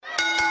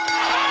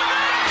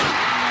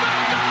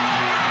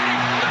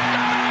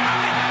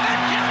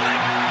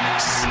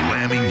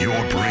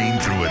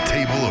through a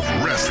table of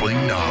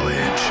wrestling knowledge.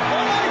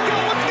 Oh my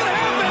God, what's going to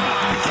happen?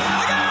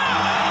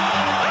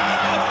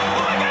 Oh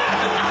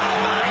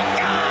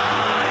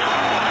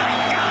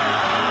my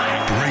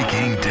God!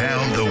 Breaking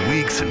down the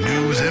week's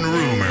news and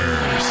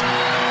rumors.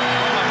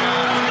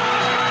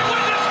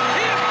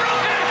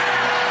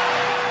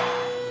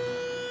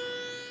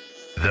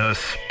 The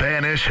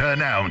Spanish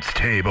Announce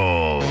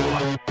Table.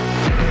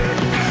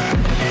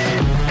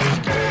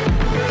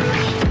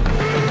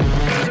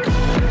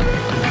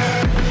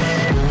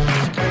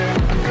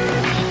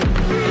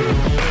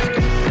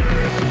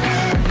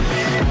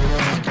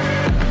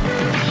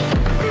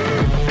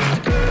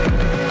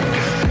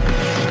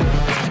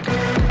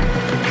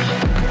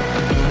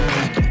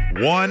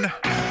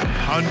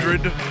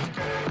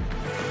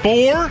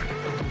 $104.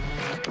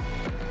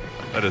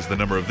 That is the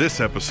number of this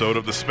episode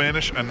of the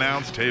Spanish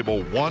Announce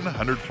Table,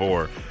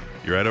 104.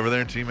 You right over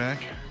there,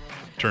 T-Mac?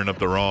 Turned up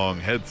the wrong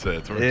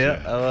headsets, weren't you?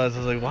 I was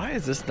like, why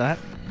is this not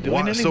doing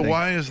anything? So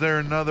why is there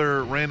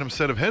another random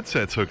set of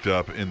headsets hooked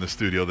up in the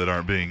studio that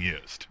aren't being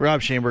used?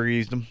 Rob Schamberger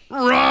used them.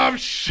 Rob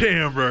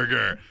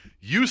Schamberger.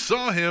 You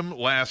saw him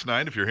last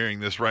night, if you're hearing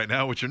this right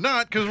now, which you're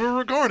not because we're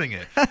recording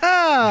it.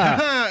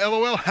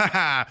 LOL.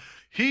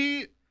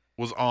 He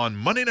was on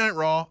Monday Night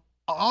Raw,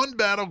 on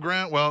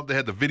Battleground. Well, they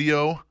had the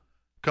video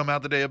come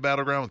out the day of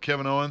Battleground with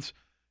Kevin Owens.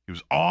 He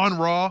was on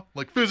Raw,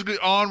 like physically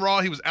on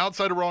Raw. He was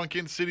outside of Raw in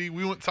Kansas City.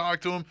 We went and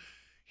talked to him.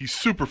 He's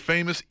super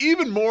famous,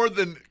 even more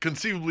than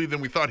conceivably than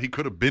we thought he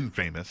could have been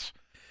famous.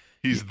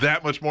 He's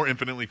that much more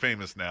infinitely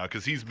famous now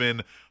because he's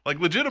been like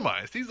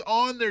legitimized. He's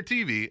on their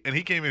TV, and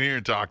he came in here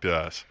and talked to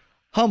us.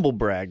 Humble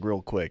brag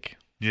real quick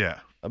Yeah.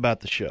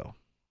 about the show.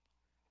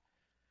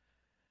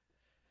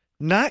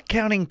 Not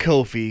counting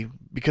Kofi,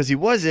 because he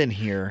was in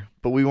here,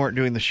 but we weren't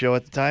doing the show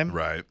at the time.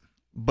 Right.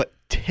 But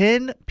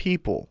 10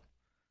 people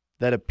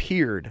that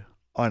appeared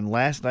on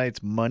last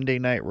night's Monday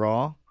Night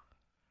Raw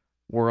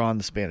were on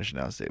the Spanish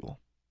Announce Table.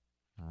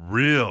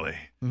 Really?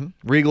 Mm-hmm.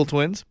 Regal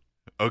Twins.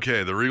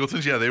 Okay, the Regal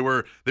Twins, yeah, they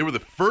were the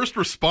first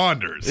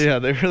responders. Yeah,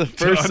 they were the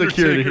first to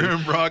security. Undertaker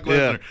and Brock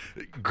Lesnar.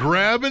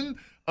 Grabbing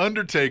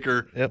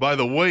Undertaker by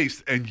the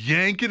waist and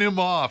yanking him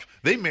off.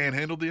 They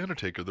manhandled the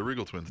Undertaker, the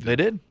Regal Twins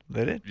did.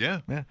 They did.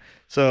 Yeah.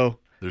 So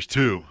There's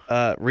two.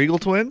 Regal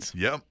Twins.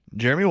 Yep.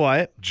 Jeremy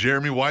Wyatt.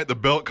 Jeremy White, the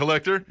belt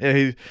collector. Yeah,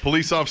 he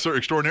Police officer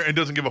extraordinaire and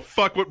doesn't give a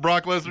fuck what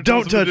Brock Lesnar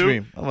Don't tells him touch to do. me.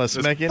 I'm gonna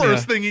smack you in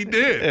First the- thing he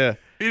did. Yeah.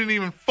 He didn't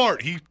even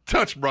fart. He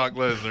touched Brock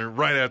Lesnar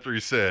right after he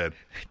said,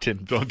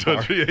 didn't don't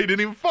touch me. He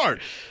didn't even fart.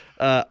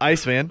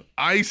 Iceman.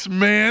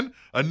 Iceman,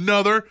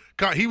 another.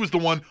 God, he was the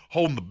one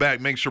holding the back,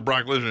 making sure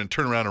Brock Lesnar didn't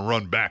turn around and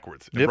run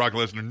backwards. And Yep. Brock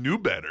Lesnar knew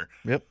better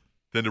Yep.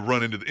 than to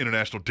run into the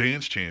International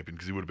Dance Champion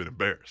because he would have been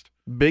embarrassed.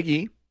 Big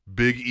E.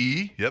 Big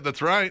E. Yep,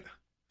 that's right.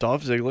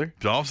 Dolph Ziggler.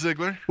 Dolph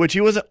Ziggler. Which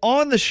he wasn't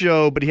on the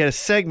show, but he had a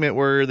segment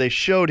where they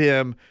showed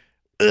him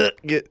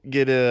get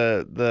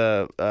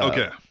the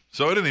Okay.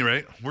 So at any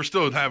rate, we're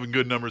still having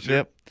good numbers here.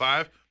 Yep.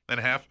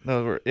 5.5.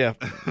 No,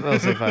 I'll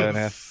say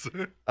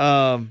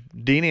 5.5.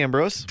 Dean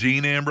Ambrose.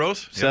 Dean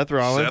Ambrose. Seth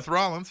Rollins. Seth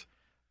Rollins.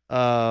 Who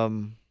are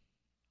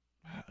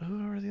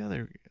the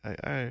other?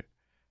 I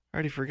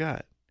already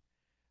forgot.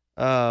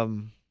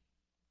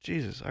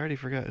 Jesus, I already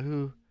forgot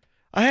who.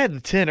 I had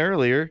the 10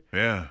 earlier.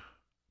 Yeah.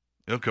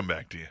 He'll come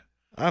back to you.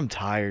 I'm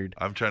tired.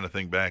 I'm trying to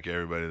think back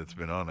everybody that's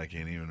been on. I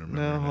can't even remember.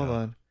 No, now. hold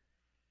on.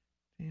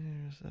 Dean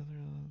Ambrose, Seth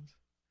Rollins,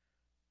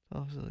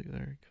 Dolph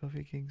Ziggler,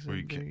 Kofi Kingston.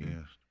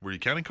 Were you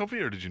counting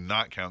Kofi or did you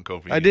not count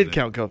Kofi? I did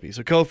count Kofi.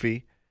 So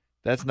Kofi,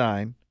 that's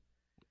 9.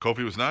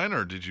 Kofi was 9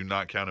 or did you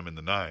not count him in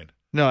the 9?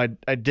 No,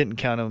 I didn't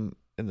count him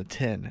in the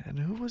 10. And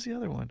who was the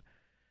other one?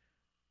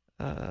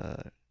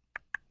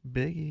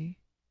 Big E.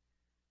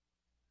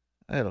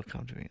 It'll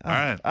come to me. All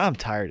right. I'm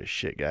tired of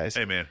shit, guys.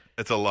 Hey, man,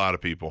 it's a lot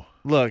of people.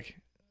 Look.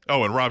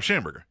 Oh, and Rob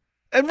Schamberger.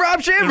 And Rob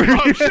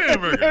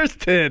Schamberger. There's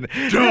 10.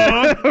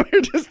 Duh.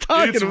 We're just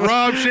talking It's about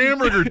Rob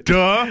Schamberger,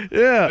 duh.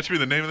 Yeah. That should be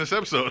the name of this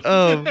episode.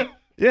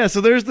 Yeah,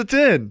 so there's the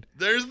 10.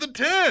 There's the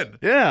 10.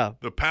 Yeah.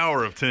 The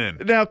power of 10.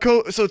 Now, so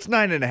it's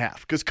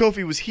 9.5 because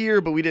Kofi was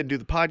here, but we didn't do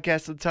the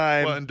podcast at the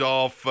time. Well, and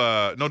Dolph,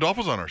 Dolph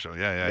was on our show.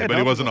 Yeah. But Dolph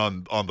he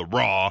wasn't on the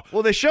Raw.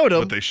 Well, they showed him.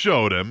 But they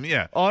showed him,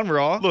 yeah. On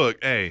Raw.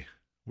 Look, hey,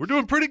 we're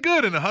doing pretty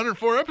good in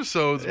 104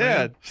 episodes,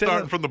 man.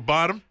 Starting from the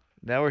bottom.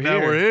 Now we're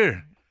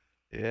here.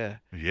 Yeah.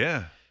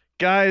 Yeah.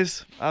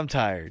 Guys, I'm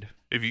tired.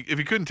 If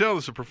you couldn't tell,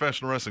 this is a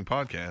professional wrestling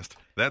podcast.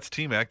 That's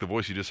T-Mac, the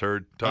voice you just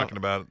heard, talking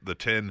about the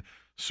 10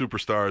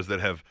 superstars that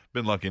have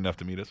been lucky enough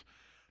to meet us.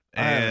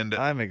 And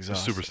I'm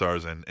exhausted.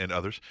 Superstars and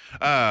others.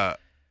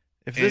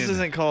 If this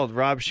isn't called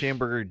Rob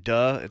Schamberger,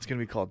 duh, it's going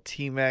to be called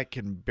T-Mac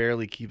can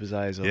barely keep his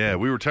eyes open. Yeah,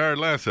 we were tired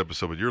last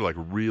episode, but you're like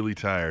really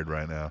tired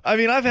right now. I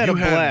mean, I've had a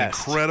blast. You had an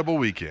incredible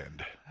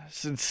weekend.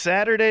 Since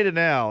Saturday to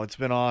now, it's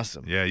been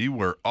awesome. Yeah, you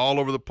were all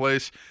over the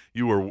place.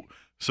 You were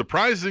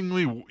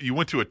surprisingly, you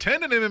went to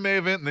attend an MMA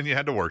event and then you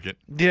had to work it.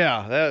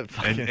 Yeah, that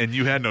fucking, and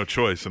you had no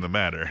choice in the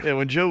matter. Yeah,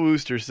 when Joe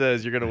Wooster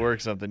says you're going to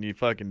work something, you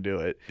fucking do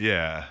it.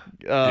 Yeah.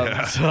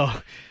 So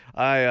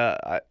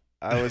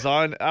I was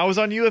on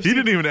UFC. He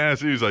didn't even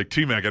ask. He was like,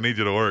 T-Mac, I need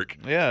you to work.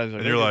 Yeah, I was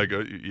And you're like,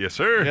 yes,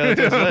 sir. yeah,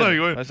 that's what I said. Like,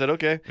 what? I said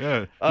okay. Yeah.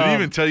 Did he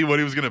even tell you what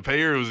he was going to pay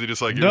her? Or was he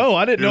just like, No,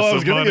 I didn't know I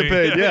was going to get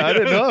paid. Yeah, I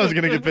didn't know I was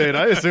going to get paid.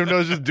 I assumed I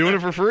was just doing it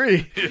for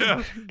free.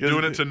 Yeah.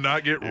 Doing it to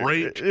not get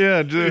raped.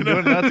 Yeah, doing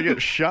it not to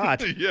get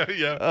shot.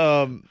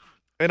 Yeah.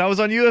 And I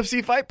was on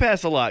UFC Fight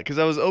Pass a lot because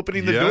I was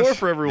opening the door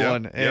for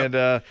everyone. Yep.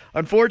 And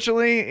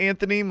unfortunately,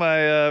 Anthony,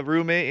 my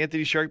roommate,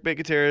 Anthony Sharkbait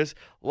Gutierrez,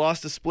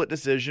 lost a split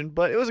decision,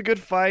 but it was a good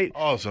fight.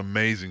 Oh, it's an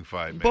amazing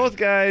fight, man. Both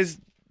guys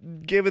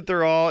gave it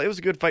their all. It was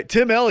a good fight.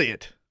 Tim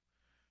Elliott.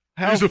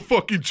 He's a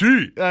fucking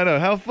G. I know.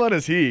 How fun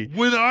is he?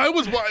 When I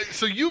was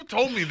so you've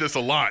told me this a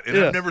lot, and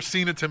Yeah. I've never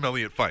seen a Tim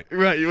Elliott fight.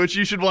 Right, which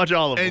you should watch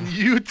all of them. And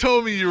you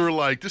told me you were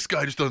like, this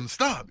guy just doesn't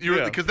stop. You were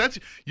Yeah. because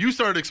you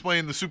started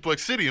explaining the Suplex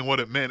City and what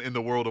it meant in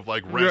the world of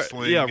like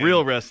wrestling, yeah, and,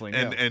 real wrestling,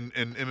 and, yeah.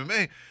 and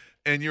MMA.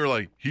 And you're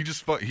like,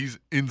 he's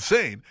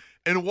insane.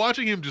 And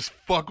watching him just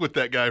fuck with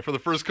that guy for the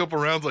first couple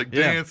rounds, like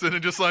Yeah. dancing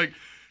and just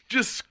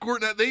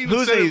squirting out. They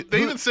Who's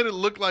even said it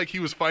looked like he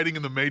was fighting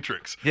in the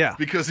Matrix. Yeah.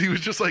 Because he was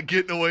just like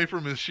getting away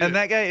from his shit. And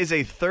that guy is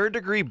a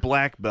third-degree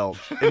black belt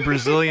in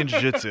Brazilian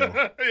Jiu-Jitsu.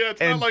 yeah, it's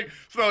and- not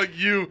like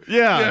you.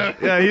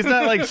 Yeah. He's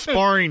not like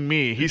sparring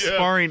me. He's Yeah.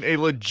 sparring a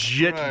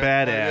legit Right,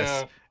 badass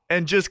yeah.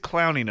 and just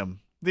clowning him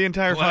the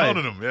entire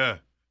Clowning fight. him, yeah.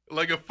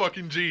 Like a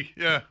fucking G,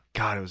 yeah.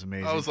 God, it was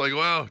amazing. I was like,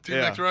 wow,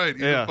 T-Mac's Yeah. right.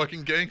 He's Yeah. a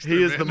fucking gangster,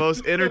 He is man. the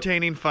most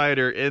entertaining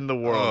fighter in the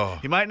world. Oh.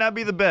 He might not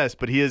be the best,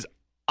 but he is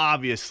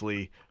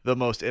obviously the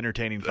most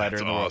entertaining fighter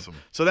That's in the world. awesome.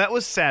 So that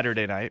was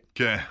Saturday night.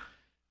 Okay.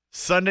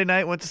 Sunday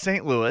night went to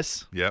St.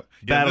 Louis. Yep.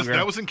 Yeah, Battleground.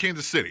 that was in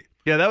Kansas City.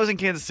 Yeah, that was in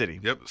Kansas City.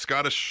 Yep.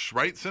 Scottish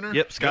Rite Center?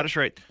 Yep, Scottish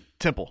Rite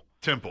Temple.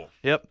 Temple.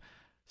 Yep.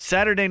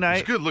 Saturday It's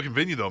night. a good looking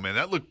venue, though, man.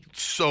 That looked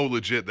so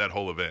legit, that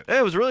whole event.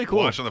 It was really cool.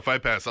 Watching the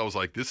Fight Pass, I was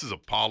like, this is a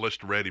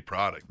polished, ready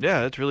product. Yeah,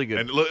 that's really good.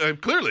 And look,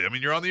 clearly, I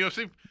mean, you're on the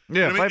UFC.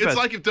 Yeah, I mean, Fight it's Pass.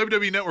 like if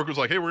WWE Network was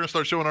like, hey, we're going to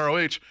start showing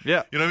ROH.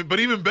 Yeah. You know what I mean? But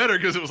even better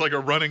because it was like a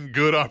running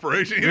good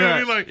operation. You know what I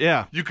mean? Like,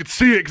 Yeah. you could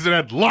see it because it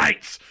had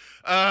lights.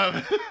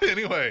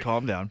 Anyway.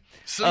 Calm down.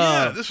 So,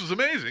 yeah, this was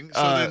amazing.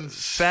 So then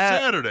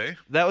Saturday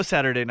That was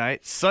Saturday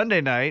night.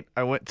 Sunday night,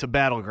 I went to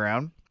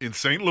Battleground. in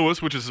St.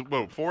 Louis, which is,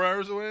 what, 4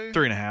 hours away?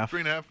 3.5.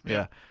 3.5?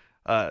 Yeah.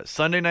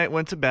 Sunday night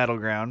went to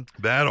Battleground.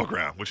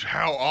 Battleground, which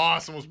how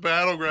awesome was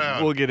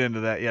Battleground? We'll get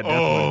into that. Yeah,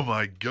 definitely. Oh,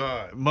 my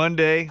God.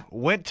 Monday,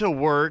 went to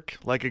work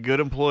like a good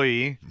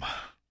employee,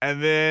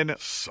 and then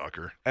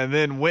Sucker.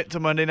 went to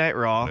Monday Night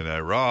Raw. And I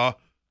Raw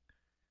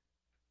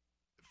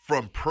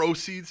from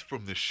proceeds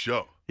from the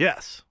show.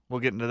 Yes,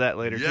 we'll get into that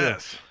later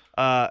Yes. too.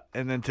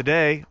 And then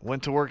today,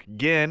 went to work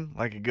again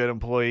like a good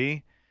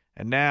employee,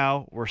 and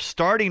now we're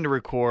starting to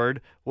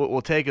record what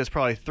will take us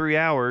probably 3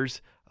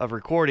 hours of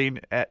recording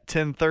at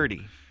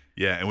 10:30.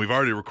 Yeah, and we've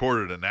already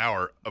recorded an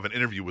hour of an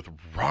interview with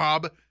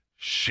Rob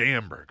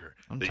Schamberger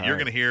that you're tired.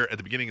 going to hear at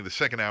the beginning of the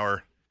second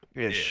hour.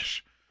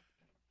 Ish.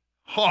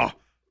 Huh.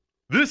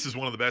 This is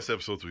one of the best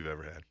episodes we've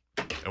ever had.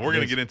 And we're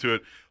going to get into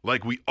it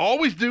like we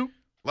always do,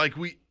 like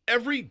we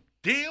every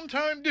damn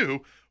time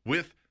do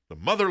with the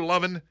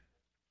mother-loving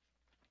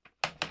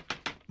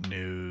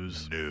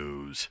News.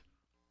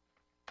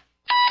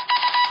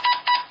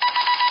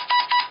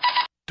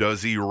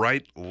 Does he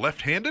write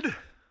left-handed?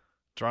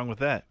 What's wrong with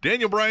that?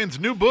 Daniel Bryan's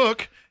new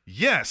book,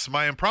 Yes,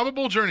 My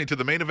Improbable Journey to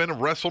the Main Event of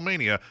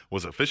WrestleMania,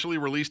 was officially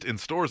released in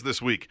stores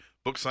this week.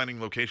 Book signing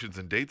locations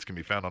and dates can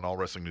be found on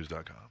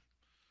allwrestlingnews.com.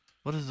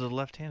 What does the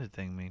left-handed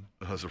thing mean?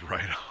 That's a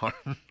right arm.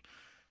 What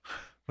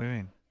do you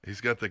mean? He's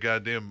got the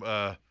goddamn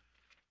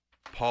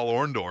Paul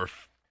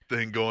Orndorff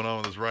thing going on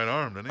with his right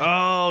arm, doesn't he?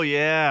 Oh,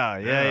 yeah.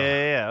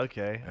 Yeah.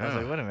 Okay. I was Yeah.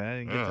 like, wait a minute. I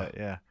didn't get Yeah. that.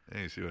 Yeah.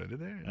 Hey, you see what I did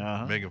there?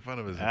 Uh-huh. Making fun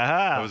of his,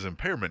 Aha. of his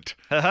impairment.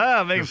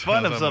 Haha, making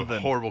fun of I'm something. a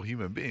horrible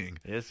human being.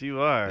 Yes, you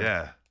are.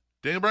 Yeah.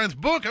 Daniel Bryan's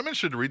book. I'm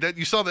interested to read that.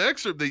 You saw the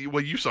excerpt that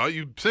you saw.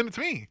 You sent it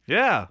to me.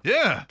 Yeah.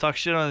 Yeah. Talk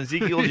shit on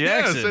Ezekiel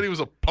Yeah, Jackson. said he was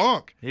a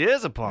punk. He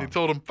is a He punk.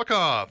 told him, fuck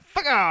off.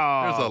 Fuck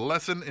off. There's a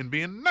lesson in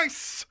being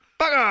nice.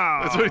 Fuck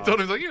off. That's what he told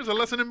him. He's like, here's a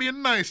lesson in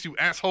being nice, you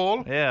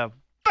asshole. Yeah.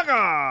 Fuck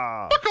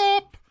off. Fuck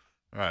up.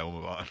 All right, we'll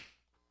move on.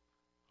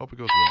 Hope it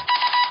goes well.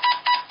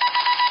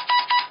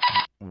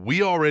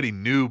 We already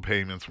knew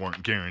payments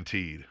weren't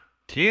guaranteed.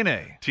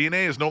 TNA.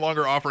 TNA is no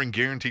longer offering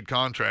guaranteed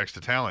contracts to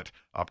talent,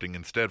 opting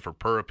instead for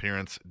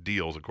per-appearance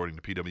deals, according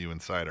to PW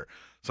Insider.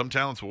 Some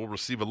talents will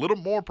receive a little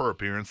more per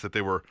appearance that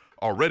they were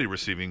already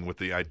receiving, with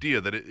the idea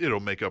that it'll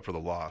make up for the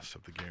loss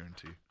of the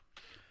guarantee.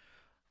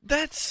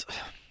 That's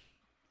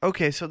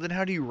okay. So then,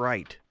 how do you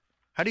write?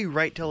 How do you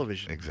write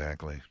television?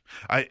 Exactly.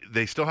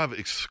 They still have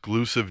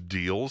exclusive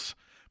deals,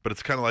 but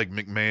it's kind of like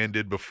McMahon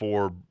did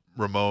before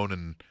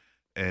Ramon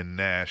and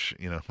Nash.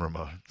 You know,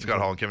 Scott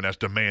Hall and Kevin Nash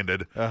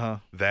demanded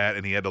that,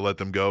 and he had to let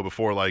them go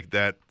before like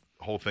that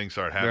whole thing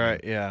started happening.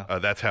 Right, yeah.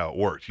 That's how it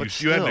worked.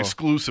 But You had an still.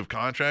 exclusive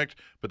contract,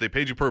 but they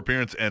paid you per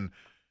appearance and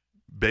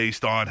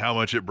based on how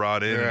much it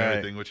brought in and Right.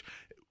 everything, which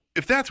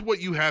if that's what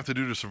you have to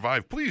do to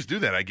survive, please do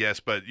that, I guess.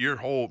 But your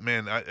whole,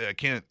 man, I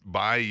can't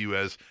buy you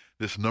as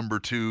this number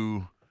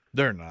two,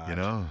 They're not. you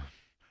know.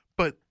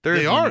 but There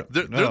they is are. no-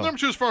 They're no. number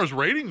two as far as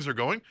ratings are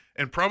going,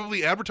 and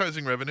probably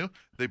advertising revenue.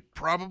 They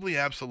probably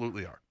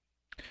absolutely are.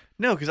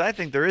 No, because I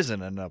think there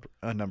isn't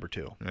a number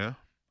two. Yeah.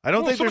 I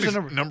don't think there's a somebody's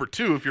number. number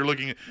two if you're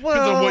looking at depends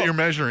Well, on what you're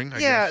measuring. I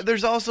Yeah, guess.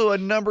 there's also a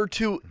number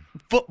two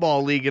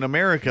football league in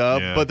America,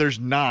 Yeah. but there's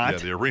not. Yeah,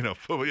 the arena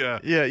football. Yeah.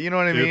 Yeah, you know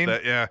what I If mean?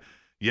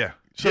 yeah.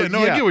 So, I yeah.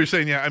 get what you're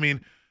saying. Yeah, I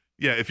mean,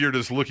 yeah, if you're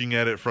just looking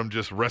at it from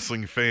just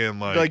wrestling fan,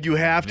 Like you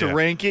have to yeah.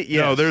 rank it.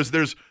 No,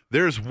 Yes.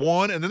 there's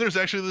one, and then there's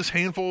actually this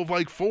handful of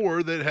like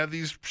four that have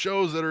these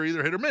shows that are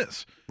either hit or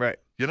miss. right.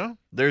 You know?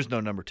 There's no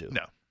number two.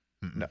 No.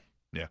 Mm-mm. No.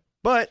 Yeah.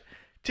 But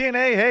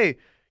TNA, hey,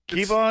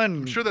 keep It's- on.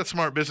 I'm sure that's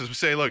smart business. We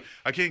say, look,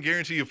 I can't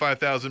guarantee you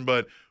 5,000,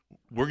 but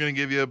we're going to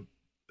give you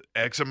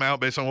X amount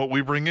based on what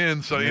we bring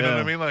in. So you know Yeah.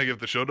 what I mean? Like if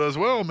the show does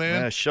well,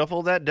 man,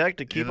 Shuffle that deck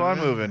to you keep know on what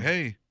I mean? moving.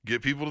 Hey,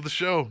 get people to the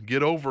show.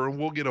 Get over, and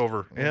we'll get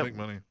over. We'll Yep. make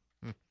money.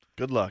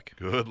 Good luck.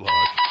 Good luck.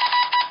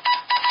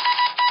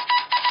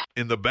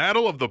 In the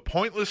battle of the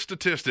pointless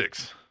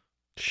statistics,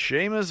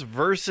 Sheamus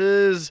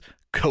versus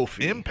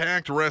Kofi.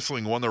 Impact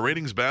Wrestling won the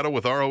ratings battle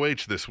with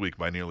ROH this week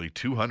by nearly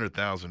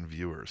 200,000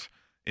 viewers.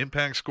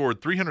 Impact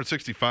scored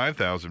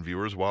 365,000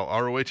 viewers, while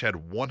ROH had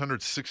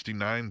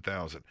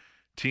 169,000.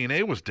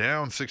 TNA was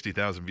down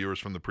 60,000 viewers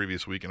from the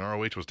previous week, and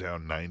ROH was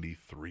down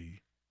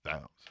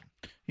 93,000.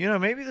 You know,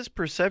 maybe this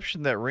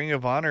perception that Ring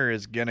of Honor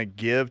is going to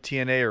give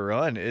TNA a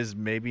run is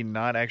maybe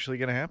not actually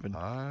going to happen.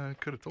 I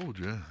could have told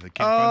you. They can't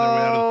find their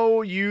way out of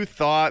Oh, you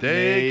thought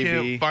They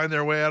maybe. can't find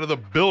their way out of the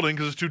building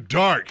because it's too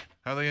dark.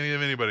 How are they going to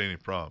give anybody any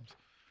problems?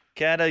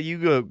 Kata,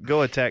 you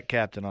go attack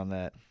Captain on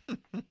that.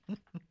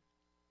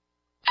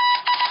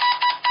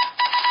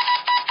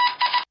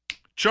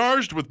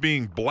 Charged with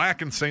being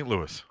black in St.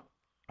 Louis.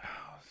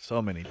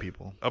 So many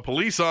people. A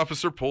police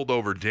officer pulled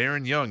over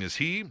Darren Young as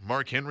he,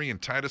 Mark Henry,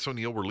 and Titus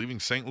O'Neil were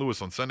leaving St.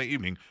 Louis on Sunday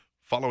evening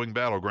following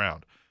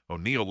Battleground.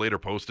 O'Neil later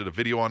posted a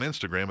video on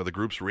Instagram of the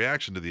group's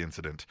reaction to the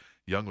incident.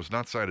 Young was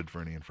not cited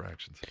for any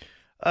infractions.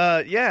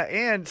 Yeah,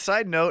 and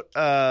side note,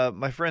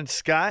 my friend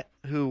Scott,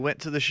 who went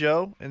to the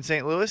show in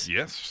St. Louis,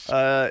 Yes.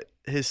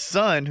 his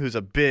son, who's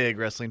a big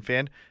wrestling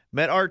fan,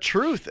 met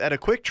R-Truth at a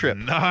Quick Trip,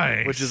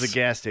 Nice. which is a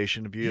gas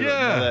station. If you know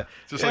Yeah. that.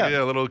 Just like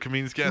a little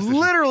convenience gas station.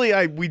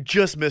 Literally, we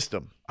just missed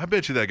him. I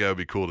bet you that guy would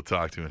be cool to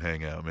talk to and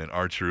hang out, man.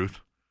 R-Truth.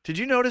 Did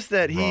you notice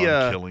that he?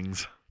 Ron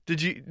Killings.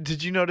 Did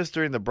you notice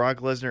during the Brock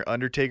Lesnar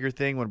Undertaker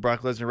thing when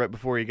Brock Lesnar right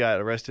before he got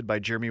arrested by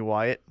Jeremy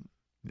Wyatt?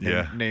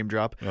 Name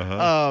drop.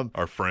 Uh-huh.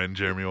 Our friend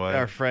Jeremy Wyatt.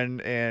 Our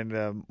friend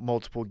and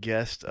multiple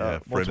guest,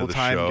 friend multiple of the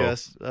time show.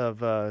 guest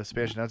of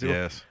Spanish Nazi.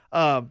 Yes.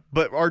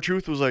 But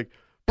R-Truth was like,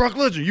 Brock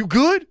Lesnar, you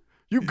good?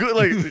 You good?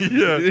 Like,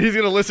 Yeah. he's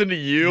gonna listen to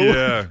you.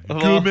 Yeah.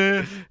 Good,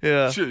 man.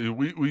 Yeah. Shit,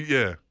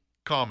 we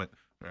comment.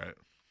 All right.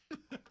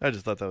 I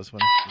just thought that was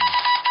funny.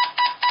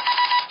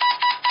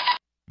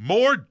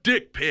 More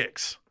dick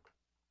pics.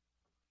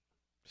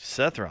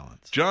 Seth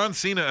Rollins. John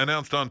Cena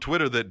announced on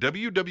Twitter that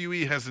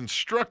WWE has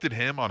instructed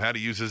him on how to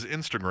use his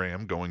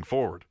Instagram going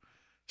forward.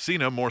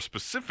 Cena more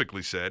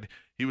specifically said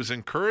he was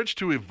encouraged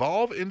to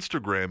evolve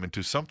Instagram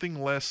into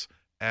something less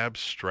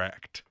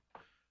abstract.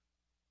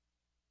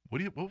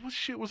 What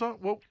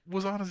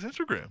was on his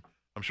Instagram?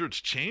 I'm sure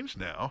it's changed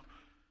now,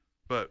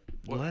 but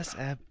What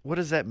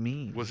does that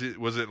mean? was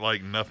it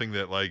like nothing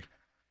that like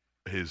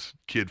his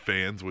kid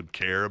fans would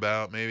care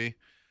about maybe?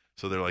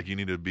 So they're like, you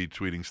need to be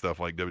tweeting stuff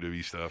like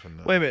WWE stuff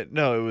and Wait a minute.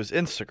 No, it was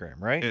Instagram,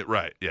 right?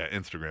 right, yeah,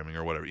 Instagramming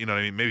or whatever. You know what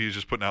I mean? Maybe he's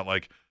just putting out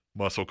like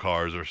muscle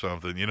cars or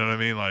something. You know what I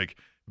mean? Like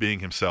being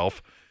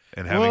himself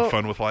and having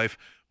fun with life.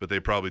 But they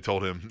probably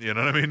told him, you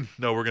know what I mean?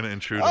 No, we're going to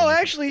intrude. Oh, on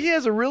actually, he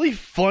has a really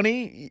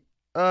funny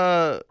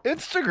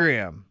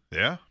Instagram.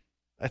 yeah.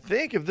 I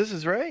think if this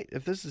is right,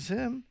 if this is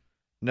him.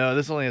 No,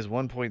 this only has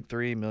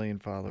 1.3 million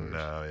followers.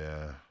 No,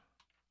 yeah.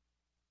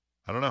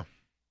 I don't know.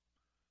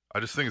 I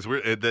just think it's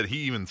weird that he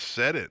even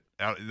said it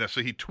out.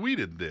 So he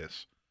tweeted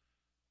this.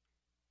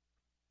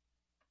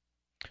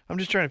 I'm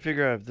just trying to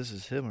figure out if this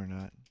is him or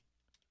not.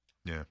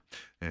 Yeah.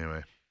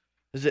 Anyway,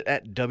 Is it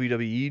at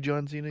WWE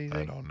John Cena? You I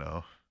think? don't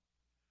know.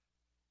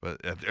 But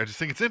I just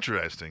think it's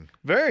interesting.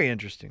 Very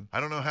interesting. I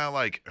don't know how,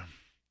 like,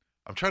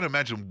 I'm trying to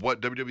imagine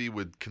what WWE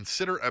would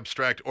consider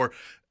abstract or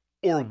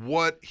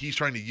what he's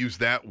trying to use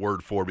that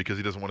word for because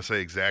he doesn't want to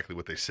say exactly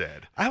what they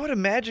said. I would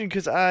imagine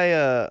because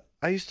I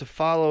used to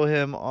follow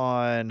him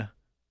on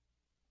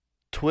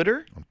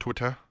Twitter, On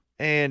Twitter?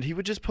 and he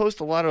would just post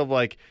a lot of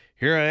like,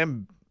 here I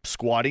am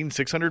squatting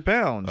 600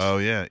 pounds. Oh,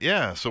 yeah.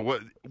 Yeah. So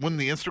wouldn't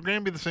the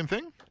Instagram be the same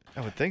thing?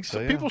 I would think so.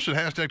 So yeah. people should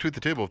hashtag tweet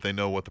the table if they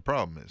know what the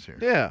problem is here.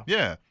 Yeah.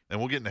 Yeah. And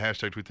we'll get into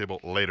hashtag tweet the table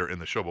later in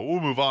the show, but we'll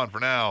move on for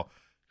now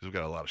because we've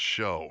got a lot of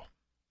show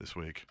this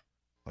week,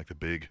 like the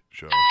big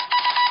show.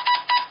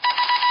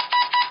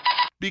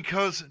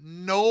 Because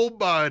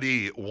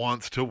nobody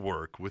wants to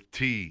work with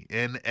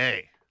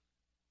TNA.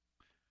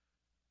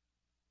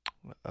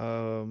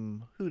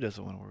 Who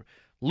doesn't want to work?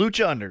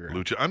 Lucha Underground.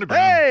 Lucha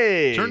Underground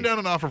Hey! turned down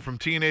an offer from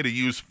TNA to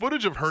use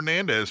footage of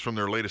Hernandez from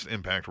their latest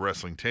Impact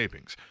Wrestling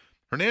tapings.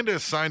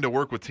 Hernandez signed to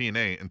work with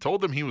TNA and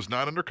told them he was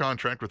not under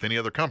contract with any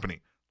other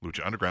company.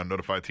 Lucha Underground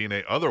notified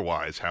TNA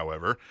otherwise,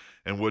 however,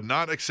 and would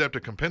not accept a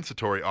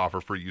compensatory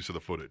offer for use of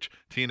the footage.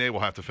 TNA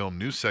will have to film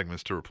new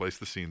segments to replace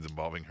the scenes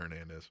involving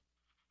Hernandez.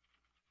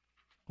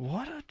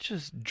 What a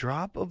just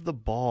drop of the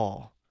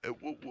ball.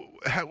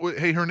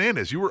 Hey,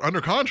 Hernandez, you were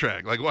under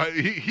contract. Like, why?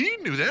 He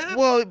knew that.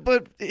 Well,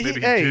 but Maybe he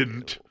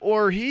didn't.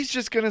 Or he's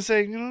just going to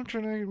say, I'm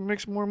trying to make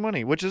some more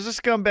money, which is a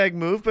scumbag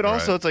move. But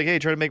also, Right. it's like, hey,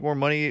 try to make more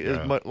money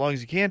as long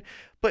as you can.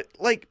 But,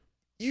 like,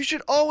 you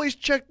should always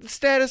check the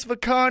status of a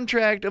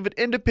contract of an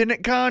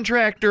independent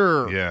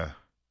contractor. Yeah.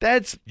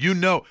 That's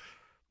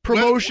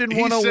promotion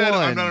He 101. said,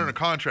 I'm not under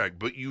contract,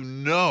 but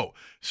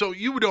So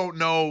you don't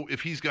know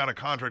if he's got a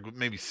contract with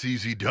maybe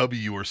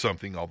CZW or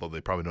something, although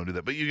they probably don't do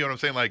that. But you know what I'm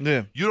saying? Like,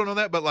 Yeah. you don't know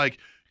that, but, like,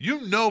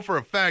 you know for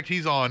a fact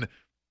he's on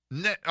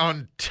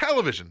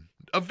television,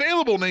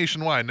 available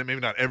nationwide, maybe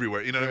not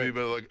everywhere, you know what I mean?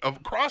 But, like,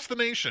 across the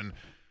nation,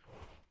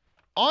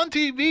 on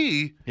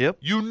TV, Yep.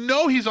 you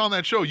know he's on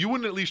that show. You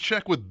wouldn't at least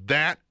check with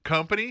that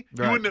company?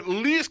 Right. You wouldn't at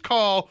least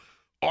call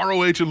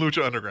ROH and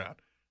Lucha Underground?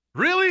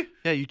 Really?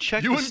 Yeah, you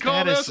check You the wouldn't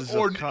call us statuses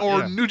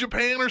or of New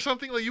Japan or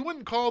something? Like, you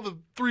wouldn't call the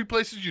 3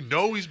 places you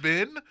know he's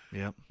been?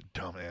 Yep.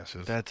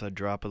 Dumbasses. That's a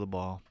drop of the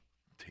ball.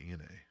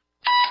 TNA.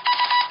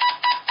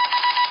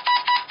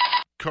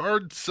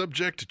 Card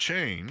subject to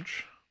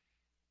change.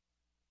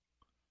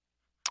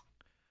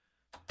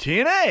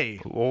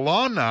 TNA.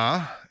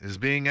 Lana is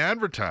being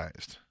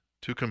advertised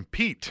to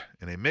compete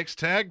in a mixed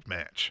tag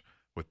match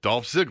with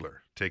Dolph Ziggler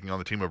taking on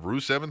the team of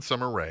Rusev and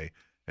Summer Rae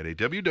at a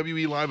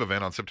WWE live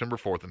event on September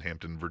 4th in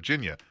Hampton,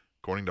 Virginia,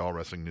 according to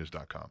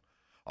AllWrestlingNews.com.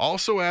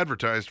 Also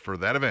advertised for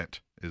that event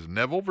is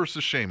Neville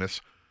versus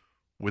Sheamus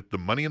with the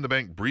Money in the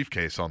Bank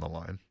briefcase on the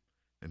line,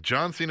 and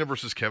John Cena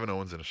versus Kevin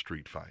Owens in a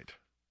street fight.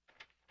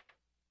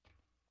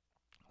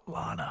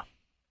 Lana.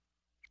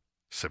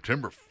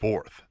 September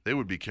 4th. They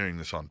would be carrying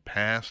this on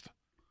past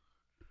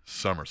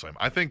SummerSlam.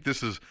 I think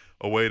this is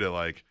a way to,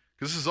 like,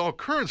 because this is all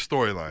current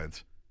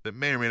storylines that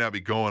may or may not be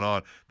going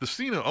on. The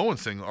Cena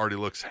Owens thing already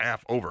looks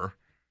half over,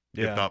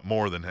 if not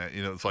more than half.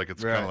 You know, it's like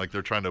it's kind of like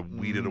they're trying to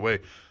weed it away.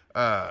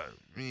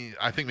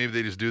 I think maybe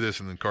they just do this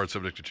and then card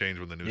subject to change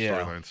when the new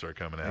storylines start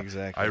coming out.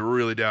 Exactly. I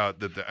really doubt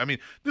that. I mean,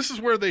 this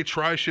is where they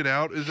try shit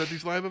out, is at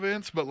these live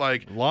events, but,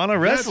 like, Lana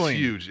that's wrestling.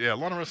 huge. Yeah,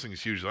 Lana wrestling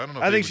is huge. I don't know.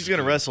 If I they think would she's just going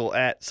to do that. wrestle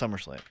at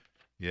SummerSlam.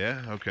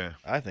 Yeah. Okay.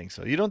 I think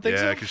so. You don't think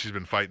Yeah, so? because she's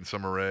been fighting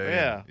Summer Rae.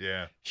 Yeah.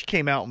 Yeah. She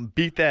came out and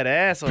beat that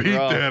ass on Beat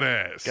Raw. that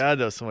ass. God,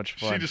 that was so much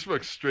fun. She just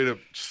fucking straight up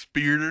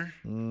speared her.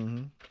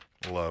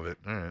 Mm-hmm. Love it.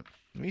 All right.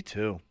 Me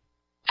too.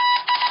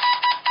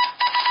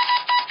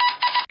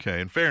 Okay.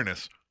 In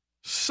fairness,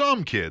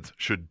 some kids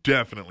should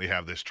definitely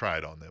have this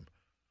tried on them.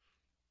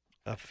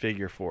 A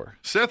figure 4.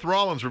 Seth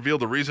Rollins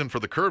revealed the reason for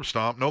the curb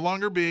stomp no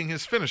longer being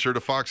his finisher to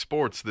Fox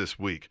Sports this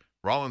week.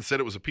 Rollins said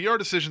it was a PR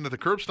decision that the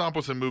curb stomp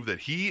was a move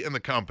that he and the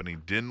company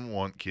didn't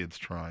want kids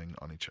trying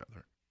on each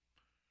other.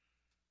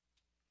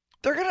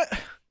 They're gonna.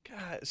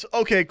 God. So,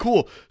 okay,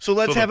 cool. So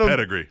let's So the have them.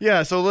 pedigree.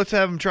 Yeah. So let's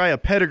have them try a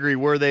pedigree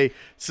where they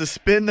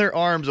suspend their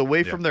arms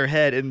away from their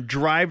head and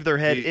drive their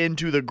head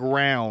into the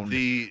ground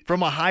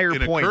from a higher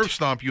in point. a curb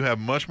stomp, you have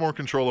much more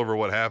control over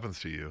what happens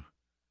to you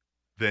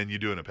than you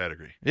do in a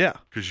pedigree. Yeah.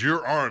 Because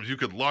your arms, you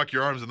could lock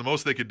your arms, and the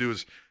most they could do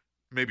is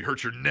maybe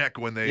hurt your neck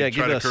when they Yeah.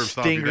 try Give to a curb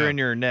stomp you stinger down. in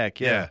your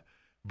neck. Yeah.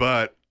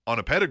 But on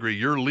a pedigree,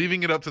 you're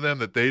leaving it up to them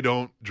that they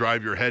don't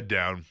drive your head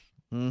down,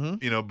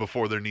 Mm-hmm.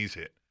 before their knees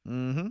hit.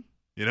 Mm-hmm.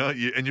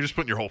 And you're just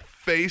putting your whole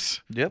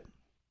face Yep.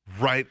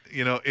 right,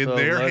 in So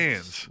their let's-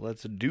 hands.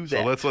 Let's do that.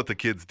 So let's let the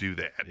kids do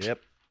that. Yep.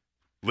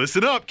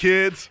 Listen up,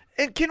 kids.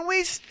 And can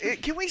we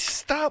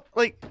stop?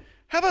 Like,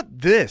 how about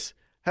this?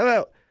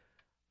 How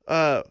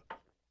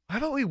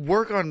about we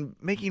work on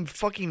making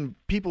fucking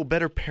people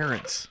better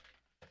parents?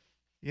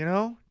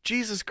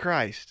 Jesus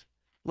Christ.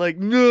 Like,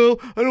 no,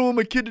 I don't want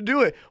my kid to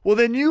do it. Well,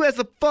 then you as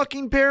a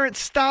fucking parent,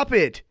 stop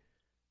it.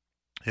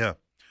 Yeah.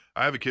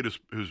 I have a kid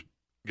who's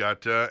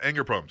got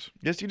anger problems,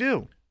 Yes, you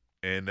do.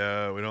 and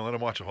we don't let him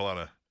watch a whole lot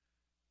of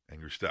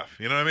angry stuff.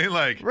 You know what I mean?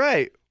 Like,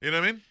 Right. you know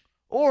what I mean?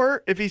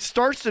 Or if he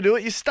starts to do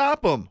it, you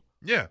stop him.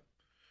 Yeah.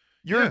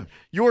 You're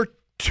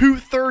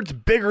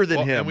 2/3 bigger than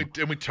Well, him.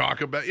 And we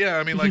talk about, like, you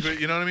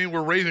know what I mean?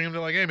 We're raising him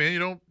to, like, hey, man, you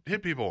don't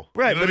hit people.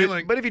 right. You know But, what I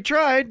mean? but if you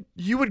tried,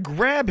 you would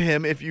grab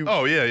him if you.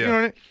 Oh, yeah, yeah. You know what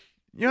I mean?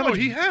 You know how Oh, much-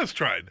 he has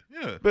tried.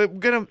 Yeah. But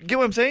get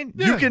what I'm saying?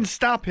 Yeah. You can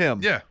stop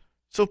him. Yeah.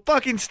 So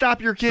fucking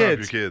stop your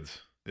kids. Stop your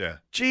kids. Yeah.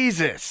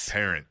 Jesus.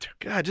 Parent.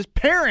 God, just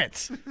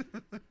parents.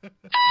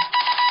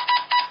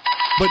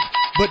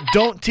 but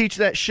don't teach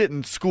that shit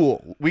in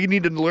school. We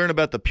need to learn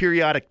about the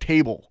periodic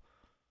table.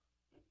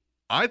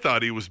 I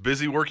thought he was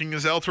busy working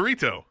as El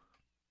Torito.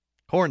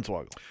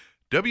 Hornswoggle.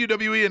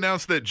 WWE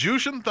announced that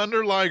Jushin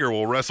Thunder Liger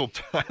will wrestle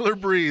Tyler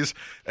Breeze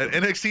at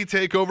NXT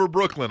TakeOver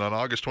Brooklyn on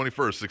August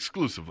 21st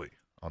exclusively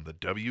on the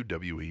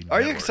WWE Are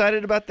you Network.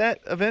 excited about that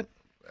event?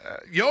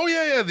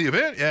 Yeah, the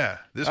event, yeah.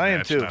 This I am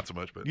match, too. not so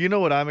much, but You know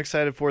what I'm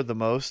excited for the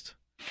most?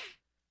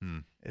 Hmm.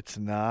 It's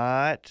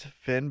not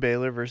Finn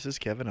Balor versus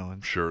Kevin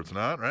Owens. sure it's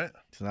not, right?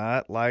 It's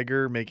not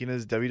Liger making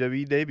his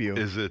WWE debut.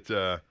 Is it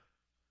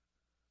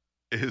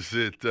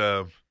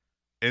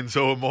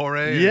Enzo Amore.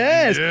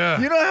 Yes. Yeah.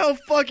 You know how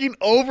fucking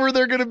over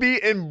they're going to be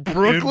in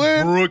Brooklyn?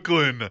 In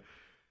Brooklyn.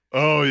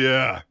 Oh,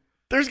 yeah.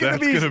 There's going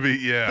That's to be going to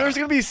be, yeah. There's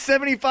going to be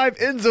 75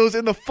 Enzos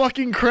in the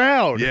fucking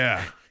crowd.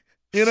 Yeah.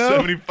 You know?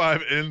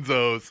 75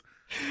 Enzos.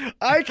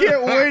 I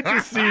can't wait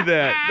to see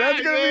that.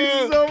 That's going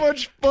to be so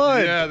much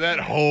fun. Yeah, that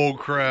whole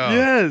crowd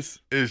Yes.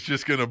 is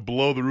just going to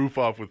blow the roof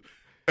off with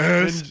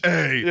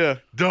Yeah.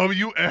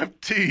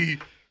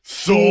 SAWFT.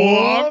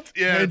 Soft.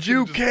 Yeah. And it's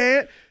you just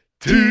can't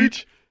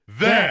teach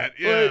that.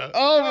 Yeah. Like,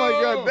 oh my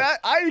God. That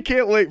I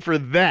can't wait for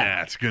that.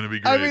 That's going to be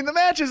great. I mean, the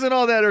matches and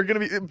all that are going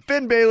to be.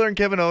 Finn Balor and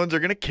Kevin Owens are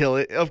going to kill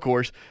it, of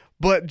course.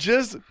 But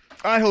just,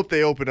 I hope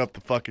they open up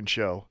the fucking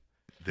show.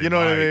 They you know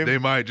might, what I mean? They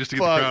might, just to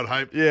get Fuck, the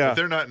crowd hyped. yeah. If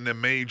they're not in a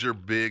major,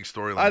 big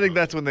storyline. I think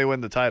that's when they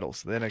win the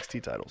titles, the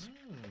NXT titles.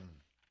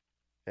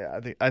 Yeah,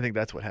 I think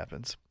that's what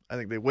happens. I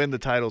think they win the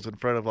titles in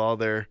front of all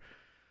their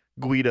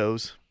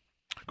Guidos.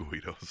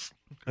 Guidos.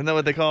 Isn't that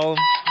what they call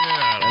them?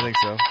 Yeah. I think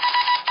so.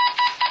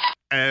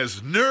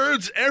 As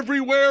nerds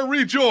everywhere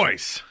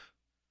rejoice.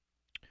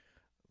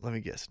 Let me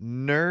guess.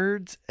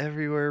 Nerds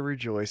everywhere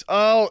rejoice.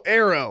 Oh,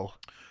 Arrow.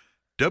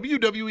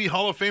 WWE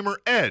Hall of Famer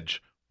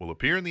Edge will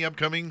appear in the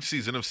upcoming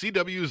season of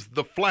CW's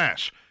The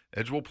Flash.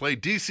 Edge will play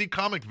DC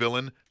comic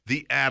villain,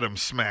 the Atom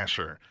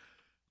Smasher.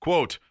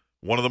 Quote,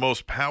 one of the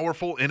most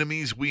powerful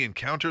enemies we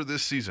encounter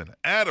this season,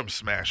 Atom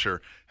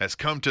Smasher, has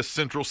come to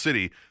Central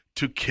City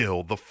to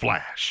kill the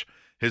Flash.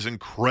 His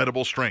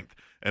incredible strength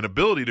and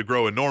ability to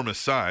grow enormous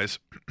size,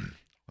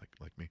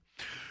 like me,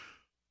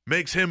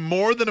 makes him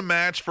more than a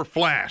match for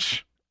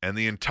Flash, and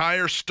the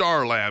entire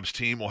Star Labs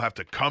team will have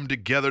to come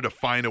together to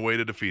find a way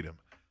to defeat him.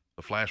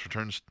 The Flash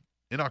returns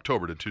in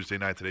October to Tuesday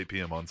nights at 8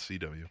 p.m. on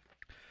CW.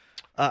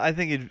 I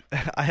think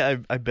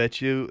I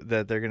bet you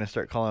that they're gonna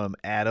start calling him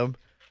Adam,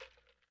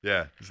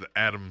 Yeah, he's the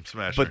Atom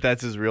Smasher. but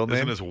that's his real Isn't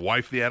name. his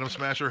wife the Atom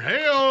Smasher?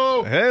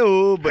 Hey-o!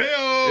 Hey, but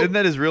Hey-o! isn't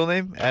that his real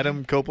name?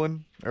 Adam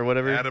Copeland or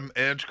whatever. Adam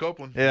Edge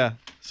Copeland. Yeah.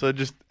 So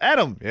just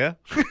Adam. Yeah.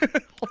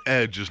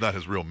 Edge is not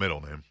his real middle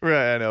name.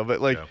 Right. I know,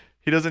 but like Yeah.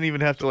 he doesn't even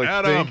have to like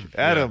Adam. think.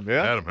 Adam.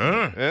 Yeah. Adam. Huh?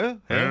 Yeah. Yeah.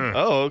 Yeah.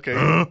 Oh, okay.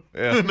 Huh?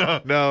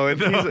 Yeah. No.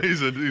 And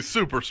He's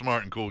super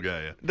smart and cool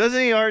guy. Yeah. doesn't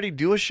he already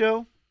do a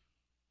show?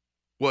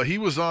 Well, he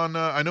was on.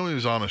 I know he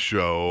was on a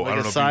show. Like I don't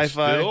a know if he's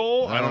sci-fi?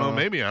 still. I don't know. Oh.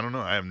 Maybe I don't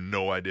know. I have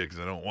no idea because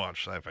I don't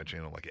watch Sci-Fi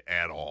Channel like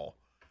at all.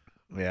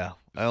 Yeah.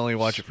 I only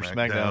watch it for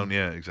SmackDown.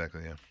 Yeah,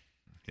 exactly. Yeah,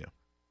 yeah.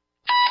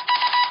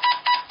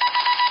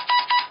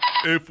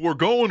 If we're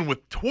going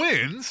with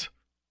twins,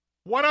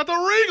 why not the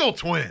Regal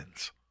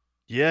twins?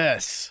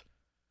 Yes.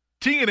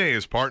 TNA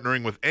is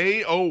partnering with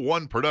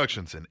AO1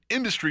 Productions, an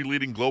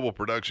industry-leading global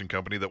production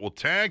company that will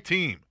tag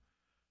team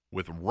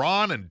with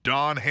Ron and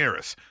Don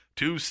Harris,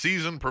 two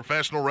seasoned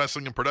professional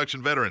wrestling and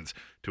production veterans,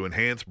 to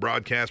enhance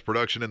broadcast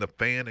production and the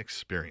fan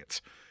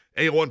experience.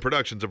 AO1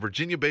 Productions, a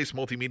Virginia-based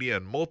multimedia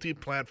and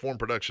multi-platform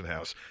production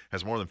house,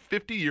 has more than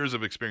 50 years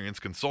of experience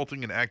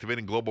consulting and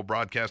activating global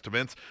broadcast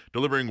events,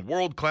 delivering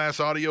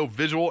world-class audio,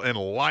 visual, and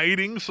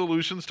lighting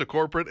solutions to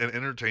corporate and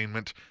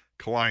entertainment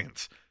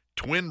clients.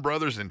 Twin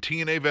brothers and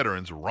TNA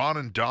veterans, Ron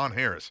and Don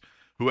Harris,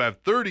 who have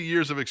 30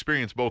 years of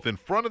experience both in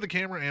front of the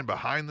camera and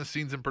behind the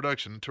scenes in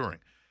production and touring,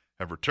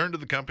 have returned to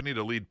the company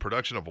to lead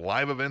production of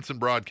live events and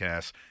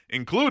broadcasts,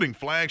 including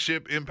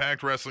flagship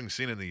Impact Wrestling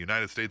seen in the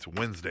United States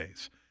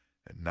Wednesdays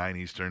at 9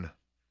 Eastern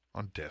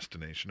on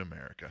Destination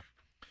America.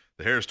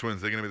 The Harris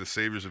twins, they're going to be the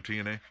saviors of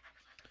TNA?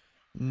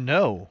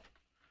 No.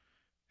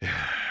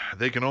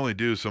 They can only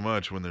do so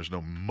much when there's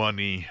no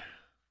money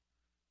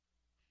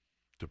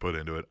to put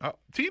into it.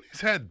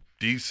 TNA's had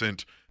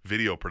decent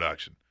video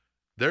production.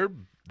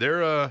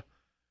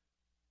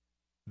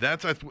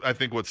 That's I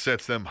think what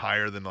sets them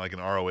higher than like an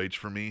ROH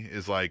for me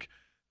is like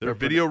their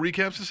video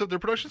recaps and stuff. Their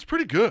production's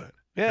pretty good.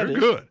 Yeah, they're it is.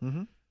 good.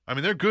 Mm-hmm. I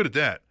mean, they're good at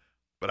that.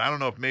 But I don't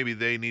know if maybe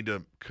they need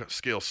to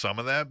scale some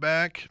of that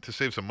back to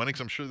save some money,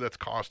 because I'm sure that's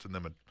costing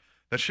them.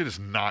 That shit is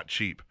not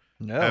cheap.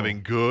 No.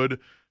 Having good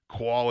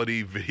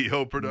quality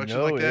video production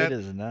No, like that, it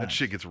is not. that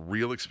shit gets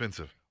real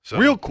expensive. So,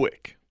 Real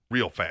quick.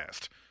 real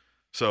fast.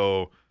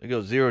 So It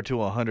goes 0 to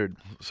 100.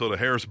 So the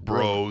Harris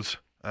Bros,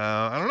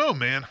 I don't know,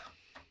 man.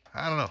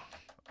 I don't know.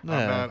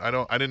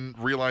 Nah. I didn't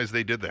realize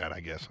they did that. I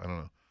guess I don't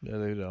know. Yeah,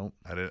 they don't.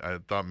 I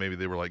thought maybe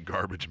they were like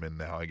garbage men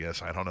now. I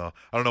guess I don't know.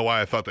 I don't know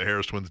why I thought the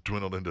Harris twins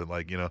dwindled into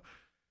like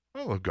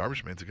oh,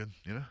 garbage man's a good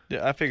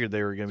Yeah, I figured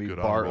they were going to be good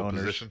bar honorable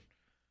owners. position.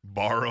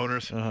 Bar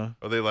owners. Uh-huh.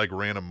 Or they like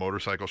ran a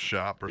motorcycle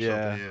shop or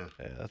Yeah. something.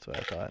 Yeah, that's what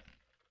I thought.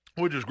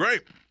 Which is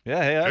great.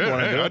 Yeah, hey, I'd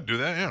want to do I'd it. do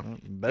that. Yeah,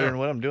 Better than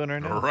what I'm doing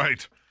right now.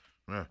 Right.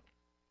 Yeah.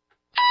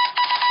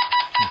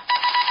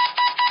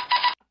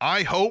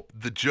 I hope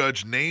the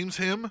judge names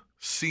him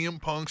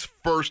CM Punk's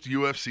first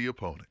UFC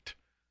opponent.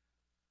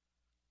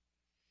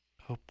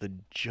 Hope the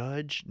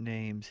judge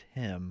names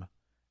him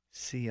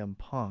CM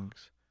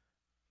Punk's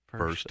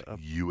First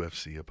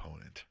UFC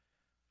opponent.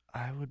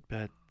 I would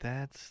bet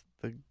that's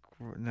the...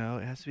 No,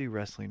 it has to be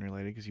wrestling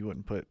related because you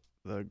wouldn't put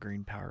the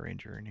Green Power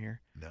Ranger in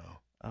here. No.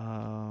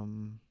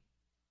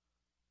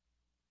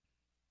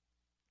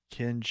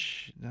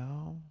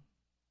 No.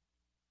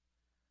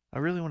 I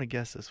really want to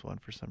guess this one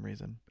for some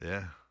reason.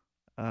 Yeah.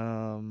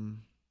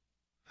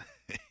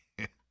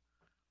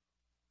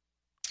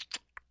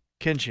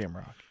 Ken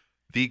Shamrock.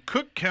 The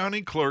Cook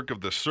County Clerk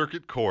of the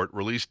Circuit Court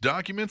released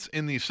documents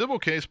in the civil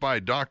case by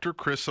Dr.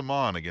 Chris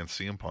Amon against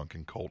CM Punk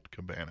and Colt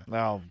Cabana.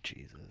 Oh,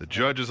 Jesus. The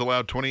judge has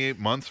allowed 28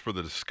 months for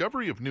the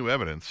discovery of new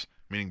evidence,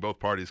 meaning both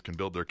parties can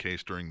build their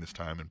case during this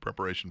time in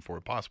preparation for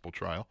a possible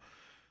trial.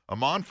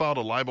 Amon filed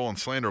a libel and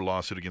slander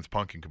lawsuit against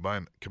Punk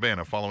and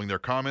Cabana following their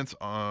comments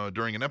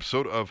during an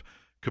episode of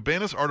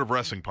Cabana's Art of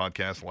Wrestling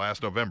podcast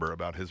last November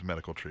about his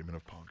medical treatment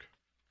of Punk.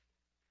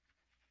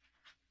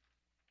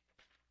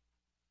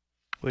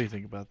 What do you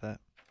think about that?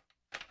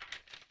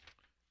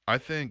 I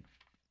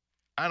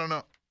don't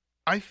know.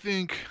 I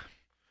think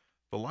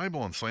the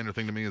libel and slander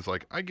thing to me is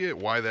like, I get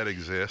why that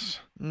exists,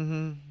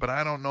 but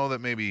I don't know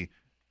that maybe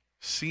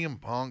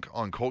CM Punk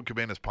on Colt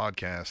Cabana's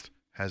podcast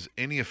has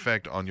any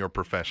effect on your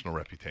professional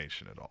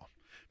reputation at all.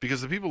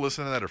 Because the people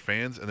listening to that are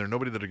fans, and they're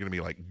nobody that are going to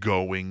be like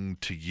going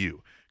to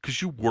you. Because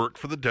you work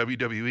for the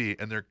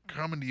WWE, and they're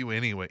coming to you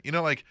anyway. You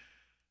know, like,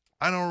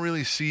 I don't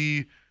really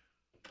see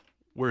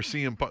where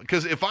CM Punk...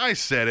 Because if I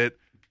said it,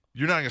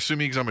 you're not going to sue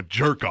me because I'm a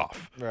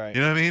jerk-off. Right.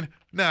 You know what I mean?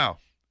 Now,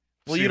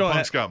 Well, CM you don't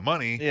Punk's got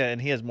money. Yeah,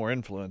 and he has more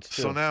influence,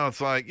 too. So now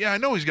it's like, yeah, I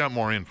know he's got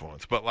more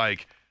influence, but,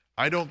 like,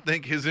 I don't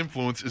think his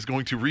influence is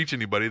going to reach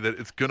anybody that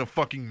it's going to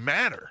fucking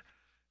matter.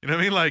 You know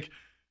what I mean? Like,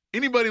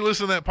 anybody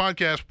listening to that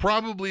podcast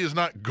probably is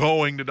not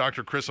going to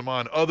Dr. Chris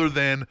Amon other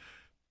than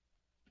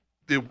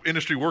the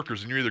industry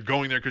workers, and you're either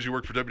going there because you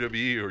work for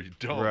WWE or you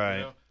don't. Right.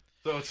 You know?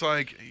 So it's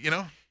like, you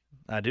know.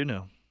 I do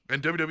know.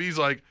 And WWE's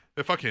like,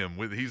 hey, fuck him.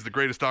 He's the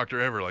greatest doctor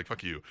ever. Like,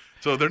 fuck you.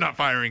 So they're not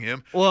firing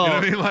him. Well, you know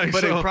what I mean? Like,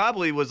 but so, it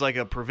probably was like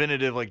a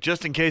preventative, like,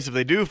 just in case if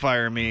they do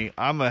fire me,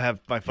 I'm going to have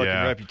my fucking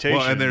reputation.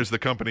 Well, and there's the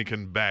company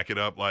can back it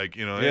up, like,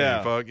 you know,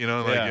 hey, fuck, you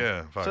know, like,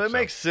 yeah. Fuck, so it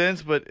makes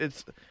sense, but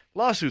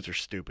lawsuits are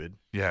stupid.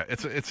 Yeah,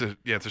 it's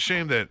a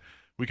shame that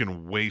we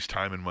can waste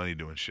time and money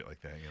doing shit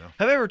like that, you know?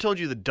 Have I ever told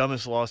you the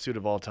dumbest lawsuit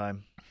of all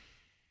time?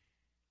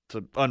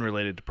 It's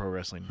unrelated to pro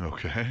wrestling.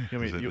 Okay. You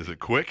mean- Is it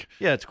quick?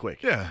 Yeah, it's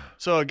quick. Yeah.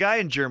 So a guy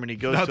in Germany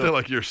goes Not to that,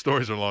 like, your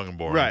stories are long and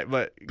boring. right,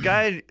 but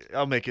guy,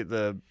 I'll make it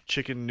the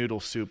chicken noodle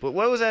soup. But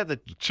what was that? The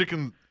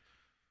Chicken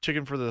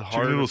chicken for the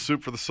heart? noodle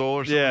soup for the soul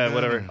or something? Yeah, like that?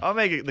 whatever. I'll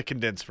make it the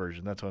condensed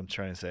version. That's what I'm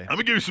trying to say. I'm going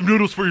to give you some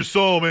noodles for your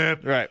soul, man.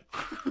 Right.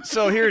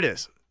 So here it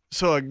is.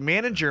 So a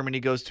man in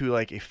Germany goes to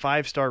like a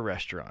 5-star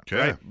restaurant,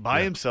 Okay. right,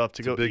 by himself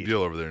to It's go a big eat.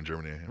 deal over there in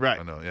Germany. Right.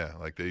 I know, yeah.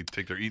 Like, they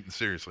take their eating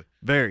seriously.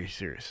 Very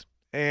serious.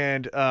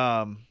 And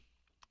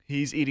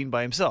he's eating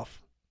by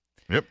himself.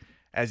 Yep.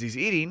 As he's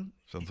eating,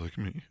 Sounds like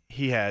me.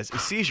 he has a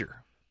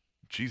seizure.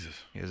 Jesus.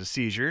 He has a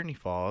seizure and he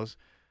falls.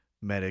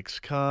 Medics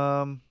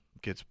come,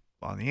 gets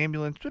on the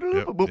ambulance,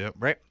 Yep.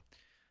 right?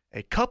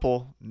 A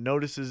couple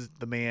notices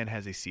the man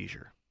has a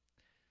seizure.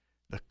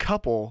 The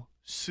couple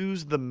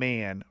sues the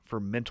man for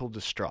mental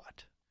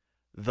distraught.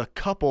 The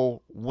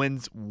couple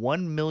wins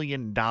 $1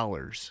 million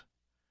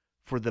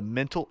for the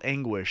mental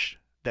anguish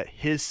that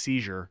his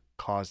seizure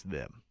caused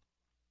them.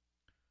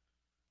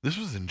 This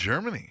was in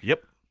Germany.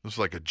 Yep. This was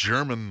like a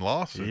German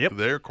lawsuit Yep. for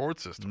their court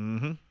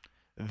system.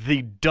 Mm-hmm.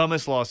 The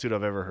dumbest lawsuit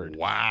I've ever heard.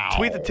 Wow.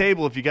 Tweet the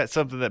table if you got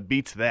something that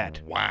beats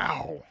that.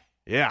 Wow.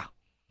 Yeah.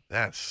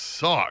 That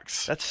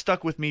sucks. That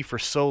stuck with me for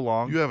so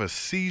long. You have a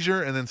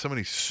seizure and then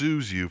somebody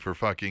sues you for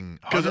fucking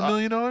Because, $100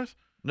 million?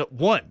 No,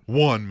 one.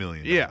 $1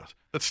 million. Yeah.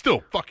 That's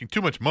still fucking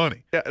too much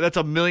money. Yeah, that's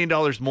 $1 million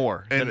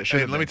more than And, it should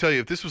have and let me been. tell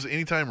you, if this was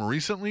any time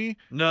recently,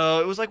 No,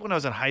 it was like when I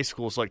was in high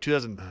school. So like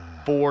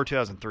 2004,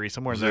 2003,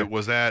 somewhere in there.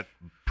 was that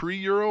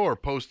pre-Euro or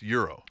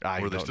post-Euro?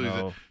 I Were they don't still using-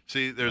 know.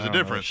 See, there's I a don't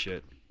know difference.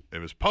 shit. If it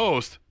was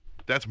post,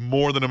 that's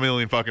more than $1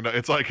 million fucking.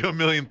 It's like $1.3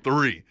 million.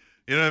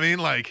 You know what I mean?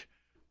 Like,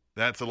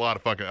 that's a lot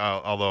of fucking.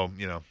 Although,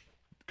 you know,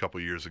 a couple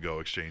years ago,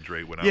 exchange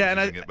rate when I Yeah, was and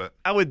using it, but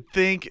I would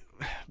think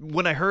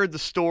when I heard the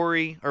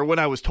story or when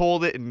I was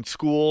told it in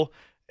school,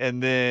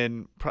 and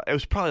then it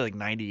was probably like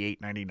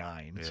 98,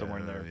 99, somewhere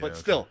in there. Yeah, But okay.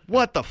 still,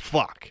 what the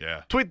fuck?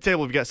 Yeah. Tweet the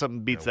table if you got something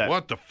that beats that.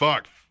 what the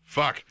fuck?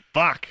 Fuck.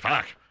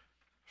 Fuck.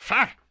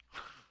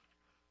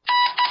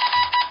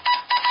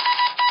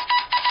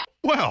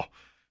 Well,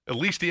 at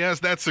least he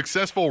has that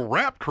successful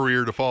rap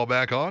career to fall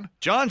back on.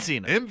 John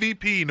Cena.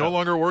 MVP no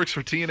longer works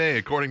for TNA,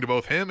 according to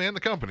both him and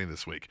the company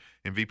this week.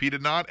 MVP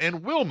did not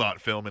and will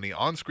not film any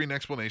on-screen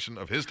explanation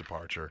of his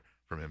departure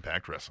from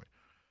Impact Wrestling.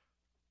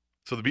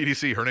 So the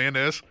BDC,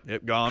 Hernandez,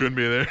 Yep, gone. couldn't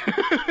be there.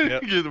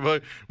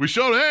 Yep. We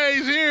showed, hey,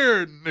 he's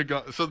here.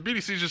 So the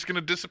BDC is just going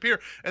to disappear.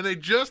 And they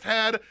just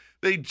had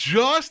the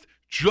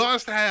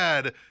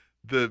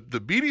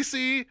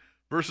BDC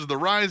versus the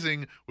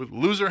Rising with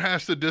loser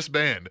has to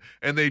disband.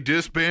 And they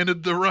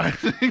disbanded the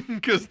Rising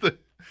because the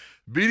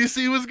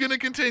BDC was going to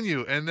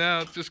continue. And now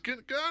it's just gone.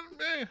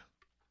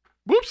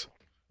 Whoops.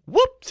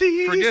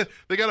 Whoopsies. Forget.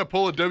 They got to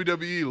pull a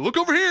WWE. Look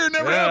over here. It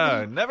never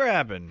happened. Never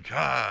happened.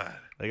 God.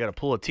 They got to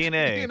pull a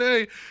TNA.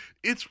 TNA,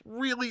 it's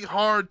really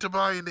hard to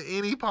buy into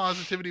any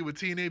positivity with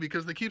TNA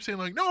because they keep saying,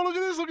 like, no, look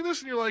at this,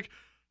 and you're like,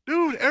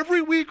 Dude,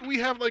 every week we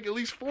have like at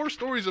least 4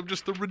 stories of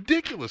just the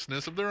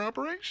ridiculousness of their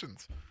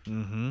operations.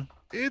 Mm-hmm.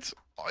 It's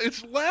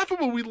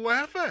laughable. We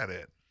laugh at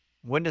it.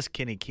 When does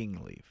Kenny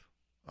King leave?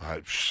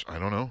 I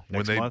don't know.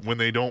 Next month? When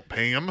they don't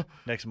pay him.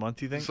 Next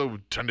month, you think? So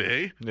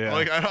today? Yeah.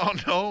 Like, I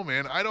don't know,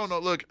 man. I don't know.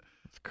 Look,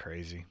 It's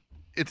crazy.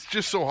 it's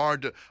just so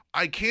hard to.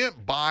 I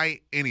can't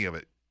buy any of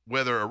it.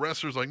 Whether a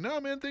wrestler's like, no,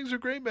 man, things are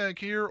great back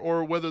here,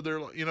 or whether they're,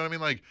 you know what I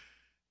mean? Like,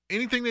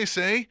 anything they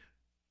say,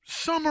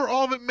 some or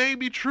all of it may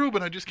be true,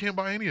 but I just can't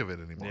buy any of it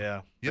anymore.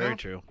 Yeah, You very know?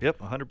 true. Yep,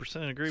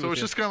 100% agree with So you.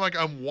 it's just kind of like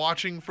I'm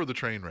watching for the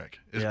train wreck.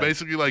 It's Yeah,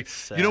 basically like,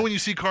 it's you know, sad. when you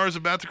see cars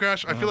about to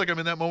crash, I feel like I'm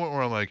in that moment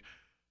where I'm like,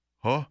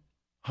 huh?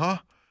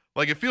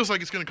 Like, it feels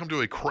like it's going to come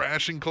to a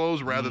crashing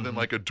close rather than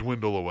like a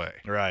dwindle away.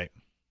 Right.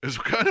 It's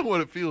kind of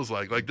what it feels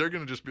like. Like, they're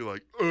going to just be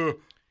like, or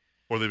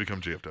they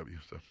become GFW.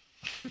 So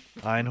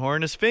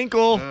Einhorn is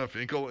Finkel.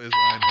 Finkel is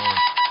Einhorn.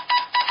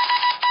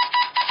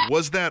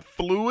 Was that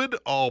fluid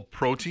all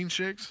protein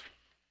shakes?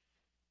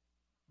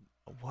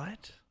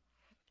 What?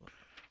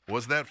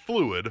 Was that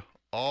fluid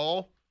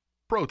all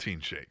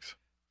protein shakes?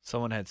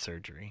 Someone had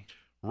surgery.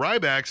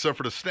 Ryback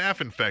suffered a staph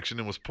infection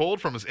and was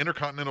pulled from his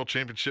Intercontinental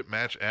Championship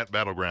match at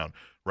Battleground.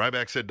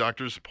 Ryback said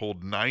doctors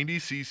pulled 90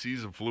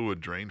 cc's of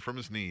fluid drained from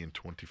his knee in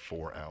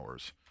 24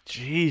 hours.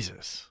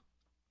 Jesus.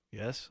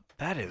 Yes?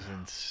 That is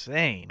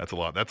insane. That's a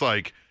lot. That's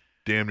like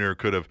damn near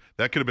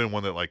that could have been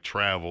one that like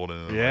traveled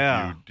and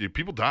Yeah. like,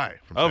 people die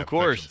from Of staph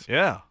course. infections.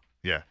 Yeah.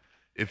 Yeah.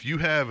 If you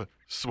have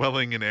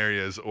swelling in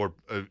areas or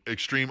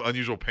extreme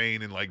unusual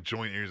pain in like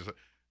joint areas,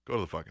 go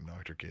to the fucking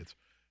doctor, kids.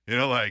 You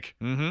know, like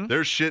Mm-hmm.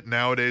 there's shit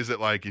nowadays that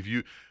like if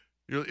you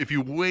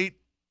wait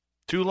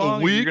Too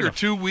long. a week you're or gonna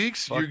 2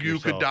 weeks, fuck you could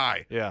yourself.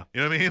 die. Yeah.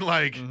 You know what I mean?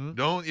 Like, Mhm.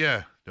 don't.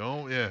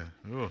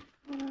 Ugh.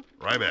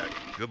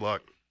 Ryback. Good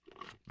luck.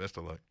 Best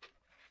of luck.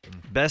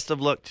 Best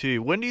of luck to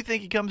you. When do you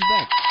think he comes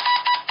back?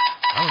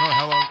 I don't know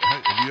how long.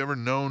 Have you ever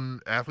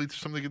known athletes or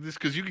something like this?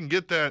 Because you can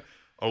get that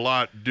a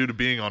lot due to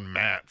being on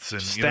mats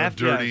and dirty and staph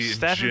gyms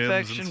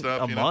infection and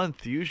stuff. a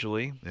month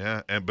usually.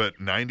 Yeah, but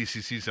 90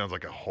 cc sounds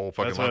like a whole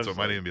fucking That's what month, I so it was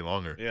might like. even be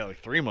longer. Yeah, like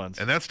 3 months.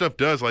 And that stuff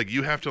does like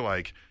you have to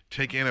like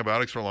take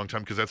antibiotics for a long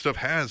time because that stuff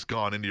has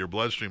gone into your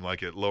bloodstream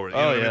like it lowered. You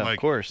know oh what I yeah, mean? Like,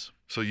 of course.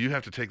 so you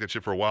have to take that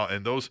shit for a while,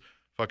 and those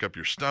fuck up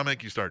your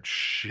stomach. You start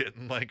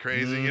shitting like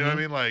crazy. You know what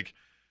I mean? Like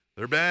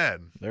they're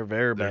bad. They're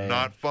very bad. They're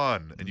not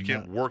fun, and you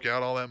can't No. work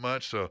out all that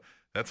much. So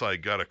that's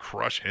like gotta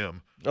crush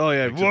him. Oh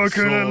yeah. Like,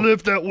 to the soul.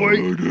 lift that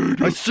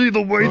weight? I see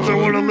the weights. I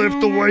want to lift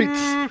the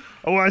weights.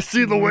 Oh, I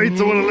see the weights.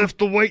 I want to lift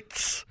the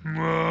weights.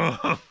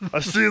 I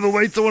see the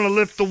weights. I want to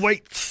lift the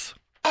weights.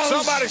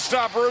 Somebody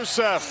stop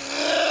Rusev.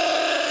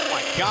 Oh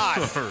my God.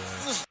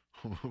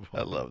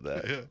 I love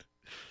that. Yeah.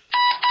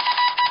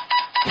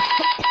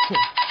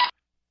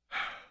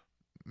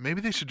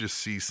 Maybe they should just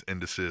cease and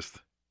desist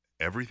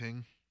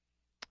everything.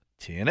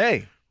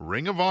 TNA.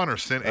 Ring of Honor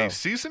sent Oh. a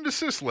cease and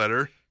desist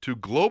letter to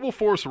Global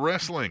Force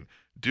Wrestling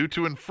due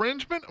to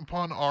infringement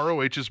upon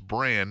ROH's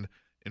brand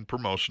in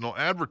promotional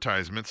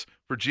advertisements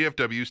for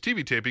GFW's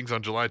TV tapings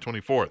on July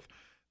 24th.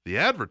 The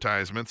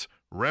advertisements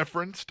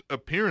referenced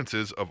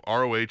appearances of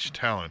ROH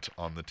talent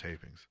on the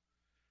tapings.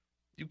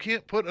 You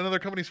can't put another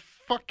company's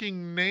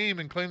fucking name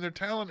and claim their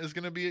talent is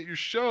going to be at your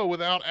show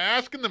without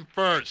asking them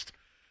first.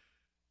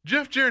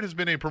 Jeff Jarrett has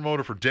been a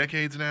promoter for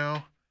decades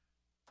now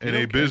and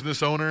don't a care.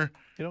 business owner.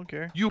 You don't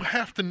care. You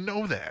have to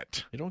know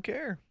that. You don't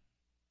care.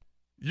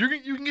 You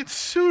can get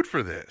sued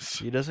for this.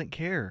 He doesn't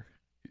care.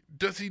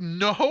 Does he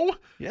know?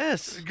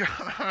 Yes.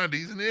 God,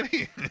 he's an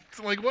idiot. It's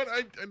like, what?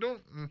 I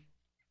don't.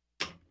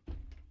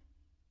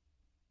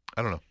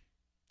 I don't know.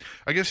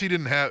 I guess he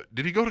didn't have.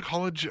 Did he go to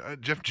college,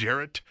 Jeff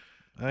Jarrett?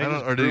 I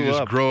think Or did he grew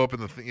just up. grow up in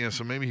the thing? Yeah,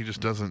 so maybe he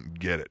just doesn't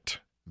get it.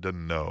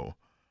 Doesn't know.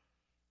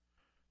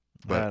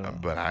 I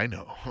But I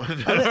know.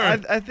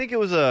 I think it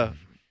was a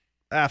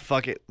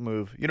fuck it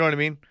move. You know what I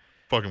mean?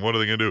 Fucking, what are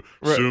they gonna do?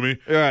 Right. Sue me?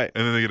 Right.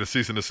 And then they get a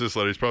cease and desist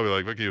letter. He's probably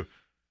like, "Fuck you."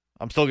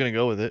 I'm still gonna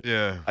go with it.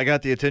 Yeah, I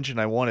got the attention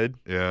I wanted.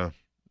 yeah.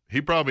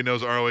 He probably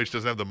knows ROH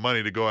doesn't have the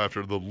money to go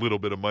after the little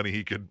bit of money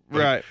he could.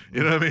 like, Right.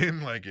 You know what I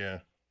mean? Like, yeah.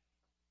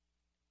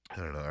 I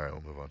don't know. All right,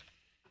 we'll move on.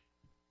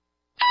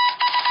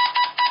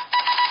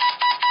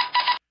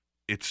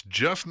 It's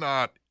just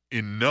not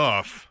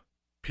enough,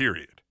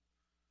 period.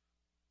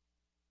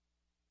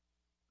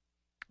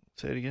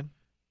 Say it again.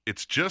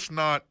 It's just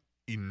not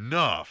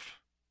enough,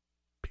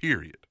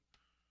 period.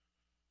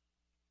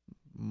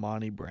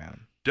 Monty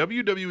Brown.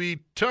 WWE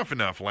Tough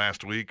Enough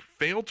last week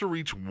failed to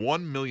reach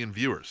 1 million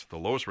viewers, the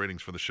lowest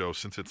ratings for the show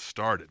since it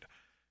started.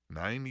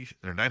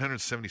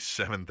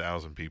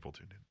 977,000 people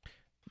tuned in.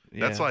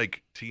 That's Yeah.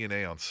 like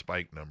TNA on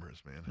Spike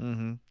numbers, man.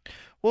 Mm-hmm.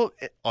 Well,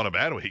 On a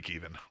bad week,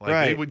 even. Like, they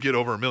Right. would get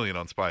over 1 million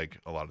on Spike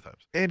a lot of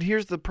times. and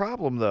here's the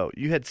problem though.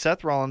 You had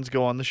Seth Rollins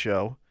go on the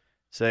show,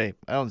 say,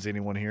 "I don't see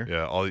anyone here."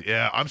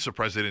 Yeah, I'm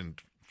surprised they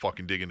didn't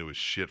fucking dig into his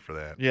shit for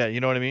that. Yeah, you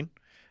know what I mean.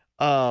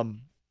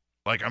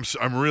 Like, I'm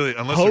really,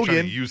 unless they're trying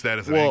Hogan to use that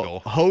as an angle.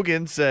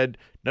 Hogan said,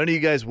 "None of you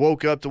guys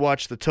woke up to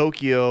watch the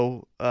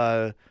Tokyo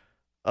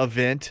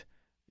event.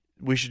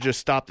 We should just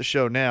stop the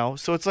show now."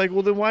 So it's like,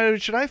 well, then why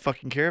should I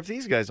fucking care if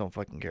these guys don't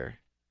fucking care?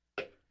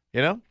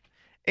 You know?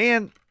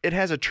 And it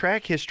has a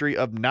track history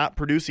of not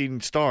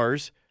producing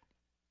stars.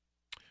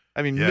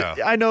 I mean, Yeah.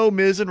 I know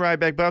Miz and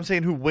Ryback, but I'm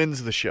saying who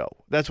wins the show.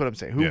 That's what I'm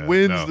saying. Who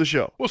wins the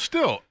show? Well,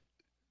 still,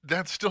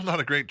 that's still not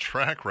a great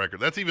track record.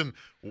 That's even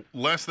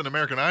less than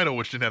American Idol,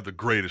 which didn't have the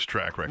greatest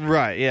track record.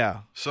 Right,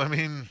 yeah. So, I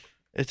mean,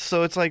 It's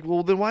like,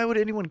 well, then why would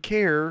anyone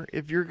care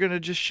if you're going to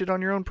just shit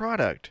on your own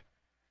product?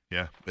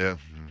 yeah.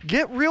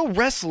 Get real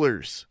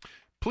wrestlers.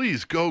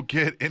 Please go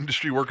get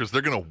industry workers.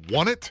 They're going to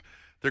want it.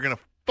 They're going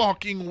to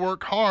fucking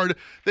work hard.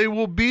 They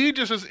will be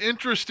just as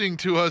interesting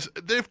to us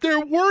if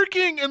they're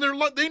working and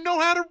they know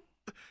how to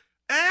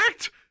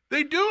act.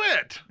 They do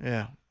it.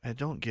 Yeah, I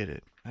don't get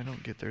it. I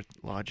don't get their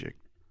logic.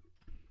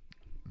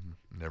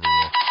 Never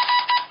will.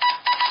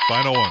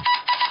 Final one.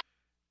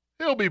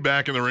 He'll be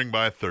back in the ring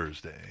by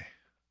Thursday.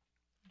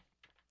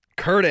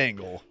 Kurt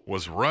Angle.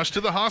 Was rushed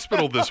to the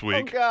hospital this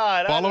week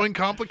God, following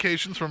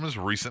complications from his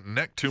recent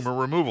neck tumor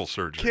removal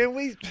surgery. Can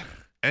we?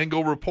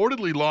 Angle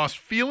reportedly lost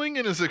feeling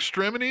in his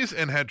extremities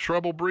and had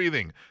trouble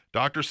breathing.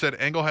 Doctors said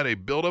Angle had a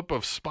buildup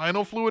of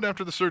spinal fluid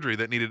after the surgery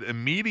that needed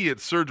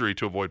immediate surgery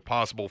to avoid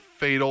possible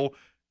fatal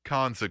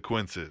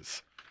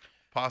consequences.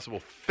 Possible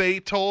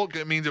fatal?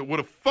 That means it would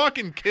have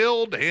fucking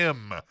killed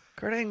him.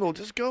 Kurt Angle,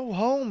 just go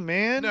home,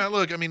 man. Now,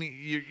 look, I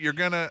mean, you're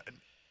gonna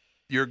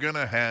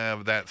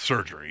have that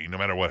surgery no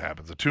matter what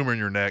happens, a tumor in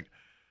your neck.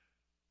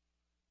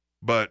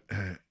 But,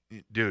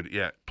 dude,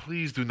 yeah,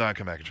 please do not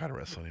come back and try to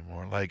wrestle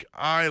anymore. Like,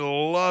 I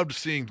loved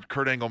seeing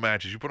Kurt Angle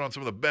matches. You put on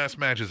some of the best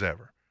matches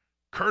ever.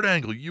 Kurt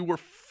Angle, you were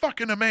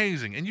fucking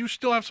amazing, and you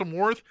still have some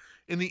worth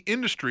in the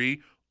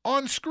industry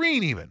on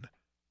screen even.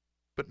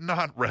 But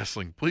not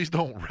wrestling. Please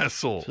don't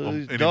wrestle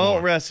anymore.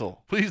 Don't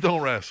wrestle. Please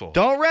don't wrestle.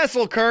 Don't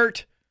wrestle,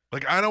 Kurt.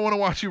 Like, I don't want to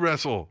watch you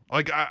wrestle.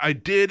 Like, I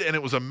did, and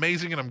it was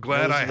amazing, and I'm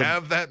glad I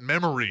have that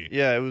memory.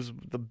 Yeah, it was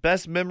the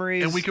best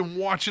memories. And we can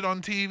watch it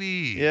on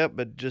TV. Yeah,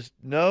 but just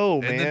no,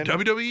 and man. And the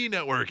WWE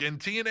Network and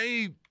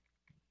TNA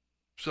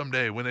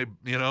someday when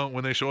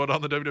they show it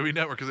on the WWE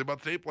Network because they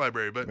bought the tape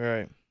library. But,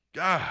 right.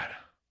 God.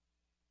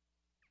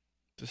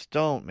 Just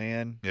don't,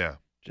 man. Yeah.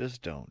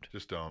 Just don't.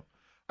 Just don't.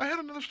 I had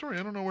another story.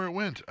 I don't know where it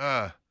went.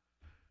 So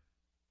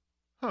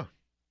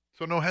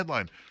no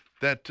headline.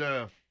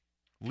 That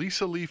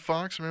Lisa Lee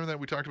Fox, remember that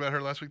we talked about her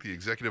last week, the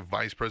executive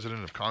vice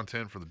president of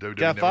content for the WWE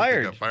got Network,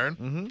 fired. got fired.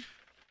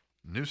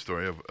 Mm-hmm. News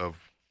story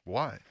of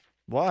why.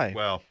 Why?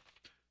 Well,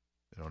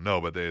 they don't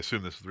know, but they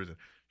assume this is the reason.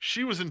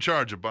 She was in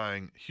charge of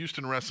buying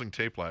Houston Wrestling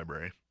Tape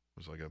Library. It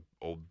was like an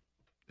old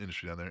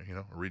industry down there,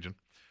 a region.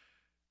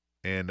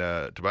 And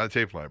to buy the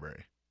tape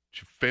library.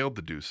 She failed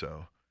to do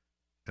so.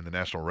 And the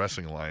National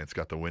Wrestling Alliance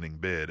got the winning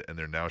bid, and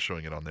they're now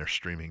showing it on their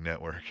streaming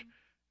network.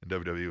 And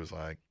WWE was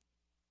like,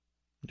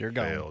 you're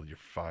gone. failed. You're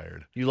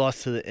fired. You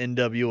lost to the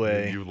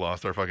NWA. You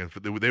lost our fucking...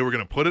 They were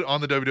going to put it on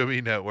the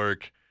WWE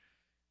network,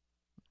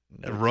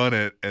 run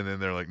it, and then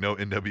they're like, no,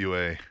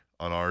 NWA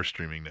on our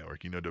streaming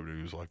network.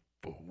 WWE was like,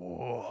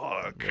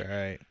 fuck.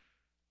 Right.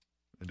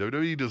 And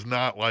WWE does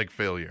not like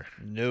failure.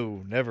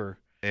 No, never.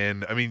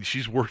 And, I mean,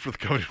 she's worked for the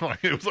company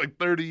it was like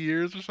 30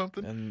 years or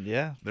something. And,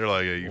 yeah. They're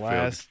like, yeah, you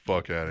failed.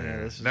 Fuck out of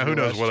here. Now, who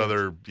knows what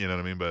other, you know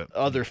what I mean? But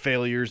other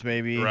failures,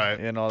 maybe. Right.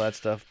 And all that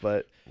stuff.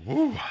 But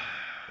woo.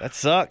 That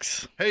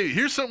sucks. Hey,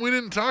 here's something we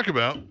didn't talk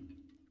about.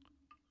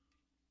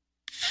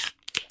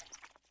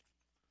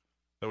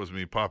 That was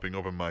me popping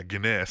open my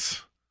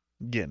Guinness.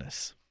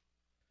 Guinness.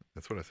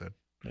 That's what I said.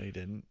 No, you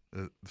didn't.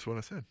 That's what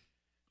I said.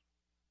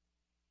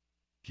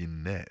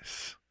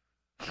 Guinness.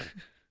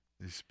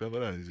 You spell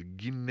it out. It's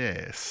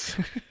Guinness.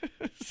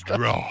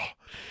 Draw.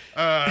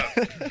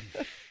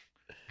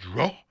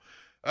 Draw.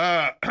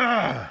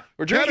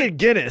 We're drinking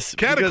Guinness.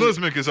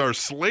 Cataclysmic is our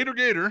Slater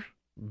Gator.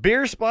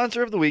 Beer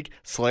sponsor of the week,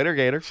 Slater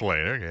Gator.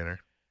 Slater Gator.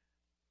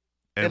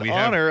 And in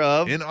honor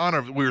of...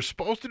 We were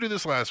supposed to do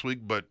this last week,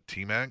 but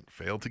T-Mac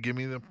failed to give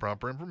me the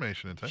proper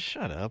information in time.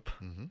 Shut up.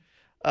 Mm-hmm.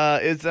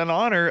 It's in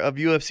honor of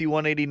UFC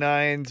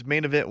 189's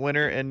main event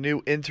winner and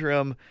new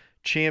interim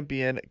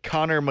champion,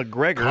 Conor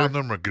McGregor.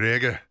 Conor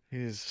McGregor.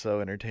 He's so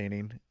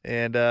entertaining.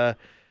 And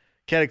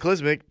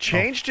Cataclysmic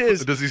changed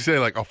his... Does he say,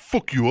 like, I'll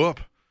fuck you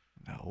up?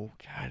 No,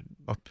 God.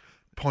 I'll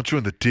punch you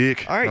in the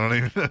dick. All right. I don't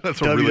even... That's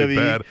WWE. really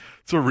bad.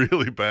 It's a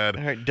really bad.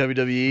 All right,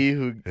 WWE,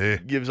 who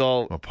gives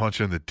all... I'll punch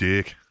you in the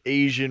dick.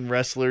 Asian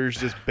wrestlers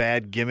just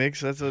bad gimmicks.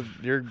 That's what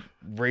your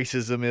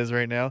racism is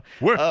right now.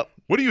 What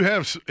do you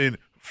have in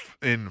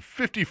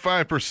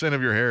 55%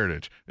 of your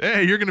heritage?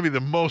 Hey, you're going to be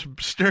the most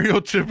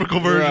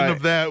stereotypical version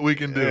of that we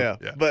can do. Yeah.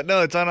 But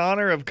no, it's in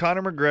honor of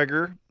Conor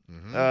McGregor,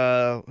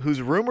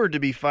 who's rumored to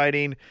be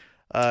fighting.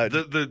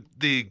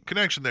 The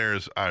connection there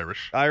is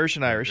Irish. Irish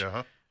and Irish.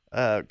 Uh-huh.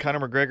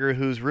 Conor McGregor,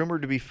 who's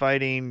rumored to be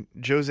fighting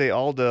Jose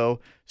Aldo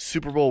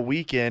Super Bowl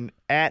weekend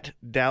at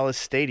Dallas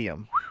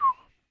Stadium.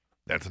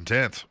 That's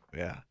intense.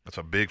 Yeah. That's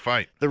a big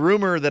fight. The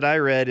rumor that I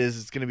read is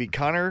it's going to be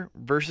Conor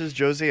versus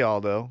Jose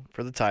Aldo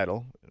for the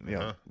title,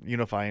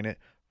 unifying it.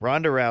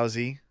 Ronda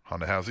Rousey.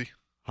 Honda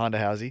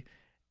Housey.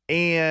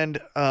 And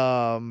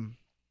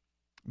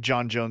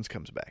John Jones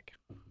comes back.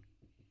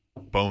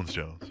 Bones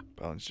Jones.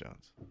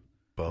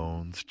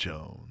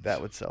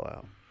 That would sell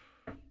out.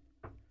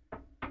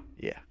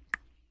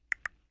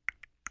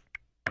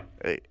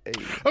 Hey.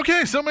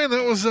 Okay, so, man,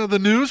 that was the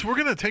news. We're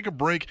going to take a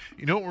break.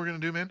 You know what we're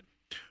going to do, man?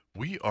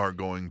 We are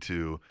going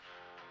to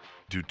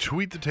do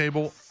Tweet the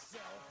Table.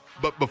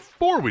 But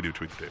before we do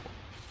Tweet the Table,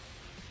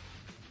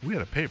 we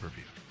had a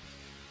pay-per-view.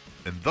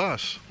 And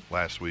thus,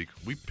 last week,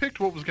 we picked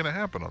what was going to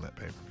happen on that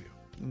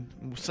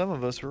pay-per-view. Some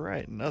of us were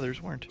right and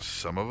others weren't.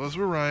 Some of us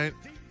were right.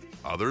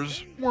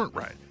 Others weren't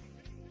right.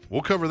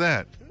 We'll cover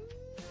that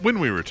when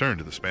we return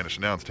to the Spanish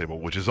Announce Table,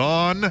 which is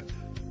on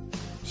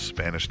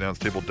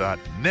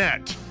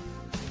SpanishAnnounceTable.net.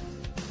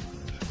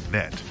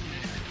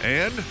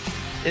 And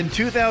in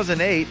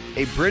 2008,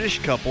 a British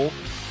couple,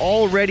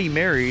 already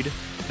married,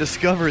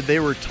 discovered they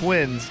were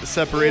twins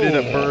separated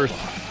at birth.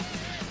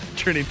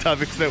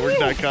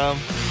 TrendingTopicsNetwork.com.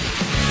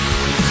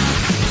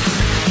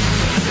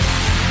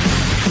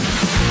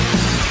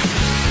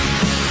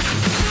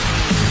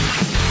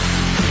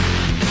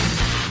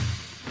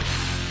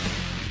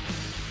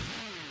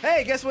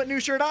 Hey, guess what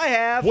new shirt I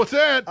have? What's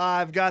that?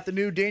 I've got the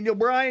new Daniel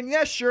Bryan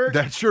Yes shirt.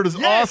 That shirt is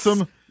Yes!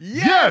 awesome.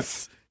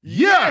 Yes!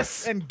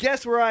 Yes! And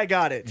guess where I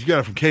got it? You got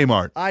it from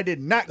Kmart. I did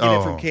not get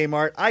it from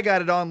Kmart. I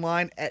got it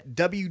online at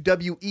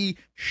WWEshop.com.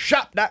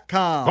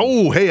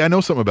 Oh, hey, I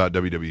know something about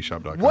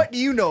WWEshop.com. What do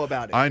you know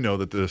about it? I know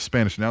that the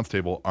Spanish Announce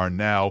Table are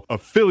now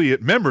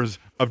affiliate members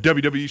of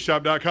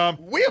WWEshop.com.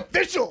 We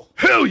official.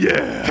 Hell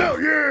yeah!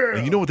 Hell yeah!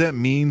 And you know what that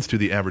means to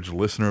the average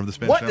listener of the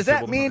Spanish What Announce does that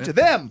Table? mean to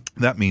them?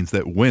 That means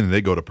that when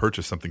they go to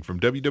purchase something from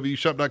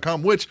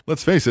WWEshop.com, which,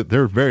 let's face it,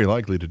 they're very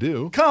likely to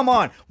do. Come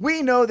on.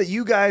 We know that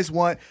you guys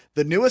want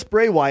the newest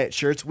Bray Wyatt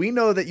shirts. We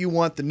know that you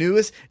want the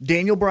newest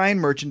Daniel Bryan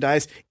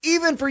merchandise.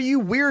 Even for you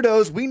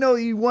weirdos, we know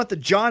you want the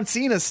John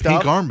Cena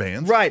stuff. Pink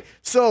armbands. Right.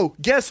 So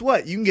guess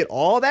what? You can get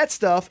all that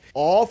stuff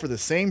all for the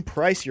same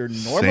price you're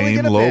normally Same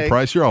going to low pay.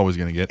 price you're always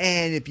going to get.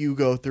 And if you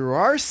go through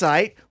our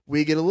site,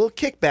 we get a little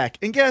kickback.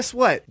 And guess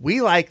what? We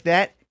like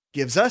that.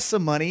 Gives us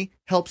some money,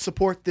 helps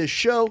support this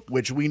show,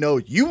 which we know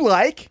you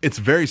like. It's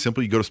very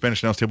simple. You go to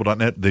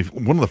SpanishAnnounceTable.net.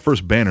 One of the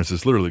first banners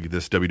is literally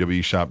this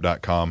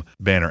WWEshop.com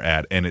banner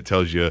ad, and it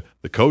tells you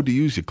the code to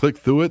use. You click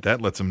through it.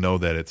 That lets them know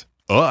that it's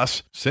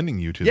us sending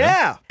you to them.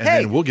 Yeah. And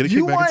hey, then we'll get a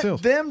you kickback in want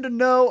sales. them to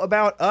know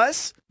about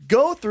us?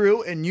 Go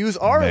through and use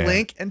our Man.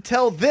 link and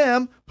tell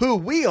them who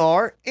we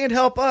are and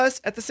help us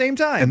at the same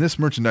time. And this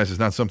merchandise is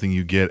not something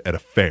you get at a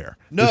fair.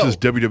 No. This is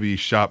WWE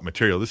shop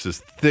material. This is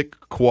thick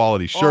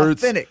quality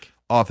shirts.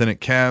 Authentic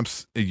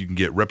caps. You can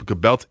get replica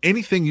belts.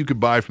 Anything you could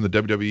buy from the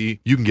WWE,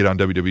 you can get on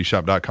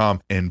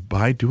WWEshop.com. And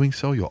by doing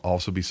so, you'll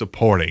also be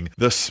supporting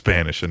the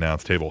Spanish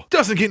Announce Table.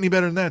 Doesn't get any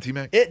better than that,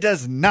 T-Mac. It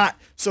does not.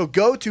 So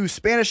go to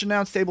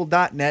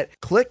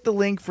SpanishAnnounceTable.net, click the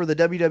link for the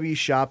WWE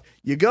shop.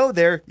 You go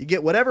there, you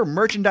get whatever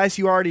merchandise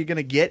you already going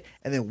to get,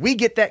 and then we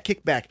get that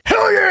kickback.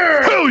 Hell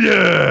yeah! Hell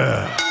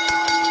yeah!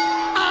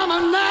 I'm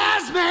a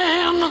nice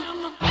man.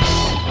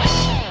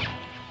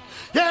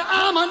 Yeah,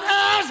 I'm a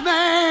nice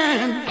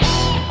man.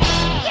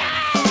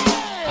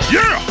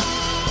 yeah!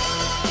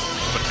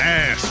 I'm an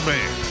ass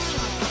man.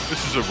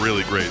 This is a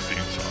really great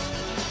theme song.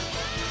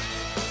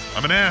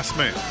 I'm an ass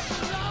man.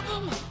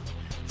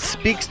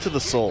 Speaks to the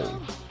soul.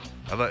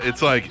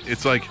 It's like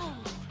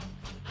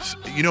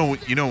you know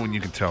when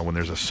you can tell when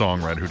there's a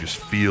songwriter who just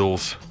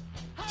feels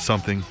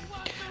something.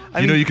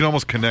 I mean, you can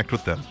almost connect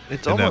with them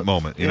it's in that almost-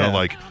 moment. You yeah. know,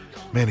 like,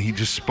 man, he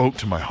just spoke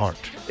to my heart.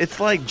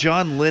 It's like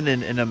John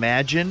Lennon in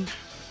Imagine,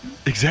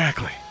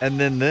 Exactly. and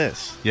then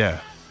this. Yeah.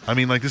 I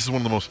mean, like, this is one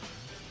of the most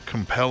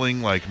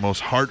compelling, like,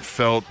 most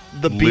heartfult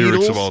The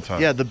lyrics Beatles, of all time.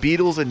 Yeah, the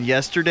Beatles and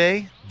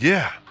Yesterday,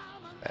 Yeah.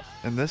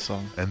 and this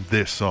song. And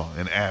this song,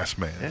 an ass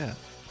man. Yeah.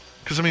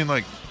 Because, I mean,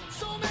 like,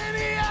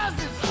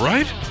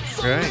 right?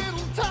 Right.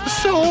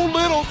 So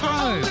little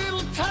time.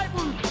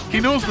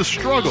 He knows the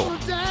struggle.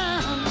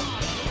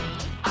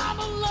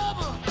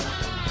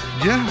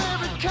 Yeah.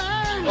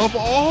 Of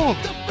all.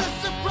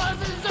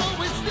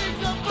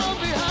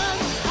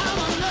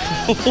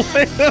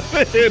 Wait a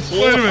minute.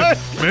 Wait a minute.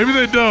 Maybe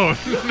they don't.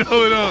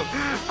 No, they don't.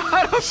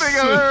 I don't think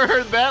I've ever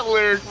heard that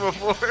lyric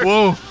before.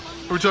 Whoa.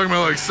 Are we talking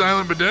about, like,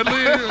 Silent but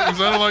Deadly?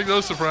 Because I don't like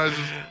those surprises.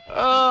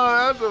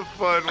 Oh, that's a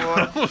fun one.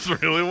 That was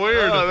really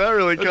weird. Oh, that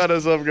really caught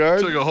us off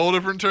guard. Took a whole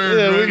different turn.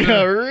 Yeah, right we got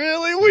there.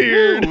 really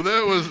weird. Ooh,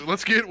 that was.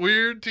 Let's get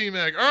weird,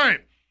 T-Mac. All right,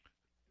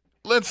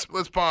 let's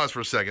pause for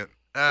a second.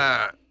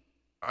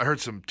 I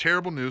heard some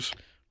terrible news.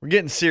 We're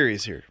getting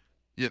serious here.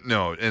 Yeah,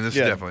 no, and this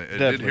Yeah, is definitely. I did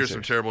definitely hear some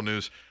serious. terrible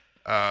news.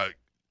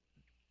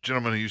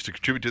 Gentleman who used to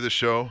contribute to this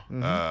show,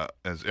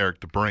 as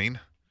Eric the Brain,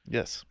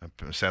 Yes.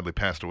 sadly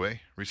passed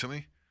away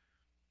recently,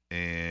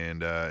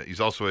 and he's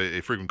also a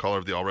frequent caller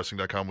of the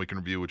AllWrestling.com Week in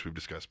Review, which we've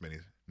discussed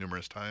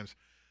numerous times.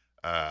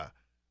 A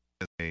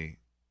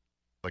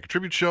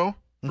tribute show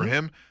for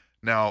him.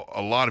 Now,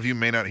 a lot of you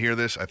may not hear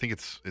this. I think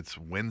it's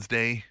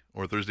Wednesday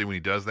or Thursday when he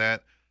does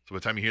that. So by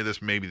the time you hear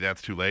this, maybe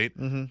that's too late.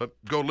 But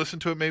go listen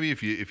to it maybe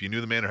if you knew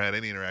the man or had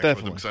any interaction with him,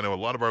 Definitely. because I know a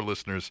lot of our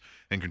listeners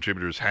and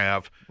contributors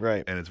have.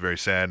 Right. And it's very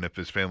sad. And if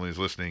his family is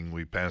listening,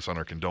 we pass on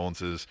our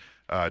condolences.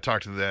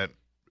 Talked to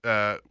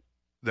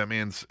that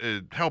man's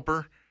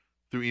helper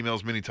through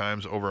emails many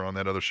times over on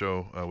that other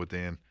show with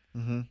Dan.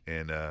 And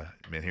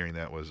man, hearing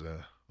that was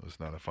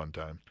not a fun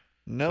time.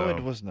 No,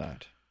 it was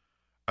not.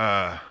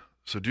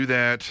 So do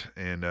that,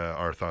 and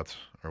our thoughts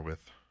are with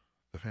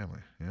the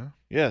family. Yeah.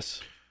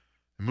 Yes.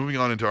 Moving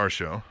on into our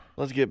show.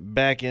 Let's get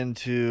back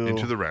into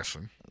the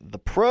wrestling. The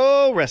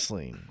pro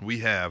wrestling. We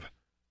have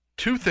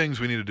 2 things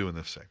we need to do in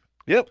this segment.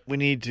 Yep. We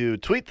need to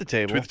tweet the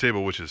table. Tweet the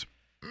table, which is,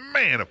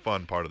 man, a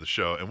fun part of the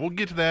show. And we'll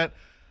get to that.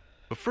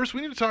 But first,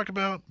 we need to talk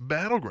about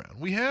Battleground.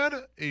 We had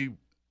a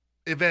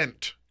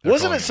event.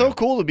 Wasn't it so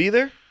cool to be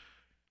there?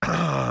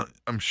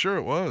 I'm sure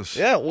it was.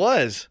 Yeah, it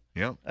was.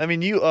 Yeah. I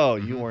mean, you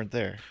weren't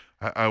there.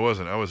 I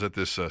wasn't. I was at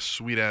this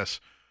sweet-ass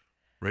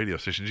radio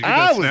station. Did you get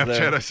I that was Snapchat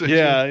there. I sent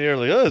yeah, you? you're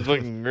like, oh, it's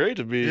fucking great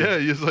to be. Yeah, I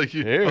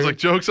here. was like,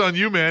 joke's on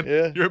you, man.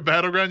 Yeah. You're at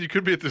Battleground. You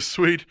could be at this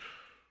sweet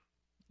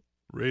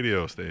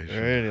radio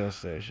station. Radio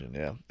station,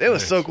 yeah. It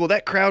was so cool.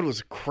 That crowd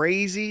was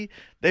crazy.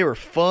 They were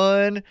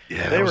fun.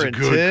 Yeah, they that was were a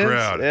good intense.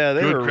 crowd. Yeah,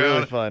 they Good were crowd.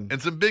 really fun.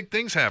 And some big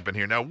things happen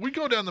here. Now, we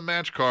go down the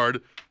match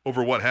card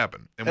over what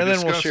happened. And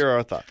then we'll share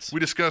our thoughts. We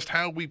discussed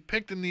how we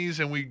picked in these,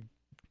 and we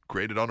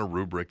graded on a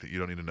rubric that you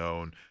don't need to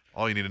know. And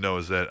all you need to know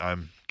is that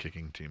I'm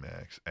kicking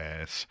T-Mac's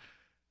ass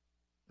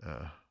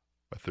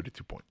by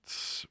 32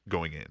 points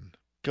going in.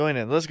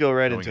 Let's go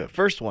right into it.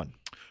 First one.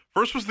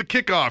 First was the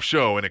kickoff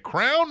show in a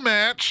crown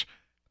match.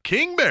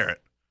 King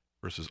Barrett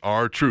versus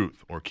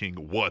R-Truth, or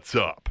King What's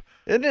Up.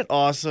 Isn't it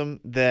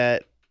awesome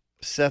that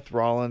Seth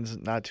Rollins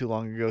not too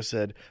long ago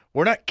said,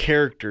 we're not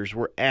characters,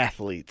 we're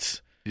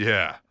athletes.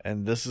 Yeah.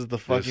 And this is the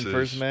fucking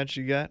first match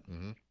you got?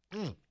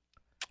 Mm-hmm.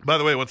 By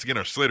the way, once again,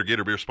 our Slater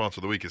Gator beer sponsor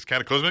of the week is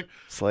Cataclysmic.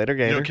 Slater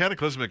Gator. You know,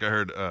 Cataclysmic, I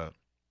heard,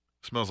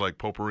 smells like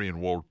potpourri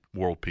and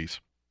world peace.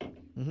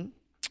 Mm-hmm.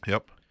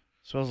 Yep.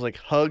 Smells like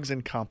hugs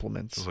and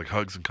compliments. Smells like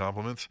hugs and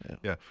compliments.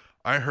 Yeah.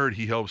 I heard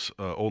he helps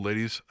old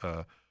ladies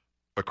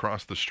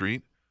across the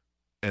street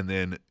and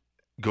then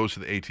goes to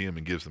the ATM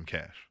and gives them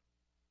cash.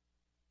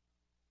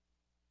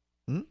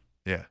 Hmm?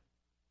 Yeah.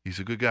 He's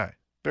a good guy.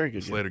 Very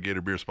good. Slater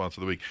Gator beer sponsor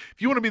of the week.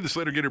 If you want to be the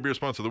Slater Gator beer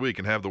sponsor of the week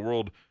and have the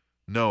world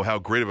know how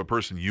great of a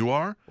person you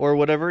are, or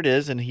whatever it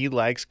is, and he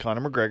likes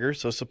Conor McGregor,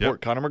 so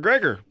support Conor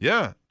McGregor.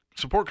 Yeah.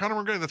 Support Conor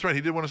McGregor. That's right.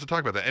 He did want us to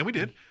talk about that, and we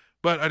did.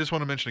 But I just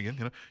want to mention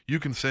again, you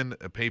can send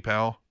a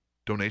PayPal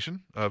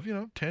donation of,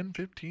 10,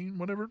 15,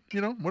 whatever,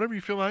 whatever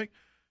you feel like.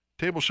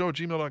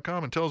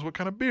 Tableshow@gmail.com and tell us what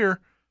kind of beer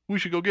we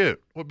should go get.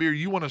 What beer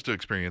you want us to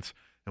experience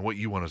and what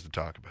you want us to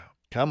talk about.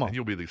 Come on. And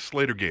you'll be the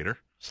Slater Gator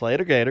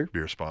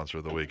beer sponsor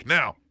of the week.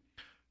 Now,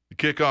 the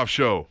kickoff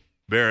show,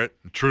 Barrett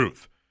and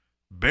Truth.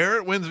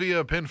 Barrett wins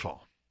via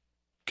pinfall.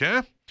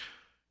 Okay?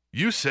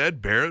 You said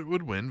Barrett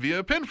would win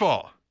via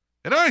pinfall.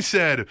 And I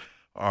said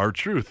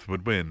R-Truth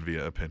would win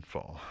via a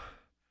pinfall.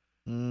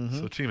 Mm-hmm.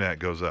 So T-Mac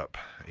goes up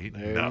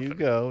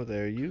 8-0.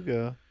 There you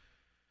go.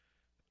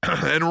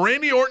 And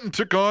Randy Orton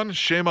took on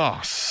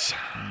Sheamus,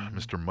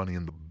 Mr. Money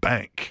in the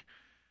Bank.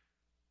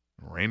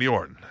 Randy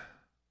Orton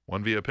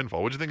won via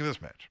pinfall. What'd you think of this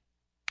match?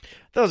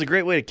 That was a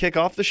great way to kick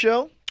off the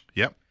show.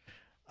 Yep.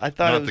 I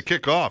thought Not the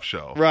kickoff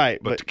show. Right.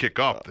 But to kick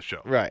off the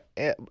show. Right.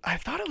 I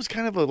thought it was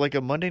kind of like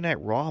a Monday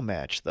Night Raw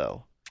match,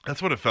 though.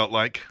 That's what it felt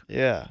like.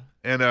 Yeah.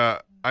 And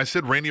I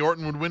said Randy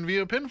Orton would win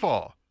via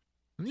pinfall.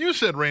 And you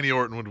said Randy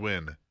Orton would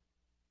win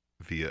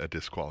via a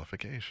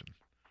disqualification.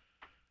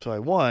 So I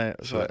won.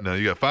 No,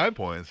 you got 5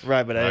 points.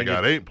 Right, but I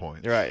got 8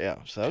 points. Right, yeah.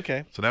 So,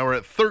 okay. So now we're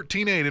at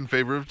 13-8 in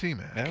favor of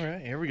T-Mac. All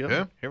right, here we go.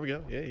 Yeah? Here we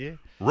go. Yeah.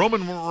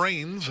 Roman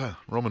Reigns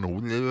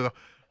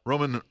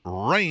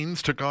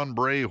took on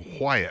Bray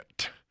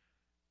Wyatt.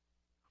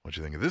 What'd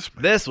you think of this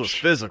match? This was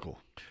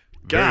physical.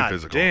 Very God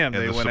physical. damn,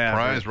 and they the went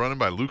after surprise it. running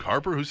by Luke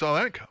Harper. Who saw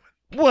that coming?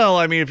 Well,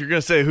 I mean, if you're going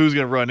to say who's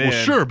going to run in.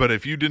 Well, sure, but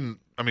if you didn't,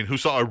 who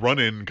saw a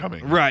run-in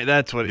coming? Right,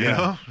 that's what,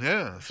 Yeah.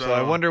 So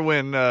I wonder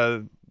when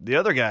the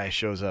other guy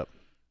shows up.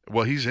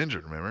 Well, he's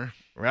injured, remember?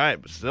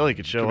 Right, but still he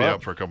could show Could be up.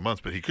 out for a couple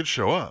months, but he could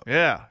show up.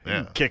 Yeah. Yeah.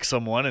 He can kick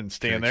someone and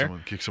stand there.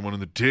 Kick someone in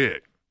the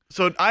dick.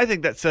 So I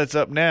think that sets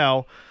up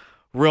now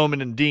Roman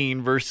and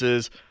Dean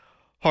versus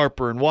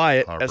Harper and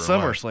Wyatt at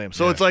SummerSlam.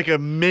 So it's like a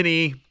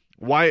mini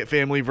Wyatt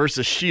family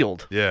versus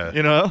Shield. Yeah.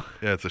 Yeah,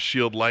 it's a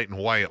Shield light and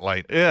Wyatt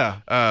light.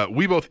 Yeah.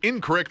 We both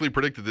incorrectly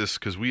predicted this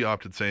because we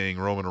opted saying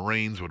Roman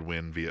Reigns would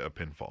win via a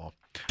pinfall.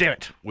 Damn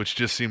it. Which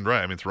just seemed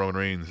right. It's Roman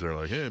Reigns. They're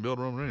like, hey, build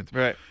Roman Reigns.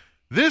 Right.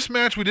 This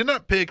match we did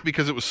not pick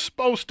because it was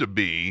supposed to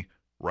be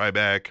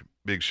Ryback,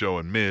 Big Show,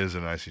 and Miz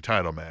in an IC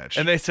title match.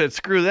 And they said,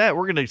 screw that.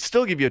 We're going to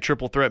still give you a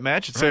triple threat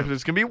match. It's going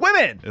to be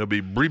women. It'll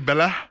be Brie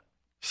Bella,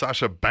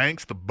 Sasha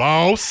Banks, the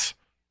boss,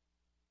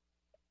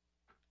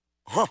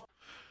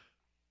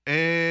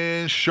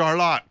 and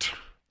Charlotte.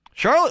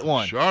 Charlotte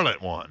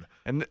won.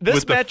 And this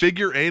with match, the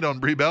figure 8 on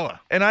Brie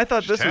Bella. And I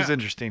thought this was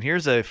interesting.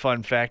 Here's a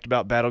fun fact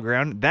about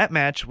Battleground. That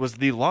match was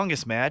the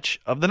longest match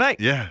of the night.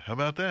 Yeah, how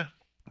about that?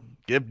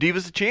 Give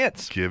Divas a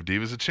chance. Give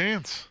Divas a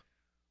chance.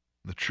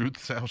 The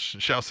truth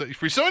shall set you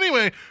free. So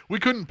anyway, we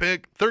couldn't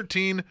pick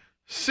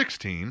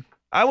 13-16.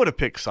 I would have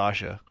picked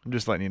Sasha. I'm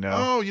just letting you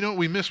know. Oh,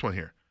 we missed one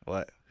here.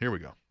 What? Here we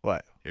go.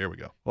 What? Here we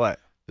go. What?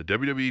 The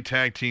WWE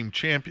Tag Team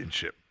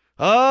Championship.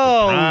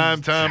 Oh. The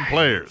Primetime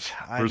Players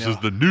versus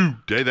know. the New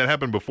Day. That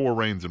happened before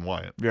Reigns and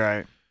Wyatt.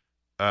 Right.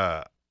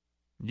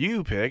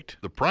 You picked.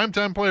 The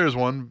Primetime Players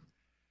won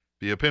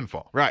via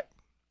pinfall. Right.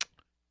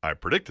 I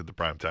predicted the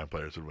primetime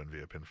players would win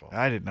via pinfall.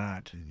 I did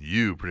not.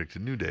 You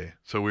predicted New Day.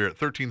 So we're at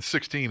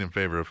 13-16 in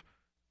favor of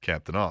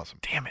Captain Awesome.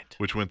 Damn it.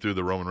 Which went through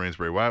the Roman Reigns,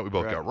 Bray Wyatt. We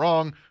both got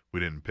wrong. We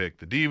didn't pick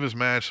the Divas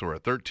match, so we're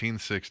at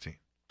 13-16.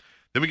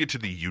 Then we get to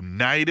the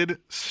United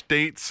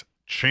States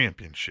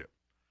Championship.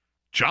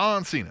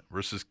 John Cena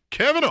versus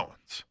Kevin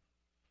Owens.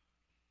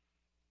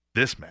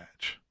 This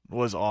match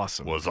Was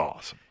awesome.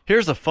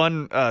 Here's a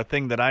fun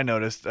thing that I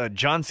noticed.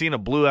 John Cena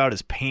blew out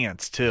his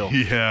pants, too.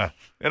 Yeah.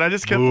 And I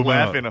just kept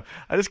laughing.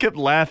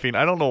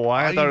 I don't know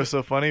why I thought it was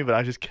so funny, but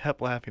I just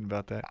kept laughing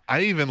about that.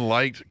 I even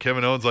liked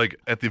Kevin Owens, like,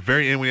 at the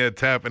very end we had a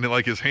tap, and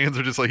like his hands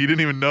are just like, he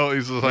didn't even know.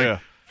 He's just like,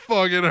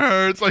 fucking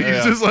hurts. Like,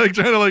 he's just like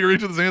trying to like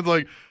reach with his hands,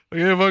 like, I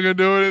can't fucking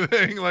do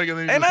anything. Like,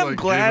 and I'm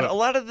glad a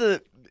lot of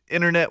the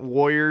internet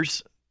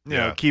warriors, you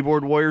know,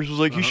 keyboard warriors was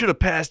like, he should have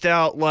passed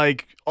out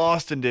like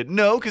Austin did.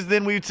 No, because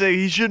then we'd say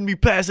he shouldn't be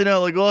passing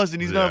out like Austin.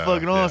 He's not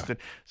fucking Austin.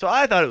 So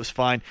I thought it was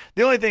fine.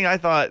 The only thing I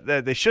thought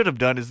that they should have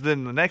done is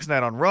then the next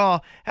night on Raw,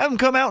 have him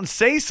come out and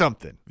say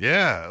something.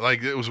 Yeah,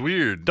 like it was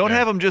weird. Don't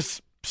have him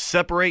just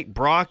separate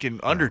Brock and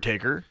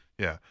Undertaker.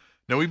 Yeah.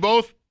 Now, we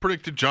both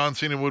predicted John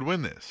Cena would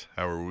win this.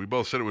 However, we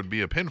both said it would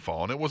be a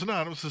pinfall, and it was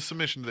not. It was a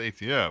submission to the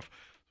ATF.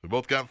 We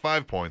both got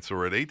 5 points, so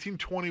we're at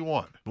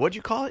 18-21. What'd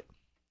you call it?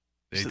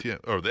 ATF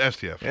or the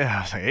STF. Yeah,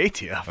 I was like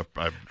ATF.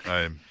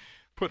 I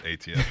put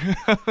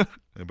ATF,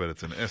 but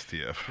it's an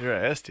STF. You're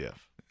at STF.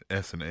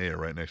 S and A are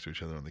right next to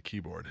each other on the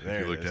keyboard. There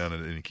if you look down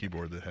at any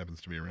keyboard that happens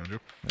to be around you.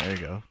 There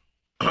you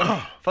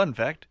go. Fun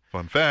fact.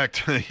 Fun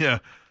fact. Yeah.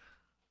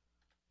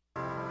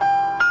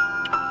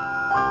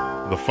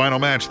 The final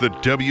match, the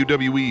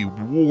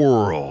WWE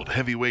World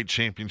Heavyweight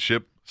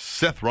Championship.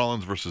 Seth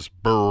Rollins versus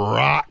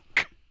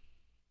Brock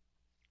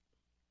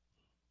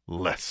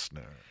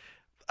Lesnar.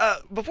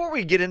 Before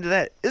we get into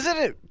that, isn't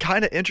it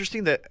kind of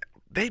interesting that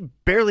they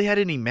barely had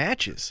any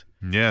matches?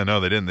 Yeah, no,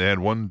 they didn't. They had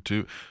 1,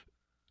 2,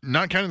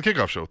 not counting the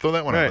kickoff show. Throw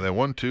that one out. They had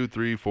 1, 2,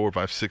 3, 4,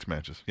 5, 6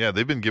 matches. Yeah,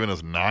 they've been giving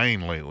us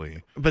 9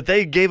 lately. But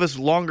they gave us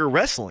longer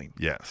wrestling.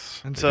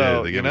 Yes. And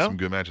so they gave us some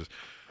good matches.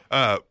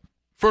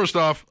 First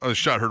off, a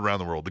shot heard around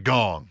the world, the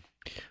gong.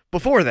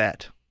 Before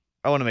that,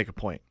 I want to make a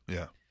point.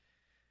 Yeah.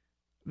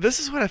 This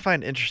is what I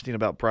find interesting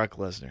about Brock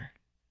Lesnar,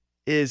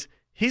 is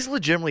he's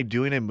legitimately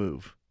doing a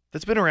move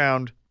that's been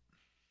around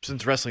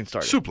since wrestling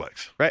started.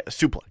 Suplex. Right? A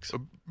suplex.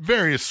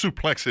 Various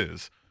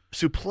suplexes.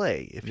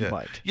 Supplé, if you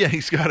might. Yeah,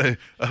 he's got a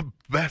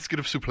basket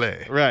of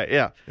supplé. Right,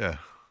 yeah. Yeah.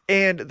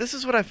 And this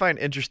is what I find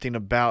interesting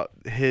about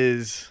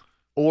his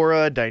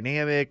aura,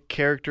 dynamic,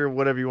 character,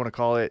 whatever you want to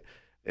call it.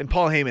 And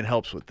Paul Heyman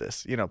helps with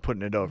this,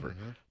 putting it over.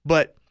 Mm-hmm.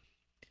 But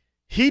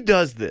he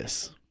does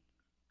this.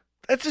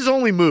 That's his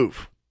only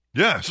move.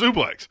 Yeah,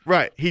 suplex.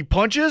 Right. He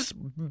punches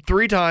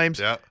 3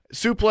 times. Yeah.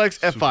 Suplex,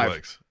 F5.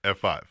 Suplex,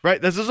 F5.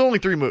 Right. That's his only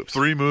 3 moves.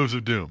 3 moves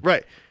of doom.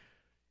 Right.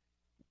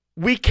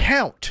 We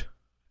count.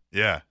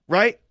 Yeah.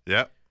 Right?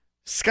 Yeah.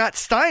 Scott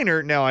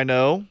Steiner, now I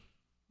know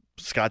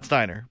Scott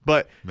Steiner,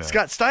 but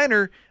Scott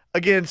Steiner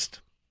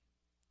against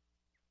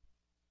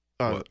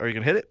are you going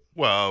to hit it?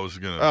 Well, I was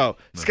going to.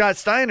 Scott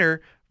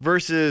Steiner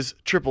versus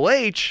Triple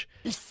H.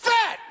 He's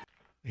fat.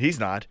 He's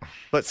not.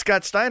 But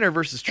Scott Steiner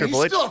versus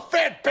Triple H. He's still a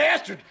fat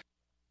bastard.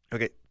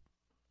 Okay.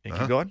 You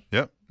keep going?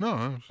 Yep.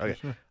 No. Okay.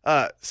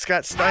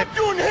 Scott Steiner. I'm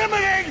doing him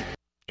an egg.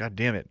 God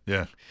damn it.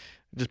 Yeah.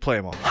 Just play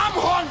them all. I'm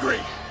hungry.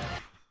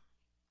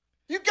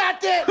 You got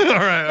that? All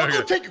right. Now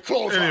go take your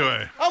clothes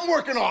Anyway. off. I'm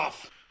working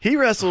off. He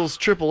wrestles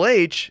Triple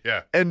H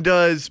and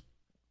does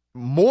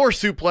more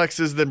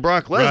suplexes than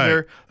Brock Lesnar.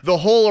 Right. The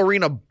whole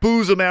arena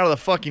boos him out of the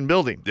fucking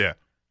building. Yeah.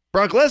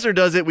 Brock Lesnar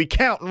does it. We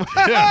count.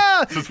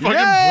 Yeah. It's fucking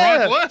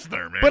Brock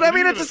Lesnar, man. But I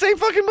mean, it's the same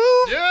fucking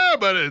move. Yeah,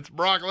 but it's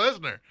Brock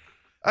Lesnar.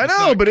 I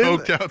know, but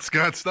coked out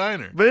Scott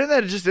Steiner. But isn't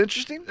that just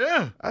interesting?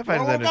 Yeah. I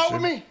find that interesting.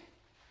 Out with me?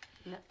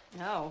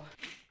 No.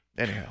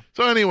 Anyhow.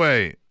 So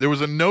anyway, there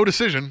was a no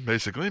decision,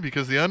 basically,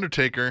 because The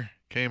Undertaker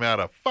came out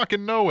of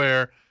fucking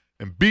nowhere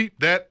and beat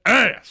that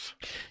ass.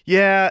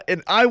 Yeah,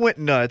 and I went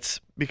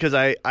nuts because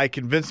I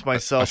convinced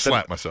myself. I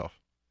slapped myself.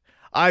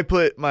 I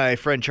put my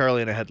friend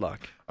Charlie in a headlock.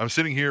 I'm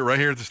sitting here, right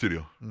here at the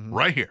studio,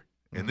 right here,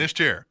 in this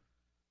chair.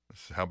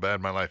 This is how bad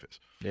my life is.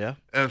 Yeah.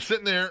 And I'm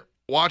sitting there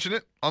watching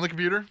it on the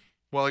computer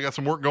while I got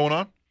some work going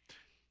on.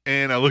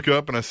 And I look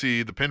up and I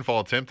see the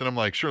pinfall attempt, and I'm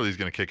like, surely he's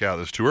going to kick out.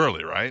 It's too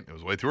early, right? It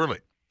was way too early.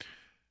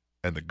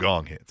 And the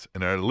gong hits.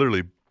 And I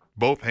literally,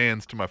 both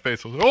hands to my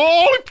face, I was like,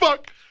 holy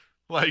fuck!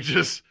 Like,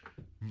 just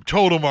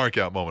total mark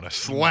out moment. I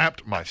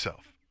slapped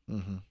myself.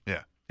 Mm-hmm.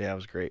 Yeah. Yeah, it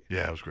was great.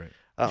 Yeah, it was great.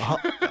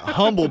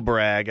 Humble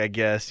brag, I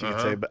guess you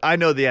could say. But I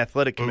know the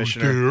athletic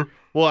commissioner.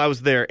 Well, I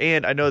was there,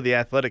 and I know the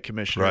athletic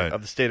commissioner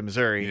of the state of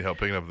Missouri. You need help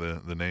picking up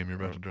the name you're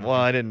about to drop? Well,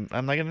 I didn't.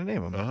 I'm not going to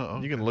name him.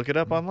 Okay. You can look it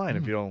up online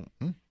if you don't.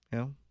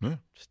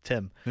 Just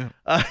Tim. Yeah.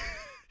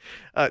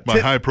 My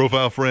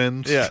high-profile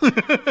friends. Yeah.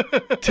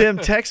 Tim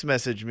text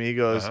messaged me. He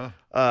goes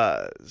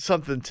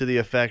something to the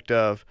effect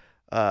of,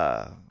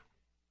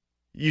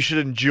 "You should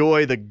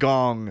enjoy the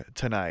gong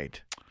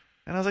tonight."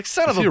 And I was like,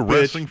 son Is of he a a bitch.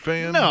 wrestling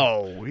fan?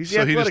 No. He's the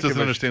So he just athletic doesn't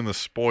commission. understand the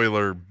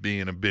spoiler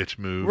being a bitch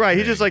move. Right.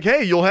 He's thing. just like,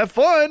 hey, you'll have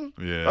fun.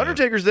 Yeah.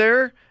 Undertaker's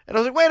there. And I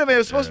was like, wait a minute. It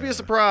was supposed to be a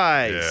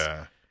surprise.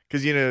 Yeah.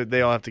 Because,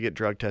 they all have to get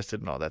drug tested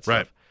and all that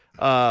Right.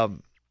 stuff.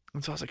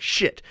 And so I was like,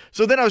 shit.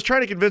 So then I was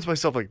trying to convince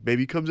myself, like,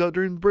 maybe he comes out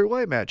during the Bray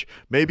Wyatt match.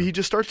 Maybe he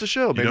just starts the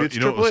show. Maybe it's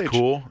you know Triple what H. was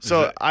cool? Is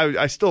So that-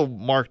 I still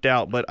marked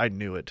out, but I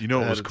knew it. You know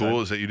what ahead was of cool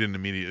time. is that you didn't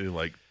immediately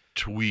like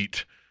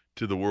tweet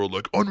to the world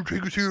like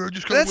Undertaker's here. I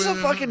just got That's so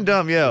fucking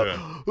dumb,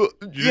 yeah. You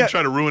didn't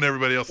try to ruin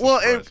everybody else's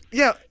Well, surprise.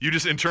 yeah. You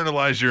just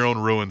internalized your own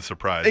ruined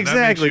surprise.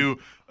 Exactly. And that makes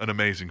you an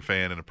amazing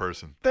fan and a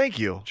person. Thank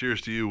you.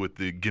 Cheers to you with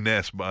the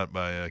Guinness by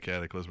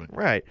Cataclysmic.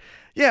 Right.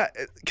 Yeah,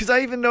 because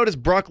I even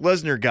noticed Brock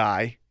Lesnar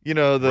guy, the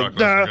Brock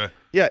Lesnar guy.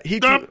 Yeah, he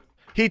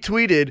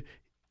tweeted,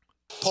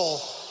 Paul,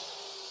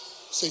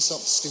 say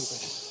something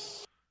stupid.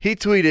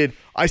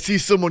 I see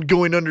someone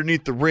going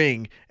underneath the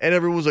ring, and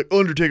everyone was like,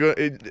 Undertaker.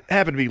 It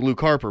happened to be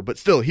Luke Harper, but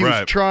still, he was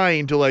Right.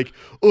 trying to I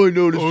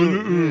noticed.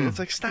 It's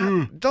like,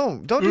 stop.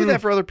 Don't do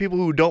that for other people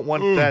who don't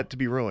want that to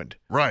be ruined.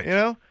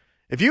 Right.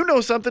 If you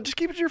know something, just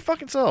keep it to your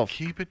fucking self.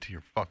 Keep it to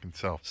your fucking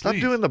self. Stop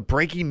please. doing the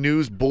breaking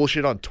news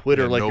bullshit on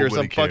Twitter Yeah, like you're some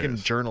nobody fucking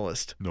cares.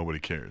 journalist. Nobody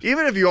cares.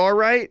 Even if you are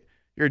right,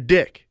 you're a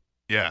dick.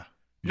 Yeah.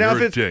 Now,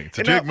 You're if a dick. It's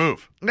a and dick now-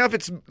 move. Now, if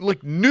it's like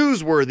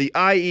newsworthy,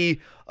 i.e.,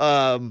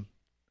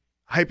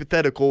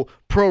 hypothetical,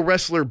 pro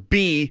wrestler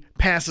B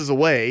passes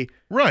away,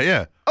 Right,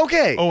 yeah.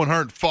 okay, Owen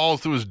Hart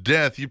falls to his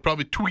death, you'd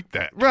probably tweet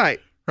that. right.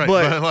 Right,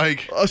 But but,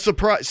 like, a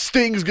surprise,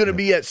 Sting's going to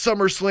be at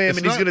SummerSlam It's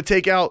and he's not- going to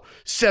take out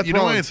Seth you know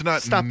why Rollins. it's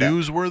not Stop that.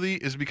 newsworthy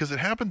is because it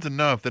happens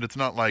enough that it's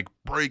not like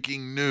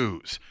breaking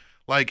news.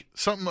 Like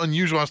something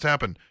unusual has to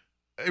happen.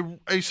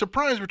 A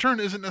surprise return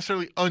isn't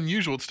necessarily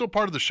unusual. It's still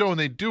part of the show, and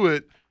they do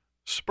it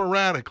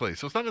sporadically.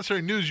 So it's not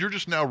necessarily news. You're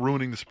just now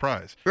ruining the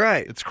surprise.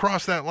 Right. It's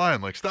crossed that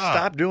line. Like,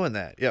 Stop doing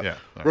that. Yep. Yeah, all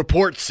right.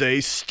 Reports say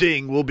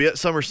Sting will be at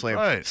SummerSlam.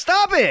 Right.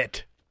 Stop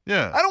it.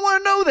 Yeah. I don't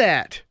want to know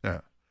that.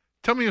 Yeah.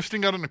 Tell me if Sting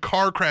got in a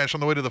car crash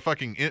on the way to the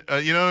fucking, you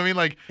know what I mean?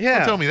 Like, Yeah.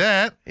 don't tell me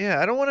that. Yeah,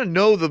 I don't want to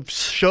know the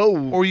show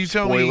Or you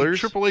tell spoilers. me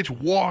Triple H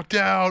walked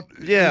out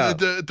Yeah.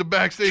 at the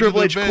backstage Triple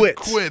of H the event,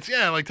 quits.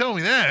 Yeah, like, tell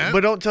me that. But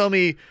don't tell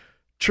me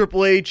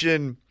Triple H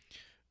and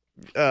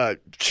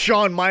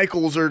Shawn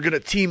Michaels are going to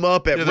team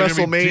up at Yeah, they're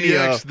gonna be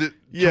WrestleMania. DX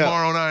Yeah.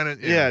 tomorrow night.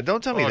 Yeah,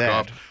 don't tell me Fuck that.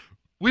 off.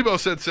 We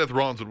both said Seth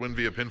Rollins would win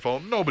via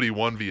pinfall. Nobody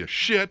won via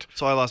shit.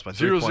 So I lost by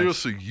 3 0-0, points.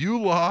 so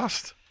you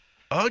lost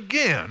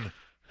again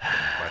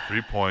by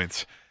 3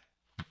 points.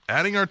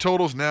 Adding our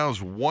totals now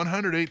is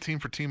 118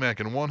 for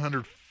T-Mac and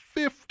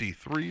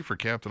 153 for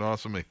Captain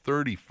Awesome, a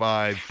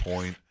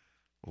 35-point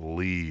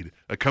lead.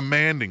 A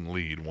commanding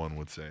lead, one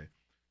would say.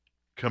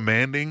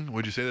 Commanding?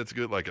 Would you say that's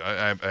good? Like,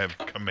 I have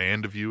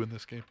command of you in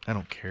this game? I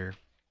don't care.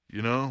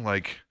 You know,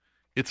 like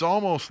it's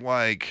almost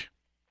like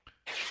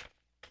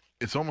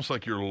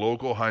your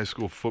local high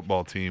school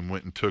football team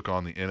went and took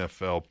on the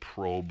NFL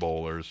Pro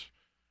Bowlers.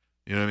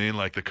 You know what I mean?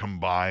 Like the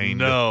combined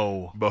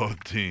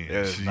both teams.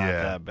 It's not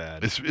that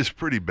bad. It's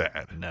pretty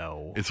bad.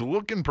 No. It's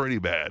looking pretty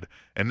bad.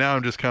 And now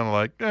I'm just kind of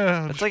like,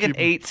 It's like an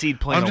 8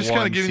 seed playing I'm a just 1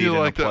 kind of giving seed you in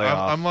like a the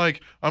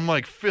playoff. I'm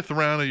like fifth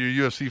round of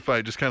your UFC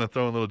fight, just kind of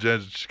throwing little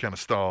jabs, just kind of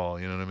stall.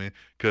 You know what I mean?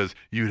 Because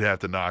you'd have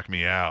to knock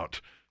me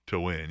out to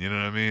win. You know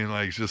what I mean?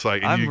 Like it's just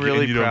like and I'm you, really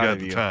and you don't proud got of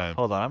the you. time.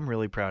 Hold on, I'm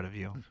really proud of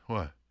you.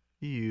 What?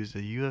 You used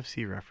a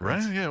UFC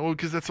reference. Right? Yeah. Well,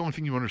 because that's the only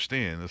thing you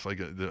understand. That's like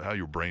how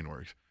your brain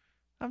works.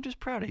 I'm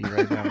just proud of you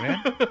right now,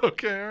 man.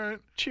 Okay. All right.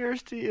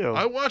 Cheers to you.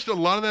 I watched a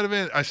lot of that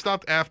event. I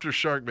stopped after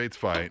Shark Bait's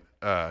fight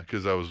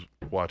because I was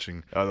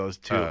watching. those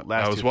two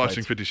I was two watching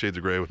fights. 50 Shades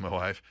of Grey with my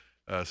wife,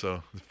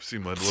 so it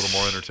seemed like a little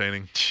more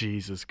entertaining.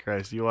 Jesus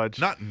Christ, you watch?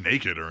 Not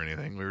naked or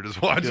anything. We were just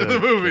watching Good the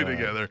movie God.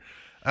 together.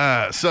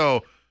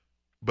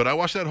 But I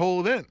watched that whole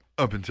event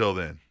up until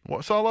then.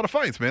 Saw a lot of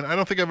fights, man. I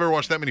don't think I've ever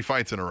watched that many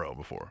fights in a row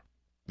before.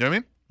 You know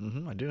what I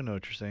mean? I do know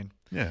what you're saying.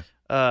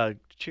 Yeah.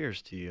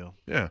 Cheers to you.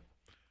 Yeah.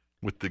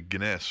 With the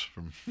Guinness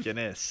from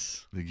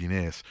Guinness. the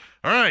Guinness.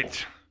 All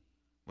right.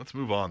 Let's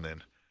move on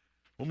then.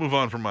 We'll move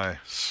on from my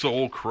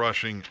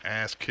soul-crushing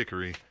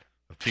ass-kickery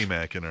of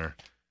T-Mac in our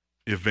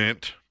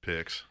event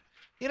picks.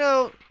 You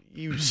know,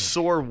 you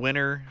sore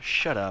winner.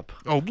 Shut up.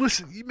 Oh,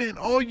 listen, man,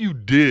 all you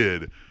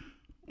did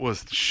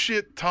was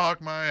shit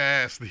talk my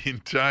ass the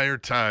entire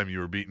time you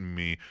were beating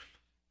me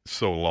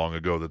so long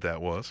ago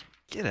that was.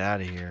 Get out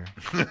of here.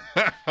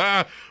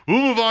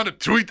 We'll move on to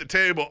Tweet the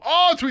Table.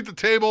 Oh, Tweet the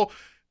Table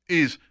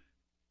is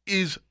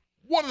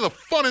one of the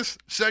funnest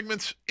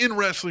segments in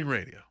wrestling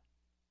radio,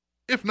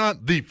 if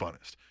not the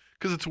funnest,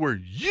 because it's where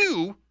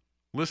you,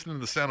 listening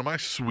to the sound of my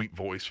sweet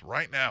voice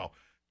right now,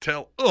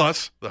 tell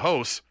us, the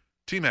hosts,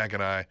 T-Mac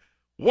and I,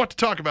 what to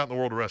talk about in the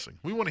world of wrestling.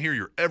 We want to hear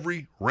your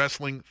every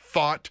wrestling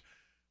thought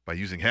by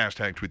using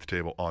hashtag Tweet the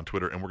Table on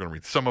Twitter, and we're going to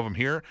read some of them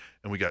here,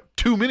 and we got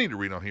too many to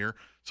read on here,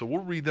 so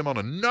we'll read them on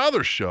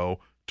another show,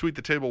 Tweet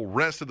the Table,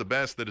 Rest of the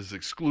Best, that is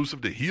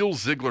exclusive to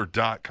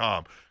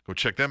HeelZiggler.com. Go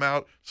check them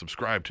out,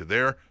 subscribe to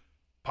their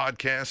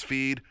podcast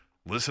feed,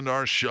 listen to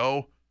our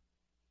show,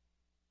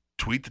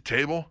 Tweet the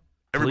Table.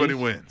 Everybody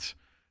Please. wins.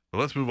 But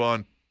let's move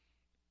on.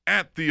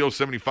 At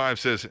Theo75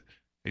 says,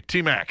 Hey,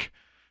 T-Mac,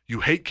 you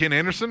hate Ken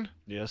Anderson?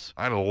 Yes.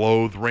 I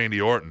loathe Randy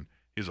Orton.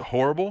 He's a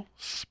horrible,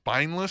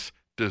 spineless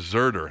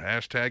deserter.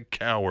 Hashtag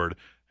coward.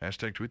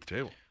 Hashtag tweet the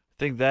table. I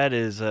think that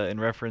is in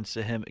reference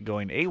to him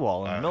going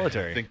AWOL in the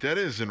military. I think that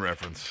is in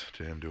reference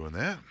to him doing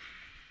that.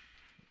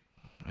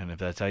 And if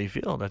that's how you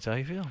feel, that's how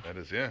you feel. That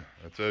is, yeah.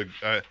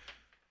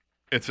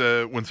 It's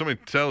when somebody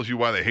tells you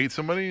why they hate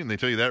somebody and they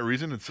tell you that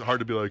reason, it's hard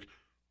to be like,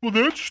 well,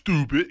 that's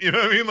stupid. You know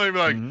what I mean?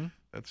 Like,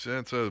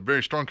 that's a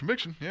very strong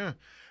conviction. Yeah.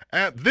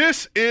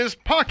 This is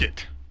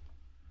Pocket.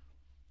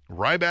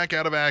 Ryback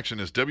out of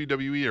action as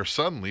WWE are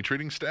suddenly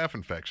treating staph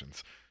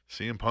infections.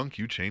 CM Punk,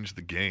 you changed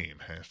the game.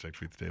 Hashtag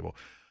tweet the table.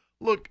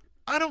 Look,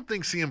 I don't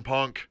think CM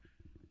Punk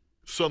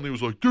suddenly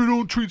was like, they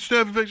don't treat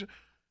staph infection.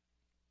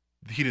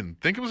 He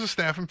didn't think it was a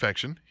staph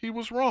infection. He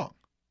was wrong.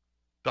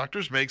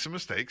 Doctors make some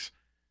mistakes.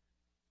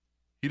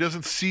 He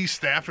doesn't see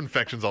staph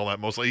infections all that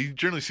mostly. He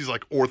generally sees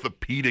like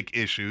orthopedic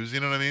issues, you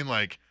know what I mean?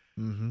 Like,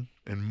 and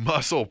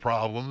muscle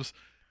problems.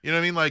 You know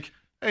what I mean? Like,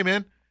 hey,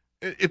 man,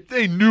 if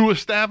they knew a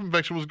staph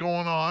infection was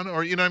going on,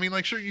 or, you know what I mean?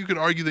 Like, sure, you could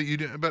argue that you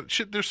didn't, but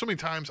shit, there's so many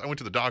times I went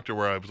to the doctor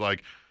where I was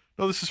like,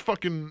 no, this is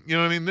fucking, you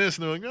know what I mean? This,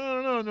 and they're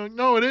like,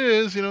 no, it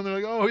is. You know, and they're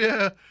like, oh,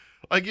 yeah.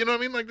 Like, you know what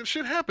I mean? Like, that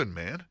shit happened,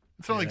 man.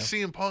 It's not like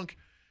CM Punk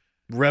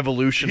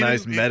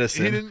revolutionized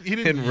medicine. He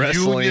didn't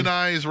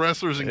unionize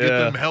wrestlers and get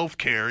them health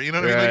care. You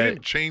know what I mean? Like, he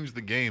didn't change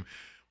the game.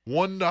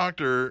 One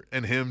doctor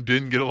and him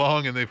didn't get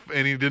along, and he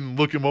didn't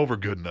look him over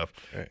good enough.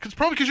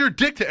 Probably because you're a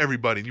dick to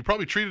everybody, and you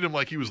probably treated him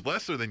like he was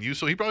lesser than you,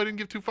 so he probably didn't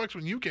give two fucks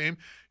when you came.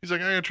 He's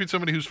like, I gotta treat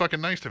somebody who's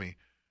fucking nice to me.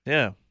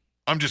 Yeah.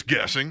 I'm just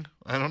guessing.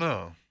 I don't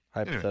know.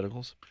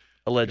 Hypotheticals.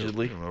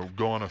 Allegedly.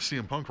 Go on a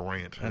CM Punk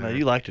rant. I know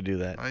you like to do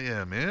that.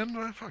 Yeah,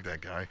 man. Fuck that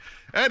guy.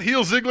 At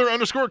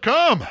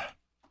 @HeelZiggler_com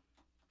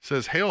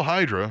says Hail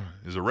Hydra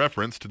is a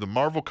reference to the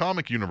Marvel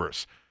comic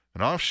universe,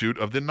 an offshoot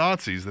of the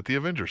Nazis that the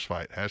Avengers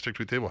fight. Hashtag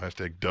tweet table.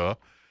 Hashtag duh.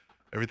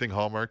 Everything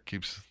Hallmark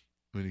keeps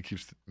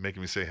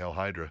making me say Hail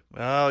Hydra.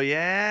 Oh,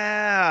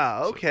 yeah.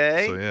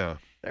 Okay. So yeah.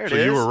 There it is.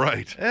 So you were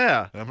right.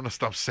 Yeah. I'm going to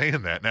stop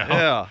saying that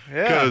now.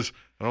 Yeah. Because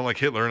I don't like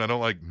Hitler and I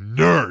don't like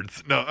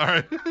nerds. No, all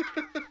right.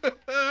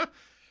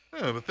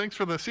 Yeah, but thanks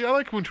for the. See, I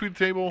like when tweet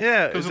the table.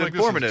 Yeah, it's like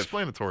informative. This is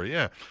explanatory.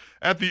 Yeah.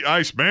 At the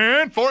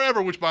Iceman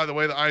Forever, which by the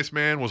way, the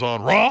Iceman was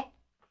on Raw.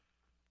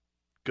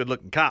 Good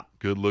looking cop.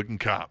 Good looking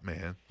cop,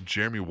 man.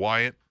 Jeremy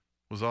Wyatt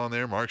was on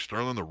there. Mark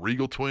Sterling, the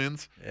Regal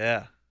Twins.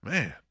 Yeah.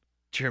 Man.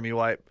 Jeremy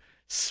Wyatt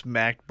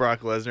smacked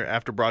Brock Lesnar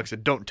after Brock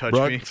said, "Don't touch me."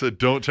 Brock said,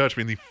 "Don't touch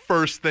me." And the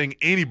first thing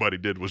anybody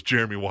did was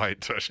Jeremy Wyatt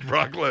touched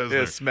Brock Lesnar.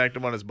 Yeah, smacked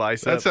him on his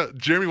bicep. That's how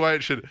Jeremy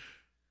Wyatt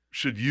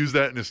should use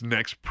that in his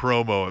next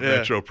promo at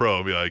Metro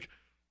Pro. Be like,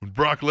 when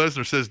Brock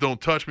Lesnar says,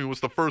 "Don't touch me," what's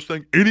the first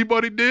thing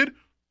anybody did?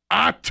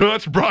 I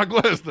touched Brock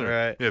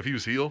Lesnar. Right. Yeah, if he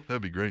was heel,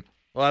 that'd be great.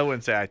 Well, I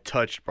wouldn't say I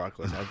touched Brock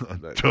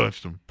Lesnar. I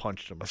touched him.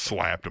 Punched him. I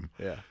slapped him.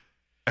 Yeah.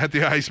 At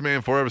the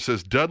Iceman Forever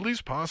says,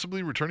 Dudley's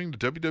possibly returning to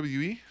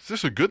WWE? Is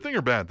this a good thing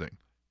or bad thing?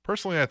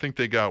 Personally, I think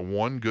they got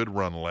one good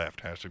run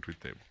left. Hashtag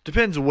tweet table.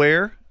 Depends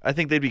where. I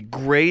think they'd be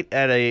great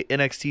at a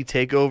NXT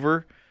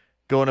takeover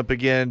going up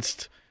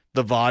against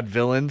the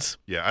Vaudevillains.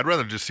 Yeah, I'd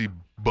rather just see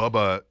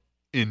Bubba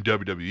in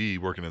WWE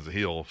working as a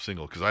heel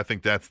single, because I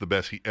think that's the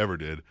best he ever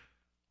did,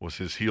 was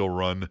his heel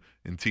run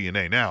in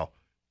TNA. Now,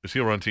 his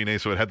heel run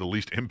TNA, so it had the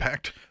least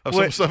impact of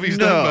some stuff he's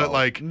done, but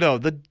like... No,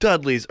 the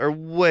Dudleys are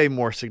way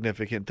more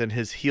significant than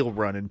his heel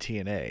run in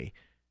TNA.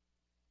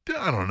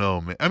 I don't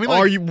know, man. I mean, like,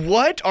 Are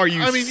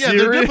you serious? Yeah,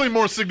 they're definitely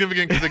more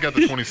signisignificant because they got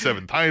the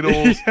 27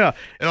 titles and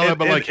all that,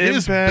 but like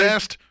his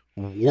best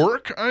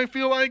work, I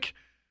feel like,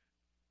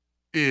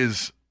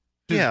 is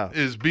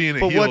being a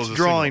heel. But what's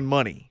drawing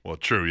money? Well,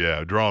 true,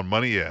 yeah, drawing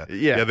money, yeah.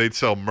 They'd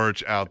sell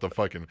merch out the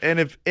fucking.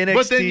 And if NXT,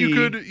 but then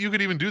you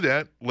could even do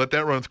that, let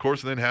that run its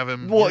course, and then have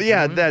him. Well,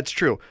 yeah, that's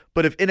true.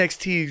 But if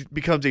NXT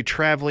becomes a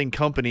traveling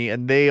company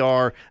and they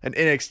are an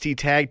NXT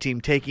tag team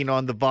taking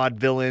on the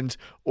Vaudevillains,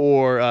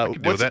 or I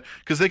could do that,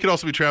 because they could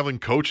also be traveling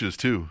coaches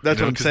too.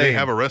 That's what I'm saying. They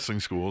have a wrestling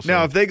school. So.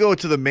 Now, if they go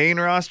to the main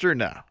roster,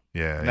 no.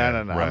 Yeah.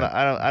 No. Right.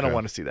 I don't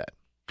want to see that.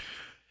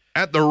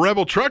 At the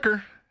Rebel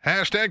Trucker.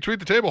 Hashtag tweet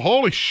the table.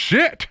 Holy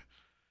shit.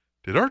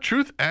 Did our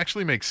truth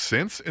actually make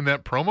sense in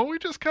that promo we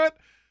just cut?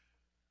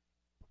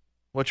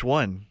 Which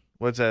one?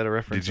 What's that a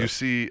reference? Did you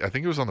see? I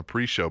think it was on the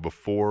pre-show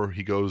before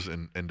he goes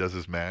and does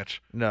his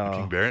match. No. With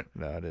King Barrett.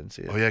 No, I didn't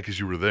see it. Oh, yeah, because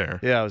you were there.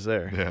 Yeah, I was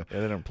there. Yeah.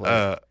 They don't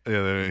play.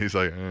 Then he's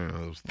like,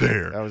 I was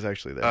there. I was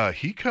actually there.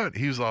 He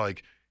was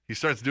like, he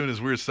starts doing his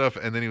weird stuff,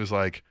 and then he's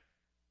like,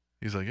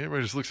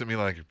 everybody just looks at me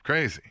like I'm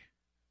crazy.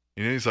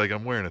 You know, he's like,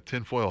 I'm wearing a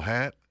tinfoil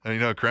hat and,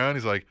 a crown.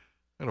 He's like,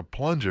 and a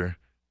plunger.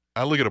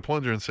 I look at a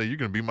plunger and say, you're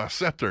going to be my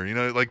scepter. You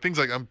know, like things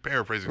like, I'm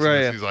paraphrasing.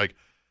 Right, yeah. He's like,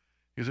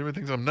 everybody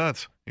thinks I'm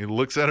nuts. He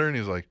looks at her and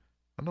he's like,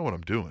 I know what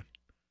I'm doing.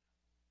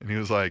 And he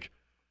was like,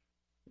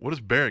 what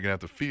is Barrett going to have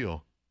to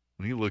feel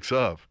when he looks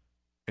up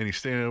and he's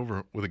standing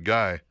over with a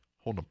guy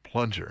holding a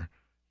plunger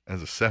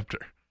as a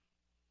scepter?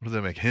 What does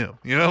that make him?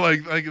 You know,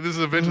 like this is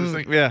a Avengers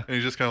thing. Yeah. And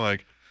he's just kind of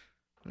like,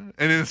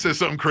 and then it says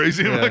something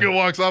crazy and like it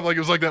walks off. Like it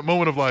was like that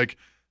moment of like,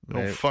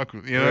 Don't Right. fuck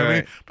with, you know what I mean?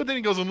 Right. But then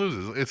he goes and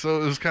loses. It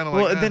was kind of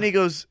like, Well, and then he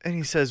goes and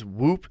he says,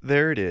 "Whoop,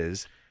 there it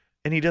is,"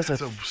 and he does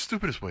that's the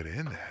stupidest way to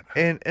end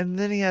that. and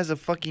then he has a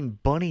fucking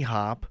bunny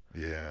hop.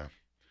 Yeah.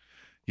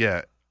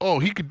 Yeah. Oh,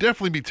 he could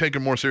definitely be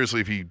taken more seriously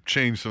if he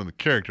changed some of the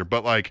character.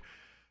 But, like,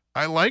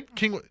 I like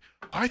King.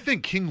 I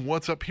think King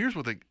What's Up, here's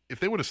what if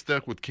they would have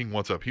stuck with King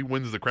What's Up, he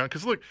wins the crown.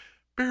 Because, look,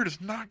 Barrett is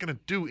not going to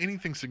do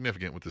anything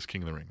significant with this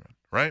King of the Ring run,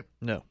 right?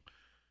 No.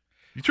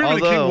 You turn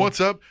into King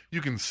What's Up, you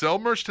can sell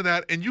merch to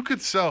that, and you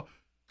could sell.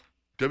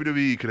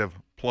 WWE could have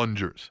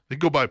plungers. They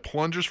could go buy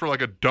plungers for like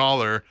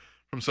 $1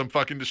 from some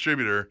fucking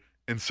distributor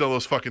and sell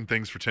those fucking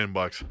things for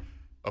 $10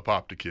 a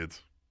pop to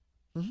kids.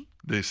 Mm-hmm.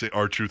 They say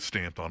R-Truth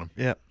stamped on them.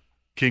 Yeah.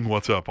 King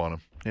What's Up on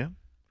them.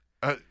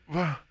 Yeah.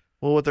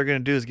 Well, what they're going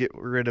to do is get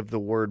rid of the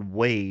word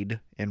Wade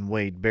and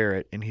Wade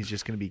Barrett, and he's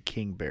just going to be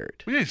King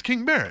Barrett. Well, yeah, he's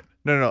King Barrett.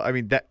 No. I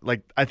mean that.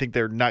 Like, I think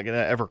they're not going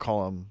to ever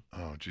call him.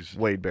 Oh, Jesus.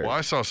 Wade Barrett. Well,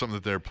 I saw something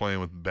that they're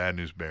playing with Bad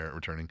News Barrett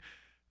returning.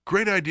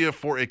 Great idea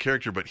for a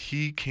character, but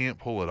he can't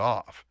pull it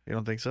off. You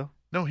don't think so?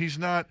 No, he's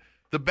not.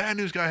 The Bad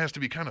News guy has to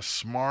be kind of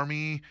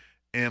smarmy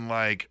and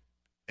like,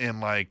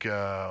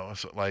 I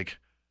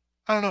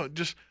don't know,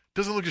 just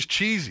doesn't look as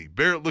cheesy.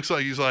 Barrett looks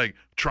like he's like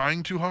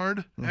trying too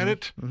hard at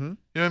it. Mm-hmm. You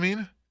know what I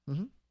mean?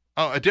 Mm-hmm.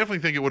 Oh, I definitely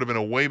think it would have been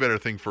a way better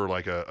thing for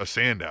like a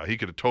Sandow. He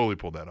could have totally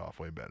pulled that off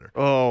way better.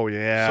 Oh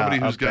yeah,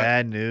 Somebody who's got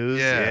Bad News.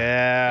 Yeah.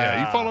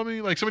 Yeah. You follow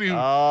me? Like somebody who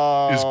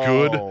Oh. is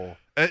good.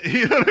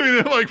 You know what I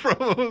mean? Like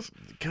promos.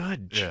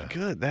 Good. Yeah.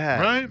 Good. That.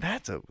 Right?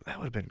 That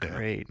would have been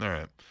great. All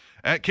right.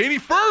 At Katie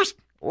first,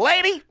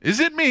 Lady. is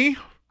it me?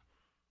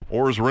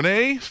 Or is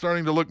Renee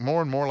starting to look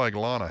more and more like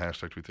Lana?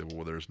 Hashtag tweet table.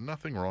 Well, there's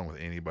nothing wrong with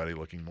anybody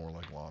looking more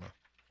like Lana.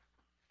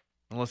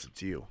 Unless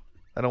it's you.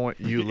 I don't want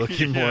you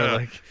looking more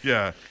like.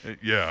 Yeah.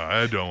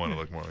 I don't want to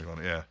look more like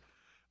Lana.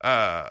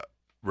 Yeah.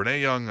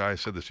 Renee Young, I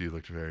said this to you,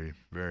 looked very,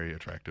 very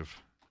attractive.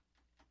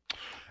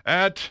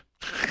 At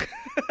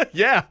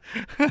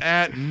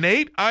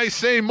Nate, I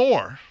say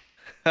more.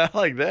 I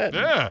like that.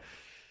 Yeah.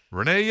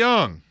 Renee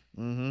Young.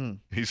 Mm-hmm.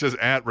 He says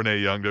at Renee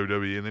Young,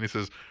 WWE, and then he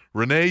says,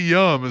 Renee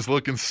Young is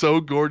looking so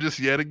gorgeous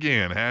yet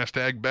again.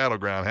 Hashtag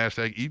Battleground.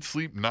 Hashtag Eat,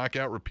 Sleep,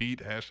 Knockout, Repeat.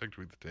 Hashtag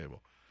Tweet the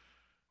Table.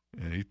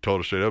 And he told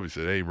her straight up, he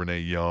said, hey, Renee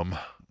Yum.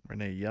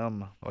 Renee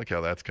Yum. I like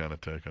how that's kind of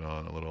taken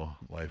on a little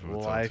life of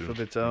its own. Life of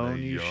its own,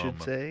 Renee you Yum.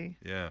 should say.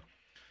 Yeah.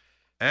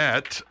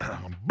 At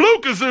Blue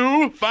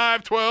Kazoo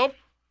 512.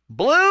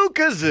 Blue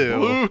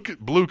Kazoo.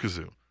 Blue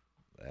Kazoo.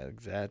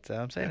 That's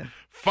how I'm saying it.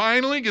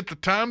 Finally get the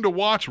time to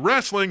watch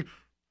wrestling.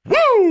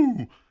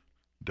 Woo!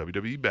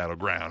 WWE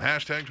Battleground.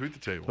 Hashtag Tweet the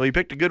Table. Well, you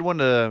picked a good one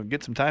to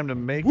get some time to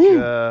make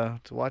to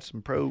watch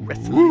some pro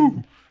wrestling.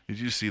 Woo! Did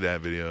you see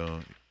that video?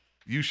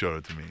 You showed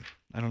it to me.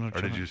 I don't know what Or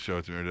you're did talking you show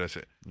it to me? Or did I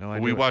say? No Well,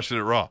 idea. we watched it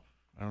at Raw.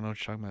 I don't know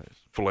what you're talking about.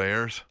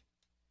 Flares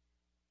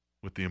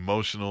with the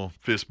emotional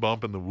fist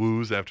bump and the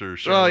woos after. Oh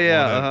Charlotte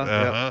yeah, won it.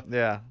 Yep.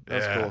 Yeah,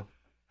 that's Yeah. cool.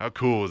 How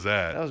cool was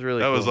that? That was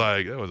really That was cool.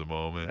 like that was a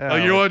moment. Yeah.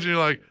 Like you're watching, you're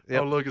like,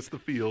 Yep. oh look, it's the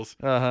feels.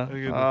 Uh huh. I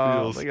get the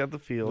feels. They got the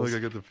feels. Look,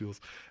 I get the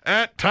feels.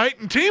 At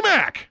Titan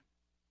T-Mac.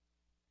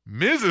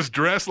 Miz is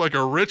dressed like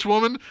a rich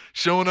woman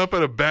showing up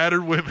at a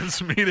battered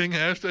women's meeting.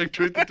 Hashtag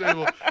Tweet the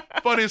Table.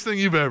 Funniest thing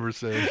you've ever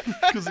said.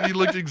 Because he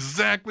looked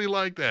exactly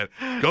like that.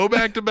 Go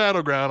back to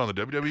Battleground on the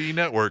WWE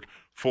Network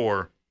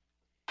for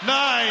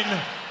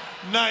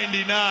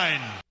 $9.99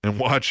 and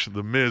watch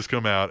the Miz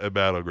come out at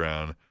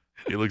Battleground.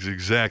 He looks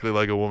exactly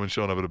like a woman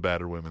showing up at a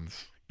battered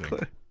women's thing.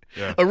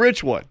 Yeah, A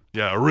rich one.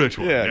 yeah, a rich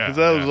one. Yeah, because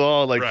that was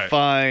all like Right.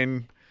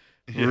 fine,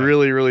 Yeah.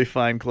 really, really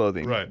fine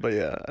clothing. Right. But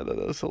yeah, I thought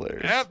that was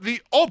hilarious. At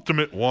the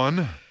ultimate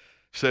one,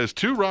 says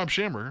to Rob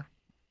Shammer,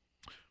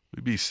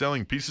 we'd be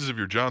selling pieces of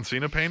your John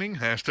Cena painting.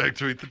 Hashtag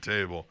Tweet the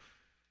Table.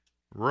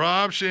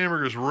 Rob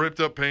Shammer's ripped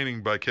up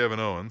painting by Kevin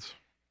Owens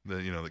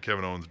that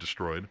Kevin Owens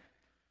destroyed.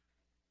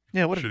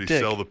 Yeah, what Should a he dick.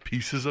 sell the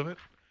pieces of it?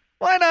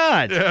 Why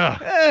not? Yeah.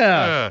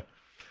 Yeah.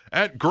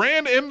 At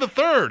Grand M the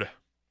Third,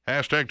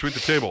 hashtag Tweet the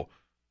Table.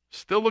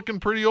 Still looking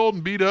pretty old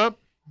and beat up,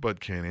 but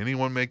can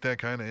anyone make that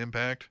kind of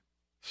impact?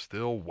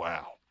 Still,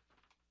 wow.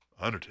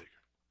 Undertaker.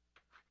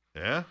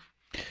 Yeah?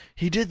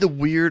 He did the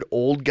weird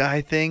old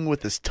guy thing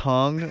with his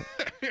tongue.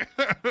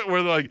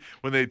 Where like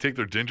when they take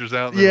their dentures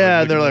out.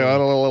 Yeah, and they're like,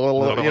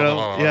 licking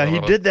them. yeah, he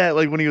did that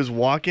like when he was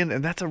walking,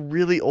 and that's a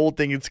really old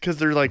thing. It's because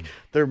they're like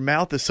their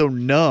mouth is so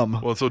numb.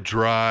 Well, it's so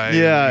dry.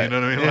 Yeah, you know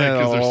what I mean? yeah, Like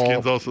because their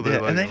skin's also there. yeah,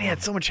 Like, and then he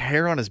had so much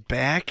hair on his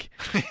back.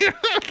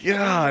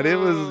 God, it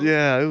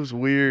was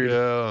weird.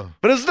 Yeah,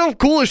 But it's still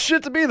cool as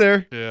shit to be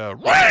there. yeah.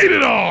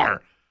 Rated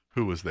R.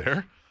 Who was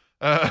there?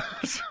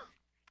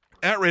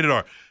 At Rated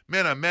R.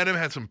 Man, I met him,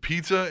 had some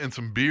pizza and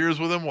some beers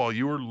with him while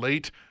you were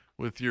late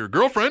with your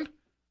girlfriend.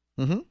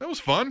 Mm-hmm. That was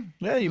fun.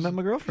 Yeah, you met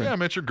my girlfriend. Yeah, I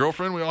met your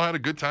girlfriend. We all had a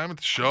good time at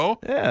the show.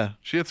 Yeah,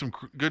 She had some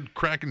good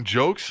cracking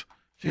jokes.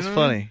 she's You know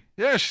what I mean? funny.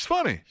 Yeah, she's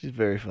funny. She's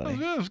very It was, funny.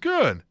 yeah, it was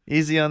good.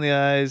 Easy on the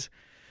eyes.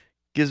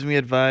 Gives me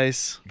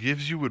advice.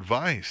 Gives you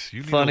advice.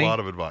 You need Funny. a lot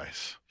of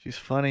advice. She's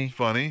funny.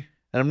 Funny.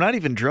 And I'm not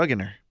even drugging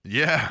her.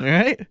 Yeah. All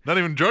right? Not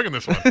even drugging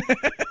this one.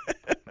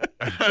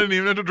 I didn't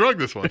even have to drug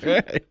this one.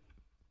 Right.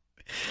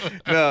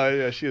 No,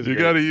 yeah, she was You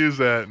great. got to use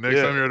that next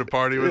Yeah. time you're at a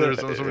party with her.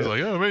 Somebody's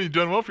like, "Oh man, you've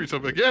done well for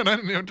yourself." Like, yeah, and I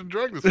didn't have to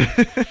drug this.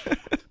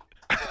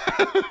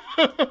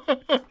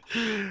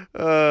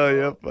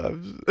 Yep.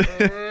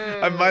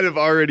 I might have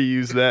already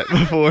used that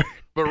before.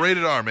 But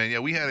rated R, man. Yeah,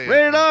 we had a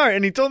Rated R,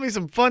 and he told me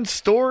some fun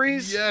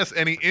stories. Yes,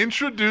 and he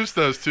introduced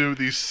us to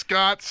the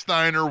Scott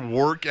Steiner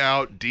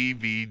workout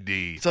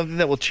DVD. Something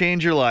that will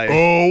change your life.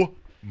 Oh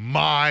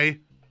my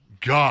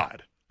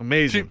God.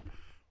 Amazing.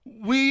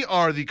 We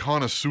are the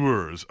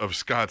connoisseurs of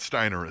Scott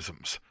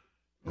Steinerisms,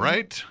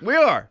 right? We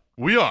are.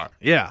 We are.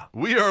 Yeah.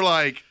 We are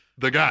like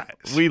the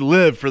guys. We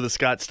live for the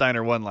Scott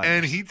Steiner one-liners.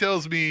 And he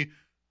tells me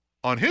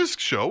on his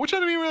show, which I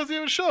didn't even realize he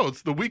had a show.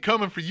 It's the We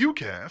Coming For You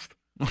cast.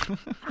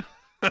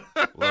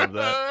 Love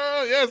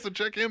that. Yeah, so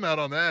check him out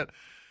on that.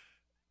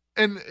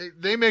 And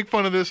they make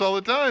fun of this all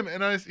the time.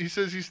 And he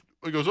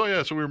goes, oh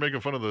yeah, so we were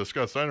making fun of the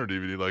Scott Steiner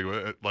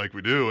DVD like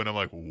we do. And I'm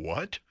like,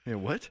 what? Yeah,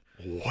 what?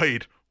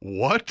 Wait,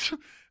 what?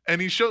 And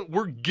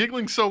we're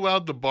giggling so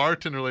loud the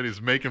bartender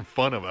lady's making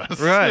fun of us.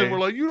 Right. And we're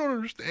like, you don't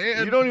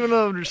understand. You don't even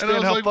understand and I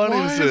was how like, funny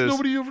why this has is.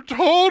 nobody ever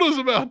told us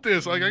about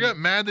this? Like, I got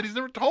mad that he's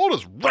never told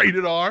us.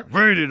 Rated R.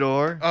 Rated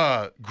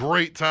R.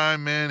 Great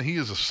time, man. He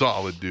is a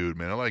solid dude,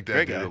 man. I like that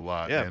Great dude guy. a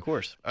lot, Yeah, man. of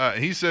course.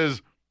 He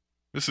says,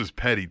 this is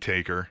petty,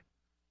 Taker.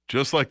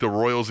 Just like the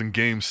Royals in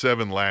Game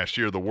 7 last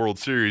year, the World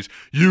Series,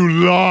 you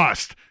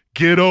lost.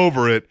 Get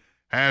over it.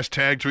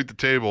 Hashtag tweet the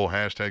table.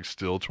 Hashtag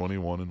still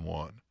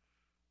 21-1.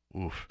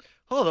 Oof.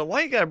 Hold on.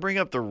 Why you got to bring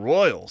up the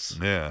Royals?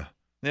 Yeah.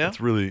 Yeah. It's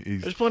really,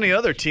 he's There's plenty of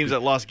other teams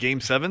that lost Game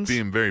 7s.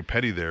 being very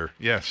petty there.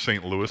 Yeah,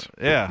 St. Louis.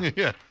 Yeah.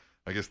 Yeah.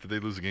 I guess, did they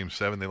lose a Game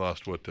 7? They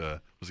lost was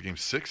it Game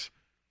 6?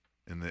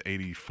 In the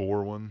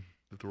 84 one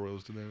that the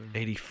Royals did that in?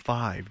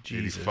 85.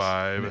 Jesus.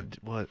 85.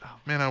 What?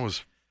 Man, I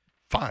was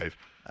 5.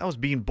 I was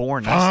being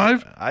born.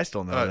 5? I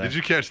still know that. Did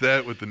you catch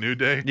that with the New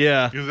Day?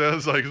 Yeah. Because I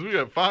was like, we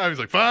got 5. He's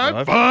like,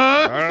 5?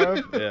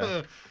 5?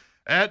 Yeah.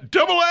 At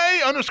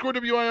AA_WIR,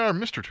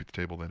 Mr. Tweet the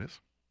Table, that is.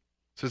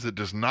 Says it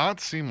does not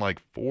seem like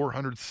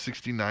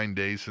 469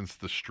 days since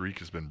the streak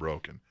has been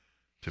broken.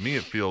 To me,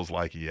 it feels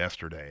like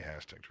yesterday.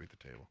 Hashtag Tweet the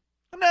Table.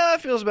 No,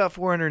 it feels about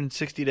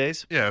 460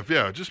 days.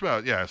 Yeah, just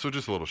about. Yeah, so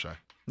just a little shy.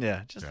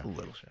 Yeah, just a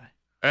little shy.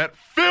 At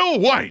Phil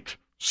White,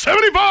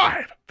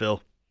 75.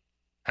 Phil.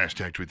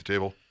 Hashtag Tweet the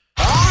Table.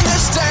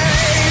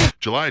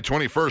 July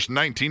 21st,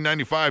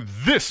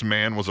 1995, this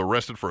man was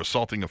arrested for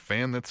assaulting a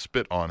fan that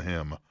spit on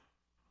him.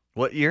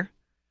 What year?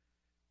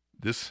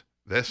 This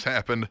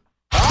happened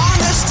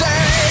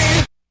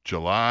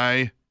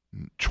July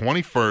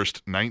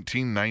 21st,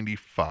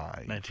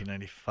 1995.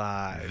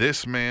 1995.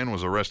 This man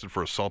was arrested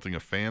for assaulting a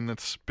fan that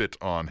spit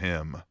on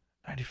him.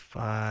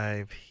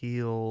 95,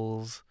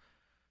 heels,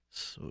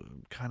 so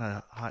kind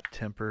of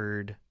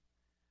hot-tempered.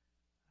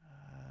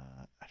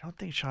 I don't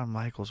think Shawn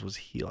Michaels was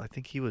heel. I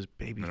think he was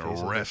babyface.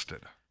 And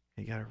arrested.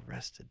 He got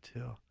arrested,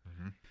 too.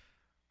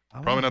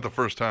 Probably not the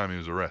first time he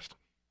was arrested.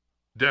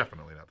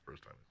 Definitely not the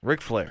first time. Ric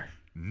Flair.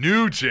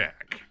 New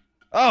Jack.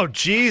 Oh,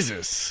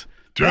 Jesus.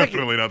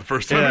 Definitely not the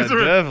first time he was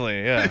arrested.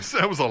 Definitely, yeah.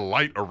 That was a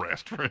light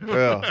arrest for him.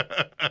 Yeah.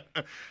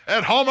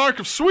 At Hallmark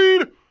of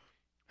Swede,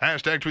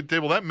 hashtag Tweet the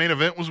Table. That main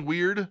event was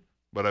weird,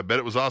 but I bet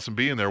it was awesome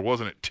being there,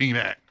 wasn't it?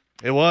 T-Mac.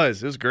 It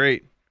was. It was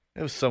great.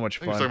 It was so much I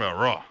think fun. he's talking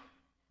about Raw.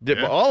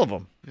 Yeah. All of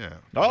them. Yeah.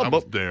 Oh, I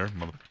was there.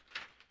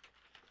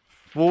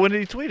 Well, when did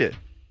he tweet it?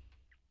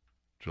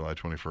 July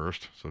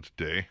 21st, so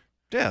today.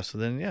 Yeah, so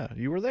then, yeah,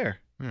 you were there.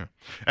 Yeah.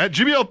 At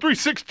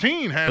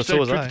GBL316, hashtag so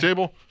was Tweet I. the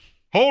Table.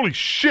 Holy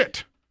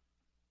shit.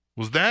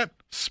 Was that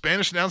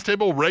Spanish Announce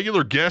Table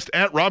regular guest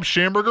at Rob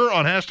Schamberger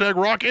on hashtag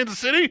Raw Kansas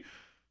City?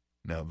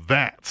 Now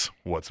that's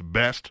what's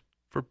best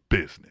for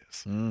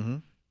business. Mm-hmm.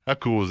 How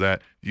cool was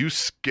that? You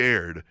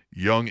scared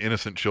young,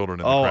 innocent children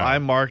in the crowd. I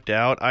marked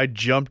out. I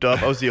jumped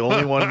up. I was the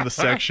only one in the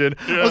section.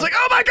 Yeah. I was like,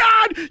 oh, my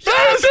God. Yes!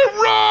 That's it,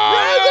 Rob!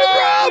 That's it,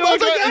 Rob! I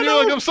was like, and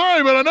you're like, I'm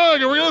sorry, but I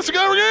know we're going to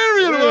go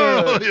interview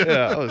tomorrow.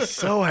 Yeah, I was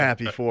so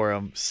happy for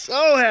him.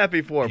 So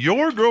happy for him.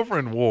 Your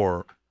girlfriend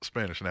wore a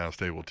Spanish Announce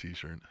Table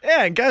t-shirt.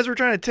 Yeah, and guys were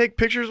trying to take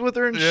pictures with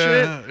her and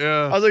shit.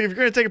 Yeah. I was like, if you're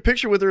going to take a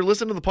picture with her,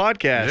 listen to the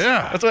podcast.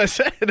 Yeah. That's what I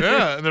said.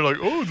 Yeah, and they're like,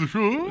 oh, it's a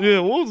show? Yeah,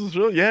 well, it's a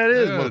show. Yeah, it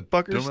is, Yeah,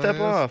 motherfucker. Step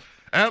dumbass. off.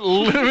 At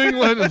Living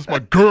Legends, my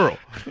girl.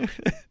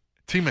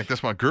 T-Mac,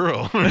 that's my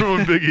girl. Remember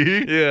when Big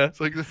E? Yeah. It's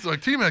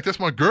like T-Mac, that's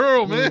my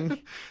girl, man.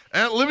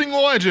 At Living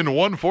Legend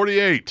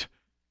 148,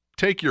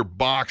 take your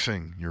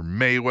boxing, your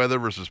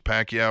Mayweather versus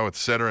Pacquiao,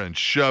 etc., and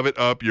shove it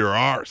up your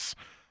arse.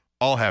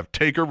 I'll have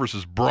Taker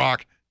versus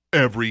Brock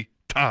every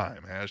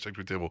time. Hashtag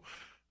Tweet Table.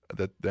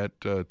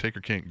 That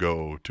Taker can't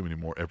go too many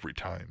more every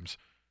times.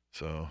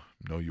 So,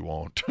 no, you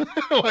won't.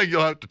 Like,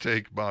 you'll have to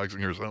take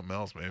boxing or something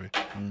else, maybe.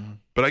 Mm-hmm.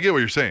 But I get what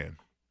you're saying.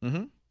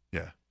 Mm-hmm.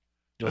 Yeah.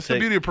 You'll That's take, the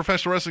beauty of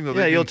professional wrestling, though.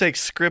 Yeah, you'll take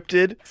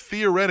scripted.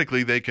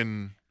 Theoretically, they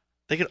can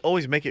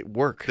always make it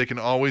work. They can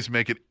always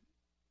make it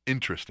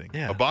interesting.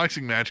 Yeah. A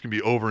boxing match can be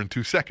over in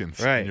 2 seconds.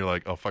 Right. And you're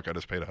like, oh, fuck, I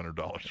just paid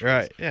 $100. for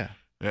Right, this. yeah.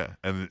 Yeah.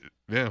 And,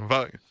 yeah,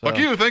 fuck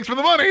you. Thanks for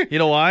the money. You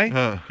know why?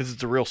 Because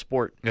it's a real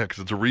sport. Yeah, because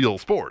it's a real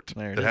sport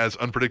There it that is. has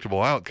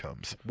unpredictable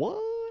outcomes.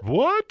 What?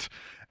 What?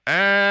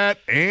 At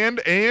and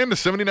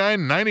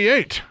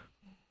 79.98. A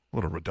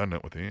little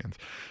redundant with the ands.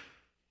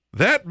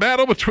 That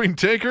battle between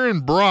Taker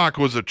and Brock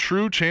was a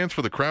true chance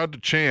for the crowd to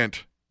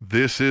chant,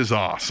 "This is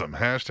awesome."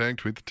 Hashtag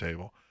tweet the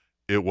table.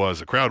 It was.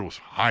 The crowd was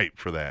hyped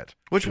for that.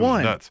 Which It was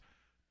one? Nuts.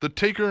 The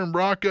Taker and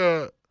Brock.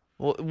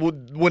 Well,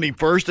 when he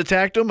first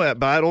attacked him at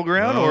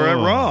Battleground or at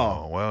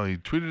Raw? Well, he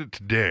tweeted it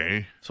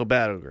today. So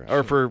Battleground.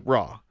 Or for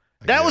Raw.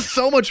 That was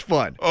so much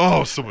fun.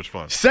 Oh, so much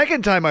fun.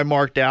 Second time I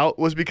marked out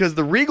was because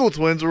the Regal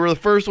Twins were the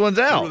first ones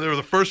out. They were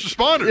the first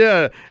responders.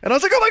 Yeah. And I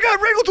was like, oh my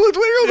God, Regal Twins,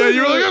 Regal Twins. Yeah,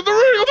 you were like, the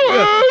Regal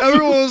Twins. Yeah.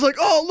 Everyone was like,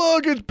 oh,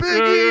 look, it's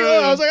Biggie.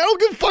 Yeah. I was like, I don't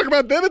give a fuck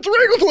about them. It's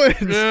Regal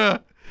Twins. Yeah.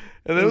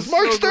 And it was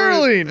Mark so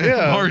Sterling. great.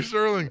 Yeah. Mark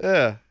Sterling.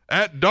 Yeah.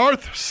 At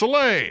Darth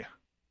Soleil.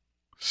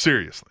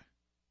 Seriously.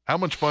 How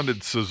much fun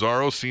did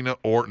Cesaro, Cena,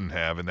 Orton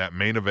have in that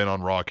main event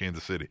on Raw,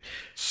 Kansas City?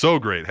 So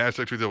great.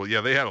 Hashtag tweet the table.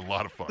 Yeah, they had a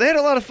lot of fun. They had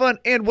a lot of fun.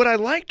 And what I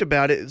liked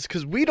about it is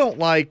because we don't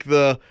like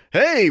the,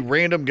 hey,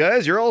 random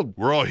guys, we're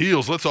all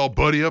heels. Let's all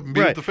buddy up and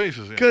beat up the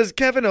faces. Because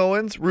Kevin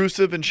Owens,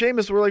 Rusev, and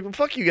Sheamus were like, well,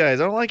 fuck you guys.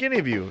 I don't like any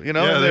of you. You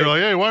know? Yeah, And they were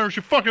like, hey, why aren't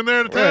you fucking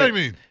there to tag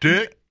me,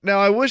 dick? Now,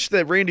 I wish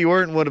that Randy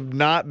Orton would have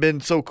not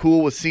been so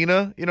cool with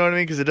Cena, you know what I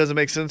mean? Because it doesn't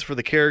make sense for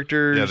the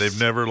characters. Yeah, they've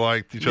never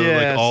liked each other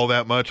like all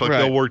that much. Like Right.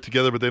 they'll work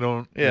together, but they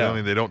don't. Yeah. You know, I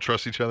mean, they don't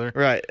trust each other.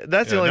 Right.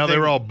 That's the Yeah, only now thing. they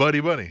were all buddy.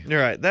 You're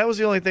right. That was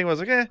the only thing I was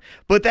like, eh.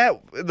 But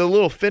the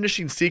little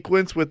finishing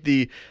sequence with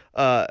the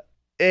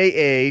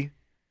AA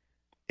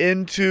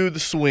into the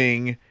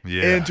swing,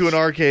 Yes. into an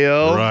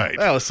RKO. Right.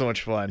 That was so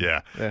much fun.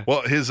 Yeah.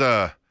 Well, it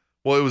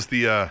was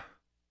the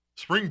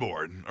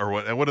springboard, or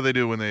what? And what do they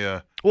do when they?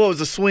 Well, it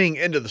was a swing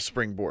into the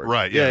springboard.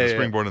 Right. Yeah. The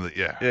springboard and the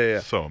Yeah.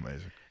 So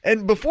amazing.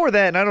 And before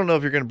that, and I don't know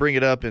if you're going to bring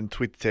it up and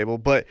tweet the table,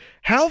 but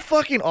how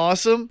fucking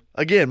awesome.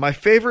 Again, my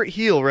favorite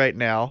heel right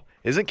now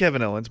isn't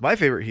Kevin Owens. My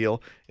favorite heel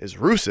is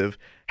Rusev.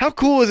 How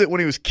cool is it when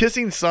he was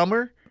kissing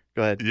Summer?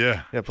 Go ahead.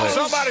 Yeah. Play it.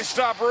 Somebody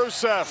stop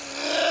Rusev.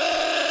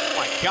 Oh,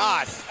 my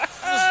God.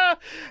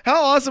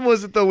 How awesome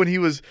was it, though, when he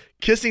was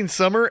kissing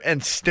Summer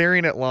and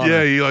staring at Lana?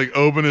 Yeah, he like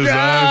opened his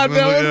eyes. God, And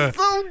that was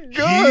so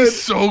good.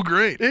 He's so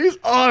great. He's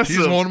awesome.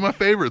 He's one of my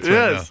favorites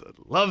Yes. right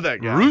Love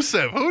that guy. now.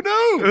 Rusev, who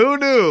knew? Who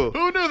knew?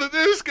 Who knew that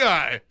this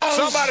guy?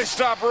 Somebody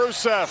stop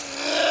Rusev.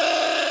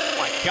 Oh,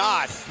 my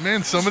God.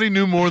 Man, somebody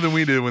knew more than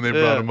we did when they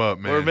brought him up,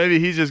 man. Or maybe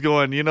he's just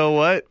going, you know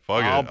what?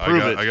 Fuck I'll it.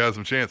 prove it. I got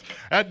some chance.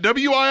 At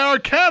WIR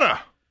Cata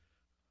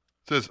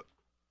says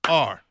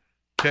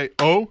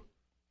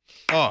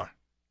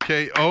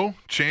RKO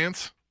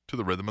chance to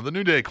the Rhythm of the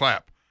New Day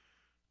clap.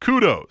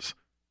 Kudos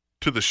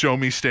to the Show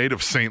Me State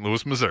of St.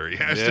 Louis, Missouri.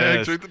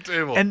 Hashtag tweet the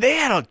table. And they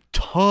had a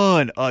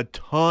ton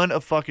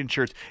of fucking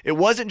shirts. It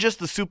wasn't just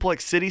the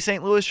Suplex City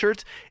St. Louis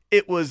shirts.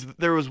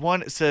 There was one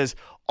that says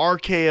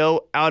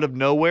RKO out of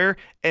nowhere,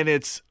 and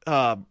it's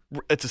a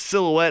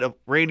silhouette of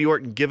Randy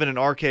Orton giving an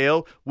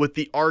RKO with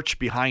the arch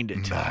behind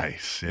it.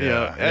 Nice. And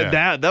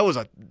Yeah. that was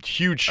a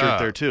huge shirt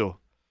there too.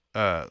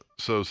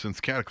 So since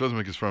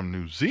Cataclysmic is from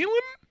New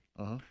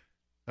Zealand,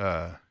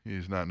 he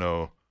does not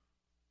know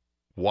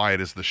why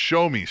it is the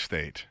Show Me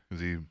State,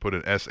 because he put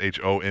it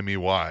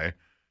SHOMEY.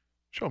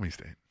 Show Me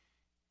State.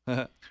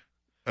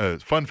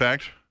 Fun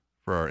fact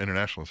for our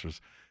international listeners,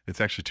 it's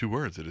actually two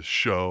words. It is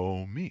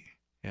show me.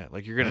 Yeah,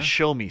 like you're going to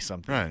show me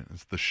something. Right.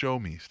 It's the Show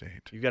Me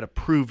State. You got to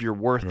prove your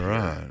worth.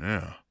 Right.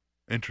 Yeah.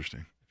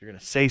 Interesting. If you're going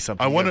to say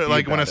something. I you wonder, gotta be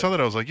like, when I about saw it.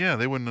 that, I was like, yeah,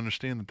 they wouldn't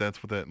understand that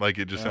that's what that, like,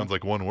 it just sounds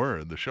like one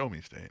word, the Show Me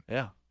State.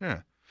 Yeah.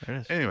 Yeah. There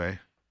it is. Anyway.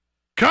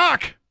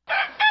 Cock!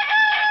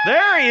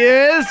 There he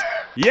is.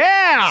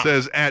 Yeah.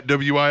 Says at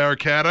WIR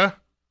Cata.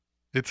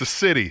 It's a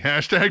city.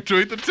 Hashtag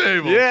tweet the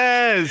table.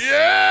 Yes.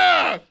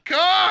 Yeah.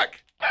 Cock!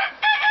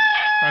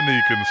 I knew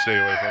you couldn't stay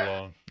away for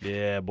long.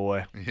 Yeah,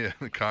 boy. Yeah,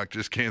 the cock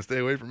just can't stay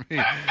away from me.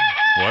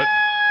 What?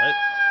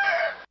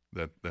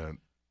 That.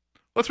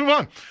 Let's move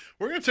on.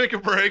 We're going to take a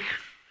break.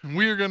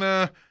 We're going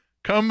to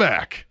come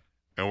back,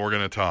 and we're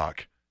going to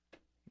talk.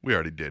 We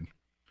already did.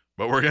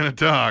 But we're going to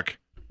talk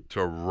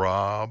to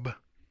Rob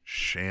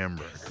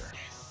Schamberger.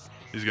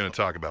 He's going to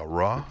talk about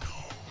Raw.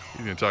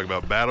 He's going to talk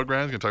about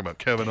Battlegrounds. He's going to talk about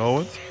Kevin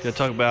Owens. Gonna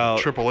talk about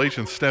Triple H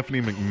and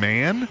Stephanie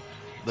McMahon.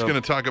 He's going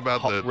to talk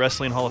about the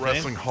Wrestling Hall of Fame.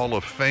 Wrestling Hall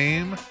of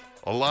Fame.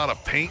 A lot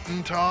of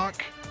painting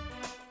talk.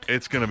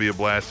 It's going to be a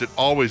blast. It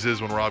always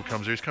is when Rob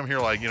comes here. He's come here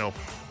like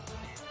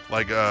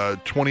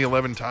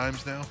 2011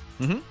 times now.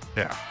 Mm-hmm.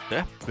 Yeah.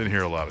 Been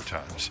here a lot of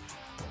times.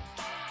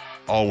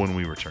 All when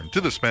we return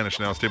to the Spanish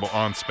Announce Table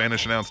on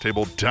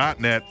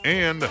SpanishAnnounceTable.net.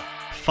 And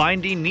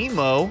Finding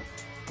Nemo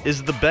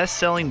is the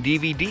best-selling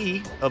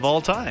DVD of all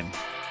time.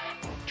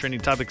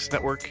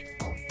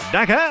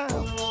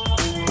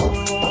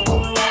 TrendingTopicsNetwork.com.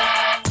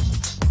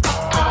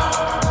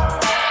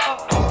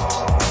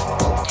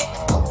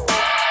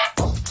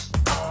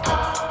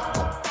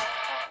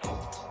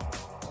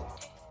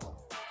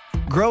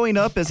 Growing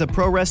up as a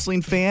pro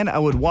wrestling fan, I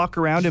would walk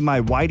around in my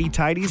whitey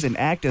tighties and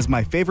act as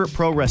my favorite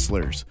pro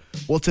wrestlers.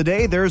 Well,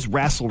 today there's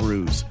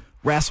Rasselroos.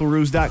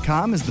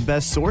 Rasselroos.com is the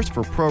best source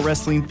for pro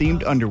wrestling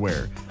themed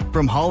underwear.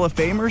 From Hall of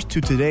Famers to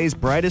today's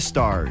brightest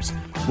stars.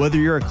 Whether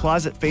you're a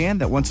closet fan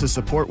that wants to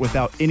support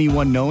without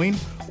anyone knowing,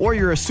 or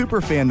you're a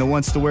super fan that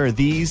wants to wear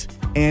these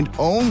and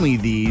only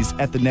these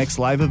at the next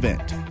live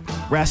event.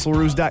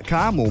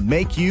 RassleRoos.com will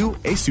make you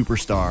a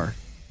superstar.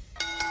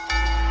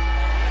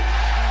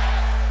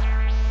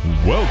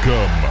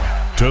 Welcome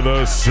to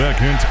the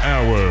second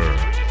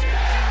hour-ish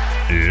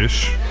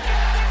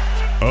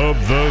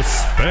of the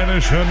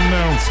Spanish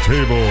Announce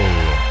Table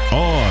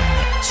on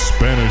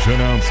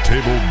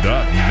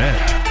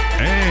SpanishAnnounceTable.net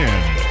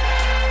and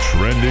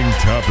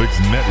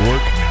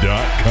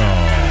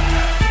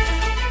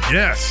TrendingTopicsNetwork.com.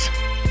 Yes.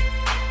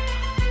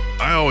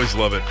 I always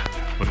love it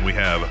when we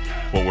have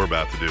what we're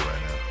about to do right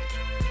now.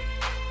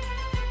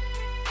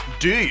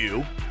 Do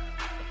you?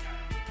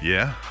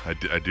 Yeah, I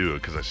do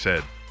because I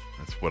said,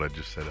 that's what I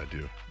just said I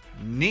do.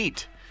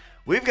 Neat.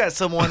 We've got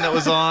someone that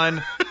was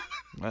on...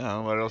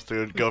 Well, what else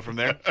to go from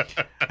there?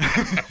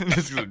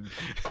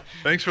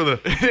 Thanks for the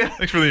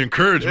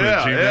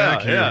encouragement,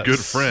 T-Mac. You're a good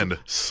friend.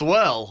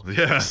 Swell.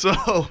 Yeah. So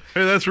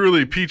hey, that's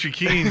really peachy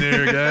keen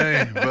there,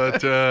 guy.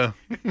 But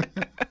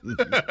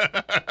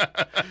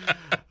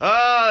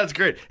that's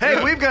great.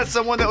 Hey, we've got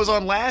someone that was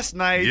on last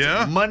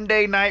night's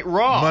Monday Night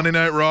Raw. Monday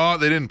Night Raw.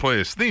 They didn't play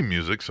his theme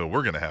music, so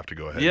we're gonna have to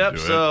go ahead. Yep. And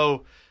do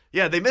So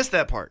yeah, they missed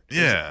that part.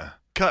 Yeah. It's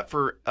cut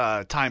for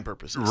time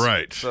purposes.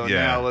 Right. So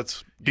yeah. now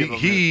let's. Give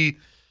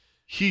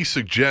He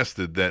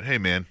suggested that, hey,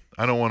 man,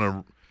 I don't want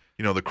to,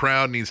 the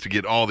crowd needs to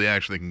get all the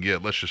action they can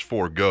get. Let's just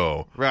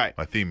forego my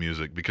theme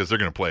music because they're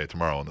going to play it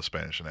tomorrow on the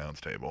Spanish Announce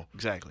Table.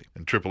 Exactly.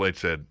 And Triple H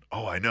said,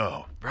 oh, I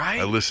know.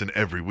 Right? I listen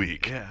every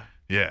week. Yeah.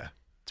 Yeah.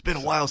 It's been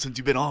a while since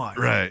you've been on.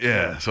 Right,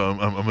 yeah. So I'm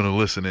going to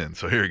listen in.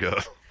 So here he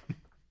goes.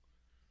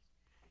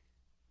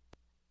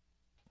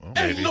 Well,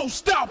 Ain't no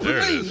stopping There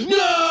it me. is.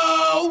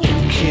 No!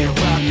 You can't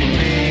rock me,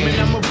 man.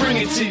 I'ma bring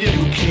it to you.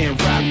 You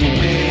can't rock me,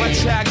 man.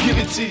 Watch how I give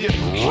it to you.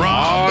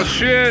 Oh,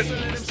 shit.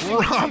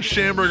 Rob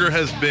Schamberger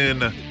has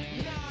been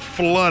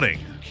flooding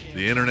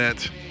the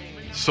internet,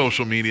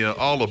 social media,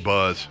 all the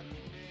buzz.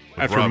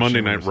 After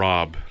Monday Night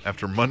Rob.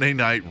 After Monday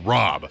Night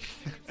Rob.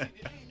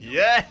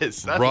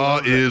 Yes. Raw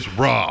is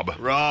Rob.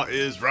 Raw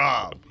is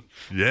Rob.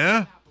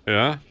 Yeah?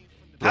 Yeah.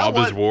 Rob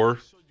is war.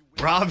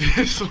 Rob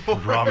is war.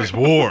 Rob is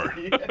war.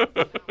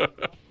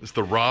 It's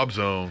the Rob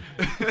Zone.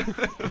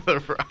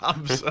 The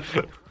Rob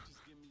Zone.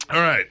 All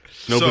right.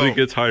 Nobody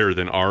gets higher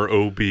than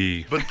ROB.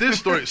 But this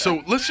story,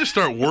 so let's just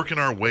start working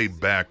our way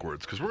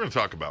backwards because we're going to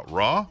talk about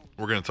Raw.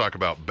 We're going to talk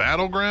about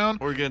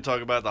Battleground. We're going to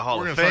talk about the Hall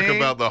of Fame. We're going to talk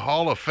about the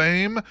Hall of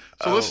Fame.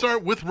 So let's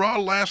start with Raw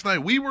last night.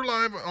 We were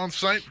live on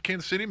site in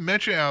Kansas City.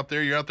 Met you out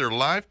there. You're out there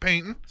live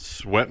painting.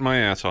 Sweating my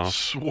ass off.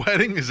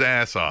 Sweating his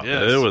ass off.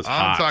 Yes. It was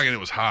hot. I'm talking it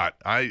was hot.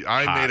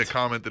 I made a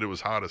comment that it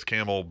was hot as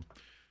camel,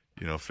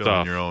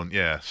 filling your own,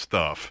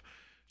 stuff.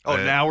 Oh,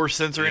 now we're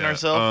censoring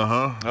ourselves?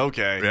 Uh-huh.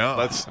 Okay. Yeah.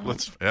 Let's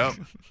Yep.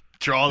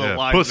 draw the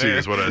line pussy there.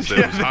 is what I said.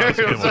 It was hot as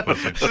camel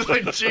pussy. It's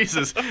like,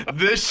 Jesus,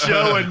 this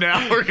show and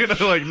now we're going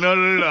to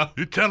no.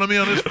 You're telling me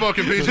on this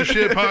fucking piece of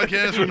shit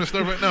podcast we're going to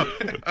start right now?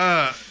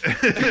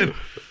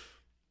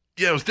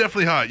 Yeah, it was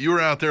definitely hot. You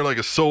were out there like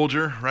a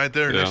soldier right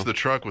there next to the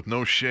truck with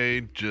no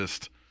shade,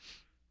 just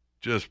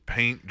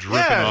paint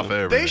dripping off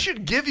everything. They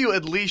should give you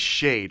at least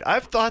shade.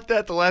 I've thought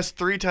that the last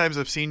 3 times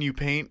I've seen you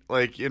paint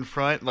like in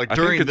front, like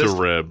during I think it's this.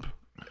 a rib.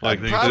 Like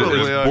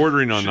probably it's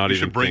bordering on not you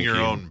even should bring thinking.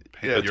 your own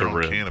It's your a own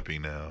rib. canopy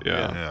now.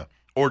 Yeah.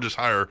 Or just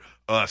hire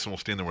us and we'll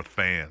stand there with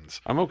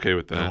fans. I'm okay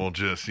with that. And we'll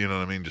just,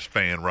 just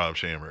fan Rob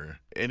Schamberger.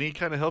 Any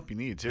kind of help you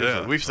need, too.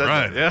 Yeah, We've said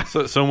right. that. Yeah.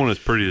 So, someone as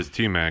pretty as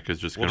T-Mac is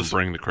just going to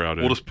bring the crowd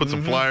in. We'll just put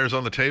some flyers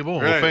on the table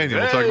and Right. we'll fan you.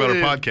 We'll talk about our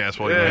Hey. podcast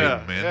while you're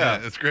waiting, man. Yeah,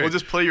 it's great. We'll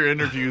just play your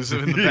interviews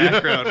in the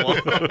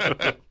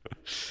background.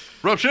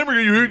 Rob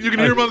Schamberger, you can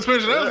hear him on the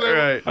Spanish Announce Table.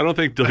 Right. I don't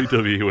think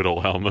WWE would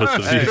allow most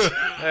of Hey. these.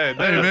 Hey,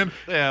 man.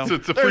 Yeah.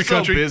 It's a They're free so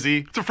country.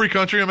 busy. It's a free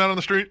country. I'm out on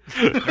the street.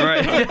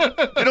 Right.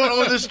 You don't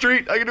own this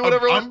street. I can do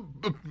whatever I want.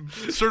 I'm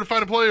a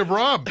certified employee of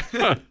Rob.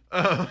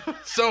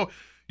 So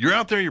you're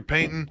out there, you're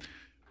painting,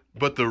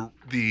 but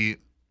the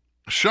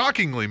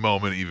shockingly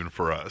moment, even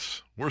for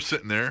us, we're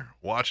sitting there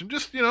watching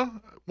just,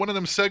 one of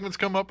them segments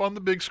come up on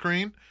the big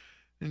screen,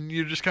 and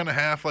you're just kind of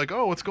half like,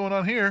 oh, what's going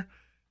on here?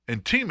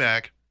 And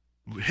T-Mac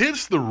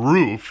hits the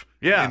roof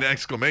in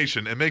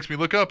exclamation and makes me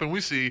look up, and we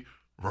see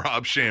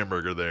Rob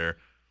Schamberger there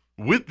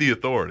with the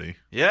Authority.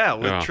 Yeah,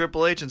 with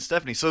Triple H and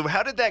Stephanie. So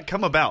how did that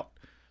come about?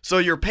 So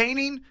you're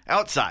painting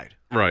outside.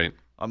 Right.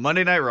 On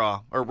Monday Night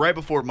Raw, or right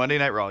before Monday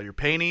Night Raw, you're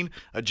painting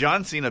a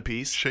John Cena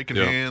piece. Shaking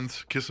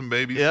hands, kissing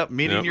babies. Yep,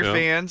 meeting your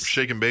fans.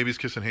 Shaking babies,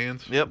 kissing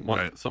hands. Yep.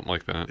 Right. Something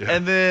like that. Yeah.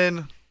 And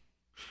then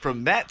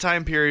from that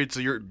time period, so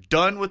you're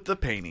done with the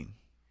painting.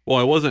 Well,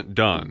 I wasn't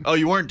done. Oh,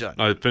 you weren't done?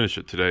 I finished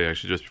it today,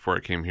 actually, just before I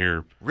came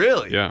here.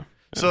 Really? Yeah.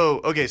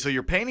 So, okay, so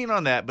you're painting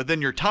on that, but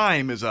then your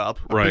time is up.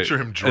 Right. Picture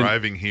him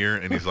driving here,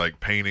 and he's like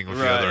painting with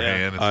the other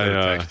hand instead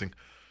of texting.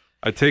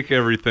 I take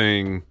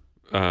everything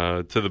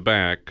to the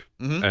back,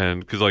 and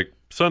because like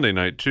Sunday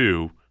night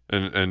too,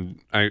 and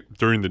I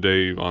during the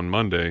day on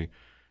Monday,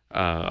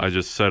 I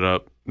just set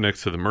up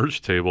next to the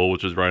merch table,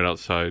 which is right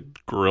outside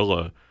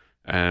Gorilla,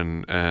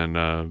 and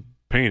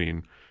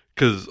painting,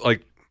 because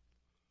like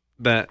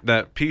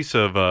that piece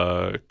of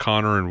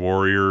Connor and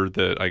Warrior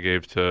that I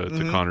gave to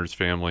Connor's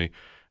family,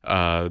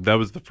 that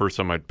was the first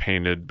time I'd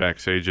painted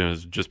backstage, and it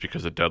was just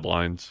because of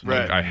deadlines.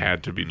 Right. Like, I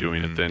had to be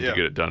doing it then to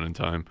get it done in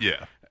time.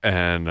 Yeah.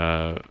 And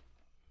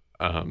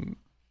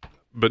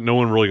but no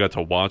one really got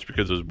to watch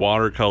because it was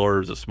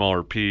watercolors, a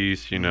smaller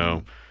piece,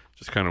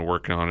 just kind of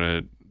working on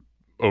it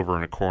over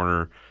in a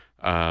corner.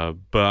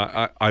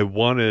 But I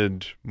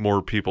wanted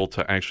more people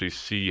to actually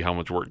see how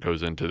much work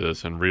goes into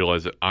this and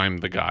realize that I'm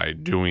the guy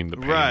doing the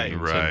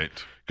paintings. Right.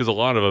 Because a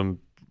lot of them,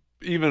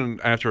 even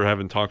after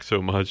having talked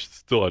so much,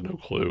 still had no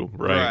clue.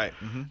 Right.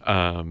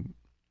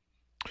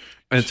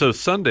 And so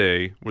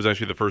Sunday was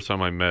actually the first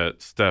time I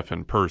met Steph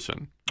in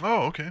person.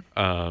 Oh, okay.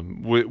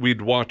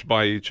 We'd walked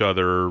by each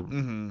other,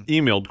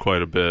 emailed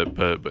quite a bit,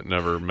 but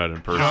never met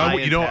in person.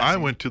 I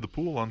went to the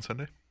pool on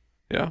Sunday.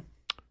 Yeah.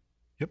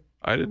 Yep.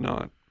 I did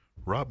not.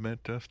 Rob met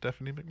Yeah.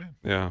 Stephanie McMahon.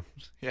 Yeah.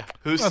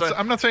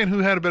 I'm not saying who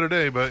had a better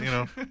day, but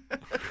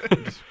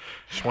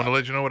just want to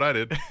let you know what I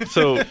did.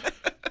 So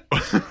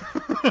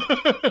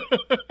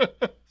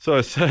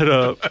I set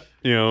up,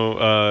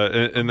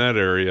 in that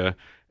area,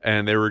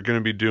 and they were going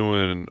to be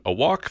doing a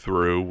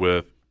walkthrough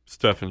with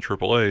Steph and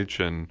Triple H,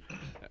 and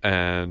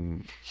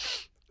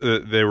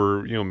they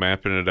were,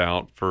 mapping it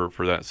out for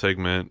that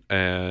segment,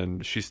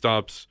 and she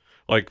stops.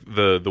 Like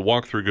the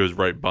walkthrough goes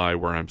right by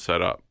where I'm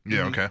set up.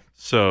 Yeah, okay.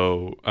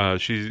 So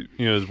she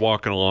is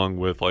walking along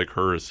with like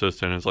her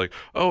assistant. And it's like,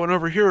 oh, and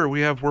over here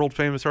we have world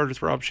famous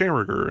artist Rob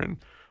Schamberger, and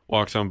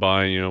walks on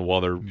by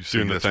while they're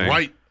doing the thing.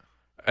 Right.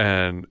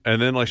 And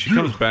then like she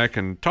comes back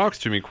and talks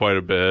to me quite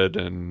a bit,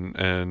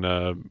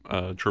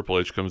 and Triple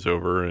H comes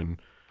over, and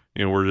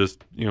we're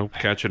just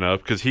catching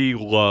up because he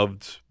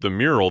loved the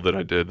mural that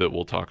I did that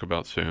we'll talk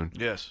about soon.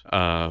 Yes.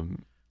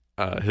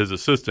 His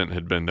assistant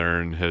had been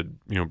there and had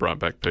brought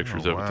back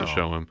pictures of it to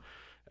show him,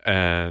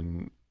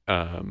 and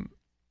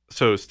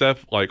so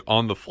Steph, like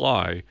on the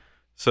fly,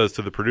 says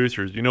to the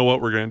producers, "You know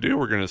what we're going to do?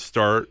 We're going to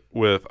start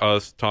with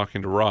us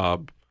talking to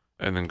Rob,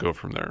 and then go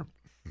from there."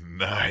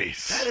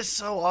 Nice. That is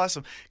so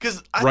awesome.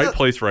 Right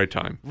place, right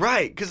time.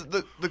 Right, because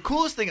the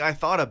coolest thing I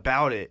thought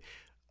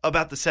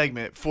about the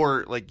segment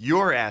for like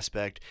your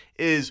aspect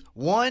is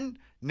one,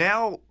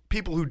 now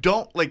people who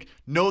don't like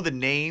know the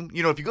name,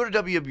 if you go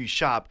to WWE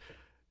Shop,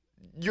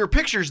 your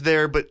picture's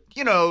there, but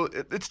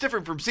it's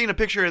different from seeing a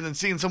picture and then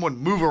seeing someone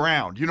move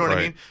around. You know what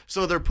I mean?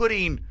 So they're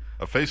putting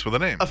a face with a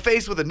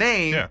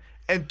name. Yeah.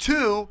 And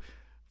two,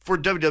 for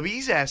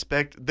WWE's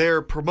aspect,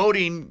 they're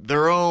promoting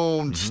their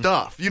own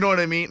stuff. You know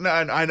what I mean?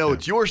 I know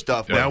it's your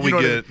stuff. Now but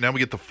we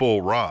get the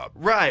full Rob.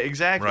 Right,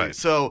 exactly. Right.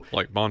 So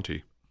like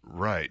Monty.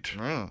 Right.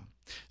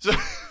 So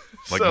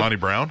like Monty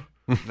Brown?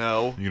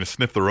 No. You gonna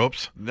sniff the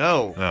ropes?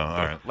 No. No.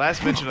 All right.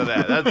 Last mention of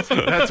that. That's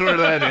where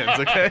that ends.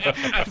 Okay.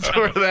 That's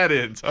where that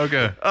ends.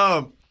 Okay.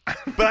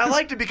 But I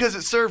liked it because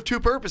it served two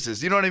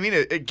purposes. You know what I mean?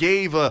 It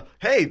gave a,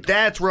 hey,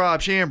 that's Rob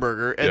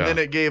Schamberger, and then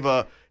it gave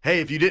a, hey,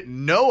 if you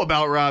didn't know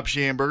about Rob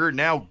Schamberger,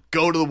 now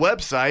go to the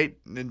website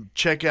and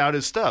check out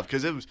his stuff,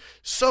 because it was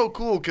so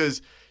cool.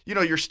 Because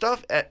your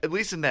stuff, at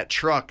least in that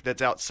truck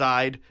that's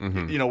outside,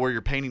 where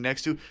you're painting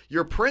next to,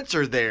 your prints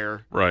are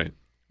there. Right.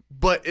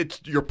 But it's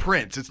your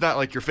prints. It's not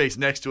like your face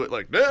next to it,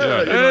 like,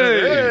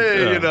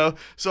 hey.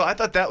 So I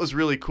thought that was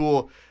really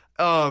cool.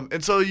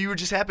 And so you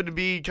just happened to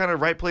be kind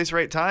of right place,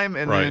 right time.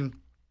 And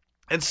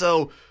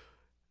so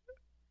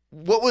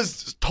what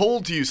was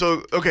told to you?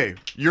 So, okay,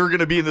 you're going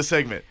to be in the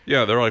segment.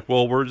 Yeah, they're like,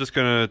 well, we're just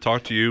going to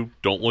talk to you.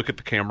 Don't look at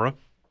the camera.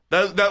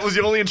 That was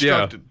the only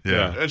instruction.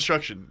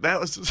 That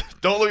was,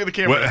 don't look at the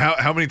camera.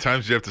 How many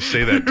times do you have to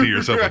say that to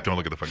yourself? Like, don't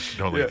look at the phone.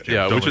 Don't look at the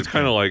camera. Yeah, which is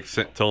kind of like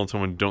telling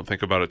someone, don't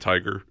think about a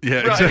tiger.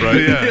 Yeah, exactly.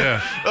 Right?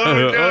 Yeah. Oh,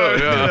 my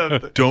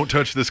God. Don't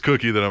touch this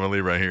cookie that I'm going to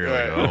leave right here.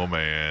 Right. Like, oh,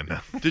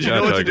 man. Did you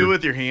know what to do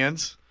with your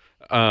hands?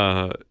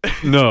 No.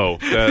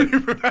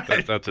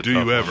 That's a do you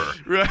one. Ever?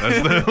 Right.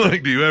 That's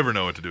like, do you ever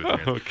know what to do with your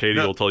hands? Katie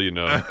will tell you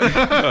no.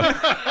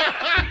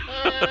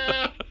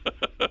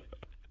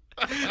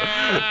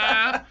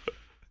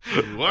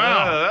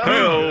 Wow.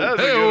 That was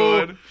a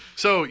good one.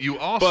 So you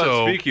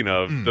also... But speaking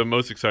of, the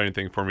most exciting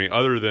thing for me,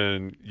 other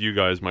than you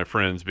guys, my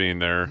friends, being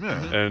there,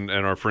 and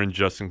our friend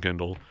Justin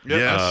Kindle,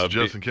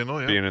 Justin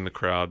Kindle, being in the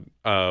crowd,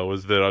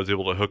 was that I was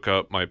able to hook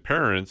up my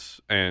parents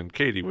and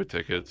Katie with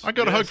tickets. I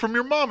got a hug from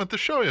your mom at the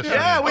show yesterday.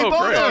 Yeah, we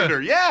both hugged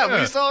her.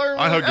 Yeah, we saw her.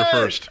 I hugged her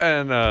first.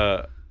 And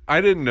I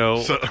didn't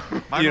know. So,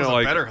 mine was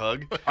a better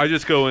hug. I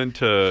just go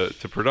into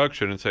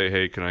production and say,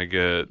 hey, can I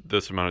get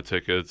this amount of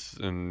tickets?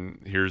 And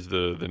here's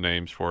the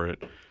names for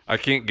it. I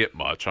can't get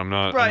much. I'm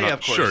not. Right, I'm not,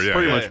 of course. Sure, yeah.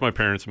 Pretty much my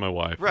parents and my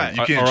wife. Right.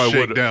 You can't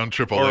shake down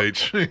Triple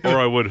H. Or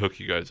I would hook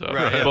you guys up.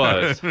 Right.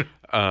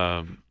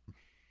 But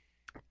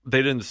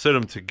they didn't sit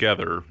them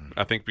together.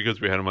 I think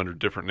because we had them under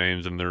different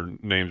names and their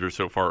names are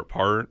so far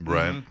apart.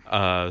 Right.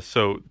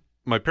 So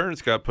my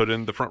parents got put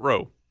in the front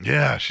row.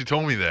 Yeah, she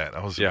told me that.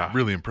 I was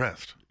really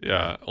impressed.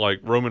 Yeah, like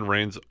Roman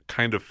Reigns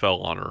kind of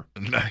fell on her.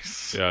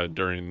 Nice. Yeah,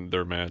 during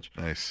their match.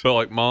 Nice. But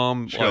like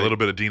mom, she got a little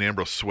bit of Dean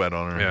Ambrose sweat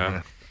on her.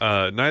 Yeah.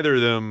 neither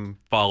of them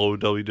follow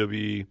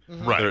WWE.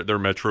 Right. They're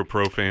Metro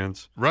Pro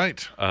fans.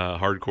 Right.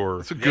 Hardcore.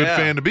 It's a good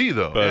fan to be,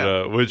 though.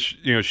 But which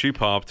she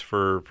popped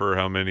for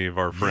how many of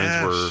our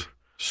friends were.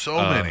 So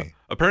many.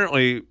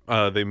 Apparently,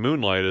 they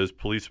moonlight as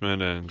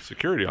policemen and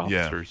security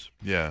officers.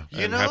 Yeah.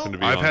 And happen to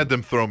be I've on- had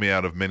them throw me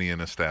out of many an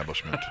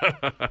establishment.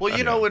 Well,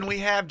 you know, when we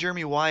have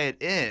Jeremy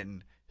Wyatt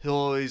in, he'll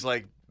always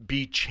like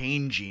be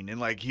changing, and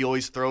like he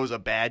always throws a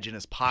badge in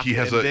his pocket. He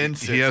has and then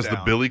sits the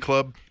down. Billy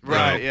Club.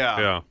 Right?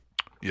 Yeah.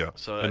 Yeah.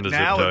 So And the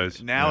now, zip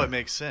ties. now it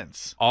makes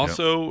sense.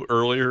 Also,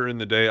 earlier in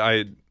the day,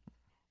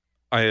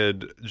 I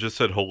had just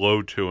said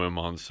hello to him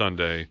on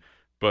Sunday,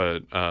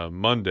 but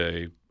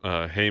Monday,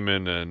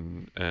 Heyman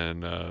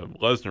and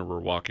Lesnar were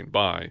walking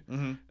by,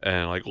 and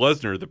like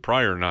Lesnar the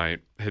prior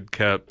night had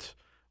kept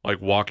like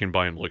walking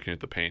by and looking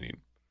at the painting,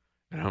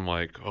 and I'm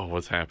like, oh,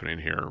 what's happening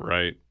here,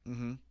 right?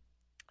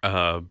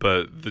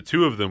 But the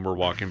two of them were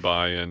walking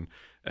by, and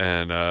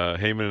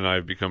Heyman and I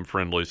have become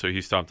friendly, so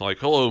he stopped like,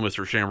 hello,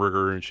 Mr.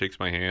 Schamberger, and shakes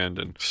my hand,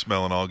 and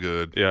Smelling all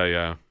good.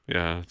 yeah,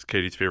 it's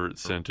Katie's favorite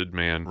scented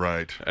man,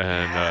 Right.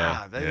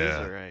 and That is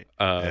all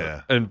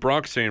right. and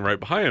Brock's standing right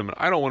behind him. And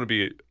I don't want to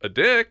be a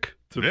dick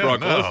to Brock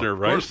Lesnar, of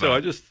right? course So not.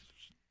 I just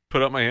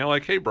put up my hand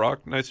like, "Hey,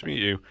 Brock, nice to meet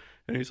you."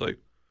 And he's like,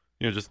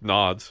 just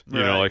nods,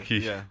 Right, like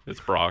it's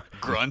Brock.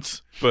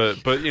 Grunts. But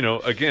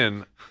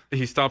again,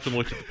 he stopped and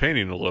looked at the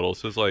painting a little.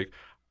 So it's like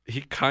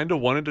he kind of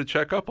wanted to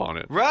check up on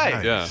it, Right.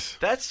 Nice. Yeah.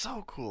 That's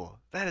so cool.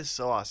 That is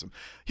so awesome.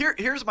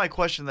 Here's my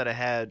question that I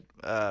had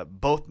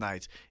both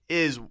nights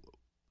is,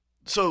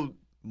 so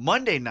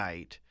Monday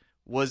night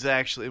was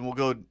actually, and we'll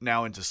go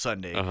now into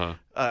Sunday,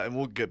 and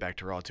we'll get back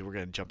to Raw too. We're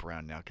going to jump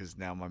around now because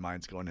now my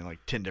mind's going in like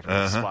 10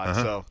 different spots.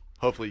 So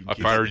hopefully you can I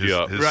keep fired you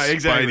up. His right,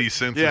 exactly. spidey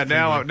sense Yeah, of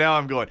now feeling.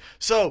 I'm going.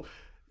 So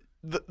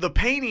the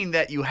painting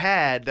that you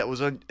had that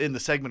was in the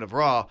segment of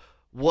Raw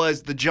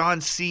was the John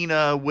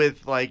Cena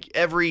with like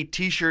every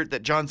T-shirt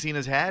that John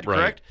Cena's had, Right.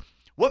 correct?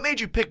 What made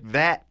you pick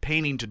that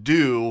painting to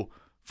do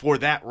for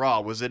that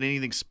Raw? Was it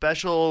anything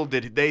special?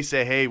 Did they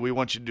say, "Hey, we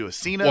want you to do a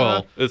Cena"?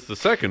 Well, it's the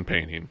second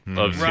painting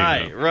of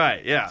Cena.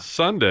 right, yeah.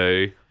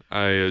 Sunday,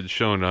 I had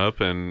shown up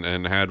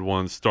and had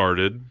one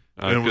started.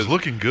 And it was 'cause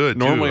looking good,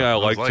 too. Normally, I I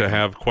was like to liking it.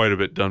 have quite a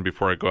bit done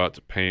before I go out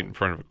to paint in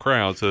front of a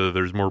crowd, so that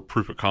there's more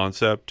proof of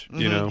concept.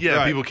 You know, Yeah,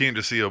 Right. people can't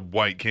just see a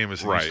white canvas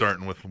and Right. you're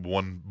starting with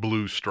one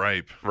blue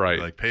stripe. Right.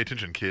 Like, pay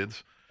attention,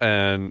 kids.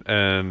 and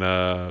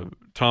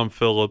Tom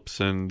Phillips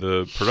and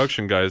the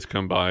production guys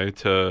come by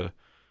to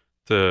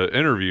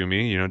interview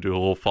me. Do a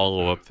little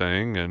follow up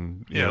thing,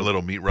 and Yeah, a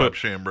little meet Rob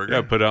Schamberger.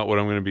 Yeah, put out what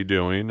I'm going to be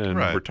doing, and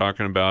Right. we're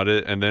talking about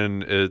it, and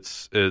then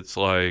it's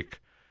like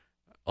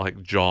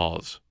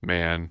Jaws,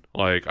 man.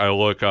 Like I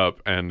look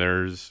up and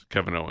there's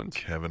Kevin Owens.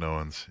 Kevin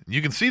Owens.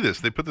 You can see this.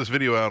 They put this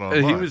video out And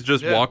online. he was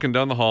just Yeah. walking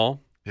down the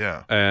hall,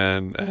 Yeah.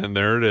 and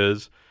there it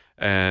is.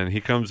 And he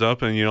comes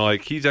up, and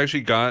he's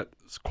actually got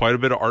quite a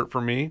bit of art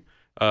for me.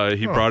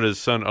 He brought his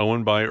son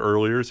Owen by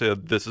earlier,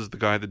 said this is the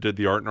guy that did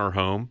the art in our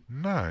home,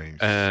 Nice.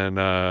 and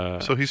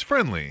so he's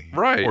friendly.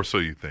 Right. Or so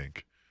you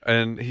think.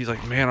 and he's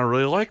like, man, I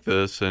really like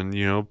this, and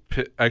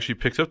actually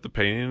picks up the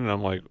painting, and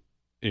I'm like,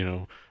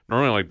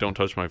 normally like don't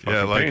touch my fucking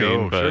Yeah, like,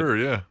 painting, but sure,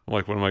 yeah. I'm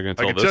like, what am I going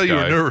to I tell can this tell you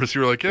guy? were nervous.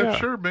 You were like, yeah, Yeah.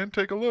 sure, man,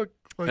 take a look.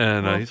 Like,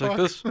 And oh, he's like,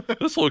 fuck.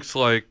 this looks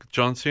like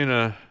John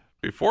Cena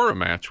before a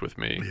match with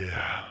me.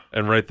 Yeah.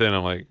 And right then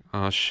I'm like,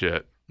 oh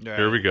shit,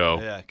 here we go.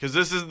 Yeah, because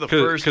this is the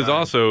first Because time.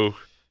 also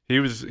he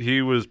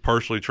was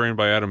partially trained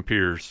by Adam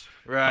Pearce.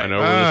 Right. I know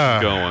where this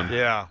is going.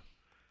 Yeah.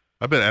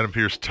 I bet Adam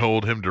Pearce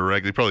told him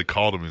directly. He probably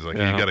called him. He's like,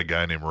 Yeah. you got a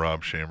guy named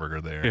Rob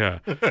Schamberger there.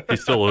 Yeah, he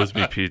still owes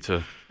me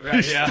pizza.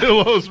 He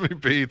still owes me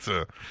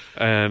pizza.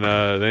 And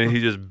then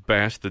he just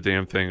bashed the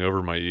damn thing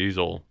over my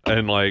easel,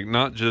 and like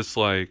not just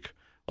like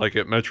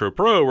at Metro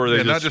Pro where they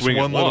Yeah, just not just swing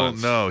one it little.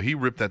 once. No, he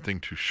ripped that thing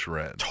to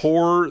shreds.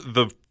 Tore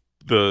the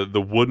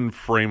wooden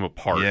frame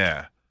apart.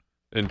 Yeah.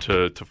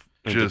 into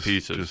Just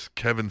pieces. Just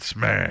Kevin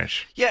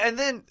Smash. Yeah, and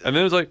then And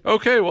then it's like,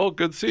 okay, well,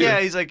 good to see yeah,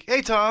 you. he's like,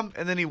 "Hey, Tom,"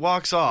 and then he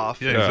walks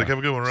off. Yeah, Yeah. he's like, have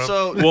a good one, Rob.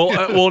 So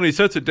well, and he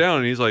sets it down,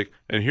 and he's like,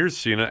 and here's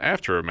Cena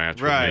after a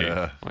match Right. with me.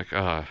 Yeah.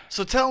 Like,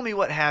 so tell me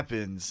what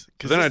happens.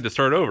 then I had to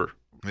start over.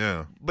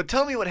 yeah. But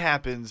tell me what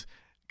happens,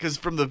 because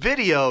from the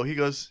video he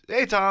goes,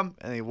 "Hey, Tom,"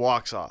 and he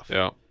walks off.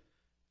 Yeah,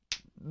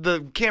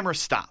 The cameras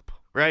stop.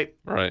 Right.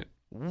 right.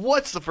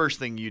 What's the first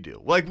thing you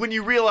do? Like when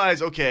you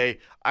realize, okay,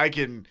 I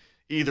can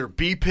either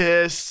be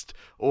pissed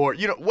or,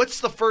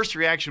 what's the first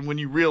reaction when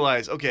you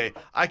realize, okay,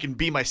 I can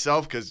be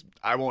myself because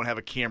I won't have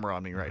a camera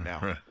on me right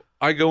now?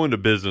 I go into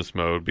business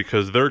mode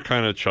because they're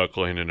kind of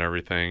chuckling and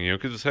everything,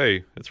 because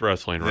hey, it's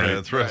wrestling, right? Yeah,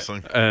 it's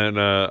wrestling. And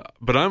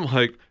but I'm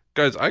like,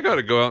 guys, I got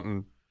to go out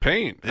and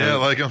paint. Yeah,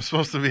 And- like I'm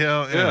supposed to be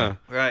out. Yeah.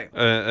 Right.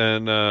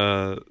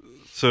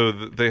 So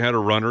they had a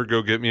runner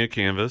go get me a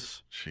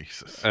canvas.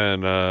 Jesus.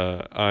 And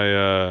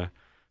I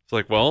it's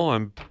like, well,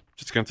 I'm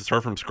just got to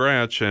start from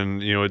scratch,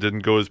 and it didn't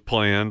go as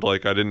planned.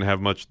 Like I didn't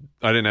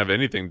have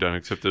anything done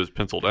except it was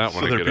penciled out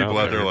when I there get are people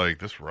out there like,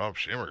 this Rob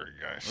Schamberger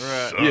guy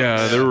sucks.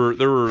 Yeah, there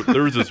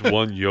was this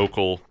one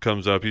yokel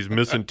comes up. He's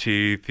missing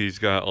teeth. He's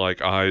got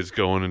like eyes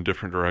going in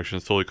different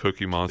directions. Totally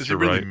Cookie Monster. Is he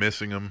really right?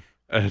 missing them?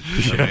 And,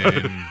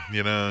 I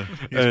mean,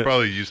 he's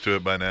probably used to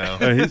it by now.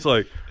 And he's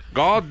like,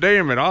 God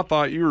damn it, I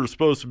thought you were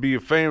supposed to be a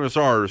famous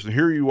artist, and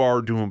here you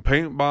are doing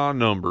paint by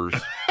numbers.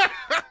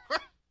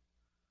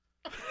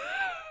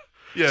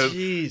 Yeah,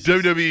 Jesus.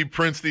 WWE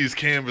prints these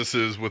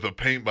canvases with a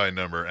paint by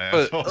number,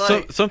 asshole.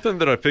 Something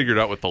that I figured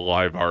out with the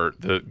live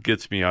art that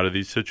gets me out of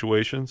these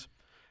situations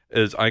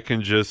is I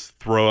can just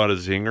throw out a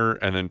zinger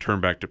and then turn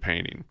back to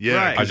painting.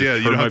 Yeah, Right. you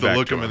don't turn my have to back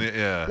look to them in him. the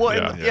yeah. Well,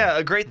 yeah. and,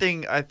 a great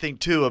thing I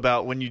think too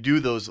about when you do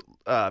those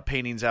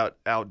paintings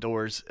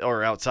outdoors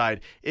or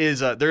outside is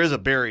there is a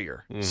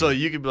barrier, so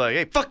you can be like,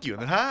 "Hey, fuck you,"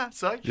 and then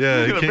suck.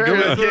 Yeah, you can't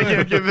go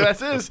can't give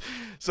this.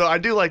 So I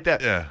do like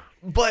that. Yeah.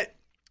 But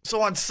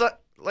so on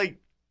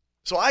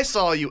so I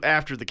saw you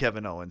after the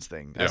Kevin Owens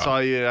thing. I Yeah. saw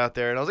you out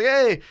there, and I was like,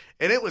 "Hey!"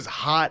 And it was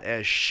hot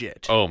as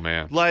shit. Oh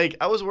man, Like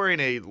I was wearing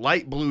a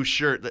light blue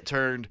shirt that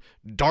turned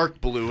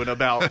dark blue in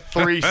about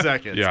 3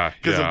 seconds. yeah,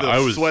 because of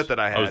the sweat that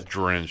I had. I was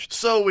drenched.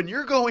 So when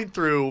you're going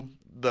through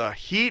the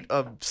heat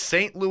of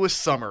St. Louis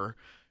summer,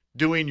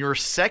 doing your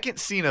second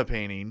Cena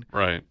painting,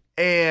 Right.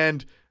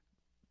 and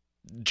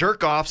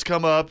jerk-offs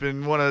come up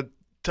and want to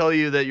tell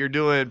you that you're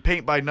doing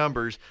paint by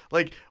numbers,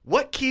 like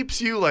what keeps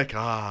you like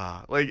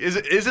is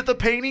it the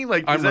painting?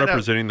 Like I'm is that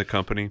representing the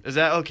company. is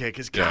that okay?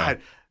 Because Yeah.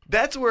 God,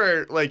 that's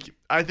where like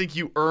I think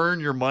you earn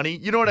your money.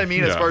 You know what I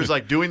mean? As Yeah. far as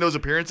like doing those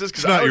appearances,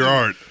 because It's not your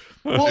art.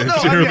 Well, no,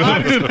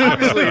 I mean,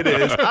 obviously it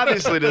is.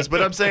 Obviously it is.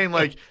 But I'm saying,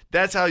 like,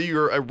 that's how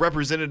you're a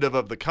representative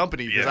of the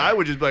company. Because I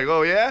would just be like,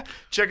 oh, yeah?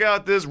 Check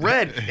out this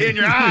red in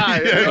your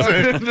eye. Yeah,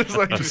 exactly. Just,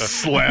 like, Just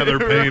slather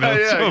paint on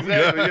yeah, some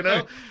exactly, guy. You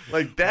know?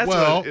 Like, that's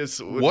Well, what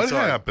is. what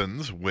sorry.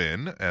 happens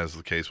when, as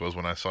the case was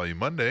when I saw you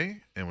Monday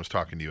and was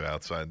talking to you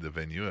outside the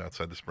venue,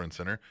 outside the Sprint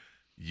Center,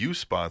 you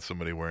spot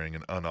somebody wearing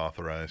an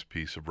unauthorized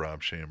piece of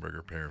Rob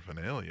Schamberger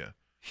paraphernalia.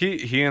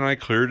 He and I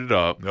cleared it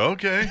up.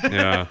 Okay.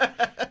 Yeah.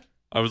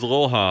 I was a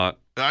little hot.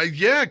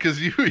 Yeah,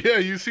 because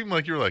you seem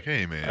like you were like,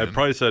 hey, man. I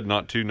probably said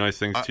not too nice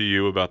things to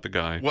you about the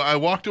guy. Well, I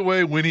walked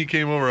away when he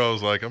came over. I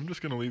was like, I'm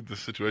just going to leave this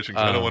situation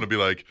because I don't want to be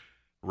like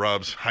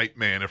Rob's hype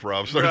man if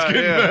Rob starts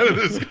getting mad at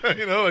this guy.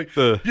 You know, like,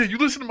 yeah, you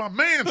listen to my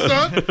man,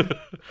 son.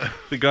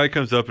 The guy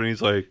comes up and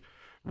he's like,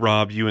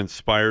 Rob, you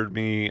inspired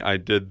me. I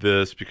did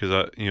this because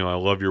I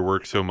love your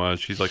work so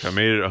much. He's like, I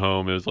made it at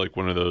home. It was like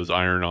one of those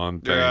iron-on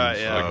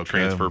things, like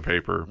transfer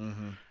paper.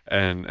 Mm-hmm.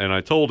 And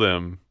I told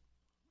him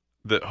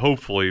that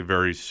hopefully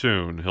very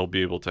soon he'll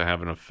be able to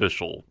have an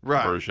official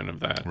version of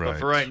that. Right. But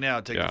for right now,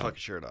 take the fucking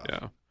shirt off.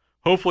 Yeah.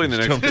 Hopefully in the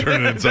next.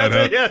 Turn it inside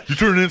out. Yeah. You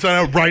turn it inside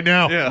out right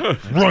now. Yeah.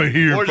 Right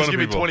here. Or in just front give of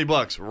me people.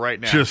 $20 right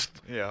now.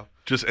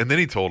 And then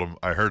he told him.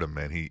 I heard him,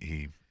 man.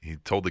 He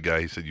told the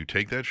guy. He said, "You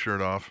take that shirt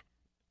off,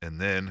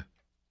 and then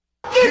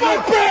Get my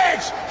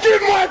bags!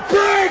 Get my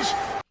bags!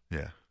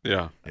 yeah."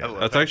 Yeah.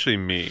 That's actually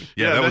me.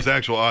 Yeah, that was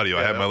actual audio.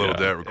 I had my little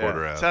DAT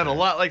recorder out. Sounded there. a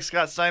lot like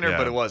Scott Steiner, Yeah.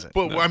 but it wasn't.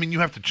 But I mean, you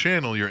have to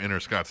channel your inner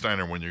Scott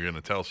Steiner when you're going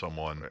to tell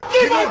someone.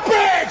 Get my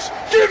bags!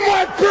 Get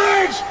my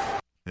bags!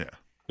 Yeah.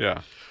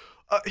 Yeah.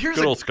 Here's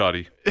Good old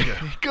Scotty.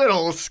 Good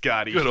old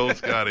Scotty. Good old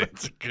Scotty.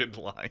 That's a good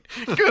line.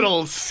 Good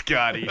old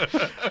Scotty.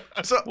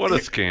 So What a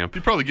scamp. He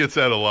probably gets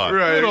that a lot.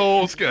 Right. Good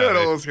old Scotty. Good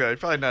old Scotty.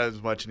 Probably not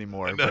as much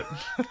anymore.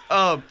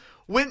 But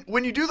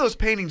when you do those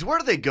paintings, where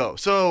do they go?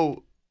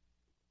 So,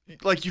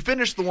 like, you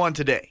finished the one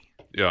today.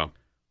 Yeah.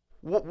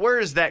 Where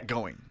is that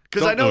going?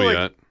 Because Don't I know, like,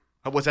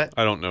 yet. What's that?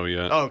 I don't know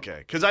yet. Oh, okay.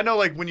 Because I know,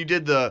 like, when you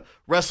did the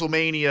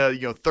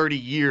WrestleMania, 30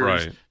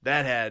 years, Right.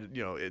 that had,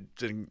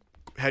 it's in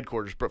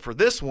headquarters. But for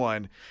this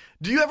one,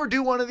 do you ever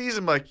do one of these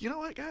and be like, you know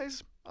what,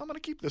 guys? I'm going to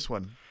keep this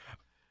one.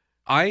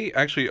 I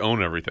actually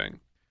own everything.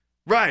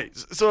 Right.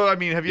 So, I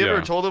mean, have you Yeah.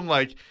 ever told them,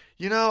 like,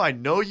 I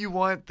know you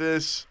want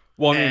this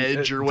Well, I mean,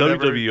 edge or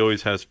whatever? WWE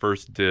always has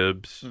first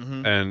dibs,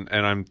 Mhm.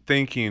 and I'm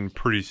thinking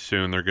pretty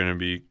soon they're going to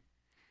be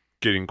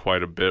getting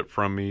quite a bit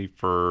from me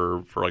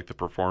for like the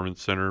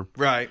Performance Center.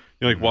 Right.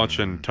 Like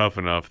watching Tough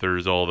Enough,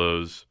 there's all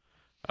those,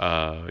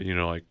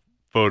 like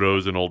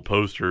photos and old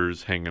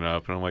posters hanging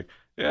up, and I'm like,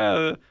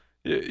 yeah,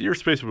 your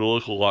space would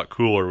look a lot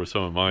cooler with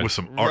some of mine. With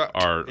some art.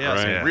 Yeah, right?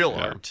 some real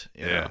Yeah. art.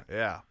 Yeah.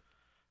 Yeah.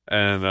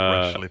 And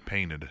Freshly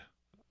painted.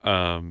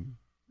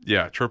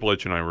 yeah, Triple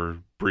H and I were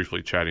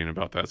briefly chatting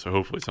about that, so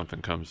hopefully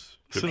something comes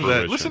to Listen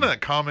fruition. to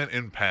that comment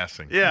in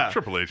passing. Yeah.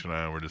 Triple H and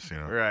I were just,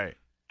 Right.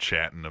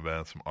 chatting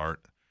about some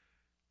art.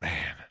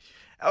 Man.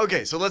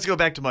 Okay, so let's go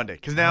back to Monday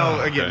because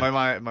now again Okay.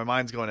 my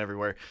mind's going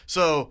everywhere.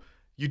 So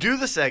you do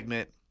the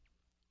segment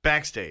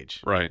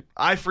backstage. Right.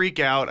 I freak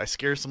out. I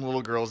scare some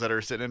little girls that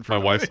are sitting in My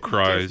front. of wife us.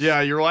 cries. Yeah,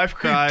 your wife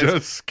cries. He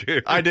does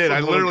scare I did. some I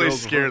little literally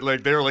girls. scared.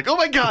 Like they were like, "Oh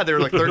my god!" They were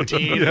like 13.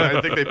 Yeah. And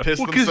I think they pissed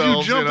Well, because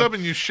themselves. you jumped up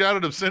and you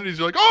shouted obscenities.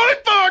 You're like, "Holy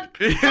fuck!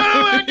 I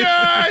know that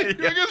guy! You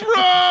think it's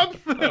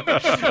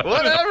Rob!"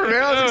 Whatever,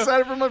 man. I was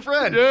excited for my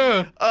friend.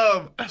 Yeah.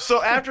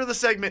 So after the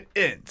segment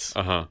ends,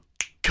 Uh-huh.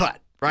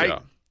 cut. Right. Yeah.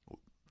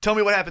 tell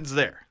me what happens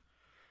there.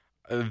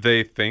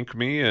 They thank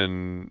me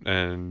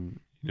and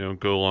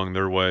go along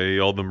their way.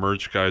 All the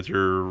merch guys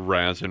are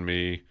razzing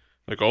me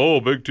like, "Oh,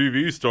 big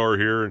TV star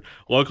here!" And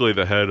luckily,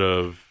 the head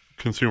of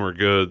consumer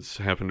goods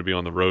happened to be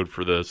on the road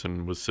for this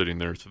and was sitting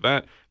there, so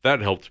that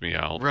helped me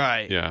out.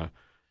 Right. Yeah.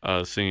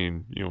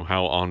 Seeing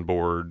how on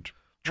board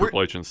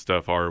Triple H and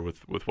Steph are with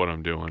what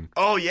I'm doing.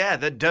 Oh yeah,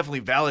 that definitely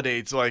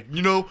validates. Like,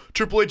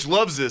 Triple H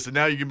loves this, and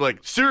now you can be like,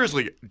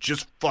 seriously,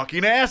 just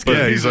fucking ask him.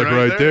 Yeah, he's like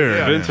right there.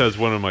 Yeah. Vince has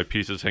one of my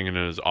pieces hanging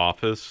in his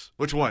office.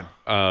 Which one?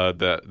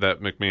 That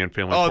McMahon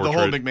family. Oh, portrait. the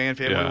whole McMahon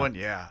family one.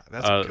 Yeah,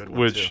 that's a good one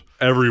which too.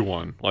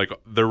 Everyone, like,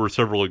 there were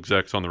several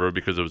execs on the road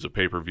because it was a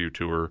pay-per-view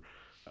tour.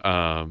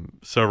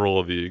 Several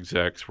of the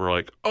execs were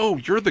like, "Oh,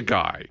 you're the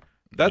guy.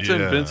 That's in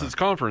Vince's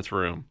conference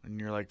room." And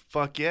you're like,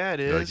 "Fuck yeah, it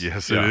is." Like,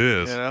 yes, it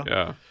is.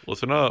 Yeah,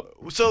 listen up.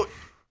 So,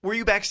 were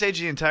you backstage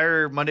the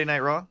entire Monday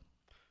Night Raw?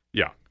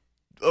 Yeah.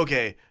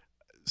 Okay,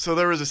 so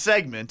there was a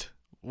segment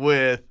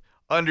with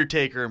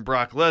Undertaker and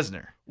Brock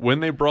Lesnar. When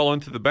they brawl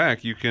into the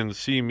back, you can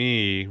see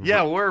me.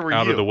 Yeah, where were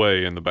out you? of the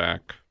way in the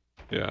back.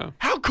 Yeah.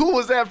 How cool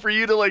was that for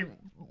you to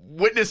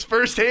witness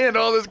firsthand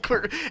all this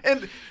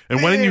and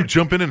why didn't you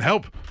jump in and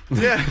help?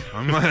 Yeah.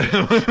 I'm like,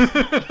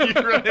 You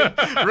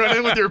run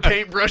in with your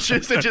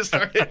paintbrushes and just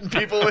start hitting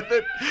people with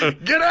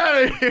it. Get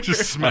out of here!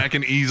 just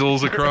smacking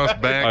easels across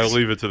backs. I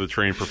leave it to the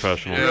trained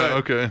professionals. Yeah,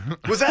 okay.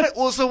 Was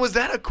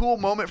that a cool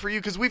moment for you?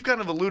 Because we've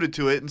kind of alluded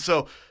to it, and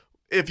so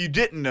if you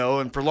didn't know,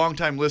 and for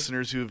longtime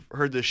listeners who've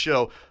heard this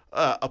show,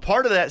 a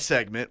part of that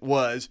segment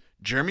was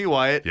Jeremy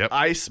Wyatt, Yep.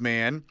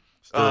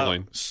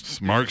 Sterling.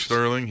 Iceman, Mark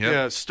Sterling,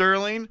 yeah,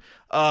 Sterling.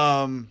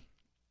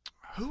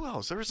 Who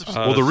else? There was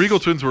well, the Regal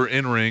Twins were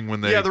in ring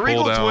when they the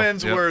Regal pulled out.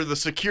 Twins Yep. were the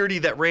security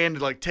that ran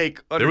to take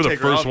Undertaker. They were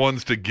the first off.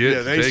 ones to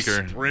get they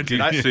Taker.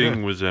 sprinted.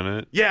 Singh was in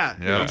it.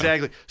 Yeah,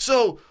 exactly.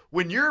 So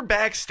when you're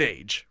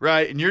backstage,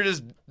 right, and you're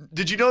just,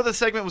 did you know the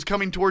segment was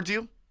coming towards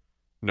you?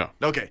 No.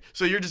 Okay,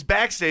 so you're just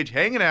backstage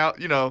hanging out,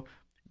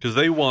 Because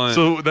they want,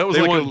 So that was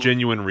they like want a-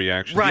 genuine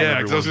reaction. Right. Yeah,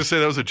 because I was going to say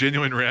that was a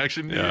genuine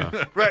reaction. Yeah.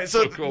 Right,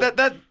 so cool.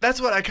 that's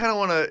what I kind of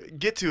want to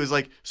get to is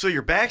so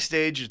you're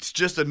backstage, it's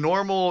just a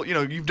normal,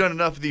 you've done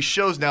enough of these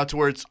shows now to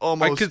where it's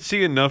almost. I could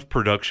see enough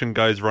production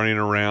guys running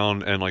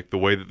around and the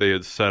way that they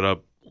had set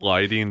up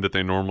lighting that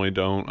they normally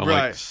don't. I'm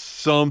Right. like,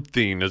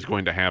 something is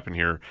going to happen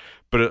here.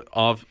 But it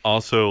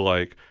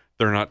also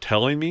they're not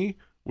telling me,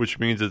 which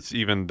means it's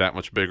even that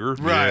much bigger.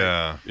 Right.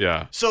 Yeah.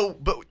 Yeah. So,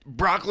 but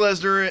Brock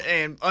Lesnar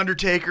and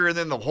Undertaker and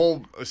then the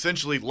whole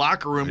essentially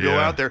locker room go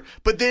Yeah. out there.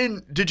 But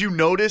then did you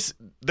notice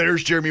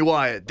there's Jeremy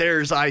Wyatt,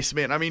 there's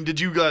Iceman? I mean, did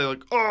you guys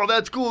oh,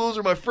 that's cool, those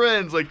are my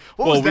friends. What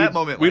was that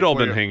moment like? We'd all for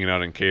been you? hanging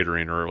out in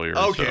catering earlier.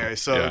 Okay,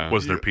 so- yeah.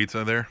 Was there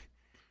pizza there?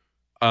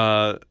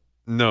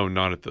 No,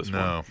 not at this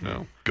No. one.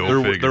 No.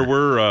 Go figure. There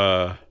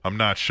were I'm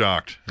not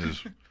shocked.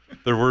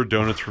 there were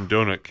donuts from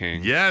Donut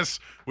King. Yes,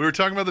 we were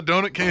talking about the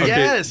Donut King. Okay.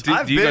 Yes, do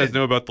I've you guys been.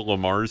 know about the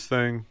Lamar's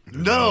thing?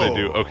 No. They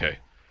do?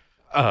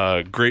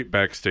 Okay. Great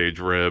backstage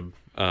rib.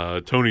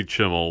 Tony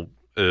Chimmel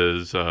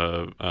is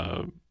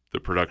the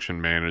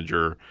production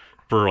manager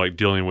for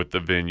dealing with the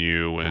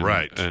venue and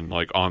Right. and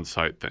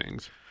on-site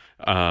things.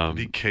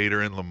 He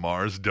catering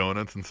Lamar's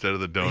donuts instead of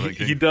the Donut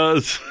King. He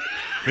does.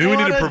 Maybe we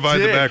need What to a provide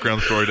the dick.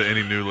 background story to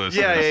any new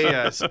listeners.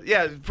 Yeah. So,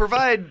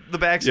 provide the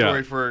backstory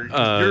Yeah. for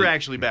you're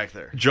actually back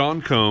there.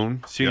 John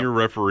Cohn, senior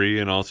referee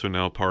and also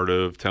now part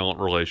of talent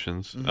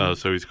relations.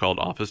 So he's called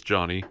Office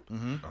Johnny.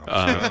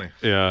 Johnny.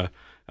 Yeah.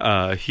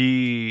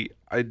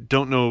 I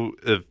don't know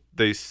if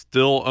they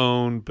still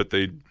own, but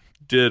they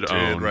did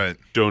own right.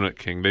 Donut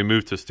King. They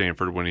moved to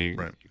Stanford when he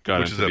Right. got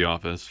Which into is the a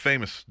office.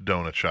 Famous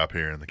donut shop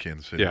here in the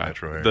Kansas City Yeah.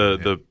 metro area.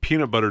 The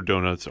peanut butter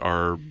donuts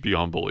are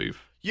beyond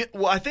belief. Yeah,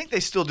 well, I think they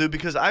still do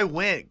because I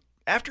went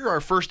after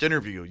our first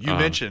interview. You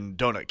mentioned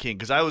Donut King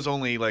because I was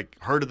only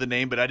heard of the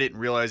name, but I didn't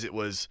realize it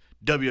was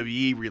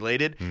WWE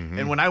related. Mm-hmm.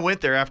 And when I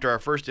went there after our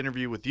first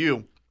interview with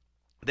you,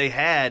 they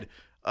had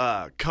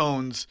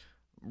Cone's,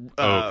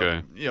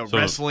 Okay. So,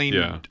 wrestling.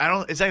 yeah.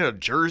 Is that a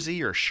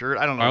jersey or shirt?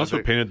 I don't know. I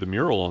also painted the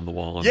mural on the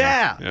wall. in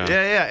Yeah, there.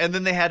 yeah. And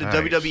then they had a Nice.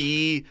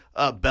 WWE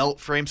belt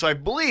frame. So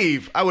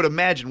I would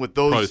imagine with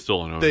those Probably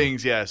still an owner.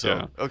 things, yeah. So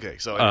Yeah. okay,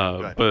 so go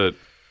ahead. But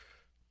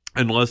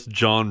unless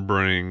John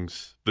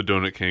brings the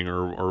Donut King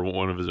or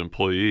one of his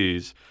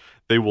employees,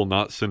 they will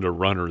not send a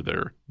runner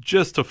there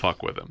just to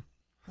fuck with him.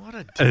 What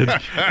a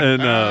dick.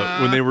 And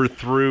when they were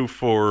through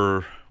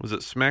for, was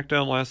it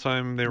SmackDown last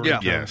time they were? Yeah.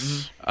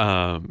 Yes.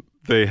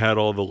 They had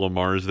all the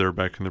Lamars there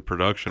back in the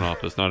production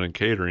office, not in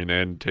catering. They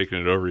hadn't taken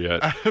it over yet.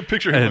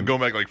 Picture him And-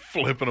 going back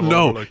flipping them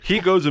No, over. he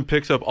goes and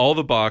picks up all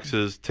the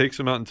boxes, takes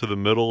them out into the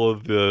middle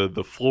of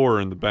the floor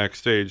in the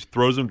backstage,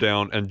 throws them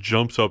down, and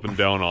jumps up and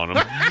down on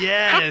them.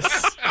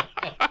 Yes.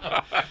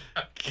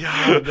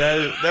 God,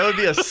 that would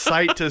be a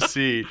sight to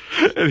see.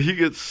 And he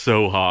gets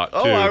so hot.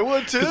 Oh, too. I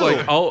would, too.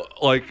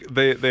 'Cause,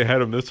 they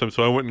had him this time,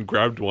 so I went and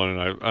grabbed one,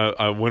 and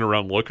I went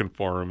around looking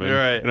for him, and,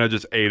 Right. and I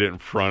just ate it in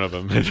front of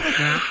him.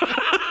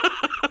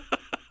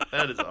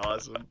 That is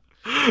awesome.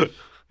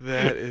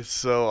 That is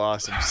so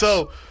awesome.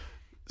 So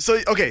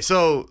okay.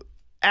 So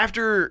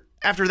after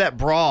that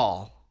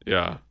brawl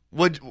Yeah.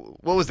 What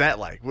was that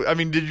like? I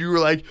mean, did you were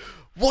like,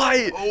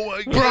 why? Oh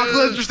my Brock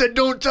God. Lesnar said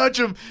don't touch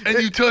him,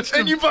 And you touched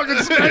him. and you fucking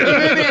smacked him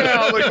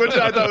anyhow. Like, which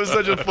I thought was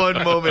such a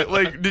fun moment.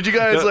 Like, did you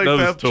guys That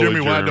was totally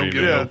Jimmy White don't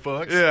give Jeremy, no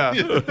fucks?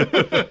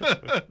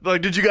 Yeah.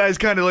 Like, did you guys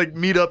kind of like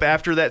meet up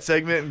after that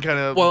segment and kind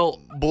of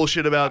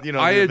bullshit about I the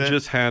had event?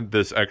 just had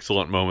this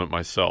excellent moment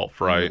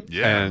myself, right?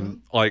 Yeah.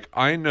 And like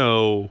I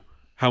know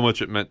how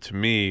much it meant to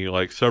me.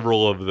 Like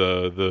several of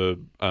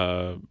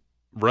the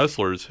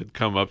wrestlers had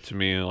come up to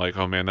me and like,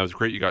 oh man, that was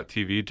great. You got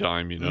TV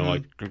time,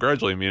 like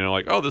congratulating me, and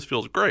like, oh, this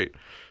feels great.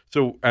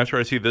 So after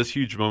I see this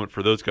huge moment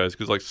for those guys,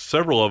 because like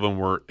several of them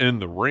were in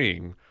the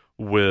ring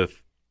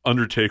with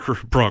Undertaker,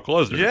 Brock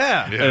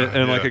Lesnar,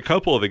 and like a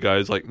couple of the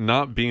guys, like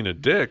not being a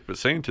dick, but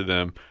saying to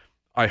them,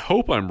 I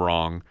hope I'm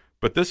wrong,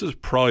 but this is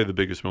probably the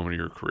biggest moment of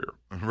your career.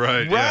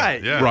 Right.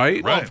 Right. Yeah.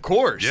 Right? Well, of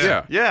course.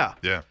 Yeah. Yeah.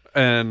 Yeah.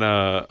 And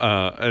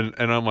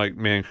I'm like,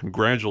 man,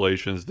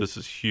 congratulations! This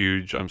is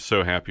huge. I'm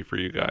so happy for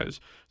you guys.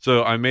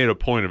 So I made a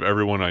point of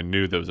everyone I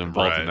knew that was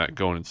involved in that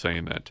going and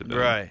saying that to them.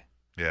 Right.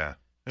 Yeah.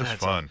 It was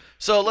That's fun.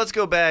 So let's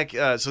go back.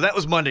 So that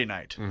was Monday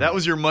night. Mm-hmm. That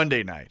was your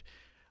Monday night.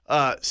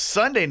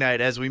 Sunday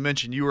night, as we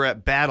mentioned, you were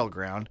at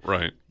Battleground.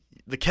 Right.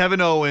 The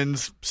Kevin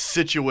Owens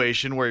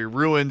situation where he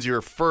ruins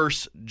your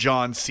first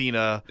John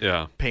Cena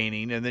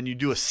painting, and then you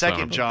do a second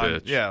Son of a John.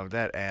 bitch. Yeah,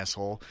 that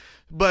asshole.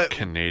 But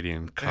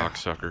Canadian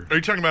cocksucker. Are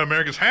you talking about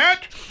America's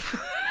hat?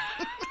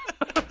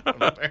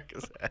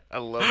 America's hat. I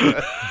love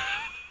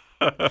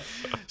that.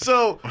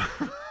 So,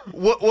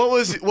 what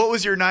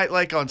was your night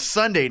like on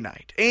Sunday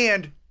night?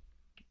 And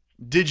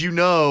did you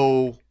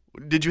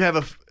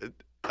have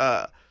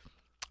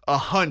a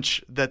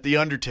hunch that the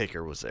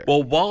Undertaker was there?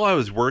 Well, while I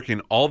was working,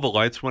 all the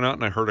lights went out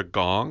and I heard a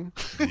gong.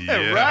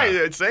 Yeah.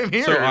 Right. Same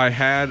here. So I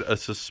had a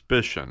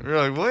suspicion.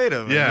 You're like, wait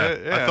a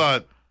minute. Yeah. I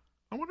thought,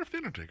 I wonder if the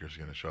Undertaker's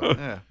going to show up.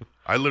 Yeah.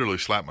 I literally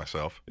slapped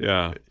myself.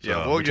 Yeah.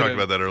 So we'll we get talked in-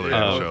 about that earlier in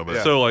the show.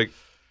 But So like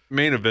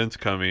main event's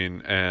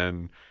coming,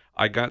 and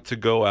I got to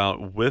go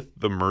out with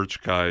the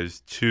merch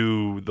guys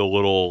to the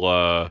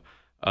little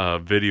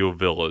video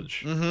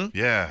village,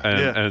 yeah.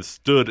 and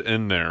stood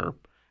in there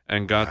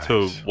and got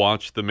to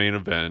watch the main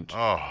event.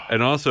 Oh.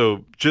 And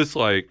also just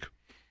like,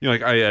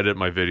 like I edit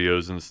my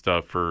videos and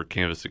stuff for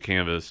Canvas to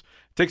Canvas.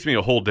 It takes me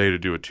a whole day to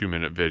do a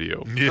 2-minute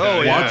video.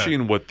 Yeah.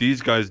 Watching what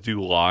these guys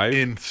do live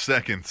in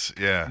seconds.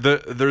 Yeah.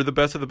 they're the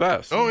best of the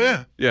best. Oh,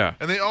 yeah. Yeah.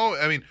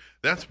 And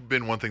that's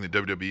been one thing that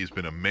WWE has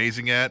been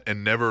amazing at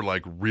and never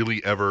like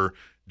really ever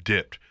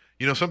dipped.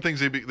 Some things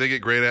they get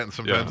great at and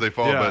sometimes they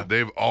fall, but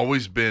they've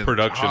always been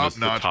Production is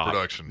the top-notch top.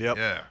 production. Yep.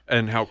 Yeah.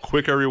 And how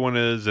quick everyone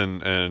is,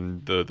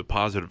 and the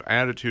positive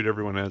attitude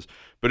everyone has.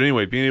 But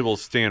anyway, being able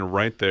to stand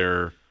right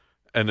there,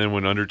 and then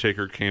when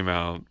Undertaker came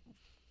out,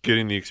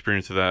 getting the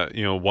experience of that,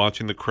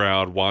 watching the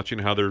crowd, watching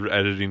how they're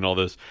editing all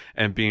this,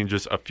 and being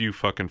just a few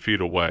fucking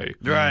feet away.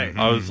 Right.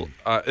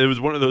 It was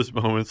one of those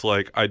moments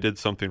like I did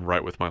something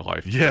right with my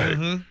life. Yeah.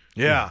 today.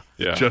 Yeah.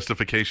 Yeah.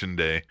 Justification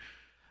day.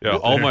 Yeah.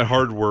 All my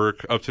hard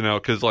work up to now,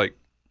 because like,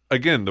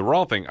 again, the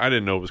Raw thing, I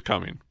didn't know was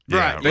coming.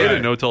 Right. They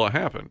didn't know till it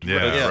happened.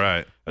 Yeah,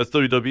 right. That's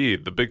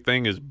WWE. The big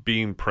thing is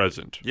being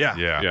present. Yeah.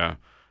 Yeah. Yeah.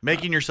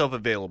 Making yourself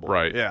available.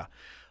 Right. Yeah.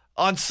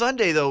 On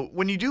Sunday, though,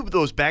 when you do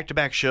those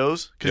back-to-back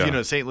shows,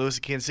 because, St. Louis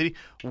and Kansas City,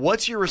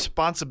 what's your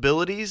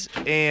responsibilities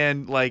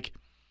and, like,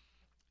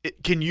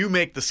 can you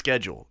make the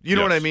schedule? You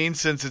know what I mean?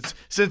 Since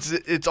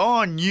it's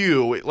on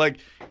you, like,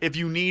 if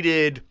you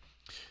needed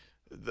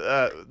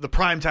the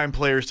primetime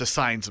players to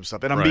sign some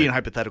stuff, and I'm being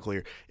hypothetical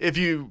here. If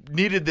you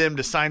needed them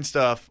to sign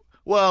stuff,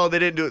 well, they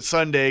didn't do it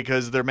Sunday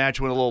because their match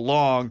went a little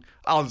long,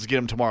 I'll just get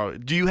them tomorrow.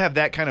 Do you have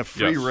that kind of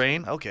free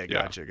reign? Okay,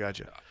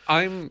 gotcha.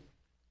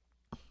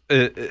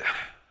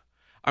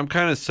 I'm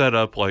kind of set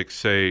up like,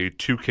 say,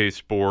 2K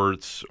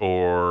Sports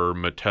or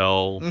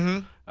Mattel,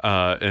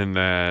 in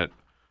that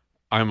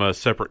I'm a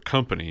separate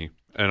company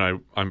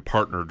and I'm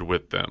partnered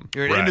with them.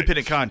 You're an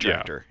independent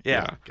contractor.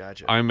 Yeah.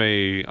 Gotcha.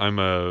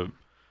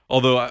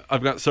 Although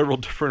I've got several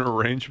different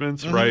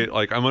arrangements, right?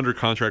 Like I'm under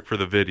contract for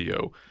the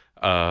video,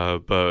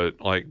 but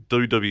like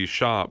WWE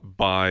Shop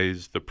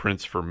buys the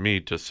prints for me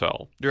to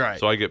sell. Right.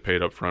 So I get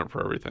paid up front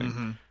for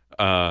everything.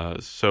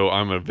 So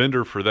I'm a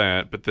vendor for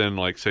that. But then,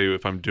 like, say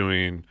if I'm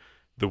doing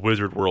the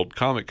Wizard World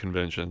comic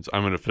conventions,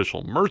 I'm an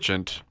official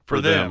merchant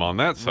for them on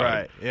that side.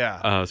 Right,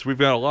 yeah. So we've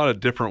got a lot of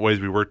different ways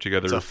we work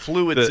together. It's a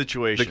fluid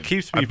situation. That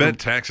keeps me I bet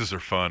taxes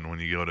are fun when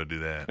you go to do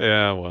that.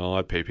 Yeah, well,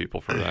 I pay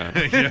people for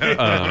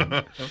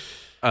that.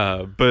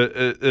 But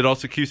it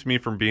also keeps me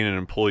from being an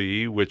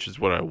employee, which is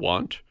what I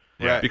want.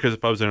 Right. Because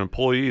if I was an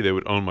employee, they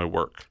would own my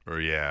work. Or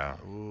yeah,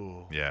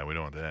 we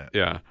don't want that.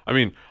 Yeah, I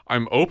mean,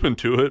 I'm open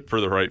to it for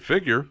the right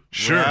figure.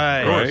 Sure, Right.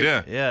 of course, Right?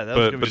 yeah. Yeah, that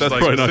was But gonna be that's like,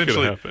 probably not going to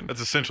essentially- happen. That's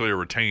essentially a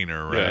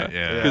retainer, right?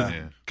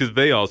 Yeah. Because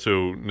they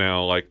also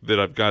now, like, that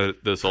I've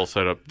got this all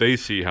set up, they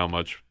see how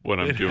much what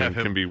I'm They'd doing have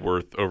him- can be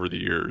worth over the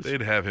years.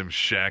 They'd have him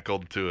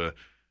shackled to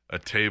a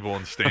table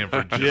in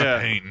Stanford just Yeah,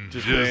 painting,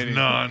 just just painting.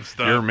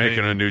 nonstop. You're making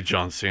painting. a new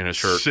John Cena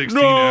shirt.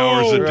 16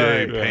 hours a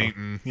day Right.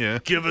 painting. Yeah.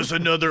 Give us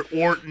another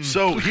Orton.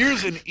 So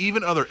here's an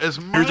even other. Here's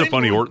a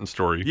funny Orton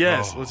story.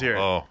 Yes, let's hear it.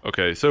 Oh,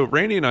 Okay, so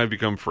Randy and I have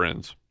become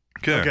friends.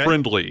 okay.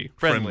 Friendly.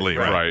 Friendly,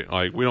 Right.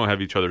 Like, we don't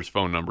have each other's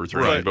phone numbers or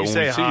Right. anything, but You when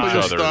we say see hi. each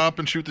Just other, stop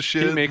and shoot the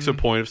shit. he makes a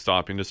point of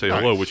stopping to say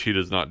hello, Nice. which he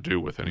does not do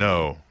with anyone.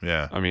 No,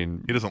 yeah. I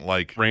mean, He doesn't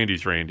like.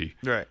 Randy's Randy.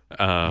 Right.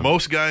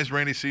 Most guys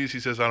Randy sees, he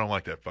says, "I don't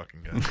like that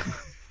fucking guy."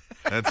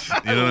 That's you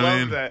know what I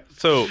mean. that.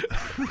 So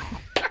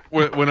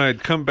when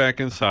I'd come back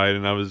inside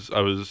and I was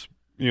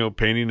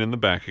painting in the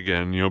back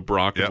again,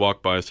 Brock had Yep.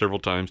 walked by several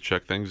times,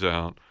 check things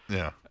out,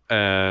 Yeah.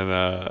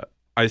 and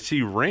I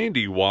see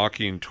Randy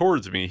walking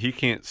towards me. He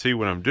can't see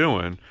what I'm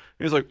doing.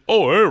 He's like,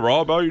 "Oh, hey,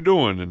 Rob, how you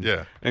doing?" And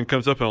Yeah. and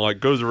comes up and like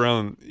goes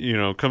around,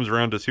 comes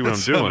around to see what That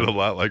I'm sounded doing. a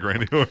lot like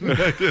Randy Orton.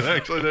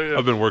 Actually, there, yeah.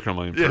 I've been working on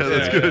my Yeah, impersonation.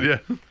 that's good.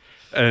 Yeah.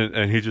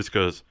 And he just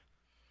goes,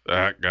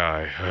 "That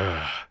guy,"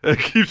 and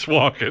keeps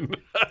walking.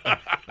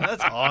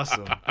 That's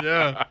awesome.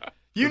 Yeah.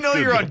 You know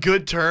you're on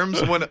good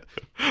terms when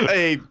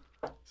I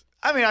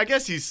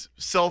guess he's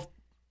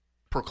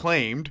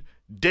self-proclaimed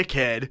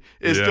dickhead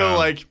is Yeah. still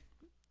like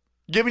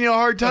giving you a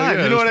hard time.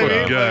 Yeah, you know what this I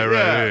mean? fucking guy Like,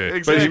 right yeah, here.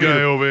 exactly. This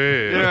guy over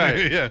here.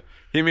 Right. Yeah.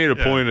 He made a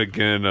point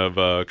again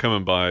of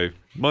coming by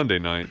Monday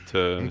night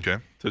to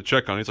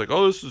check on it. He's like,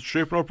 "Oh, this is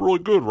shaping up really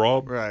good,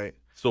 Rob." Right.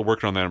 Still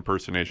working on that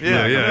impersonation.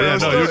 Yeah, Yeah.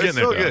 it's No, still- you're it's getting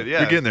there. still good, yeah.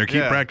 You're getting there.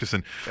 Keep Yeah.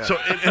 practicing. So,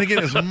 and again,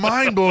 as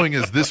mind blowing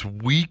as this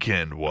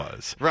weekend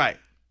was, Right.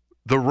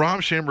 the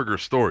Rob Schamberger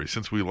story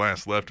since we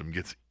last left him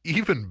gets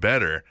even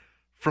better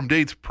from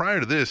dates prior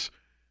to this.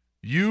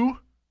 You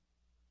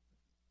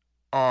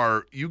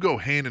go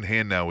hand in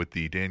hand now with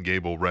the Dan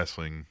Gable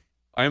Wrestling.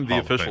 I am the Hall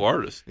of official Fame.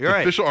 artist. You're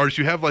right. Official artist.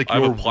 You have like I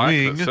have your a plaque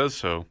wing. that says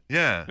so.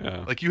 Yeah.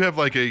 Yeah. Like you have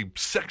like a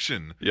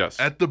section Yes.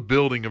 at the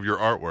building of your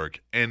artwork.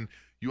 And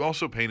you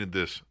also painted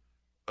this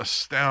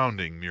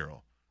astounding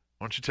mural.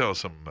 Why don't you tell us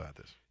something about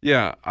this?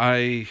 Yeah,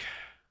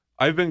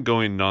 I've been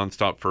going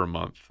nonstop for a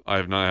month. I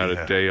have not had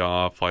Yeah. a day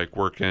off, like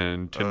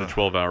working 10 to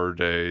 12-hour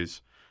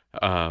days.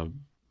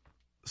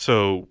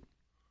 So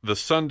the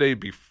Sunday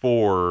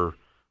before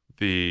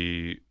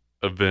the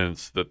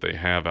events that they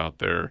have out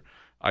there,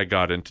 I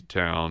got into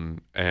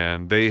town,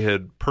 and they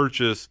had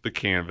purchased the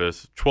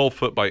canvas, 12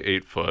 foot by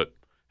 8 foot,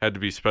 had to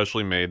be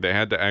specially made. They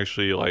had to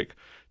actually like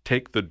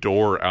take the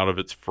door out of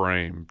its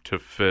frame to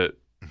fit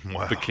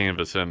Wow. the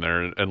canvas in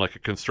there, and like a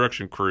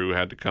construction crew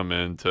had to come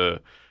in to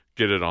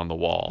get it on the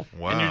wall.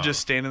 Wow. And you're just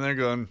standing there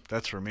going,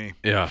 "That's for me."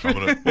 Yeah.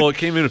 gonna- Well, it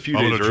came in a few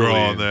I'm days going to draw early,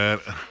 on that.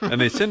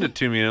 and they send it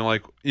to me, and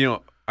like,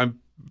 I'm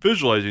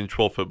visualizing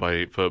 12 foot by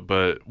 8 foot,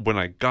 but when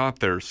I got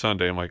there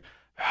Sunday, I'm like,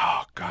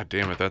 "Oh, God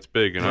damn it, that's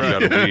big," and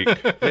I've got a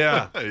week.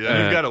 Yeah.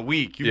 Yeah. You've got a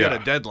week. You've Yeah.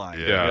 got a deadline.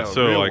 Yeah. Yeah, a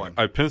so real like one.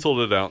 I penciled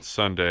it out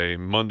Sunday.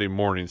 Monday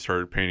morning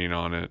started painting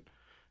on it,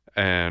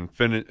 and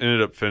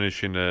ended up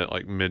finishing it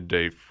like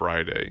midday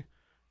Friday.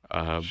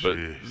 But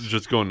Jeez.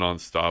 just going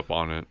nonstop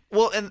on it.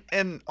 Well,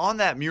 and on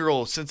that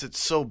mural, since it's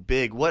so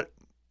big, what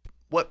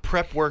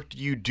prep work do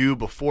you do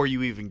before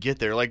you even get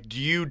there? Like, do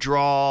you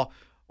draw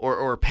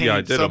or paint Yeah,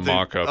 I did a something,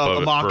 mock-up a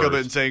of it mock of it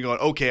first. and saying, going,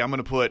 okay, I'm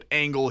going to put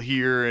angle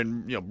here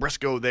and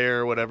Briscoe there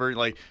or whatever.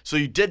 Like, so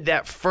you did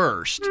that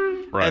first,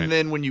 Right. and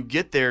then when you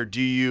get there, do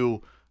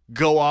you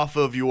go off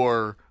of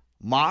your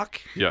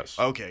mock? Yes.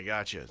 Okay,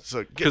 gotcha.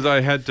 So Because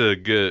I had to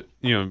get,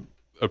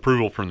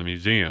 approval from the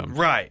museum.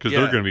 Right, Because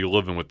yeah. they're going to be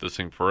living with this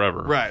thing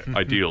forever. Right.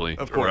 Ideally.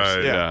 of course,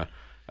 Right. yeah.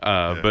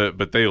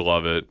 But they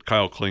love it.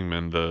 Kyle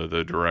Klingman,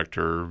 the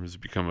director, has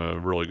become a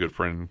really good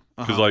friend.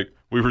 Because, like,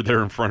 we were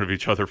there in front of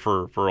each other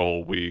for a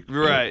whole week.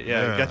 Right,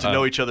 yeah. Yeah. Got to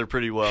know each other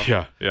pretty well.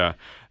 Yeah.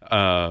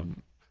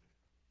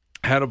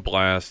 Had a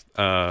blast.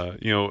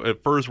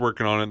 At first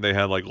working on it, they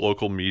had, like,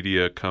 local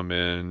media come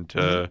in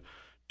to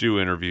do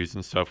interviews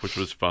and stuff, which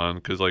was fun.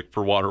 Because, like,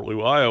 for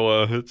Waterloo,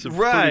 Iowa, it's a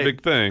Right. pretty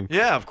big thing.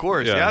 Yeah, of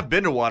course. Yeah. Yeah, I've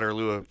been to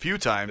Waterloo a few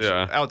times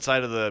Yeah.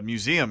 outside of the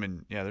museum,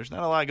 and there's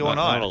not a lot going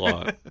Not on. a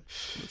lot.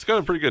 It's got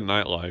a pretty good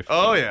nightlife.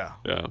 Oh yeah,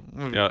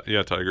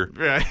 Yeah, Tiger.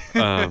 right.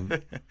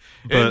 But-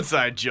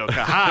 Inside joke.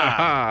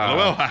 Ha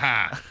Well,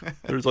 haha.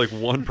 There's like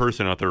one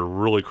person out there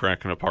really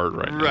cracking apart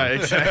right now. Right.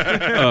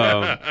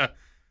 Exactly.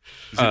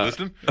 Is he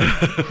listening?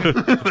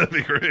 That'd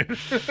be great.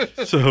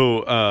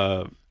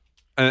 So,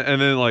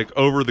 and then like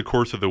over the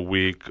course of the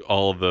week,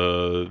 all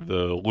the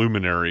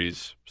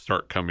luminaries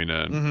start coming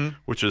in,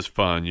 which is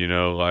fun.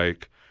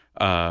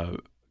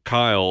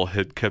 Kyle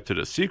had kept it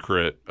a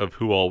secret of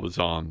who all was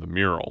on the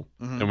mural,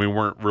 and we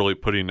weren't really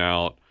putting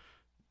out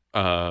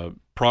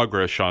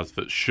progress shots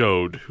that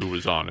showed who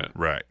was on it.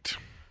 Right.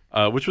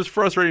 Which was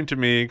frustrating to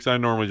me because I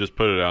normally just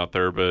put it out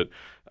there, but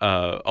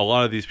a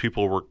lot of these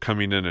people were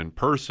coming in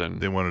person.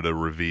 They wanted a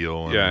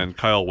reveal. Yeah, and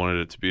Kyle wanted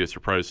it to be a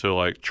surprise. So,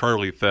 like,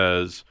 Charlie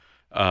Thez,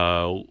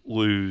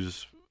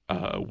 Lou's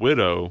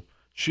widow,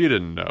 she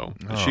didn't know.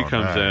 And she Oh,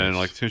 comes in, nice.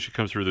 like, as soon as she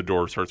comes through the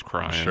door, starts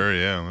crying. Sure,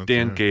 yeah. That's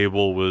Dan right.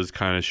 Gable was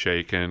kind of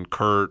shaken.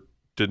 Kurt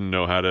didn't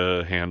know how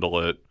to handle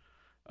it.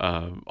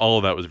 All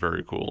of that was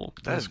very cool.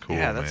 That's cool,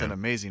 Yeah, that's man. an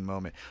amazing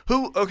moment.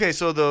 Okay,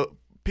 so the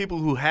people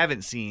who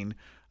haven't seen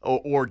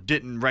or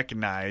didn't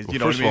recognize. Well, You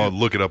know first what I of mean? all,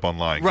 look it up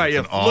online. Right,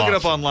 It's yeah, an look it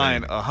up awesome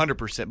online, thing.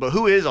 100%. But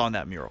who is on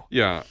that mural?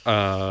 Yeah,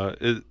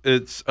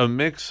 it's a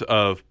mix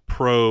of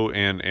pro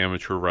and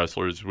amateur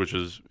wrestlers, which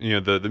is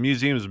the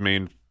museum's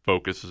main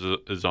focus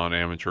is on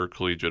amateur,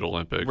 collegiate,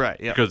 Olympic, Right,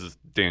 yeah. because it's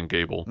Dan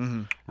Gable,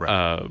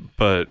 Right.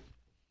 but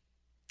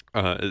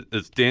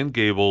it's Dan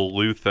Gable,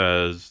 Lou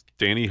Thez,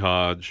 Danny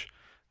Hodge,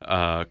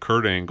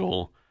 Kurt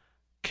Angle,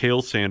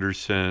 Cale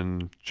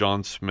Sanderson,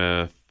 John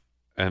Smith,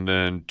 and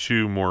then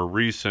two more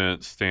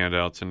recent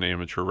standouts in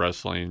amateur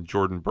wrestling,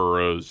 Jordan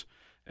Burroughs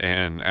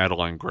and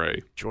Adeline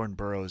Gray. Jordan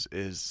Burroughs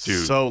is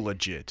Dude. so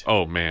legit.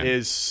 Oh man,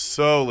 Is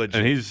so legit.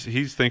 and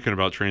he's thinking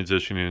about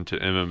transitioning into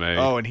MMA.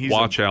 Oh, and he's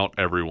watch out,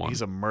 everyone.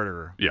 He's a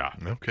murderer. yeah,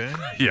 Okay.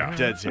 yeah.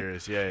 Dead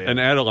serious. Yeah, yeah. And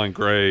Adeline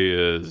Gray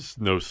is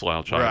no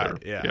slouch either.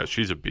 Right, yeah.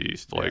 she's a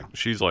beast. Like Yeah.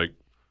 she's like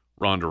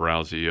Ronda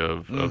Rousey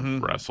of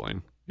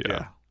wrestling.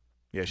 yeah.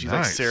 Yeah, she's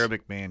Nice. like Sarah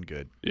McMahon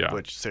good. Yeah.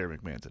 Which Sarah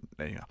McMahon's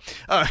anyhow.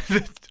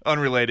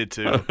 Unrelated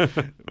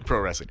to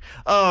pro wrestling.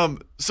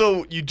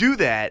 So you do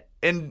that,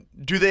 and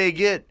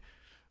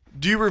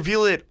do you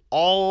reveal it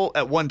all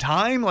at one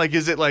time? Like,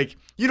 is it like,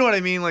 you know what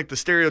I mean? Like the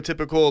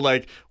stereotypical,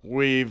 like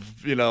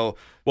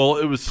Well,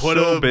 it was Put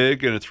so a-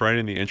 big, and it's right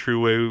in the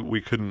entryway.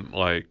 We couldn't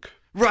like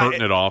Right.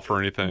 curtain it off or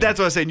anything. that's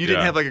what I was saying. You didn't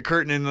Yeah. have like a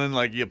curtain and then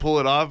like you pull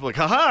it off, like,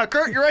 haha,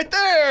 Kurt, you're right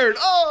there.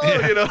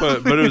 Oh, you know.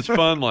 but it was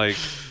fun. Like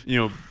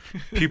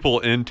people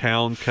in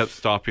town kept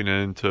stopping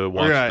in to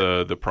watch Right.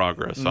 the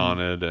progress on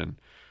it, and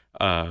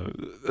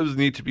it was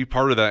neat to be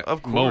part of that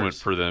Of course. moment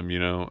for them,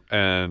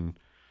 and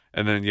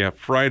then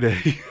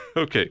Friday.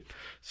 Okay,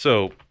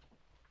 so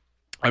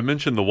I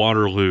mentioned the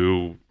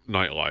Waterloo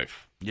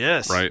nightlife,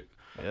 Yes. right?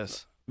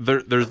 Yes.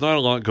 There's not a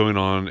lot going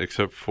on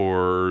except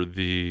for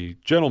the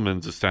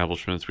gentlemen's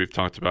establishments we've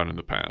talked about in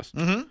the past.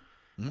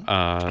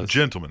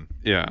 Gentlemen.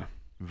 Yeah,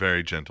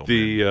 Very gentle.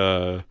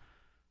 the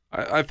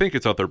I think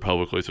it's out there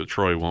publicly, so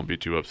Troy won't be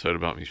too upset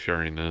about me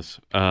sharing this.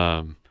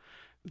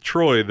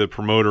 Troy, the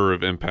promoter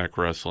of Impact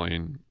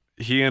Wrestling,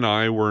 he and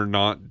I were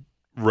not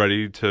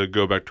ready to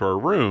go back to our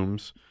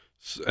rooms,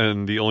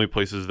 and the only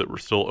places that were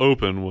still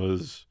open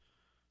was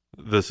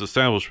this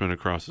establishment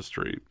across the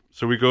street.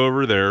 So we go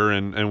over there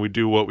and we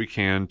do what we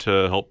can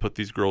to help put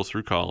these girls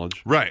through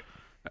college. Right.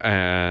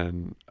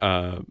 And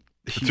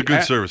It's a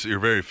good service. You're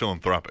very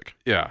philanthropic.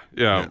 Yeah.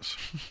 Yes.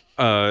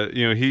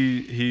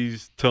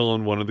 He's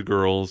telling one of the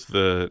girls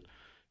that,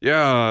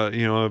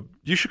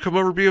 you should come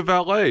over, be a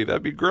valet.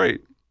 That'd be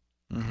great.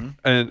 Mm-hmm.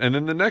 And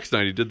then the next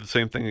night he did the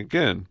same thing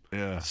again.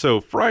 Yeah.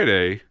 So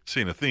Friday,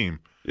 Seeing a theme.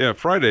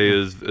 Friday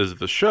is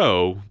the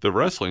show, the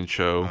wrestling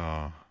show,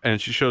 Oh. and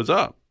she shows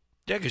up.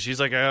 Yeah, because she's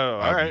like, oh,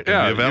 all right. Can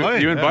Yeah, be a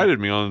valet. you Yeah. invited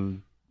me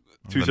on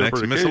two The separate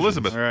next Miss occasions.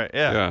 Elizabeth. All right.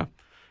 Yeah. Yeah.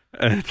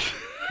 And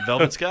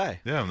Velvet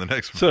Sky. Yeah, I'm the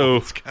next So-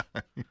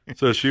 guy.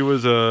 so she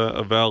was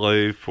a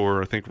valet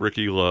for, I think,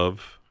 Ricky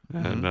Love,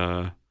 and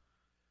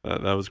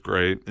that was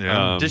great.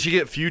 Yeah. Did she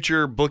get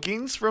future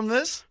bookings from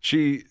this?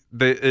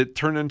 It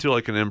turned into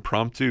like an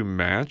impromptu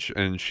match,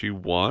 and she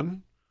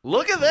won.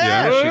 Look at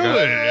that.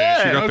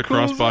 Yeah, she How got the cool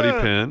is crossbody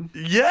that? pin.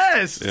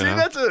 Yes. See,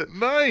 Yeah.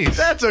 Nice.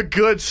 that's a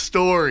good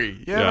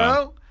story. You Yeah.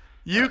 know?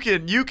 You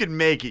can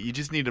make it. You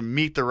just need to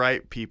meet the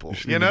right people.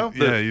 You know?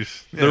 Yeah.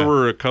 There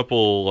were a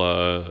couple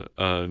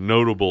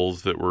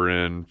notables that were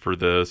in for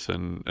this,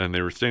 and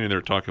they were standing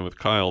there talking with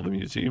Kyle, the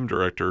museum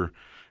director.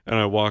 And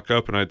I walk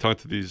up and I talk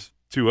to these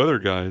two other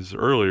guys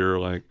earlier,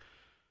 like.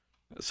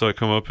 So I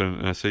come up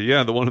and I say,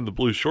 yeah, the one in the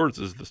blue shorts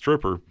is the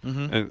stripper.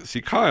 And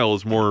see, Kyle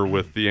is more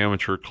with the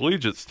amateur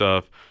collegiate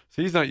stuff,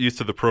 so he's not used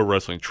to the pro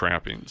wrestling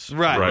trappings.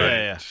 Right.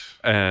 Yeah.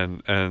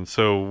 And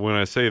so when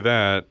I say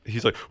that,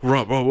 he's like,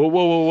 whoa, whoa, whoa,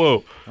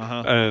 whoa,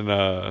 whoa.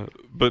 And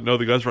but no,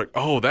 the guys were like,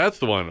 oh, that's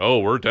the one. Oh,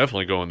 we're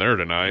definitely going there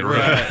tonight.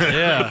 Right.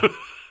 Yeah.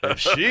 If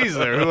she's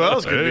there, who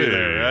else could be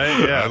there? Right?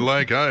 I Yeah.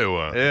 like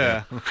Iowa.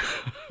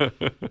 Yeah.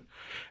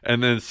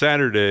 And then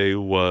Saturday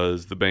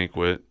was the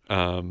banquet.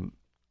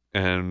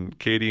 And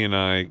Katie and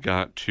I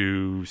got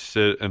to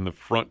sit in the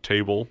front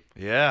table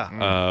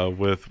Yeah.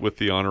 with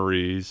the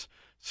honorees.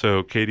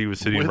 So Katie was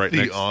sitting With right the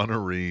next.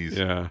 honorees.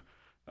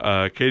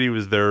 Yeah, Katie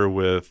was there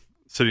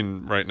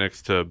sitting right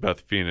next to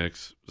Beth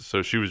Phoenix.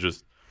 So she was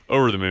just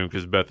over the moon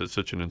because Beth is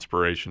such an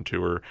inspiration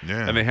to her.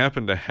 Yeah. And they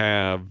happened to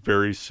have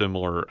very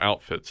similar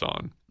outfits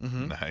on.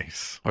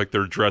 Nice. Like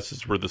their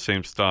dresses were the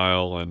same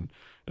style, and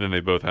then they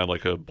both had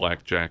like a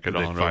black jacket Did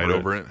they on. fight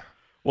over it?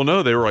 Well,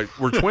 no, they were like,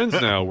 we're twins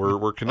now.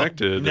 We're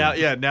connected.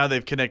 Now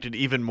they've connected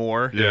even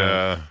more.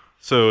 Yeah.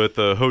 So at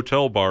the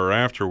hotel bar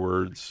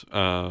afterwards,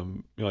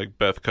 like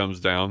Beth comes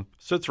down,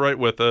 sits right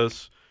with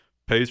us,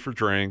 pays for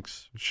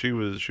drinks. She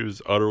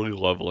was utterly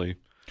lovely.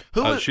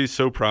 She's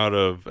so proud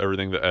of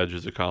everything that Edge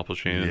is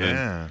accomplishing. And then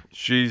Yeah.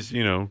 she's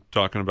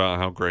talking about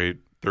how great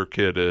their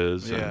kid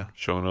is, Yeah. and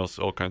showing us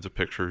all kinds of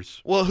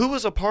pictures. Well, who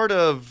was a part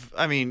of?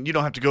 I mean, you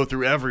don't have to go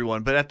through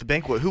everyone, but at the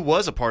banquet, who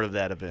was a part of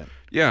that event?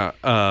 Yeah,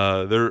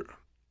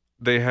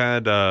 they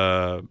had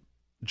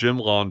Jim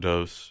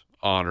Londos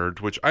honored,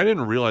 which I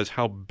didn't realize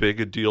how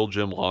big a deal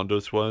Jim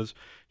Londos was.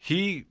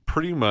 he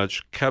pretty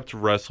much kept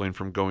wrestling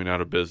from going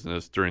out of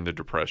business during the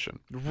Depression.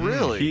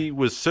 Really? He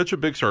was such a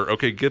big star.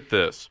 Okay, get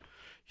this.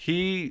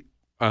 He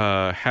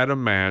had a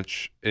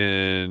match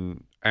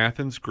in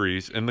Athens,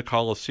 Greece, in the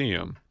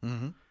Coliseum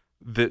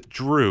that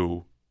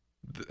drew,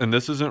 and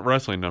this isn't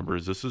wrestling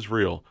numbers, this is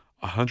real,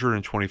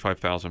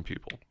 125,000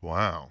 people.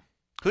 Wow.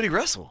 Who'd he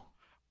wrestle?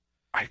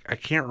 I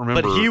can't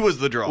remember. But he was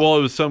the draw. Well,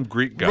 it was some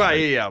Greek guy.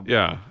 Right, yeah.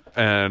 Yeah.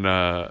 And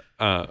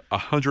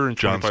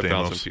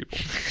 125,000 people.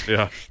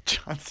 Yeah.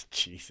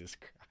 Jesus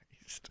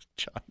Christ.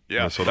 John.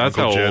 Yeah, Wrestled that's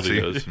Uncle how old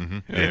Jesse. he is.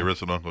 Yeah, he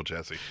wrestled Uncle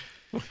Jesse.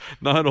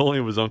 Not only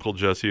was Uncle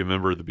Jesse a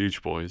member of the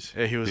Beach Boys,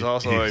 Yeah, he was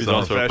also He's a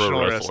also a pro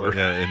professional wrestler.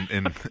 wrestler.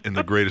 Yeah, in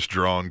the greatest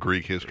draw in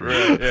Greek history.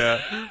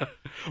 Yeah.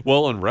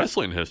 well, in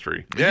wrestling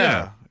history,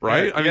 Yeah.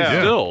 right? I mean, Yeah.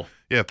 still.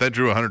 Yeah, if that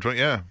drew 120,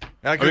 yeah.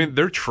 I mean,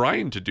 they're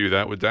trying to do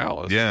that with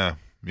Dallas. Yeah.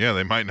 Yeah,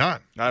 they might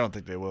not. I don't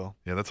think they will.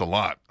 Yeah, that's a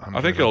lot.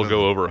 I think it'll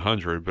go over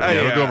 100. But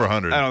Yeah, it'll go over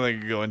 100. I don't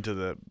think it'll go into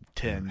the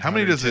 10. How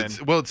many does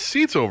 110. it? Well, it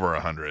seats over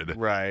 100.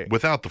 Right.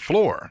 Without the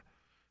floor.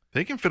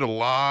 They can fit a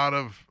lot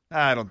of.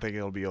 I don't think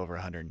it'll be over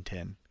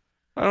 110.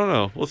 I don't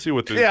know. We'll see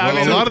what the Yeah, I Well,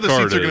 mean, a lot of the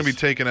card seats are going is. to be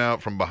taken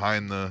out from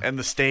behind the And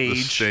the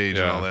stage. and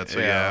Yeah. all that. So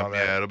Yeah, all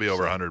that. it'll be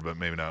over 100, but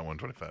maybe not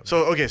 125.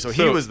 So, okay, so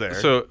he was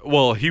there.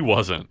 Well, he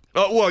wasn't.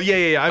 Oh, well,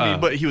 yeah. I mean,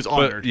 but he was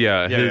honored. But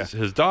yeah,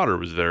 his daughter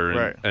was there, and,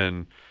 Right.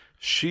 and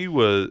he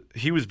was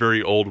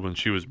very old when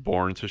she was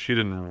born, so she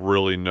didn't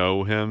really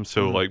know him.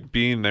 So like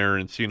being there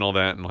and seeing all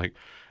that, and like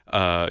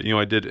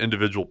I did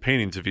individual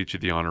paintings of each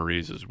of the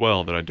honorees as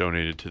well that I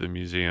donated to the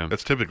museum.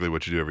 That's typically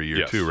what you do every year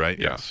Yes. too, right?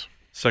 Yeah.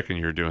 Second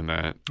year doing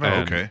that. Oh,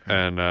 okay.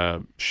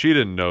 And she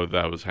didn't know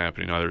that was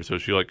happening either, so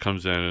she like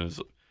comes in and is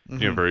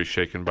very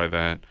shaken by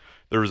that.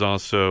 There was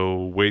also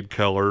Wade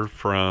Keller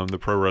from the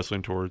Pro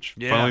Wrestling Torch.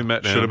 Yeah. Finally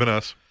met him. Should have been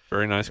us.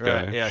 Very nice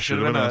guy. Right. Yeah, should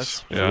have been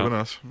us. Should have Yeah. been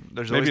us.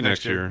 There's Maybe always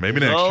next year. Maybe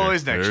There's next year.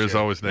 always next There is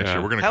year. always next Yeah.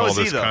 year. We're going to How call was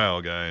he, this though?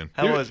 Kyle guy. And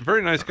How was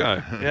Very nice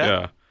guy.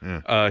 Yeah?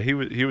 Yeah.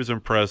 He was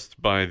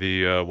impressed by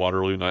the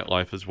Waterloo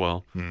nightlife as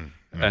well.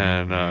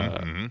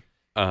 And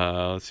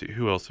let's see,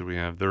 who else did we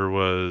have? There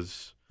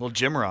was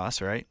Jim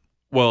Ross, right?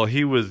 well,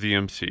 he was the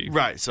MC.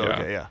 Right. So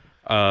okay, yeah.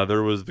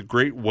 There was the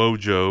great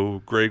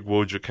Wojo, Greg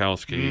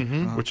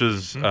Wojciechowski, which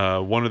is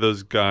one of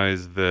those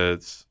guys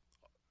that's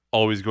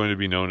always going to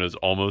be known as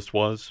Almost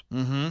Was,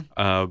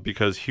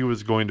 because he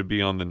was going to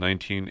be on the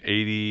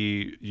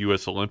 1980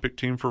 U.S. Olympic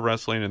team for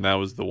wrestling, and that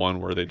was the one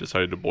where they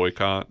decided to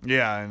boycott.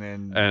 Yeah,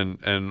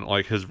 and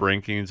like his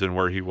rankings and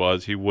where he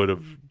was, he would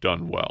have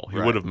done well. He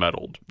would have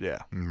medaled. Yeah.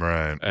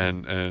 Right.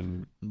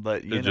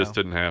 But it just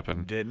didn't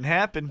happen. Didn't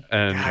happen.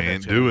 And God,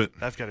 can't do it.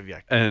 That's got to be.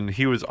 And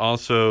he was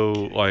also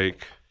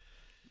like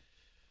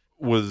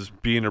was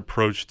being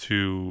approached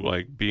to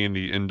like be in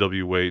the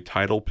NWA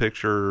title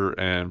picture,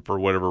 and for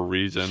whatever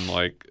reason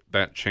like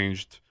that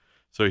changed,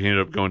 so he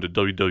ended up going to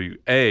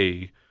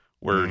WWA,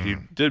 where he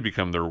did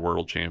become their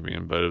world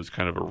champion, but it was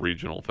kind of a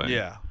regional thing.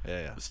 Yeah.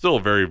 Still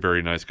a very,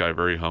 very nice guy,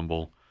 very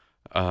humble.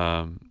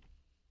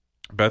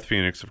 Beth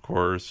Phoenix, of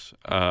course,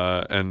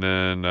 and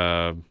then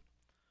Matt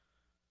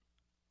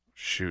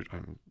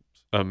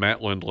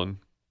Lindland.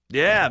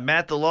 Yeah,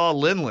 Matt the Law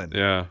Lindland.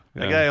 Yeah,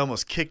 That guy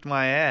almost kicked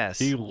my ass.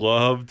 He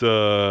loved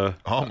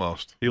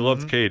almost. He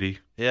loved Katie.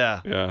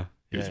 Yeah. Yeah.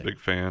 He was a big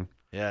fan.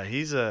 Yeah,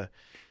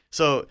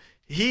 so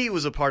he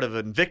was a part of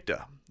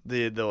Invicta,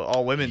 the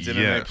all women's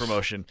MMA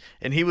promotion,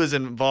 and he was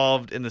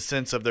involved in the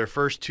sense of their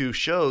first two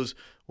shows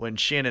when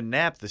Shannon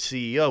Knapp, the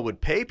CEO,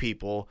 would pay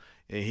people,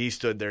 and he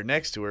stood there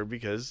next to her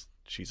because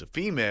she's a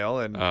female,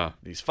 and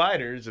these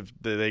fighters, if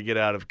they get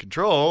out of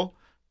control,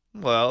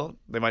 well,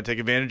 they might take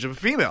advantage of a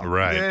female.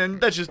 Right. And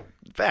that's just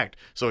fact.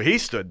 So he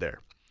stood there.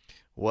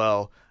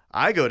 Well,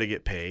 I go to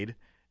get paid,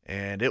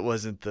 and it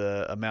wasn't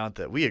the amount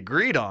that we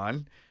agreed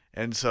on.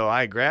 And so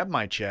I grab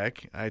my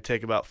check. I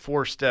take about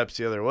 4 steps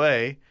the other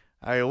way.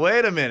 I go,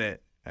 wait a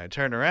minute. I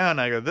turn around.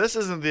 I go, this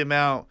isn't the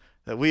amount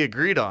that we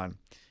agreed on.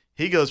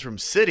 He goes from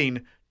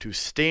sitting to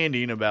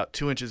standing about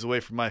 2 inches away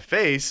from my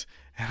face.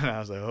 And I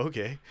was like,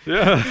 okay.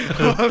 Yeah.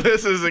 Well,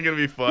 this isn't going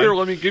to be fun. Here,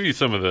 let me give you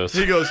some of this.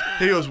 He goes,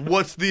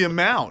 what's the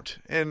amount?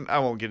 And I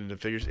won't get into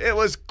figures. It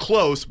was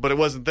close, but it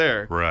wasn't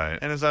there. Right.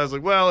 And so I was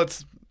like, well,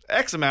 it's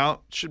X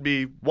amount, should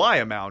be Y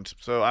amount.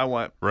 So I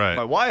want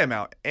my Y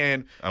amount.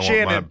 And I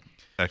Shannon, want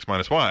my X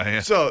minus Y.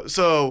 Yeah.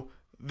 So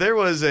there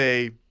was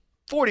a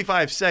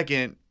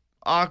 45-second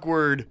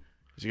awkward,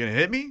 is he going to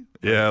hit me?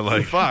 Yeah,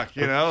 like fuck,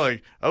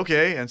 like,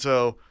 okay.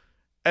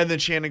 And then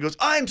Shannon goes,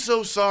 I'm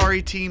so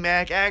sorry,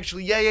 T-Mac.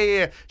 Actually,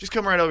 yeah. Just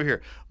come right over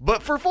here.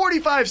 But for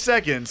 45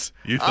 seconds,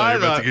 you thought you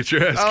were about to get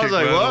your ass kicked. I was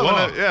like, well,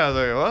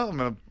 I'm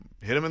going to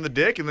hit him in the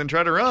dick and then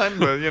try to run.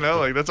 But,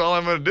 like, that's all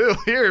I'm going to do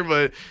here.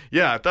 But,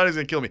 yeah, I thought he was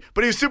going to kill me.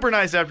 But he was super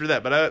nice after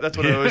that. But that's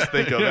what I always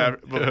think of.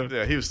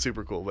 Yeah, he was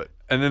super cool. But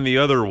And then the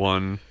other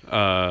one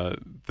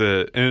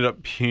that ended up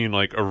being,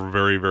 like, a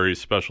very, very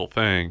special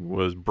thing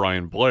was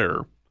Brian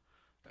Blair.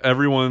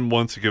 Everyone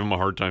wants to give him a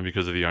hard time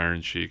because of the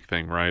Iron Sheik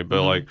thing, right?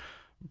 But, like,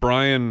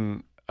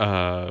 Brian,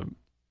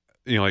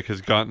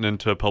 has gotten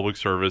into public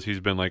service.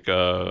 He's been like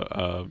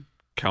a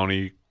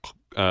county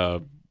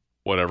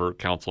whatever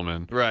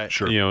councilman. Right.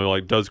 Sure. You know,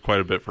 like does quite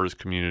a bit for his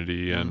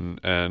community and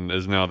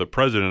is now the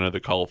president of the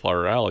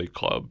Cauliflower Alley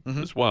Club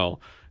as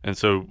well. And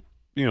so,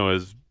 you know,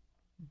 as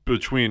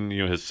between,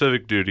 you know, his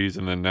civic duties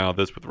and then now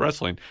this with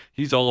wrestling,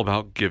 he's all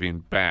about giving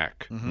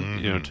back,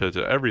 you know,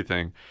 to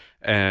everything.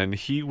 And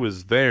he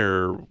was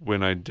there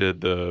when I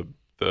did the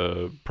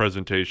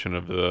presentation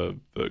of the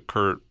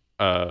Kurt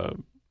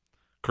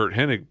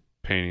Hennig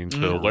painting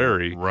to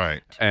Larry.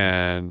 Right.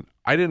 And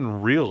I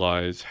didn't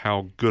realize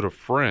how good of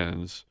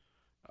friends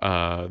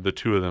the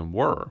two of them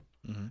were.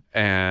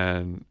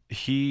 And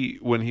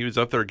when he was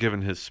up there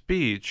giving his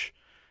speech,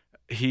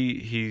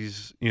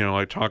 he's, you know,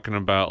 like talking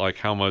about like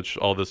how much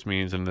all this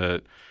means, and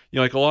that, you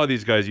know, like a lot of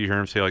these guys, you hear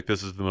him say like,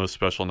 this is the most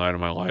special night of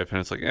my life. And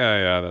it's like,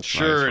 yeah, that's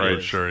Sure, nice, it right?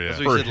 is. Sure, yeah.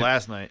 That's what he said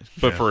last night.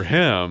 But for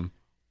him,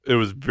 it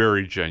was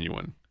very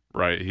genuine,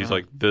 right? He's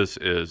like, this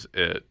is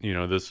it. You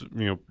know, this,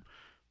 you know,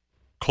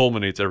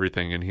 culminates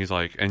everything. And he's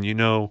like, and you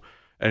know,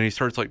 and he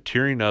starts like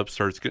tearing up,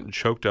 starts getting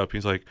choked up.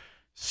 He's like,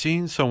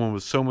 seeing someone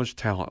with so much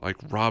talent like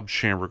Rob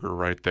Schamberger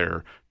right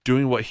there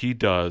doing what he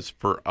does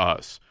for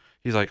us.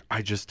 He's like,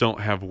 I just don't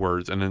have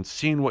words. And then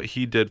seeing what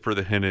he did for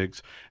the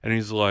Hennigs, and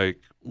he's like,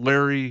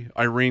 Larry,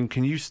 Irene,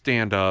 can you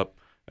stand up?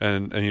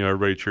 And you know,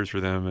 everybody cheers for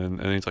them. And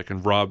he's like,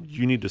 and Rob,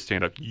 you need to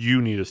stand up.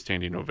 You need a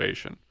standing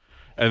ovation.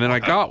 And then I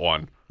got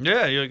one.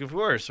 Yeah, you're like, of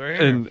course, right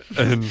here.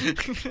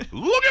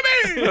 Look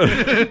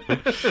at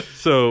me!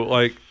 So,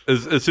 like,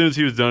 as soon as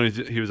he was done,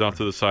 he was off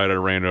to the side. I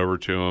ran over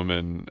to him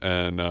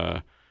and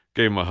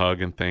gave him a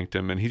hug and thanked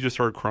him. And he just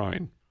started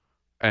crying.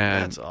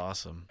 And that's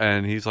awesome.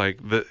 And he's like,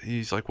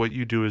 what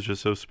you do is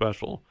just so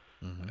special.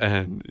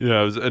 And you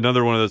know, it was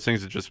another one of those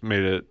things that just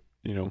made it,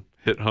 you know,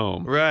 hit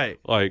home. Right.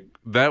 Like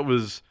that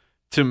was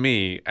to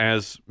me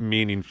as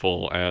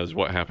meaningful as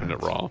what happened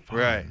at Raw.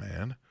 Right,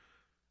 man.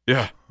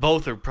 Yeah.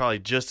 Both are probably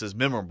just as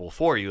memorable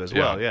for you as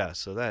well. Yeah.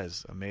 So that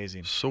is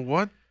amazing. So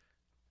what?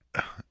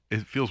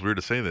 It feels weird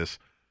to say this.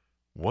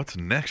 What's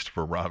next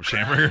for Rob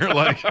Schamberger?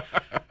 Like,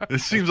 it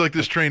seems like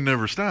this train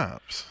never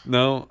stops.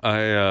 No,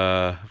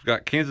 I've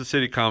got Kansas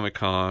City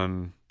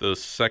Comic-Con the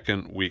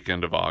second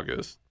weekend of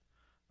August.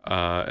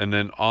 And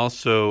then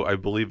also, I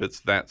believe it's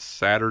that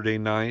Saturday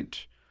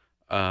night,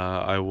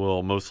 I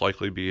will most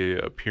likely be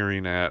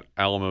appearing at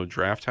Alamo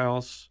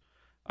Drafthouse.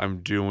 I'm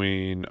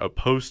doing a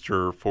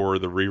poster for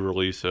the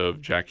re-release of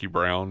Jackie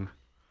Brown.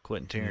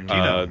 Quentin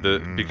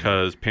Tarantino.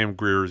 Because Pam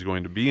Grier is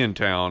going to be in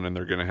town, and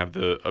they're going to have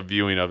a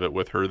viewing of it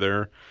with her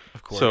there.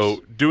 Of course.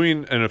 So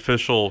doing an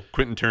official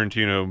Quentin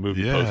Tarantino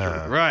movie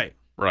poster.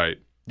 Right.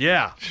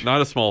 Yeah.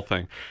 Not a small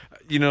thing.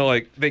 You know,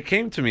 like, they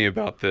came to me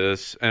about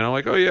this, and I'm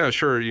like, oh, yeah,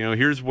 sure. You know,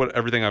 here's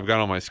everything I've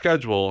got on my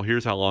schedule.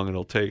 Here's how long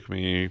it'll take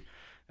me.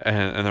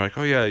 And they're like,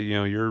 oh, yeah, you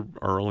know, you're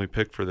our only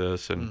pick for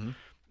this. And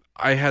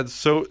I had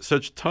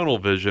such tunnel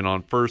vision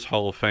on first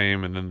Hall of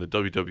Fame and then the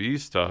WWE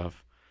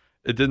stuff.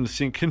 It didn't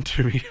sink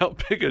into me how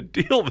big a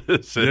deal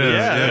this is.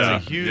 Yeah,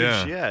 it's a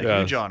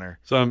huge honor.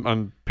 So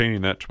I'm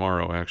painting that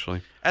tomorrow,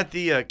 actually. At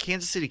the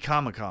Kansas City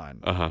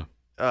Comic-Con,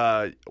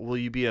 will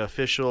you be an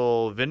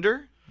official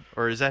vendor?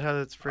 Or is that how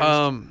that's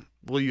phrased?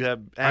 Will you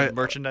have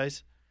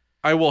merchandise?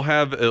 I will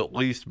have at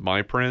least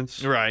my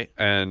prints. Right.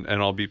 And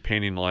I'll be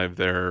painting live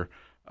there.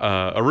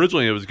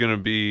 Originally, it was going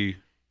to be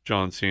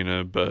John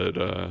Cena,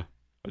 but I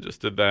just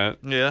did that.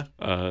 Yeah.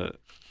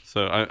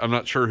 So I'm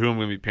not sure who I'm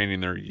going to be painting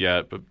there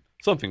yet, but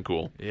something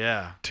cool.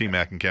 Yeah.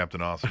 T-Mac and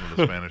Captain Awesome at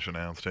the Spanish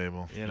announce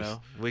table. You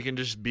know, we can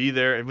just be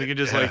there, and we can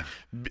just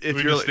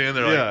if you're stand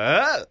there,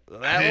 that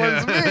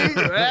one's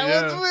me,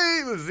 that one's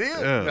me. Let's see it.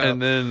 Yeah. And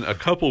then a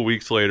couple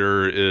weeks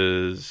later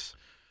is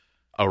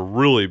a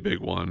really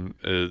big one.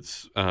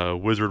 It's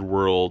Wizard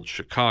World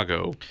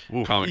Chicago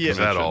Comic Convention. Is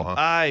that all?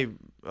 Huh?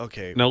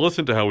 Okay. Now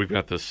listen to how we've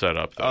got this set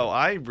up, though. Oh,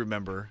 I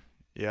remember.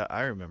 Yeah,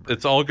 I remember.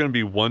 It's all going to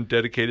be one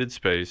dedicated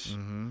space.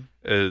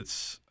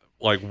 It's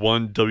like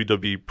one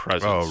WWE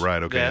presence. Oh,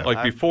 right. Okay. Yeah,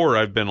 like before,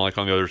 I've been like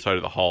on the other side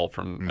of the hall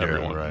from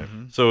everyone. Right.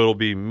 So it'll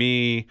be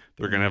me.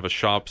 They're going to have a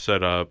shop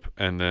set up,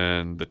 and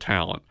then the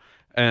talent.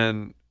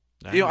 And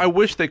you know, I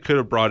wish they could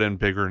have brought in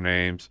bigger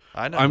names.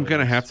 I know. I'm going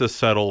to have to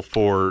settle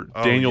for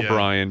Daniel yeah.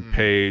 Bryan,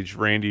 Paige,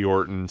 Randy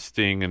Orton,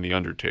 Sting, and The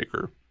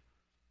Undertaker.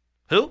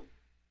 Who?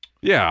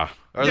 Yeah.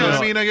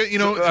 I mean, I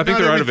think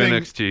they're out of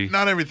NXT.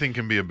 Not everything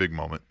can be a big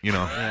moment, you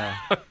know. Yeah.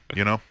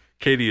 You know.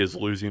 Katie is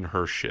losing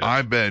her shit.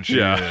 I bet she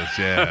is.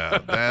 Yeah,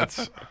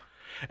 that's.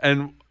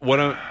 And what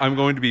I'm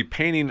going to be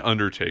painting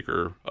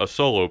Undertaker, a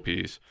solo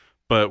piece,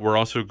 but we're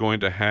also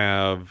going to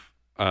have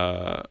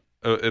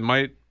it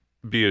might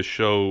be a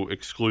show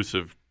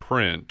exclusive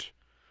print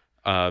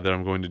that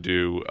I'm going to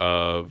do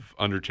of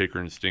Undertaker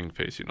and Sting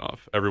facing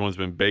off. Everyone's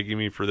been begging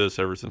me for this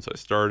ever since I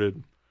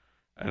started,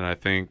 and I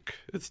think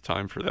it's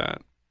time for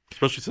that.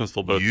 Especially since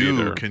they'll both be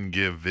there. You can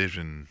give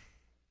vision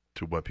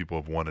to what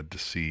people have wanted to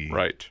see.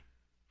 Right.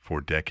 For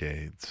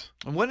decades.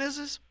 And when is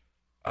this?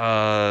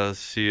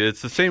 See,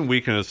 it's the same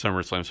weekend as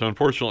SummerSlam, so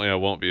unfortunately I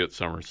won't be at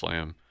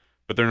SummerSlam.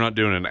 But they're not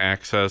doing an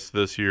access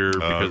this year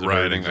because of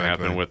everything that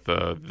happened with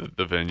the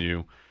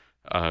venue.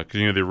 Because,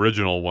 the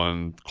original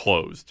one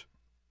closed.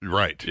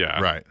 Right.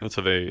 Yeah. Right. And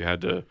so they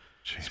had to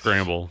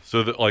scramble.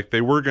 So that like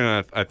they were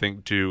gonna, I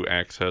think, do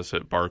access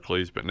at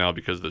Barclays, but now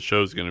because the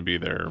show's gonna be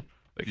there,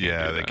 they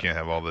can't do they that. can't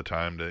have all the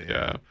time to.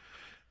 Yeah.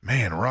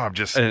 Man, Rob,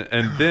 just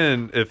and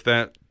then if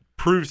that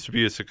proves to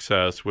be a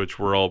success, which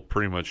we're all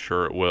pretty much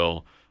sure it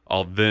will,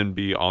 I'll then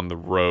be on the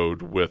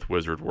road with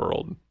Wizard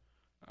World.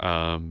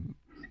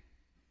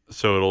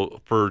 So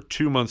it'll for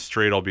 2 months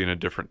straight, I'll be in a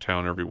different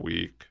town every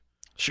week.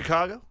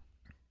 Chicago?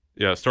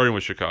 Yeah, starting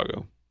with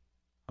Chicago.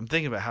 I'm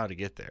thinking about how to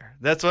get there.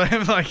 That's why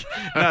I'm like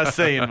not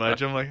saying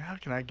much. I'm like, how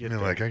can I get there?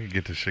 like I could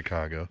get to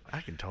Chicago.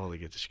 I can totally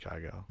get to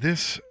Chicago.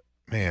 This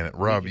man,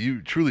 Rob,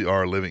 you truly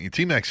are living.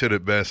 T-Mac said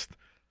it best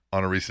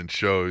on a recent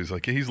show. He's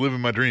like, he's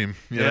living my dream.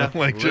 You know?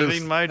 Like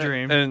living my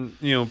dream. And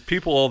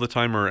people all the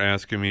time are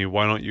asking me,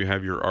 why don't you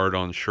have your art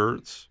on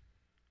shirts?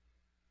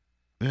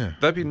 Yeah,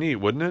 that'd be neat,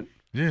 wouldn't it?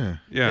 Yeah,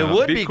 it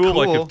would be cool.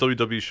 Like cool. if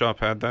WWE Shop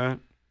had that.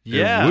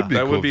 Yeah, it would be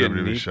that cool would be a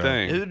WWE neat Shop.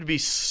 thing. It would be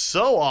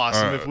so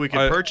awesome if we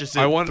could purchase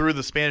it through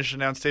the Spanish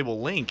Announce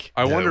Table link.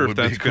 I wonder if would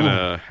be that's cool.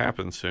 gonna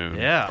happen soon.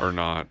 or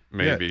not.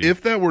 Maybe. Yeah,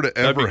 if that were to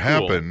That'd be ever cool.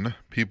 happen,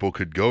 people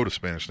could go to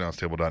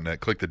SpanishAnnounceTable.net,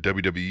 click the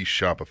WWE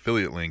Shop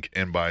affiliate link,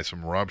 and buy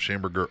some Rob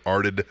Schamberger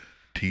arted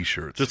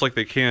T-shirts. Just like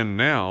they can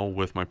now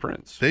with my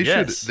prints. They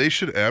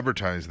should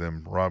advertise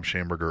them Rob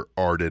Schamberger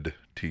arted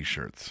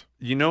T-shirts.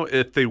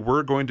 If they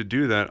were going to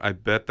do that, I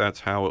bet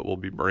that's how it will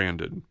be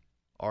branded.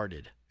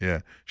 Arted.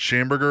 Yeah,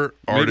 Schamberger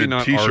Maybe arted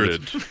not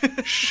T-shirts.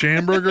 arted.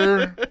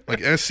 Schamberger, like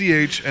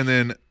SCH, and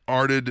then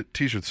arted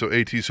T-shirts. So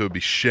AT, so it'd be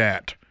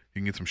shat.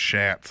 You can get some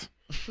shats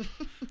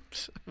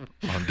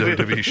on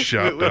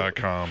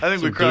WWEshop.com. I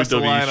think we crossed the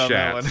line on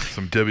that one.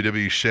 Some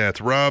WWE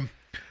shats. Rob,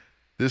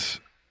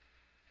 this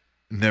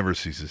never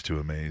ceases to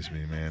amaze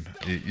me, man.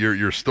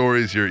 Your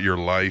stories, your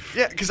life.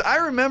 Yeah, because I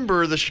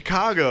remember the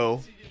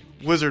Chicago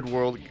Wizard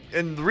World,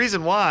 and the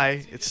reason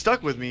why it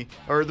stuck with me,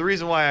 or the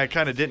reason why I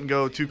kind of didn't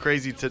go too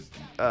crazy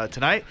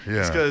tonight,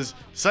 is because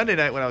Sunday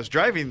night when I was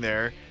driving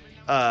there,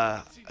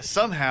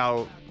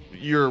 somehow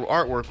your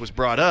artwork was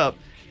brought up,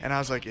 and I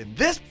was like, and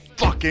this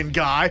fucking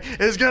guy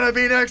is going to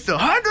be next to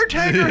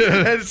Undertaker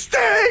and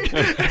Sting,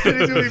 and he's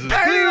going to be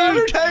painting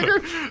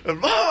Undertaker. And,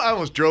 I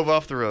almost drove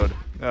off the road.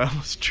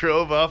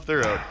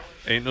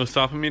 Ain't no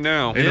stopping me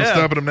now. Ain't no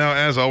stopping him now.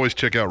 As always,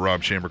 check out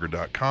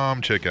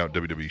robschamberger.com. Check out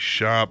WWE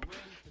Shop.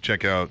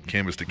 Check out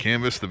Canvas to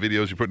Canvas, the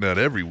videos you're putting out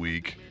every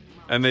week.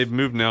 And they've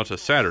moved now to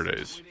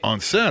Saturdays. On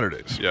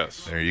Saturdays.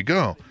 Yes. There you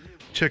go.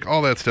 Check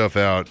all that stuff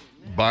out.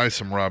 Buy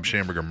some Rob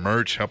Schamberger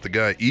merch. Help the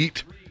guy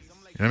eat.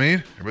 You know what I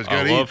mean? Everybody's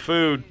got to eat. I love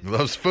food. He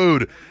loves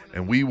food.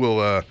 And we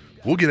will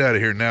we'll get out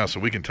of here now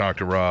so we can talk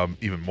to Rob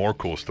even more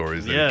cool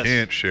stories that he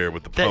can't share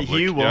with the public. That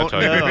you won't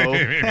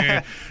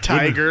know.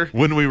 Tiger.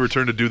 When we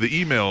return to do the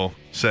email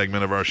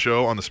segment of our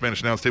show on the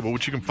Spanish Announce Table,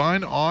 which you can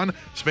find on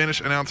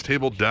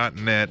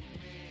SpanishAnnounceTable.net.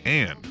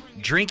 And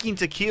drinking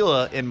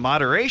tequila in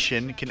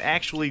moderation can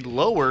actually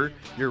lower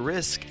your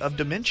risk of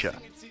dementia.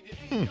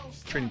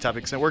 Trending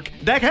Topics Network.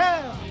 I'm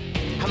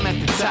at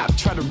the top,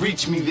 try to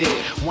reach me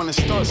there. Wanna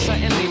start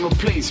something, name a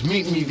place,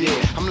 meet me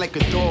there. I'm like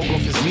a dog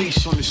off his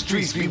leash on the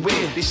streets,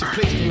 beware. They should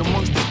place me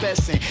amongst the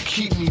best and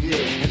keep me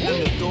there. And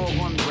I'm the dog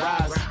on the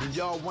rise, and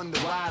y'all wonder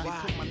why they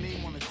put my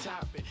name on the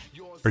top.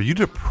 Are you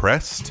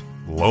depressed,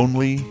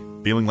 lonely,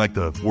 feeling like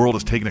the world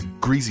is taking a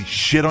greasy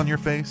shit on your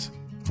face?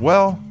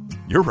 Well,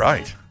 you're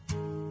right.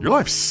 Your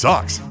life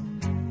sucks.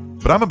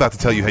 But I'm about to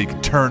tell you how you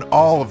can turn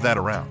all of that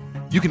around.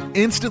 You can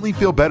instantly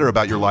feel better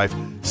about your life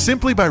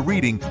simply by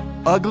reading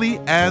Ugly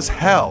as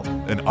Hell,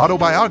 an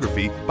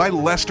autobiography by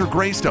Lester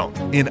Greystone.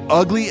 In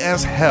Ugly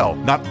as Hell,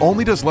 not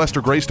only does Lester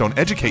Greystone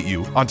educate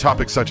you on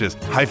topics such as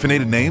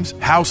hyphenated names,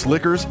 house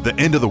liquors, the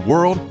end of the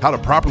world, how to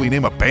properly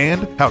name a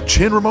band, how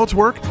chin remotes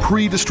work,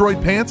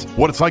 pre-destroyed pants,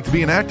 what it's like to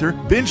be an actor,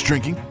 binge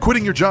drinking,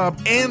 quitting your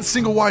job, and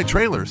single-wide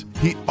trailers.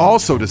 He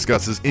also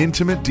discusses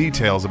intimate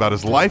details about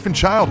his life and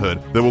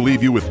childhood that will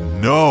leave you with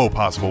no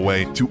possible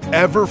way to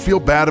ever feel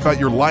bad about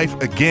your life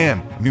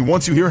again. I mean,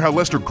 once you hear how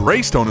Lester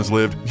Greystone has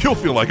lived, you'll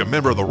feel like a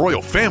member of the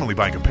royal family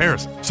by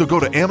comparison. So go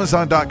to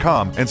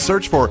Amazon.com and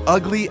search for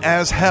Ugly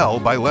as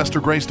Hell by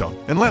Lester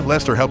Greystone and let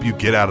Lester help you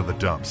get out of the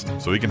dumps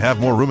so he can have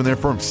more room in there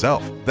for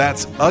himself.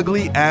 That's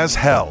Ugly as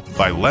Hell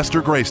by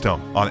Lester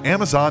Greystone on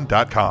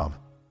Amazon.com.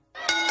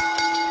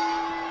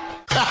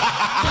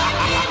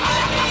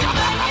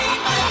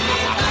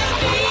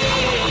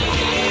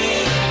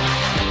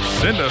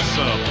 Send us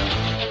some.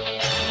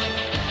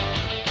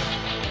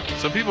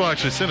 Some people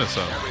actually sent us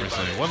some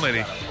recently. One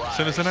lady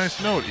sent us a nice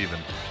note even.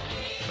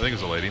 I think it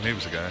was a lady, maybe it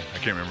was a guy. I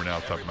can't remember now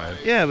off the top of my head.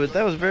 Yeah, but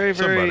that was very,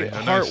 very Somebody,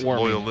 a nice, heartwarming.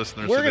 loyal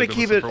listener, We're said going they've to been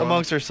keep listening it for a while.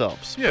 amongst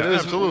ourselves. Yeah, But it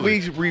was, absolutely.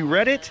 We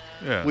reread it.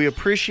 Yeah. We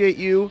appreciate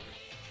you.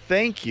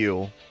 Thank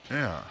you.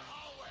 Yeah.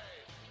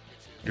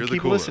 You're the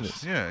keep coolest.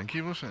 listening. Yeah, and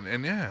keep listening.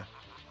 And yeah,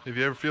 if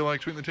you ever feel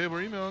like tweeting the table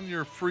or emailing,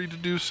 you're free to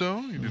do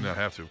so. You do not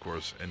have to, of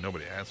course, and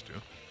nobody has to.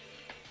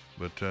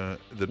 But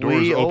the door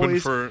is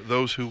open for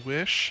those who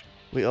wish.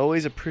 We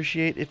always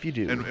appreciate if you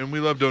do. And we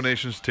love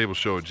donations,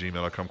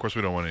 tableshow@gmail.com. Of course,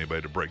 we don't want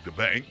anybody to break the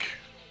bank,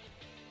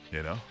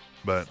 you know.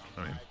 But,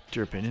 I mean. It's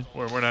your opinion.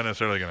 We're not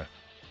necessarily going to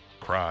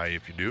cry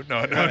if you do.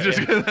 No, just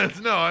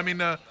kidding. No, I mean,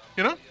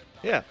 you know,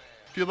 Yeah.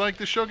 If you like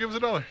this show, give us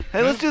 $1.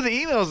 Hey, let's do the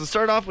emails and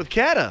start off with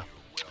Kata.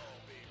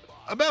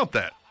 About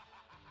that,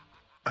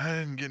 I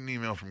didn't get an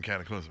email from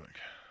Cataclysmic.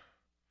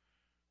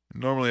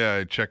 Normally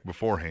I check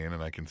beforehand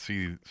and I can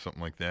see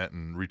something like that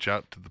and reach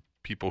out to the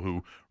people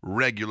who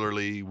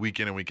regularly, week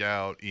in and week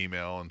out,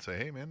 email and say,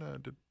 hey, man,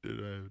 did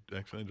I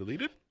accidentally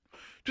delete it?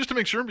 Just to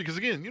make sure, because,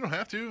 again, you don't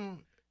have to.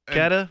 And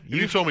Kata,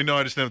 you told me, no,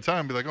 I just didn't have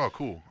time. Be like, oh,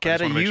 cool.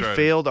 Kata, you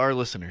failed our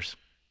listeners.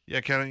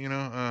 Yeah, Kata,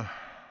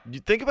 You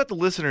think about the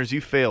listeners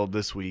you failed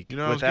this week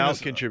without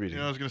contributing.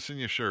 I was going to send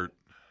you a shirt.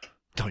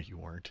 No, you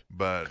weren't.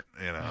 But,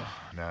 now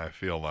I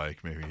feel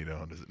like maybe you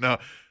don't. Now,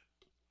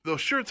 those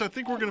shirts, I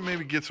think we're going to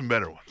maybe get some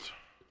better ones.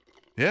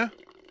 Yeah?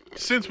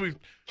 Since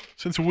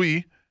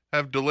we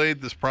have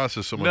delayed this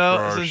process so much for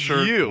our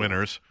shirt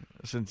winners.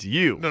 Since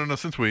you. No,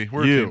 since we.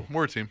 We're a team.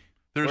 We're a team.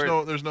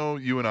 There's no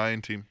you and I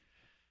in team.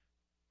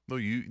 No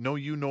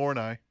you nor and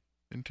I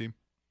in team.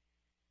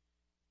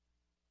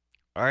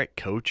 All right,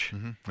 coach.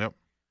 Mm-hmm. Yep.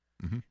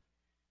 Mm-hmm.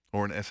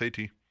 Or an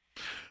SAT.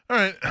 All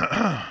right.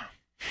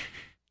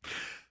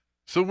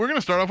 So we're going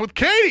to start off with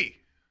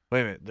Katie.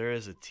 Wait a minute. There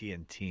is a T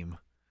in team.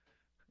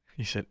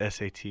 You said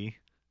SAT?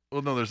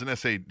 Well, no, there's an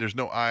SA. There's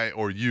no I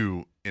or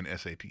you in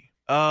SAT.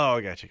 Oh,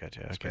 gotcha.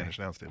 Okay. Spanish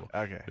Announce Table.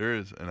 Okay. There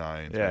is an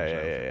I in Spanish.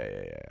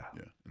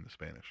 Yeah, in the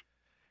Spanish.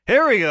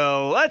 Here we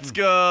go. Let's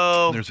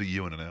go. There's a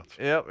U in announce.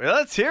 Yep.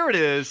 Let's hear it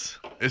is.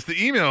 It's the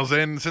emails.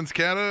 And since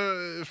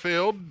Kata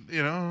failed,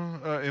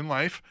 in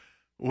life,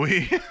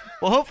 we...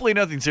 Well, hopefully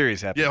nothing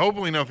serious happened. Yeah,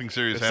 hopefully nothing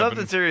serious happened. If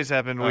something serious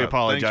happened, we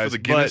apologize. Thanks for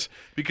the Guinness,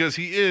 because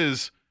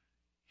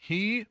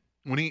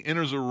when he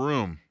enters a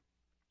room,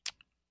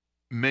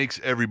 makes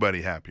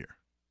everybody happier.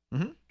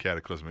 Mm-hmm.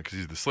 Cataclysmic, because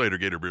he's the Slater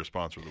Gator Beer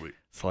sponsor of the week.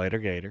 Slater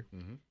Gator.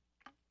 Mm-hmm.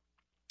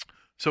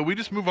 So we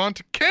just move on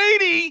to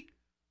Katie,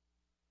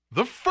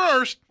 the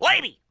first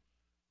lady.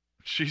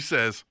 She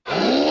says,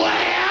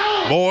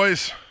 well,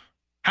 boys,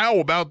 how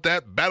about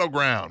that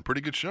Battleground?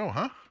 Pretty good show,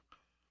 huh?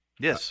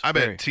 Yes. I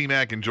bet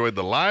T-Mac enjoyed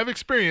the live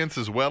experience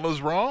as well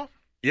as Raw.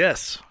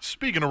 Yes.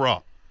 Speaking of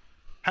Raw,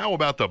 how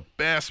about the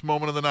best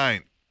moment of the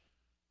night?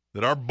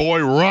 That our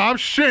boy Rob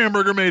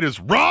Schamberger made his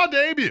Raw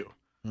debut.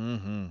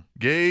 Mm-hmm.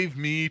 Gave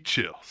me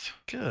chills.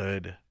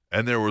 Good.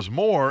 And there was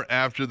more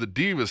after the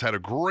Divas had a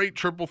great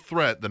triple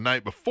threat the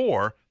night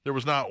before. There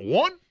was not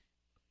one,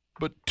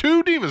 but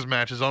 2 Divas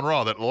matches on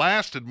Raw that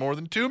lasted more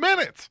than 2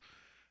 minutes.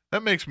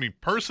 That makes me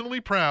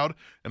personally proud,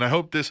 and I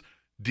hope this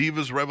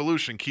Divas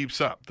Revolution keeps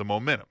up the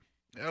momentum,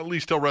 at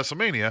least till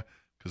WrestleMania,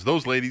 because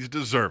those ladies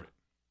deserve it.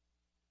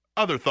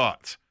 Other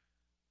thoughts.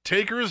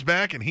 Taker is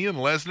back, and he and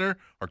Lesnar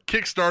are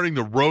kickstarting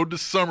the road to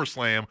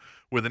SummerSlam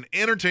with an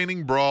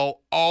entertaining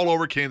brawl all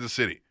over Kansas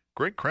City.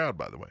 Great crowd,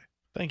 by the way.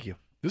 Thank you.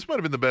 This might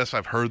have been the best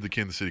I've heard the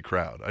Kansas City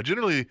crowd. I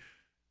generally,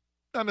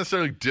 not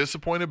necessarily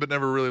disappointed, but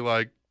never really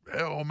like,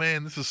 oh,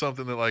 man, this is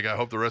something that, I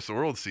hope the rest of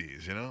the world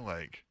sees,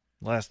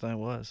 Last night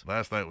was.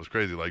 Last night was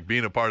crazy.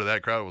 Being a part of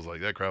that crowd was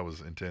that crowd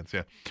was intense,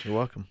 yeah. You're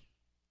welcome.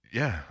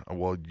 Yeah,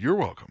 well, you're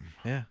welcome.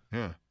 Yeah.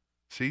 Yeah.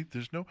 See,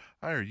 there's no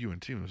I or you in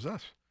team. It was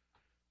us,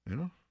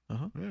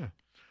 Uh-huh.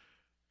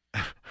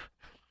 Yeah.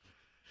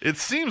 It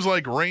seems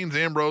like Reigns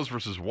Ambrose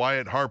versus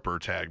Wyatt Harper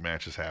tag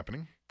match is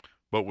happening,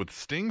 but with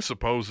Sting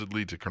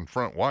supposedly to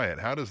confront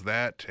Wyatt, how does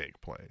that take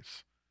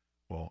place?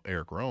 Well,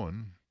 Eric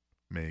Rowan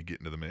may get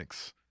into the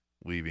mix,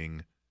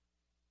 leaving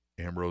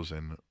Ambrose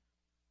and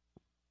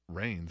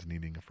Reigns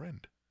needing a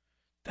friend.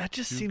 That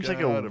just seems like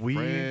a weird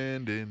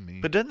friend in me.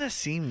 But doesn't that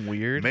seem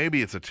weird?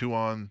 Maybe it's a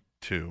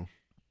 2-on-2.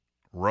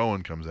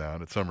 Rowan comes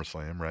out at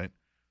SummerSlam, right?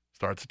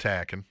 Starts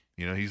attacking.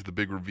 He's the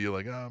big reveal,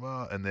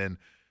 and then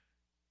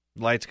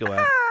lights go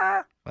out.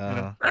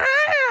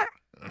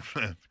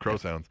 Crow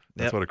sounds.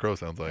 That's what a crow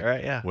sounds like.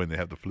 Right, yeah. When they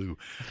have the flu.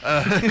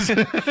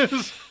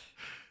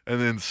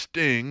 And then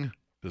Sting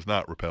does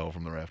not repel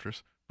from the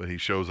rafters, but he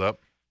shows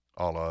up,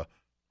 a la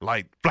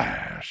light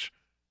flash.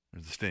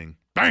 There's the Sting.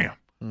 Bam!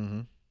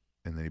 Mm-hmm.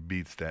 And then he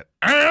beats that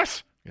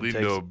ass,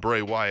 leading to a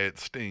Bray Wyatt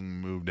Sting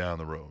move down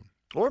the road.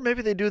 Or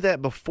maybe they do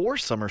that before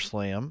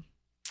SummerSlam.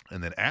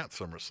 And then at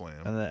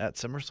SummerSlam. And then at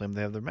SummerSlam,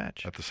 they have their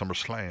match. At the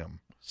SummerSlam.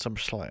 The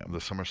SummerSlam.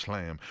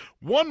 SummerSlam.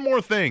 One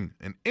more thing.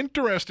 An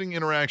interesting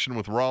interaction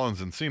with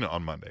Rollins and Cena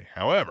on Monday.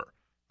 However,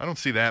 I don't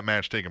see that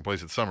match taking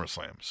place at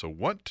SummerSlam. So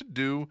what to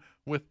do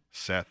with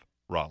Seth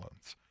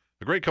Rollins?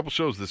 A great couple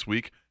shows this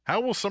week.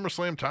 How will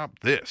SummerSlam top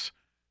this?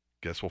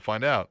 Guess we'll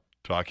find out.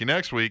 Talk to you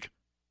next week.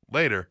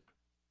 Later.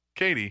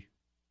 Katie,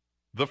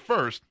 the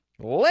first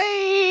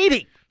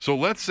lady. So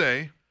let's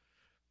say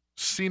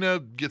Cena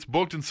gets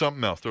booked in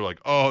something else. They're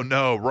like, oh,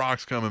 no,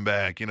 Rock's coming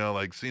back.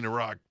 Cena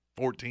Rock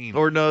 14.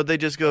 Or no, they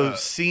just go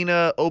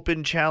Cena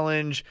Open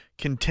Challenge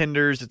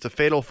contenders. It's a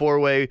fatal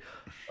 4-way.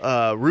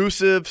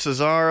 Rusev,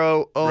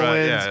 Cesaro, Owens,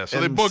 right, yeah. So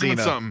they book him in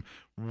Cena. something.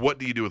 What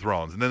do you do with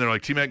Rollins? And then they're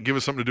like, T-Mac, give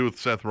us something to do with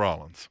Seth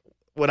Rollins.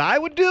 What I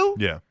would do?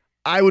 Yeah.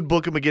 I would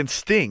book him against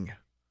Sting.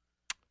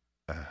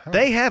 Uh-huh.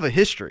 They have a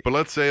history. But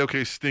let's say,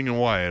 okay, Sting and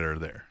Wyatt are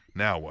there.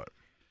 Now what?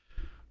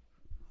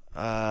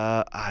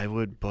 I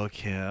would book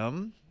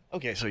him.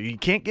 Okay, so you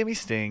can't give me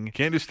Sting.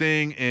 Can't do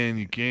Sting, and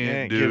you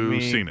can't do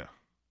Cena.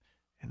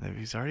 And then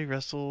he's already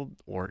wrestled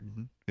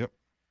Orton. Yep.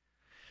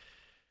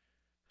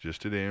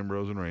 Just did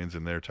Ambrose and Reigns,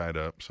 and they're tied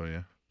up, so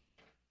yeah.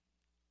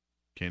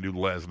 Can't do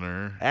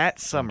Lesnar. At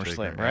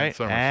SummerSlam, right?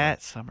 At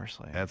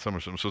SummerSlam. At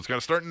SummerSlam. So it's got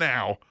to start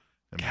now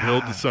and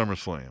build to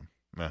SummerSlam.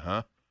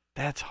 Uh-huh.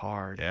 That's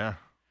hard. Yeah.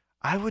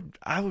 I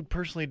would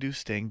personally do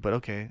Sting, but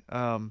okay.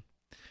 No,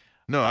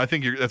 I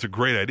think that's a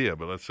great idea,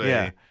 but let's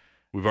say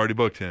we've already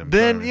booked him.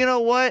 Then, you know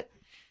what?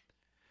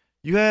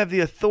 You have the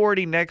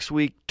authority next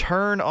week.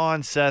 Turn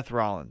on Seth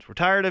Rollins. We're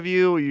tired of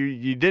you.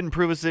 You didn't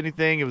prove us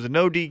anything. It was a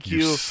no DQ.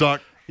 You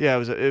suck. Yeah, it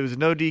was a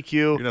no DQ.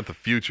 You're not the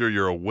future.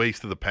 You're a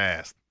waste of the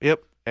past.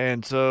 Yep.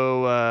 And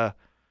so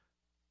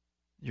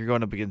you're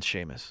going up against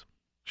Sheamus.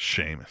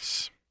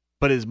 Sheamus.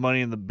 But his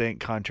Money in the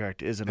Bank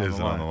contract isn't on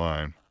the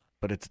line.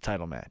 But it's a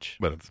title match.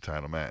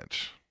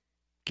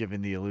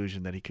 Given the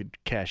illusion that he could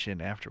cash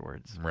in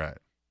afterwards. Right.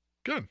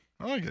 Good.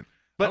 I like it.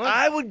 But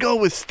I would go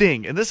with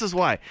Sting, and this is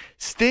why.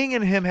 Sting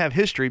and him have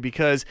history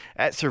because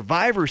at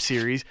Survivor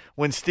Series,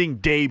 when Sting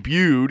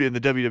debuted in the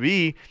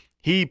WWE,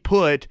 he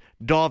put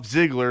Dolph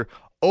Ziggler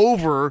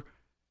over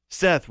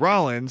Seth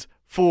Rollins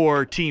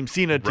for Team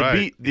Cena to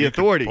beat the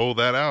Authority. Pull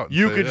that out.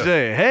 You could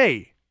say,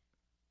 hey,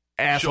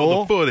 asshole.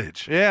 Show the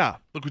footage. Yeah.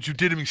 Look what you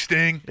did to me,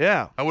 Sting.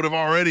 Yeah. I would have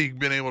already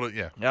been able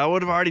to, I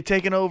would have already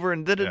taken over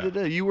and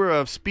You were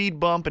a speed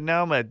bump, and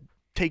now I'm going to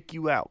take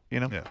you out,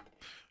 Yeah.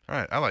 All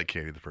right. I like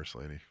Katie, the First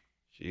Lady.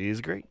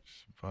 She's great.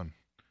 She's fun.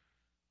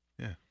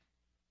 Yeah.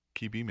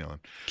 Keep emailing.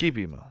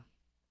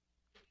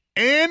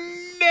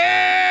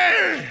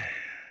 Andy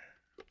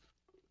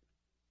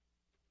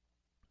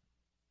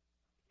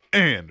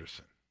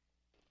Anderson.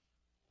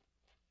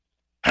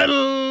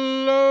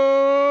 Hello,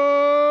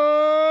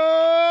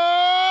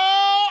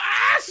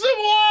 awesome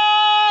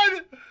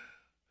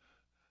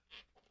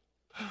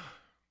one.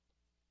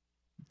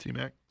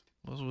 T-Mac.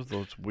 What was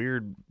those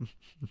weird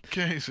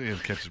Casey had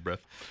to catch his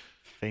breath.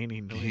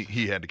 Feigning noise.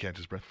 He had to catch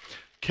his breath.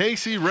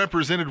 Casey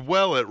represented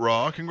well at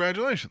Raw.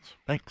 Congratulations.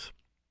 Thanks.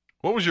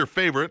 What was your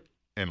favorite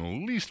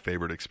and least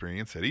favorite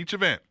experience at each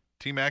event?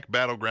 T-Mac,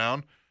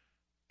 Battleground,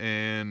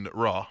 and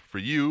Raw. For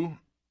you,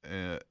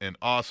 and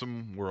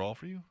Awesome were all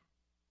for you?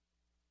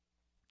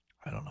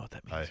 I don't know what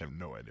that means. I have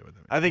no idea what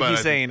that means. I think he's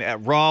saying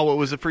at Raw, what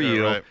was it for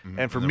you? Right.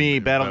 And for me,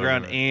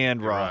 Battleground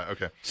and Raw. Right.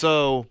 Okay.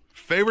 So,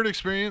 favorite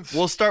experience?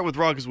 We'll start with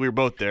Raw because we were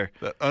both there.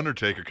 That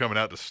Undertaker coming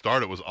out to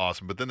start it was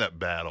awesome, but then that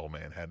battle,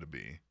 man, had to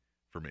be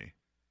for me.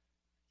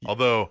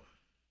 Although,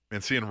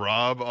 and seeing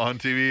Rob on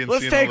TV and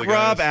let's seeing take all the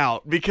Rob guys,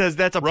 out because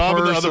that's a Rob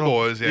personal, and the other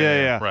boys.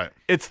 Yeah. Right.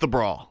 It's the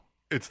brawl.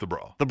 It's the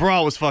brawl. The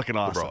brawl was fucking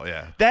awesome. The brawl,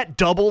 yeah. That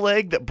double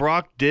leg that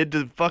Brock did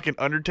to fucking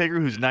Undertaker,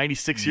 who's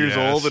 96 years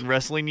old in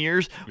wrestling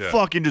years,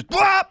 fucking just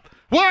whop,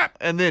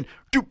 and then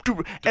doop,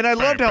 doop. And I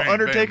loved how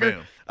Undertaker.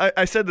 Bang.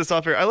 I said this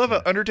off air. I love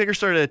how Undertaker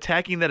started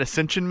attacking that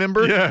Ascension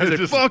member. Yeah, he's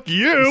like, fuck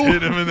you.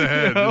 Hit him in the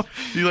head. You know?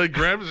 He like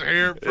grabbed his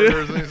hair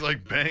first, and he's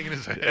like banging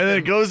his head. And then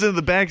it goes into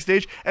the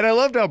backstage. And I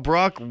loved how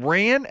Brock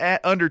ran at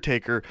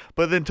Undertaker,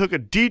 but then took a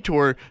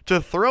detour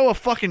to throw a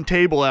fucking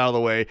table out of the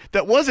way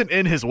that wasn't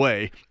in his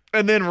way,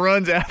 and then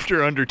runs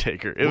after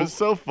Undertaker. It was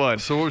so fun.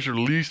 So what was your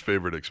least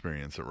favorite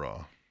experience at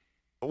Raw?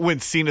 When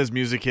Cena's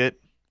music hit.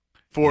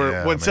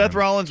 When Seth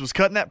Rollins was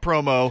cutting that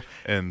promo.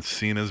 And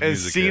Cena's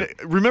music hit.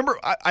 Remember,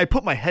 I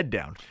put my head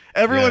down.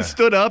 Everyone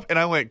stood up, and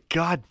I went,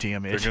 God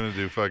damn it. They're going to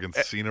do fucking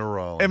Cena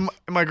Rollins. And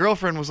my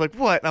girlfriend was like,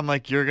 what? I'm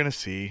like, you're going to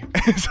see.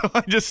 So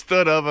I just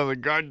stood up. I was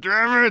like, God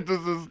damn it, this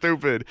is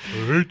stupid.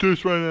 I hate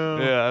this right now.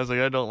 Yeah, I was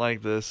like, I don't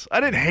like this. I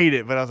didn't hate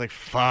it, but I was like,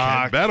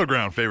 fuck.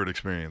 Battleground favorite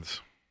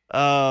experience?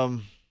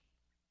 The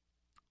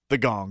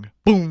gong.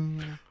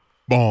 Boom.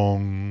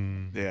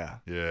 Bong. Yeah.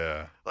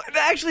 Yeah.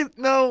 Actually,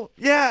 no.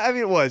 Yeah, I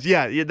mean, it was.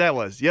 Yeah, that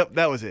was. Yep,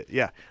 that was it.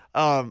 Yeah.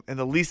 And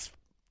the least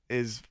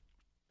is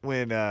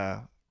when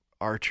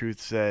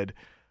R-Truth said,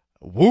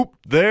 whoop,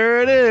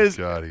 there it is.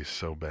 God, he's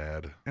so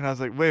bad. And I was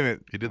like, wait a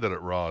minute. He did that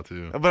at Raw,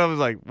 too. But I was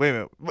like, wait a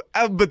minute.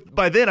 But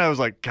by then I was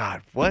like,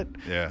 God, what?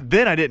 Yeah.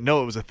 Then I didn't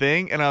know it was a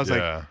thing. And I was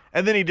like,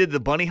 and then he did the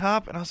bunny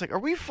hop. And I was like, are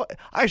we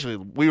Actually,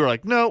 we were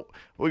like, no.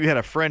 We had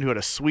a friend who had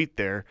a suite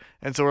there.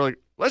 And so we're like,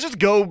 let's just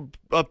go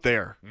up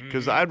there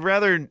because I'd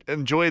rather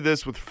enjoy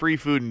this with free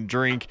food and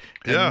drink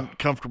and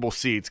comfortable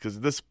seats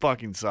because this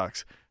fucking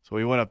sucks. So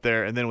we went up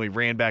there and then we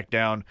ran back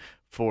down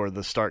for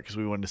the start because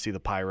we wanted to see the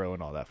pyro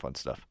and all that fun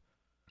stuff.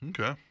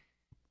 Okay.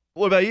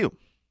 What about you?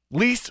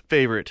 Least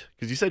favorite?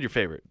 Because you said your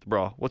favorite, the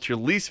brawl. What's your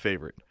least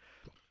favorite?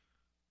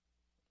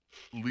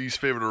 Least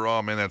favorite of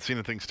Raw, man. That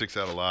Cena thing sticks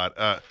out a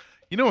lot.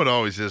 You know what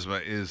always is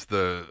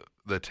the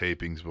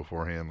tapings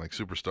beforehand, like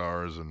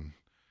Superstars and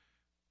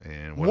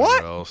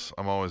whatever else.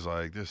 I'm always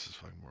like, this is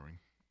fucking boring.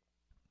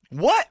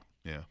 What?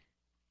 Yeah.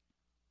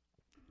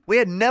 We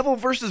had Neville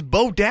versus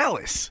Bo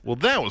Dallas. Well,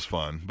 that was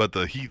fun, but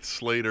the Heath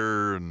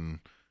Slater and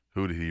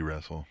who did he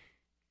wrestle?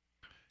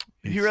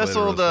 He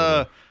wrestled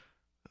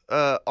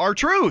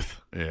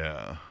R-Truth.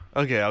 Yeah.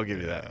 Okay, I'll give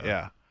you that.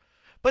 Yeah.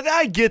 But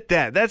I get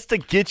that. That's to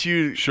get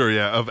you. Sure,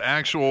 yeah. Of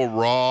actual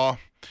Raw,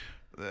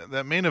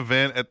 that main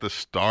event at the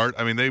start,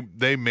 I mean,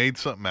 they made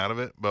something out of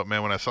it. But,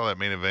 man, when I saw that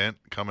main event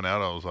coming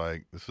out, I was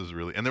like, this is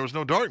really – and there was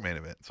no dark main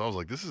event. So I was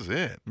like, this is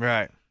it.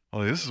 Right.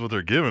 Well, this is what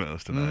they're giving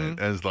us tonight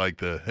as like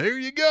the, here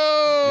you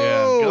go.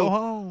 Yeah, go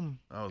home.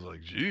 I was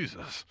like,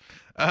 Jesus.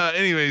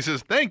 Anyway, he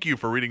says, thank you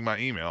for reading my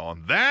email.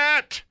 And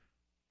that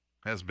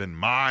has been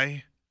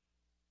my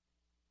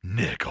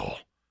nickel.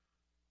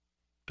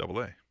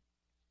 AA.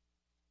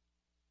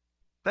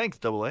 Thanks,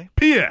 AA.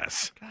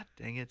 P.S. God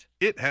dang it.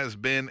 It has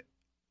been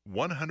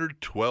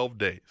 112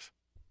 days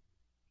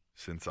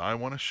since I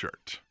won a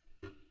shirt.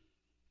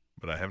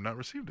 But I have not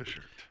received a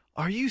shirt.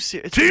 Are you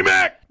serious?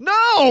 T-Mac!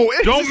 No!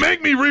 Don't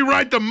make me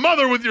rewrite the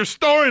mother with your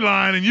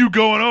storyline and you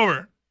going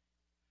over.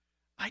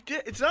 I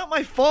did. It's not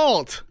my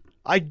fault.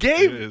 I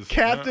gave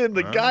Captain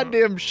the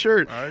goddamn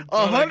shirt.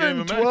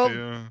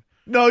 112.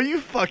 No, you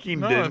fucking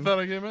didn't. I thought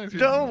I gave it back to you.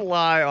 Don't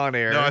lie on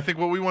air. No, I think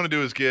what we want to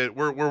do is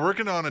we're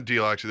working on a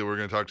deal actually that we're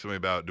going to talk to somebody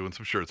about doing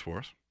some shirts for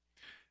us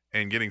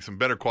and getting some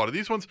better quality.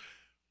 These ones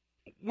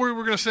we're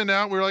going to send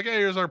out. We're like, hey,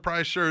 here's our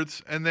prize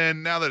shirts. And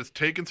then now that it's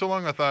taken so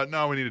long, I thought,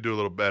 no, we need to do a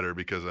little better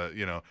because,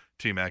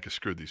 T-Mac has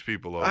screwed these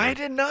people over. I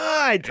did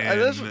not. And,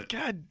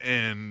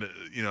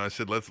 I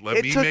said,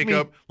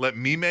 let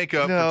me make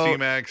up for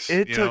T-Mac's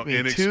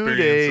inexperience 2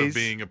 days of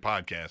being a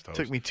podcast host. It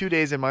took me 2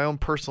 days and my own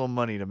personal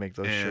money to make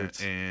those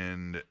shirts.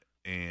 And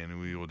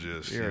we will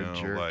just, You're a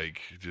jerk.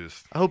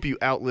 I hope you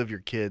outlive your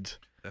kids.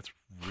 That's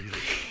really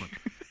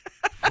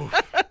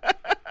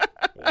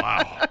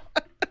wow.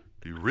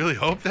 You really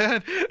hope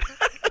that?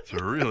 It's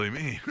really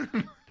mean.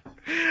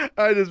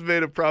 I just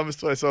made a promise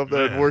to myself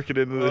that I'd work it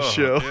into the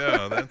show.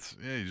 Yeah,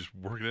 you just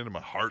work it into my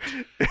heart.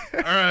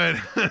 All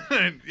right.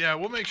 Yeah,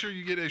 we'll make sure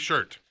you get a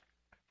shirt.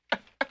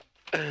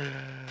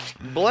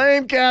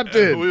 Blame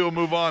Captain. We will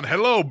move on.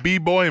 Hello,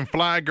 B-Boy and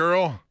Fly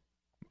Girl.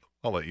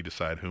 I'll let you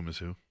decide whom is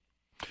who.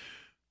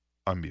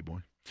 I'm B-Boy.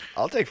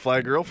 I'll take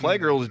Fly Girl. Fly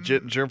Girl is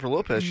Jennifer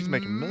Lopez. She's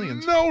making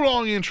millions. No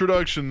long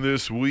introduction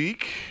this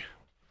week.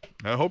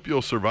 I hope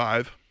you'll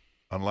survive,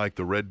 unlike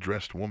the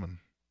red-dressed woman.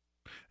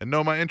 And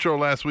no, my intro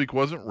last week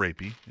wasn't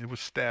rapey. It was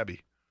stabby.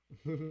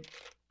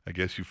 I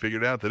guess you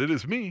figured out that it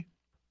is me,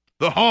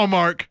 the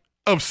hallmark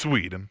of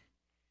Sweden.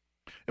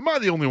 Am I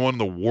the only one in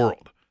the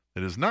world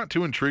that is not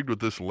too intrigued with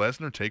this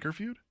Lesnar-Taker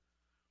feud?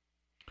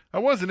 I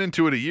wasn't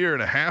into it a year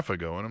and a half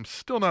ago, and I'm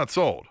still not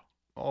sold,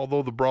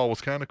 although the brawl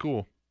was kind of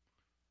cool.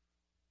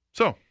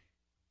 So,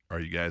 are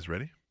you guys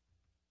ready?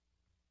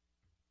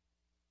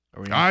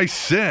 I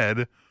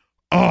said,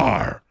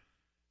 are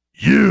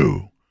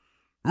you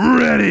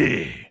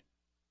ready?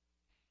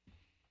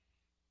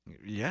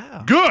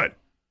 Yeah. Good.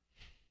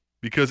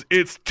 Because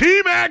it's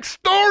T-Mac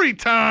story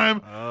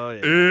time. Oh,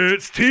 yeah.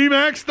 It's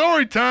T-Mac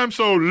story time,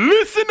 so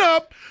listen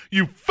up,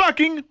 you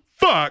fucking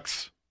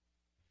fucks.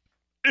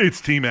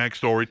 It's T-Mac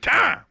story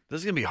time.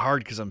 This is going to be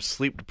hard because I'm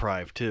sleep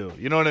deprived, too.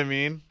 You know what I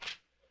mean?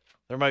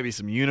 There might be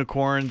some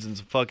unicorns and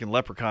some fucking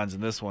leprechauns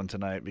in this one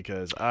tonight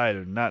because I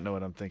do not know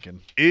what I'm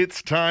thinking.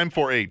 It's time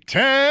for a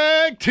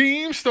tag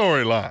team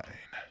storyline.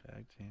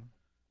 Tag team.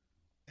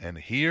 And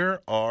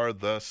here are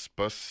the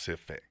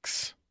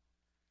specifics.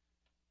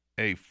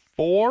 A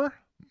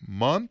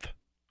 4-month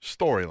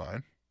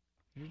storyline.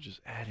 You're just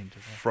adding to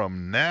that.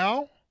 From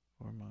now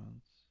 4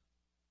 months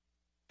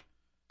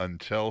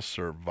until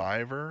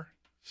Survivor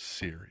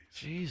Series.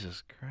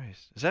 Jesus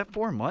Christ. Is that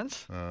 4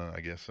 months?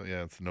 I guess so.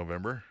 Yeah, it's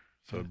November.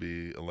 So it'd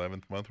be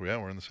 11th month. Yeah,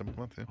 we're in the 7th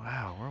month. Yeah.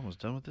 Wow, we're almost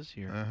done with this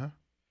year. Uh-huh.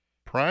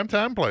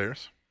 Primetime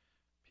players.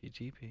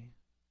 PGP.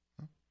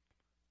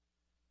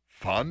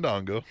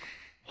 Fandango.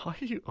 Why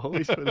are you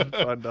always putting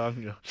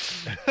Fandango?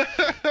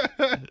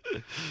 I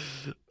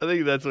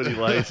think that's what he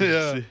likes.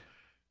 Yeah.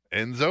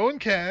 Enzo and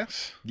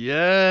Cass.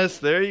 Yes,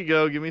 there you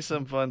go. Give me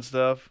some fun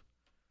stuff.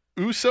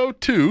 Uso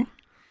 2. Is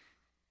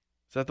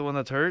that the one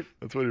that's hurt?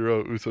 That's what he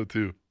wrote, Uso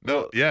 2.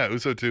 No, yeah,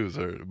 Uso 2 is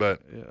hurt.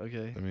 But, yeah,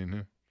 okay. I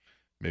mean,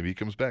 maybe he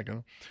comes back.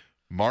 Huh?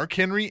 Mark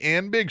Henry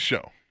and Big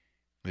Show.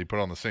 They put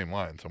on the same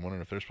line, so I'm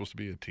wondering if they're supposed to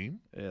be a team.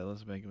 Yeah,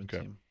 let's make them a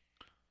team.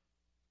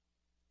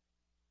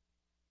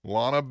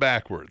 Lana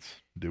backwards.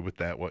 Do with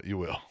that what you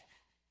will.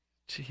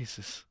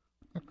 Jesus.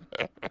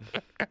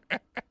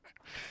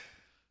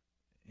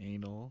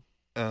 Anal.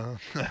 That's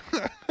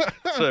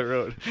what I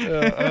wrote.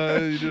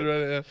 You did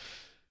right. Yeah.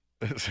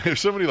 If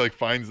somebody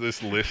finds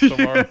this list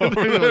tomorrow,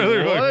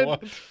 they're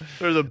what?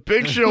 There's a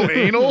Big Show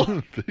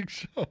anal. Big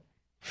Show.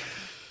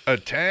 A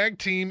tag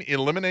team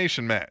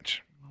elimination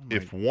match.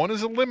 If one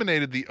is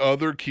eliminated, the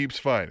other keeps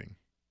fighting.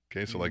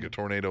 Okay, so like a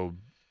tornado.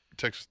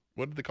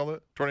 What did they call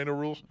it? Tornado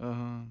rules.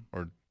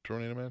 Or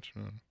tornado match.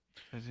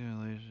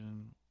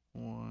 Elimination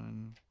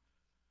 1.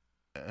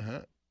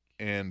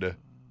 And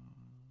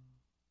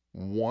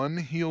one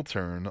heel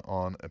turn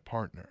on a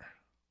partner.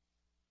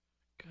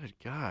 Good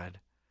God.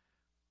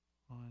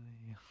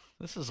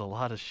 This is a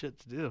lot of shit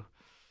to do.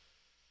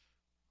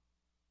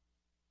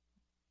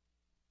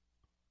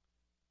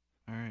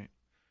 All right.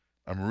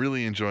 I'm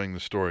really enjoying the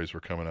stories we're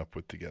coming up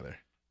with together.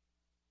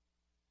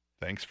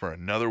 Thanks for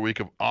another week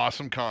of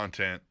awesome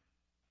content.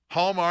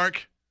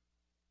 Hallmark.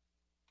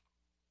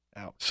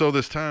 Out. So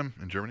this time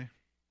in Germany,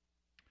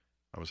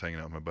 I was hanging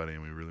out with my buddy,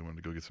 and we really wanted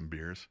to go get some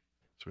beers.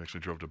 So we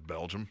actually drove to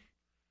Belgium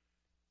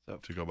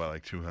to go buy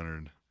like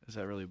 200. Is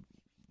that really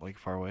like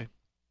far away?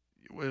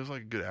 It was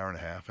like a good hour and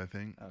a half, I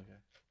think. Okay.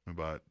 We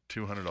bought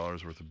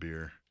 $200 worth of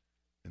beer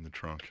in the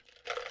trunk.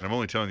 And I'm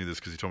only telling you this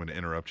because he told me to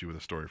interrupt you with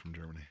a story from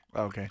Germany.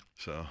 Okay.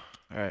 So,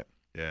 all right.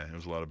 Yeah, it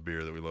was a lot of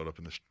beer that we loaded up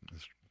in this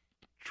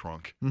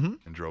trunk and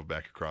drove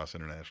back across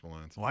international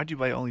lines. Why'd you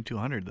buy only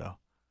 200 though?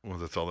 Well,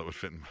 that's all that would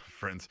fit in my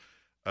friend's.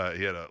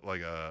 He had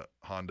a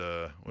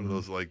Honda, one of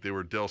those, like they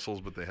were Del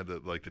Sols, but they had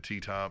the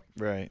T-top.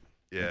 Right.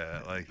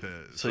 Yeah, like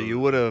the. So you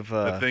would have.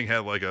 The thing had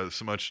like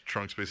so much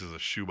trunk space as a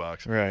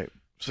shoebox. Right.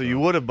 So you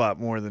would have bought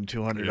more than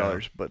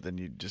 $200, but then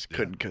you just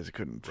couldn't because it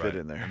couldn't fit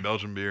in there. And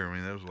Belgian beer, I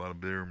mean, that was a lot of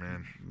beer,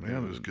 man. Yeah,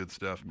 it was good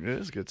stuff. It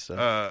is good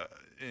stuff.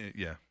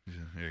 Yeah.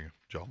 Here you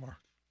go. Jalmar.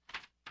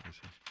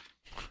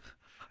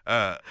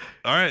 All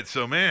right,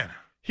 so man.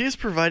 He is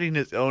providing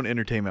his own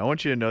entertainment. I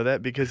want you to know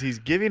that because he's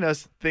giving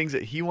us things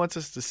that he wants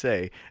us to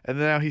say, and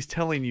then now he's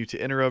telling you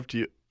to interrupt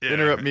me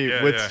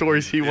with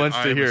stories he wants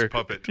to hear.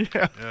 Puppet.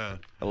 Yeah.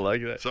 I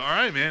like that. So, all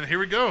right, man, here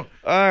we go. All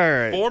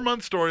right.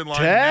 4-month storyline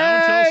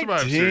now until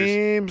Survivor Team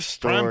Series.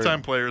 story.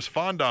 Primetime players,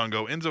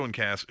 Fandango, Enzo and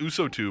Cass,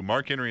 Uso 2,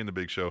 Mark Henry and The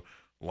Big Show,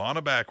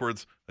 Lana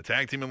Backwards, a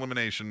tag team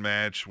elimination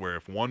match where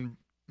if one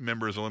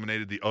member is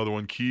eliminated, the other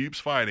one keeps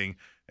fighting,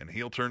 and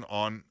he'll turn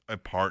on a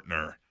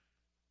partner.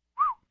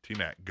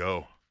 T-Mac,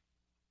 go.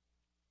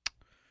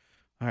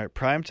 All right,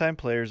 primetime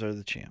players are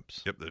the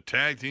champs. Yep, the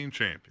tag team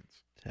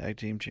champions. Tag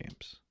team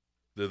champs.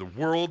 They're the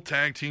world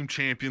tag team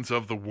champions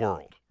of the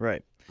world.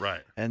 Right.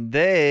 Right. And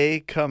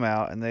they come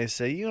out and they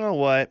say, you know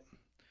what?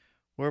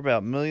 We're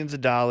about millions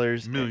of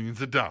dollars. Millions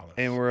of dollars.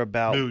 And we're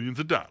about millions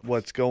of dollars.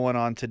 What's going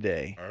on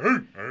today.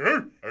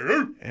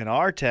 In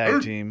our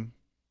tag team,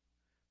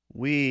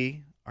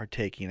 we are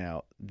taking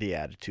out the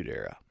Attitude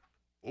Era.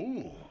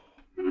 Ooh.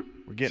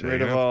 We're getting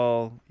rid of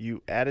all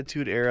you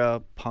Attitude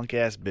Era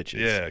punk-ass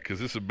bitches. Yeah, because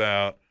this is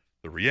about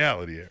the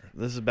reality era.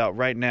 This is about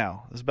right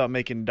now. This is about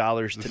making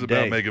dollars today. This is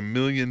about making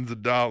millions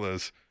of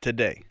dollars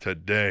today.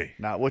 Today.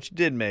 Not what you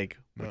did make,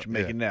 what you're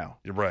making now.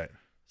 You're right.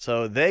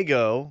 So they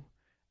go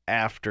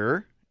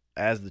after,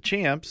 as the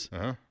champs,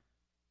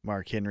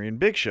 Mark Henry and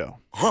Big Show.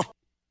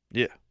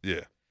 Yeah.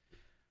 Yeah.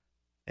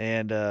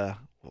 And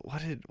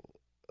what did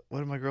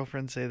my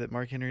girlfriend say that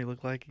Mark Henry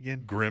looked like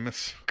again?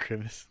 Grimace.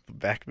 Grimace. The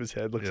back of his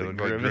head looks like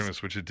Grimace.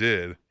 Grimace. Which it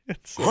did.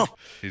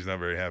 He's not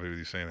very happy with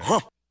you saying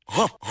that.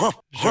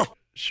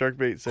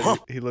 Sharkbait said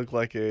he looked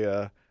like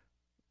a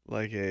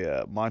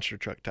monster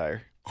truck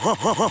tire.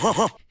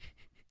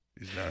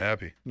 He's not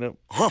happy. Nope.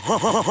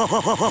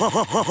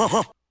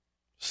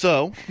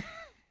 So,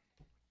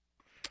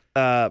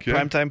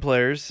 primetime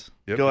players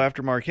go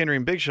after Mark Henry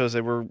and Big Show.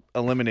 Say we're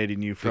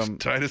eliminating you from.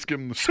 Titus give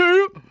him the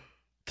syrup.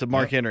 To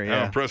Mark Henry,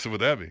 How impressive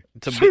would that be?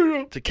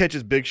 To catch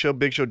his Big Show.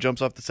 Big Show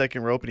jumps off the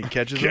second rope and he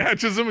catches him.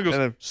 Catches him and goes,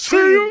 then, see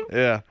you.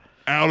 Yeah.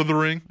 Out of the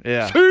ring.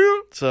 Yeah. See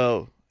you.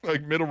 So.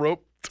 Like middle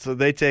rope. So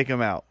they take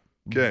him out.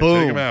 Okay,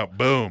 boom. take him out.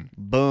 Boom.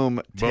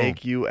 Boom.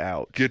 Take you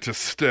out. Get to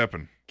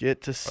stepping.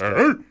 Get to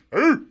stepping.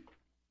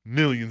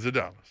 Millions of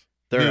dollars.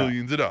 They're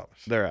Millions out. of dollars.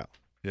 They're out.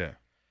 Yeah.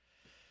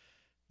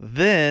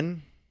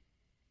 Then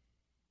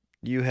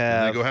you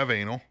have. And they go have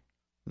anal.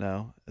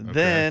 No. Okay.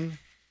 Then,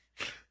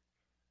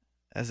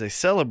 as they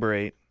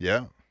celebrate,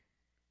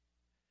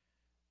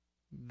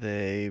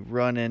 they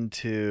run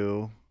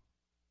into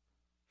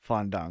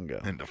Fandango.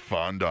 Into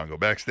Fandango.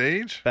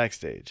 Backstage?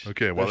 Backstage.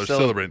 Okay, while they're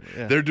celebrating.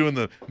 Yeah. They're doing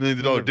the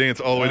millions of dollar dance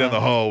all the way down the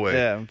hallway.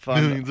 Yeah.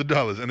 Millions of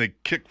dollars. And they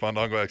kick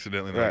Fandango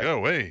accidentally. And they're like,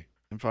 oh, hey.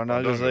 And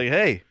Fandango's like,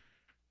 hey,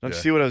 don't you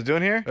see what I was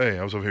doing here? Hey,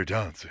 I was over here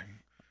dancing.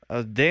 I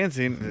was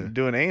dancing,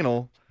 doing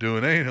anal.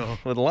 Doing anal.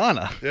 With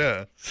Lana.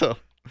 Yeah. So.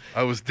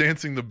 I was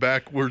dancing the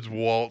backwards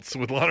waltz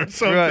with Lana or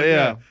something. Right,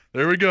 yeah.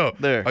 There we go.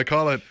 There. I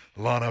call it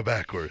Lana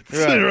backwards.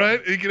 Right.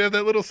 Right? You can have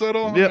that little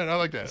subtle. Yep. Right, I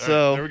like that.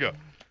 So right, there we go.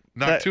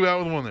 Knock two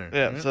out with one there.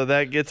 Yeah. Right. So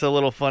that gets a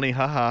little funny.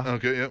 Haha.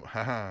 Okay. Yep.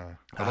 Haha.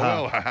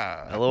 LOL.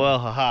 Haha. LOL.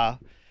 Haha.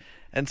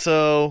 And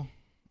so,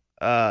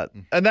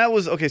 and that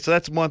was okay. So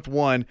that's month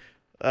one.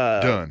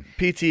 Done.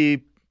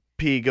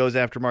 PTP goes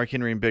after Mark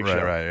Henry and Big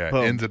Show. Right.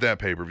 Boom. Ends at that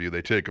pay-per-view.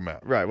 They take them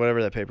out. Right.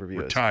 Whatever that pay-per-view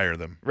is. Retire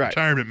them. Right.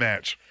 Retirement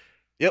match.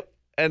 Yep.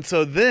 And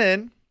so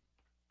then,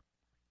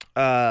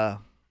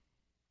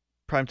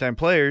 primetime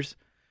players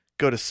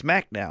go to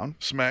SmackDown.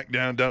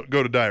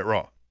 Go to Diet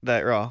Raw.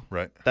 Diet Raw.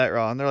 Right. Diet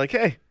Raw. And they're like,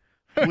 hey,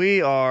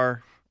 we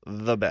are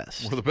the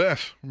best. We're the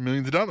best.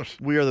 Millions of dollars.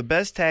 We are the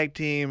best tag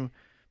team,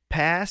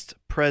 past,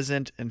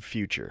 present, and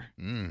future.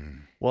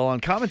 Well, on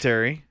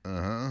commentary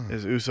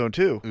is Uso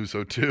 2.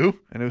 Uso 2?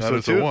 And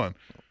Uso 2. 1.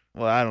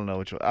 Well, I don't know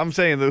which one. I'm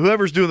saying that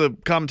whoever's doing the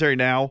commentary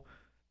now,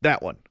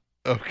 that one.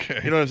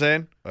 Okay. You know what I'm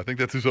saying? I think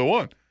that's Uso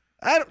 1.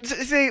 I don't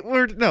say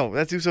no,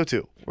 that's Uso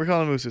 2. We're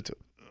calling him Uso 2.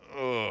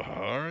 Oh,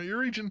 all right, you're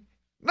reaching.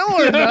 No,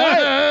 we're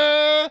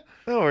not.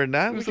 No, we're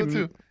not. Uso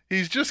 2.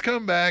 He's just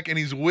come back and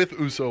he's with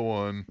Uso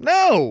 1.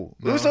 No.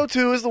 Uso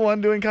 2 is the one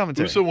doing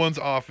commentary. Uso 1's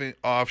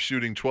off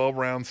shooting 12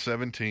 rounds,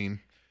 17.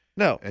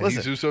 No, and listen.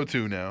 he's Uso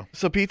 2 now.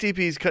 So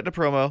PTP's cutting a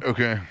promo.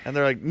 Okay. And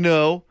they're like,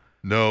 no,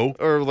 No.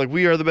 Or like,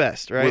 we are the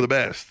best, right? We're the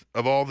best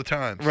of all the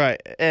times.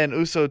 Right. And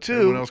Uso, too,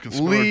 Everyone else can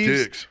snort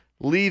dicks.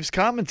 leaves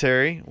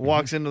commentary,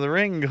 walks into the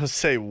ring and goes,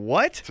 say,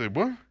 what? Say,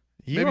 what?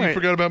 You Maybe you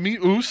forgot about me,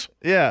 Us.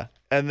 Yeah.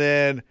 And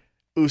then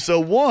Uso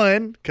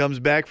 1 comes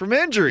back from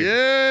injury.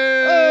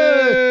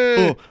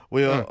 Yay!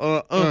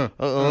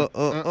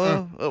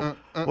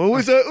 When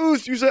we say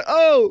Us, you say,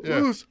 oh,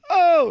 Yeah. Us,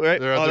 oh. Right?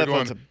 They're out there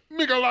going,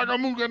 Mika laka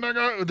muka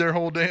naga, their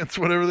whole dance,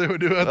 whatever they would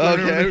do out there.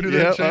 Okay. They would do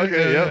that shit.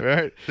 Okay. Yeah. Yep.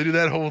 Right. They do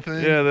that whole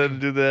thing. Yeah. Then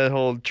do that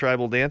whole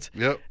tribal dance.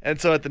 Yep. And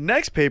so at the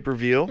next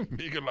pay-per-view,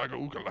 Mika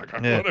laka uka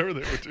laka, Yeah. whatever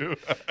they would do.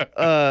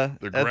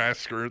 Their grass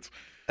skirts.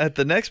 at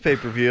the next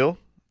pay-per-view,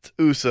 it's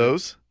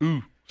Usos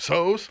Ooh,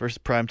 Usos versus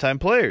Primetime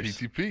Players.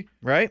 PTP.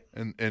 Right?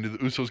 And do the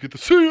Usos get the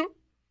see ya?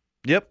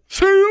 Yep.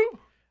 See ya?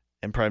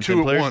 And Primetime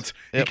Two Players. at once.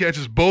 Yep. He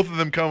catches both of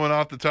them coming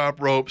off the top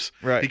ropes.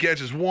 Right. He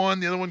catches one,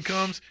 the other one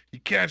comes. He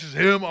catches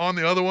him on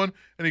the other one,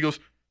 and he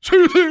goes,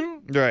 see ya, see ya.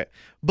 Right.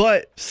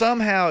 But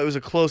somehow it was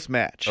a close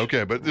match.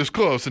 Okay, but it was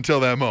close until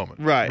that moment.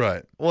 Right.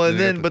 Right. Well, and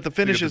then, you got but the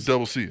finish you got is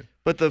double see ya.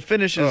 But the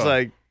finish is Oh.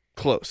 like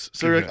close.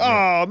 So Yeah, you're like,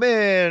 oh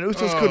man,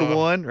 Usos could have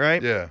won,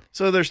 right? Yeah.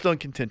 So they're still in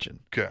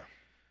contention. Okay.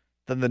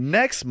 Then the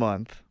next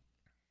month,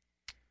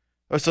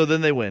 so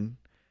then they win,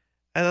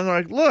 and then they're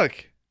like,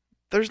 look,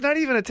 there's not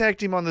even a tag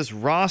team on this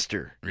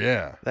roster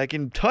Yeah. that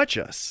can touch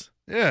us.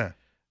 Yeah.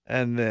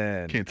 And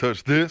then Can't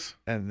touch this.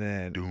 and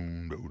then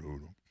Doom,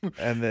 doom, doom.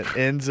 and then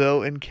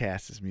Enzo and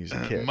Cass's music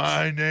hits.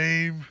 My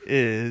name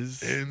is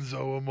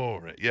Enzo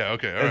Amore. Yeah,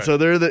 okay, all and right. so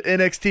they're the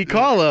NXT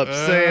call-up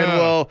saying,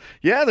 well,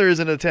 yeah, there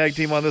isn't a tag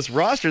team on this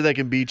roster that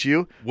can beat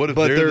you, What if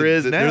but they're there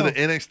is now. They're the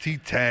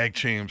NXT tag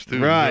champs,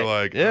 too. Right, They're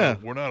like, yeah.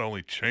 we're not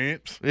only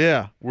champs,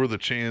 Yeah, we're the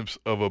champs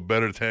of a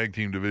better tag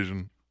team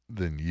division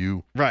than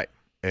you, right.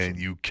 and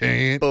you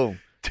can't Boom.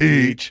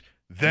 teach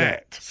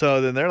that. So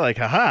then they're like,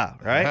 haha,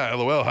 right? Ha,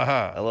 LOL,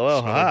 haha.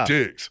 LOL, Smell haha. like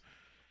dicks.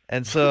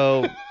 And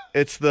so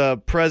it's the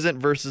present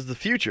versus the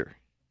future.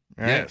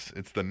 Right? Yes,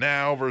 it's the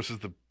now versus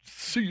the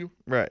see you.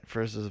 Right,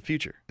 versus the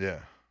future. Yeah,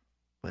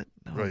 What?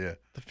 No, right, yeah.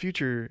 the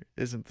future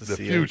isn't the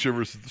see ya. Future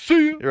versus the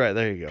see you. Right,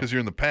 there you go. Because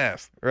you're in the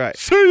past. Right,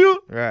 See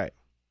you. right.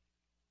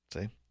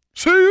 See?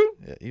 See you.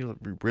 Yeah, you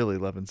really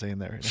loving saying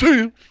that right now. See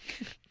you.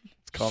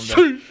 Let's calm See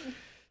down. you.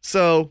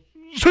 So,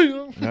 See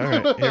you. all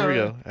right, here we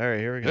go. All right,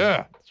 here we go.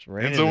 Yeah. It's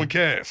raining Enzo in. and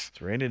Cass.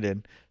 It's raining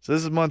in. So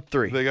this is month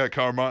 3. They got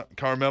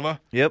Carmella.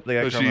 Yep, they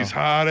got But she's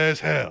hot as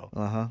hell.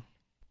 Uh-huh.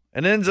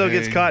 And Enzo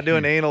gets And caught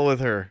doing he- anal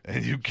with her.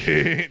 And you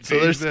can't So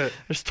teach there's that.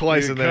 there's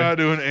twice You in get there. caught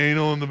doing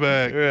anal in the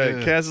back. Right.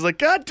 Yeah. Cass is like,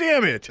 God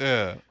damn it.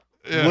 Yeah.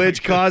 Yeah.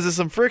 Which causes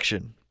some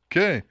friction.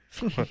 Okay.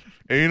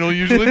 Anal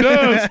usually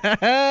does.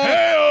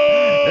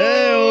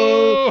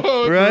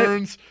 Hey-oh. It Right.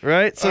 burns.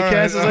 Right? So All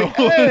Cass right. is like,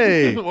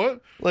 hey.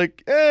 What?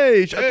 Like,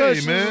 hey, I thought Hey,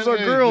 she man. was our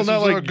Hey, girl, this not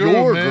is our like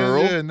your man.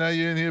 girl. Yeah, now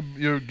you're in here,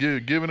 you're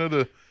giving her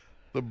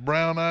the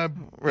brown eye.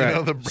 Right. You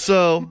know, the,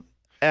 So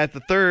at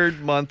the 3rd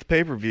month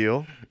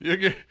pay-per-view,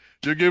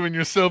 you're giving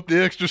yourself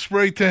the extra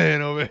spray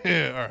tan over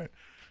here. All right.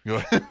 Go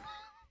ahead.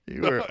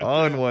 you were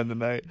on one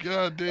tonight.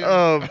 God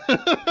damn.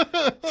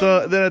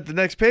 So then at the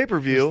next It's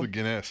pay-per-view, the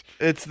Guinness.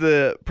 it's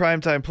the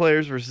Primetime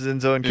Players versus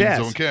Enzo and Cass.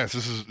 Enzo and Cass.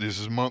 This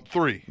is month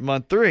 3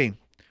 Month 3.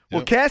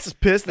 Well, Yep. Cass is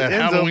pissed at that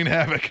Enzo. Halloween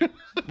Havoc.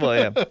 Well,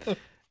 yeah.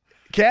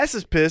 Cass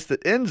is pissed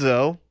that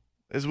Enzo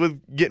is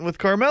getting with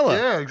Carmella.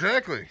 Yeah,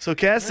 exactly. So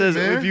Cass says,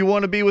 man. if you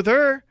want to be with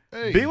her,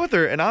 Hey. be with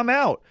her, and I'm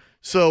out.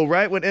 So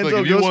right when Enzo Like if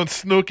goes, you want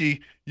Snooki,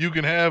 you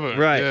can have her.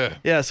 right,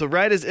 Yeah. So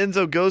right as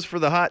Enzo goes for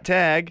the hot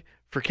tag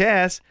for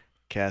Cass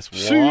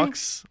See ya.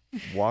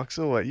 walks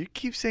away. You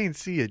keep saying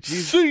 "see ya,"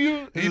 Jesus. See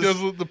you. He This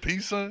does the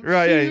peace sign.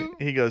 Right? See Yeah. ya.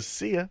 He goes,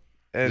 "See ya,"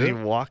 and he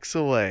Yeah. walks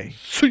away.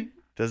 See.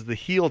 Does the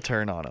heel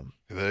turn on him?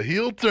 The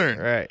heel turn.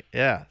 Right?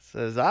 Yeah.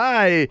 Says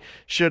I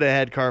should have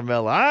had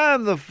Carmella.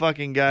 I'm the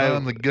fucking guy.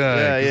 I'm the guy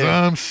Yeah, because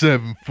yeah. I'm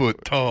 7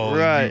 foot tall. And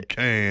you Right.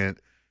 can't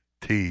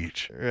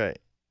teach Right.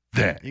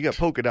 that. You got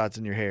polka dots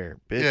in your hair,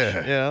 bitch.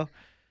 Yeah. You know?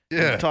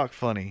 Yeah. You talk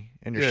funny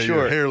and you're Yeah, short.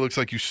 your hair looks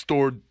like you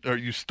stole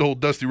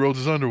Dusty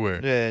Rhodes'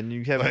 underwear. Yeah, and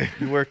you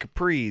wear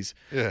capris.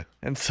 Yeah.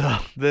 And so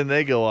then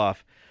they go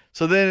off.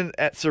 So then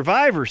at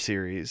Survivor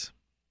Series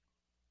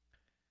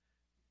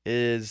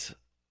is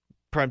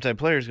Primetime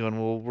Players going,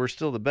 well, we're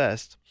still the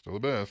best. Still the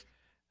best.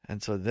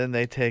 And so then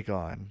they take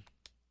on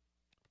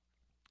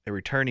a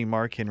returning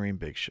Mark Henry and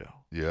Big Show.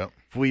 Yeah.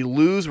 If we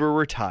lose, we're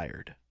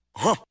retired.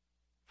 If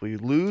we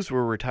lose,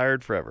 we're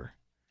retired forever.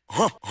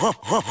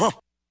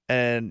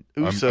 And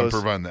I'm Usos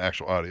providing the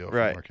actual audio for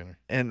Right. Mark Henry.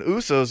 and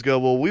Usos go,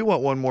 well, we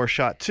want one more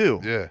shot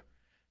too. Yeah.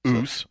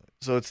 Oos.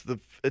 So it's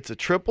a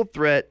triple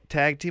threat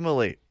tag team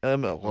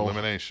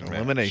elimination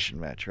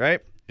match, right?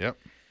 Yep.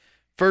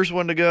 First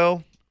one to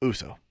go,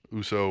 Uso.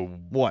 Uso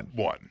One.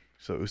 won.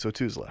 So Uso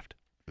 2's left.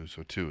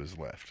 Uso 2 is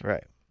left.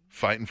 Right.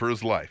 Fighting for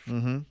his life.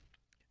 Mm-hmm.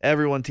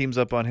 Everyone teams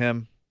up on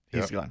him.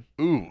 He's Yep. gone.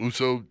 Ooh,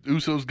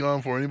 Uso's gone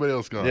before anybody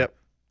else gone. Yep.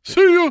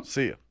 See you.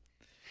 See ya.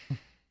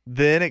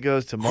 Then it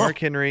goes to Mark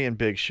Henry and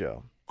Big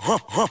Show.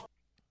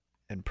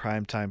 And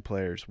Primetime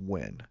Players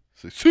win.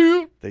 Say, see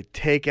you. They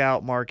take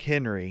out Mark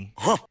Henry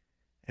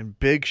and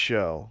Big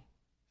Show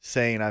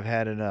saying, I've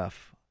had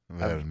enough. I've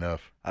had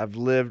enough.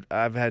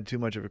 I've had too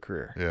much of a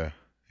career. Yeah.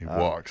 He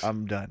walks.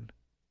 I'm done.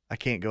 I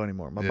can't go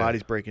anymore. My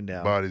body's breaking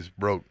down. Body's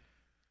broke.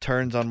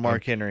 Turns on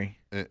Mark Henry.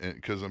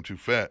 Because I'm too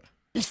fat.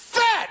 He's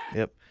fat!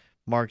 Yep.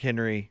 Mark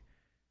Henry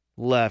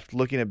left,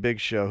 looking at Big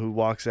Show, who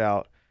walks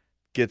out,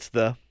 gets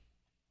the...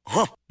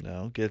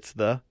 gets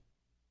the...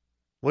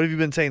 What have you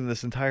been saying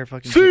this entire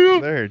fucking... See ya!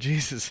 There,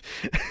 Jesus.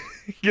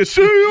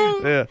 See ya!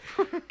 Yeah.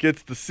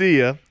 Gets the see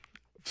ya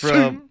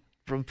from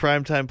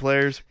Primetime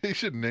Players. He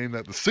should name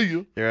that the see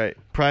ya. You're right.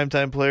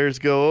 Primetime Players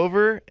go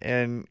over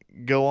and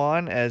go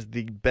on as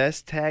the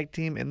best tag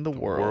team in the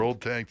world.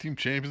 World Tag Team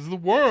Champions of the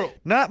world.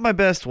 Not my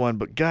best one,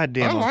 but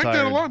goddamn, I I'm like tired.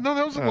 that a lot. No,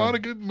 that was a lot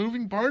of good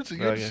moving parts that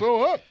you had to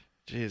sew up.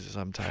 Jesus,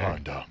 I'm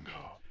tired. Fandango.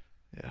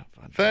 Yeah,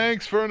 Fandango.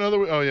 Thanks for another.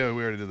 Oh yeah,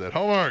 we already did that.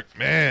 Hallmark,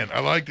 man, I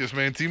like this,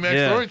 man.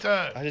 T-Mac story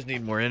time. I just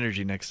need more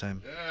energy next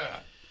time. Yeah.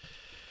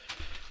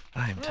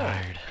 I'm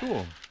tired.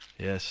 Cool.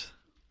 Yes.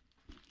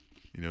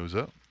 You know who's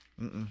up?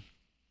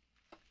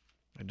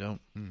 I don't.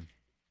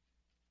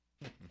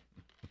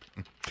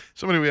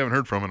 Somebody we haven't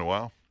heard from in a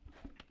while.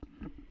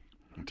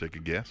 Take a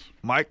guess.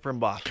 Mike from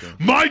Boston.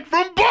 Mike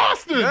from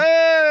Boston!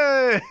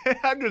 Hey!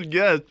 I just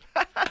guessed.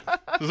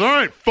 Says, all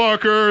right,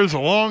 fuckers, a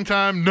long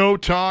time no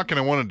talk, and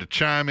I wanted to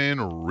chime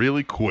in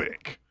really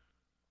quick.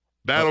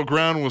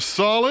 Battleground was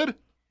solid.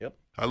 Yep.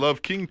 I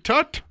love King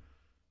Tut.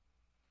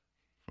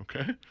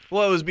 Okay.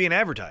 Well, it was being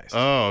advertised.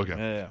 Oh, okay.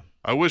 Yeah.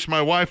 I wish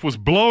my wife was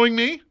blowing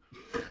me.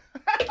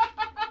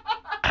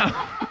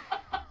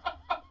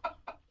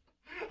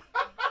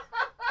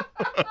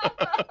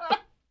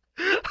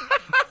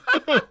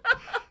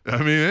 I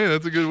mean, hey,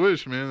 that's a good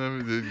wish, man. I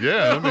mean,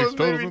 yeah, that makes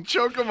total sense.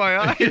 Choke on my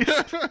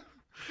eyes.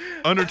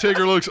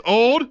 Undertaker looks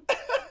old.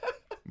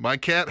 My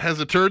cat has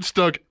a turd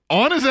stuck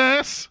on his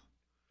ass.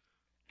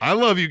 I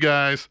love you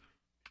guys.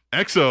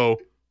 XO,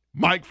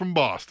 Mike from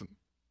Boston.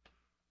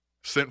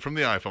 Sent from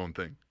the iPhone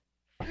thing.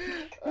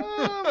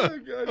 Oh, my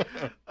God.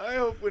 I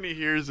hope when he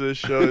hears this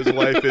show, his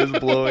wife is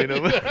blowing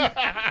him.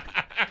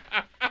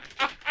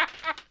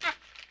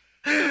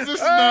 This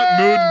is not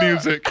mood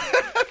music.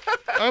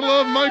 I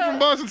love Mike from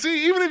Boston.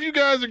 See, even if you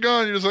guys are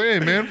gone, you're just like, hey,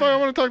 man, if I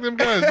want to talk to them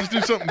guys, just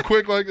do something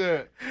quick like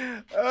that.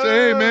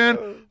 Say, hey,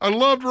 man, I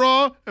loved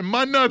Raw, and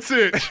my nuts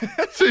itch.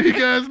 See you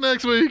guys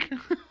next week.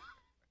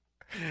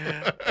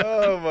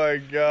 Oh, my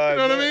God. You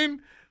know what I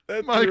mean?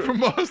 Mike from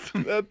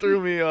Boston. That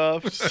threw me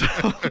off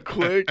so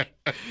quick.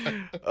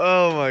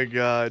 Oh, my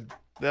God.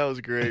 That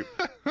was great.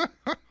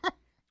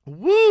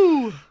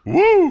 Woo!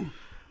 Woo!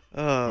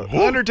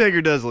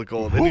 Undertaker does look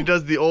old, and he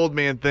does the old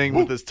man thing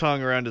with his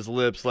tongue around his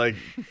lips, like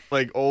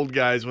old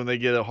guys when they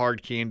get a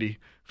hard candy.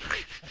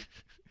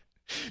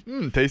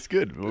 Tastes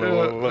good.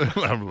 They're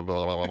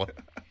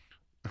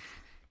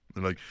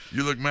like,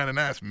 you look mighty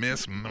nice,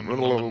 miss.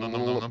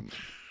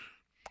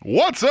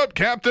 What's up,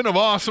 Captain of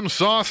Awesome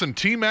Sauce and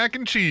T-Mac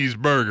and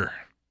Cheeseburger?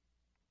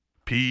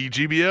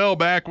 PGBL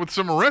back with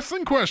some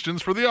wrestling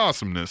questions for the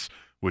Awesomeness,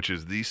 which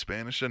is the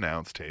Spanish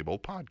Announce Table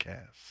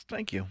podcast.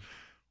 Thank you.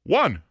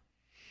 1.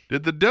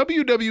 Did the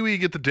WWE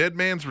get the Dead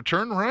Man's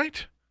return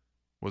right?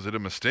 Was it a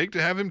mistake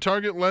to have him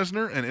target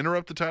Lesnar and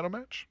interrupt the title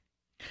match?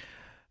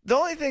 The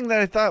only thing that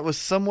I thought was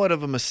somewhat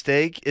of a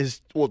mistake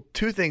is, well,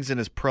 two things in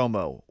his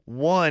promo.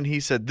 One, he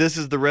said, this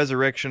is the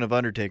resurrection of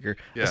Undertaker,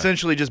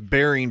 essentially just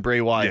burying Bray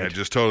Wyatt. Yeah,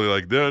 just totally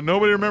like,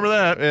 nobody remember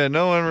that. Yeah,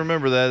 no one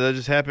remember that. That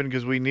just happened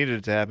because we needed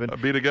it to happen. I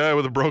beat a guy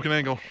with a broken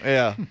ankle.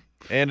 Yeah.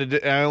 And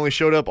I only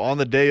showed up on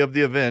the day of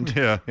the event.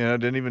 Yeah. You know,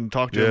 didn't even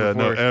talk to him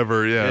before. Yeah, no,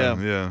 ever.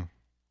 Yeah.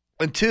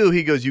 And 2,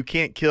 he goes, you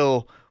can't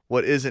kill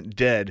what isn't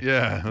dead.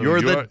 Yeah.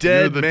 You're the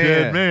dead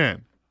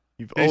man.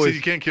 You've always,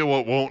 you can't kill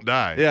what won't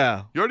die.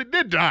 Yeah. You already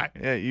did die.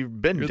 Yeah,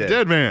 you've been You're dead. the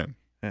dead man.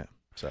 Yeah.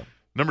 So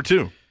Number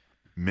 2,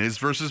 Miz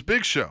versus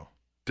Big Show.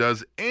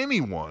 Does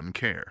anyone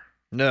care?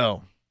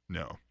 No.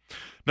 No.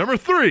 Number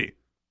 3,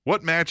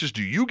 what matches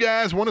do you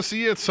guys want to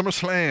see at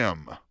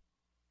SummerSlam?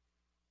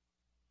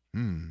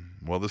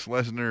 Well, this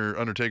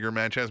Lesnar-Undertaker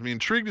match has me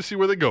intrigued to see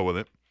where they go with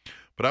it.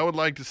 But I would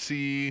like to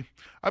see,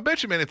 I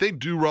bet you, man, if they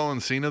do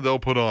Rollins Cena, they'll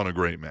put on a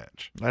great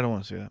match. I don't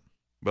want to see that.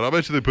 But I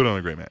bet you they put on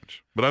a great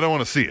match. But I don't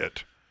want to see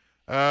it.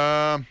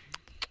 I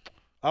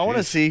want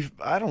to see,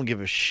 I don't give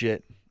a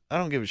shit. I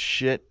don't give a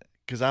shit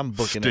because I'm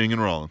booking Sting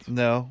and Rollins.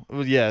 No.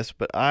 Well, yes,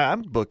 but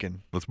I'm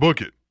booking. Let's book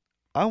it.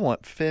 I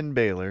want Finn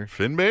Balor.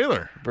 Finn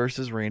Balor.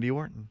 Versus Randy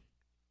Orton.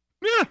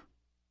 Yeah.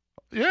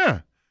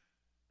 Yeah.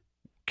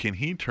 Can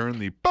he turn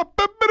the...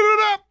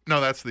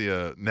 No, that's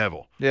the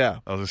Neville. Yeah.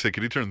 I was going to say,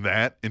 could he turn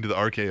that into the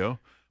RKO?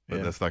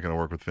 But that's not going to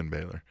work with Finn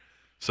Balor.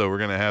 So we're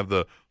going to have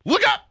the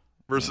look up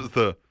versus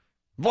the...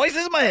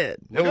 Voices in my head.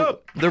 Look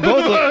up. They're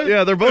both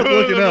they're both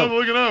looking up. Both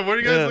looking up. What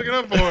are you guys looking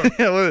up for?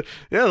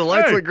 The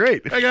lights look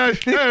great. Hey guys,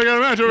 hey, we got a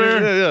match over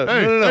here. Yeah.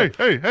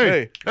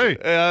 Hey.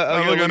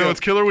 I know it's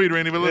killer weed,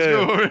 Randy, but let's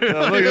go over here.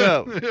 Look it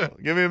up. Yeah.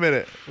 Give me a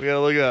minute. We got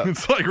to look up.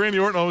 It's like Randy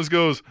Orton always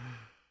goes,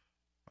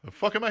 the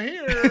fuck am I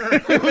here?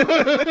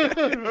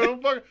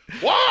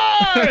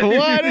 Why?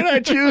 Why did I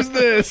choose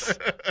this?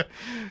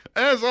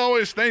 As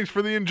always, thanks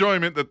for the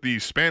enjoyment that the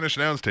Spanish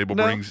Announce Table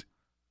brings.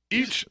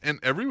 each and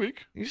every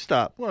week. You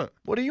stop. What?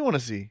 What do you want to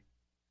see?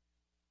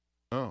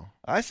 Oh.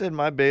 I said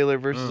my Baylor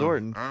versus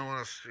Orton. I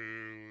want to see.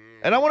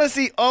 And I want to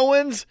see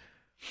Owens.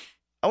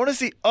 I want to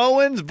see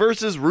Owens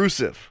versus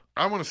Rusev.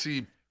 I want to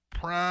see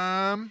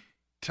prime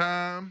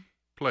time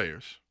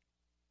players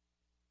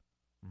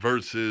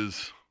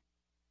versus.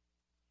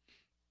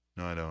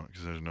 No, I don't,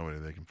 because there's nobody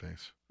they can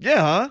face.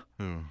 Yeah, huh?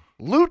 Who?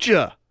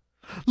 Lucha.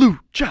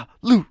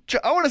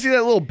 I want to see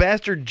that little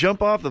bastard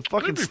jump off the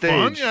fucking That'd be stage.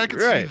 fun. Yeah, I can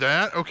see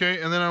that.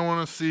 Okay, and then I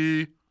want to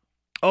see.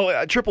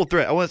 Oh, triple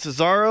threat. I want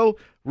Cesaro,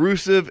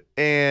 Rusev,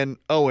 and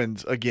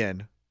Owens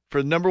again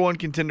for the number one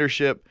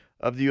contendership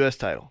of the U.S.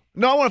 title.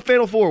 No, I want a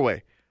fatal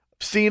four-way.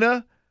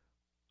 Cena,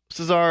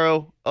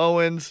 Cesaro,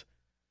 Owens,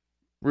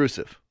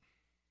 Rusev.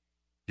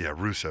 Yeah,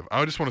 Rusev.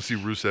 I just want to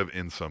see Rusev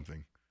in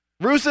something.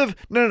 Rusev,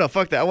 no,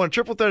 fuck that. I want a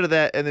triple threat of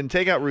that and then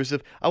take out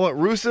Rusev. I want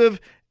Rusev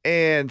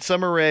and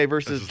Summer Rae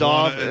versus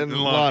Dolph and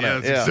Lana. Yeah,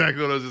 that's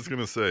exactly what I was just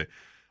going to say.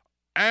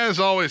 As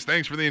always,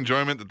 thanks for the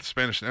enjoyment that the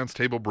Spanish Announce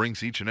Table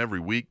brings each and every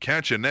week.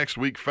 Catch you next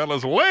week,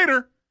 fellas.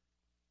 Later.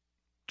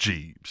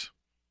 Jeebs.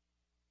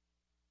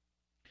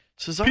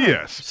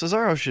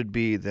 Cesaro should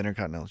be the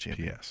Intercontinental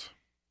Champion. P.S.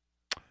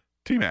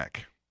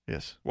 T-Mac.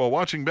 Yes. While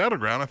watching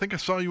Battleground, I think I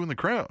saw you in the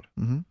crowd.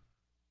 Mm-hmm.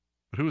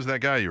 But who was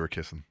that guy you were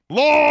kissing?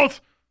 Lord!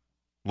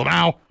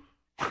 Lamau!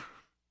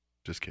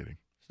 Just kidding.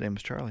 His name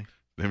is Charlie.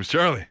 His name was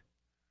Charlie.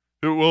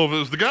 Well, if it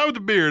was the guy with the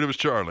beard, it was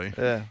Charlie.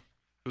 Yeah. If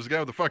it was the guy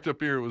with the fucked up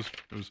beard,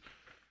 it was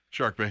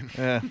Shark Bait.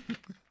 Yeah.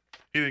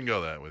 He didn't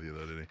go that with you,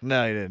 though, did he?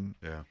 No, he didn't.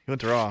 Yeah. He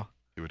went to Raw.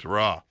 He went to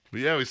Raw. But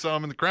yeah, we saw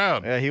him in the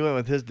crowd. Yeah, he went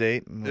with his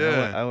date. And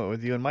Yeah. I went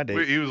with you and my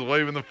date. He was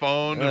waving the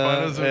phone to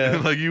find us.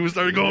 yeah. Like, you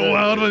started going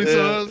wild when he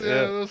saw us.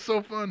 Yeah, that was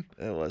so fun.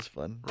 It was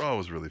fun. Raw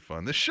was really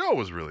fun. This show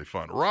was really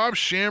fun. Rob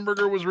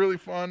Schamberger was really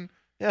fun.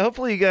 Yeah,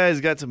 hopefully you guys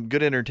got some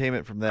good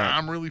entertainment from that.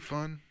 I'm really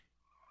fun.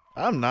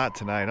 I'm not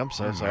tonight. I'm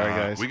so sorry,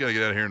 guys. We got to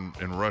get out of here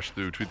and rush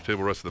through Tweet the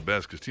Table Rest of the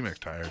Best because T-Mac's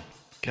tired.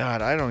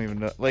 God, I don't even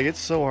know. Like, it's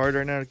so hard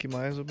right now to keep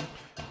my eyes open.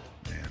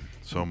 Man,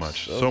 so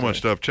much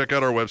stuff. Check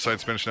out our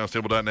website,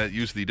 SpanishAnnounceTable.net.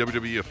 Use the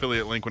WWE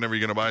affiliate link whenever you're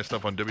going to buy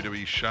stuff on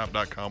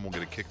WWEshop.com. We'll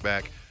get a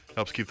kickback.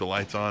 Helps keep the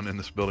lights on in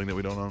this building that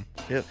we don't own.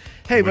 Yep.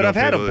 Hey, but I've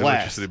had a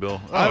blast.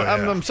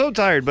 I'm so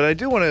tired, but I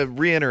do want to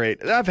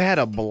reiterate. I've had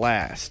a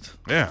blast.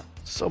 Yeah.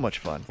 So much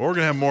fun. Well, we're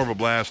going to have more of a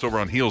blast over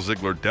on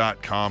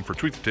HeelZiggler.com for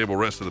Tweet the Table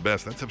Rest of the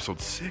Best. That's episode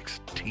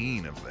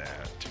 16 of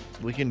that.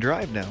 We can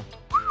drive now.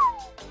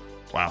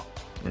 Wow.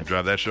 We're going to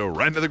drive that show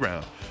right into the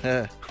ground.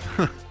 But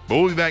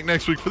we'll be back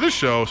next week for this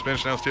show,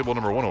 Spanish Announce Table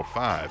number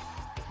 105,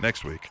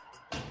 next week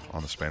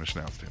on the Spanish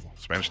Announce Table.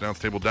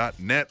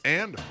 SpanishAnnounceTable.net.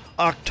 And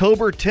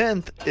October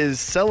 10th is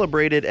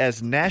celebrated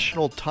as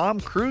National Tom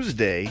Cruise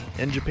Day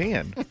in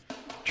Japan.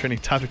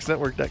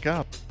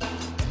 TrainingTopicsNetwork.com.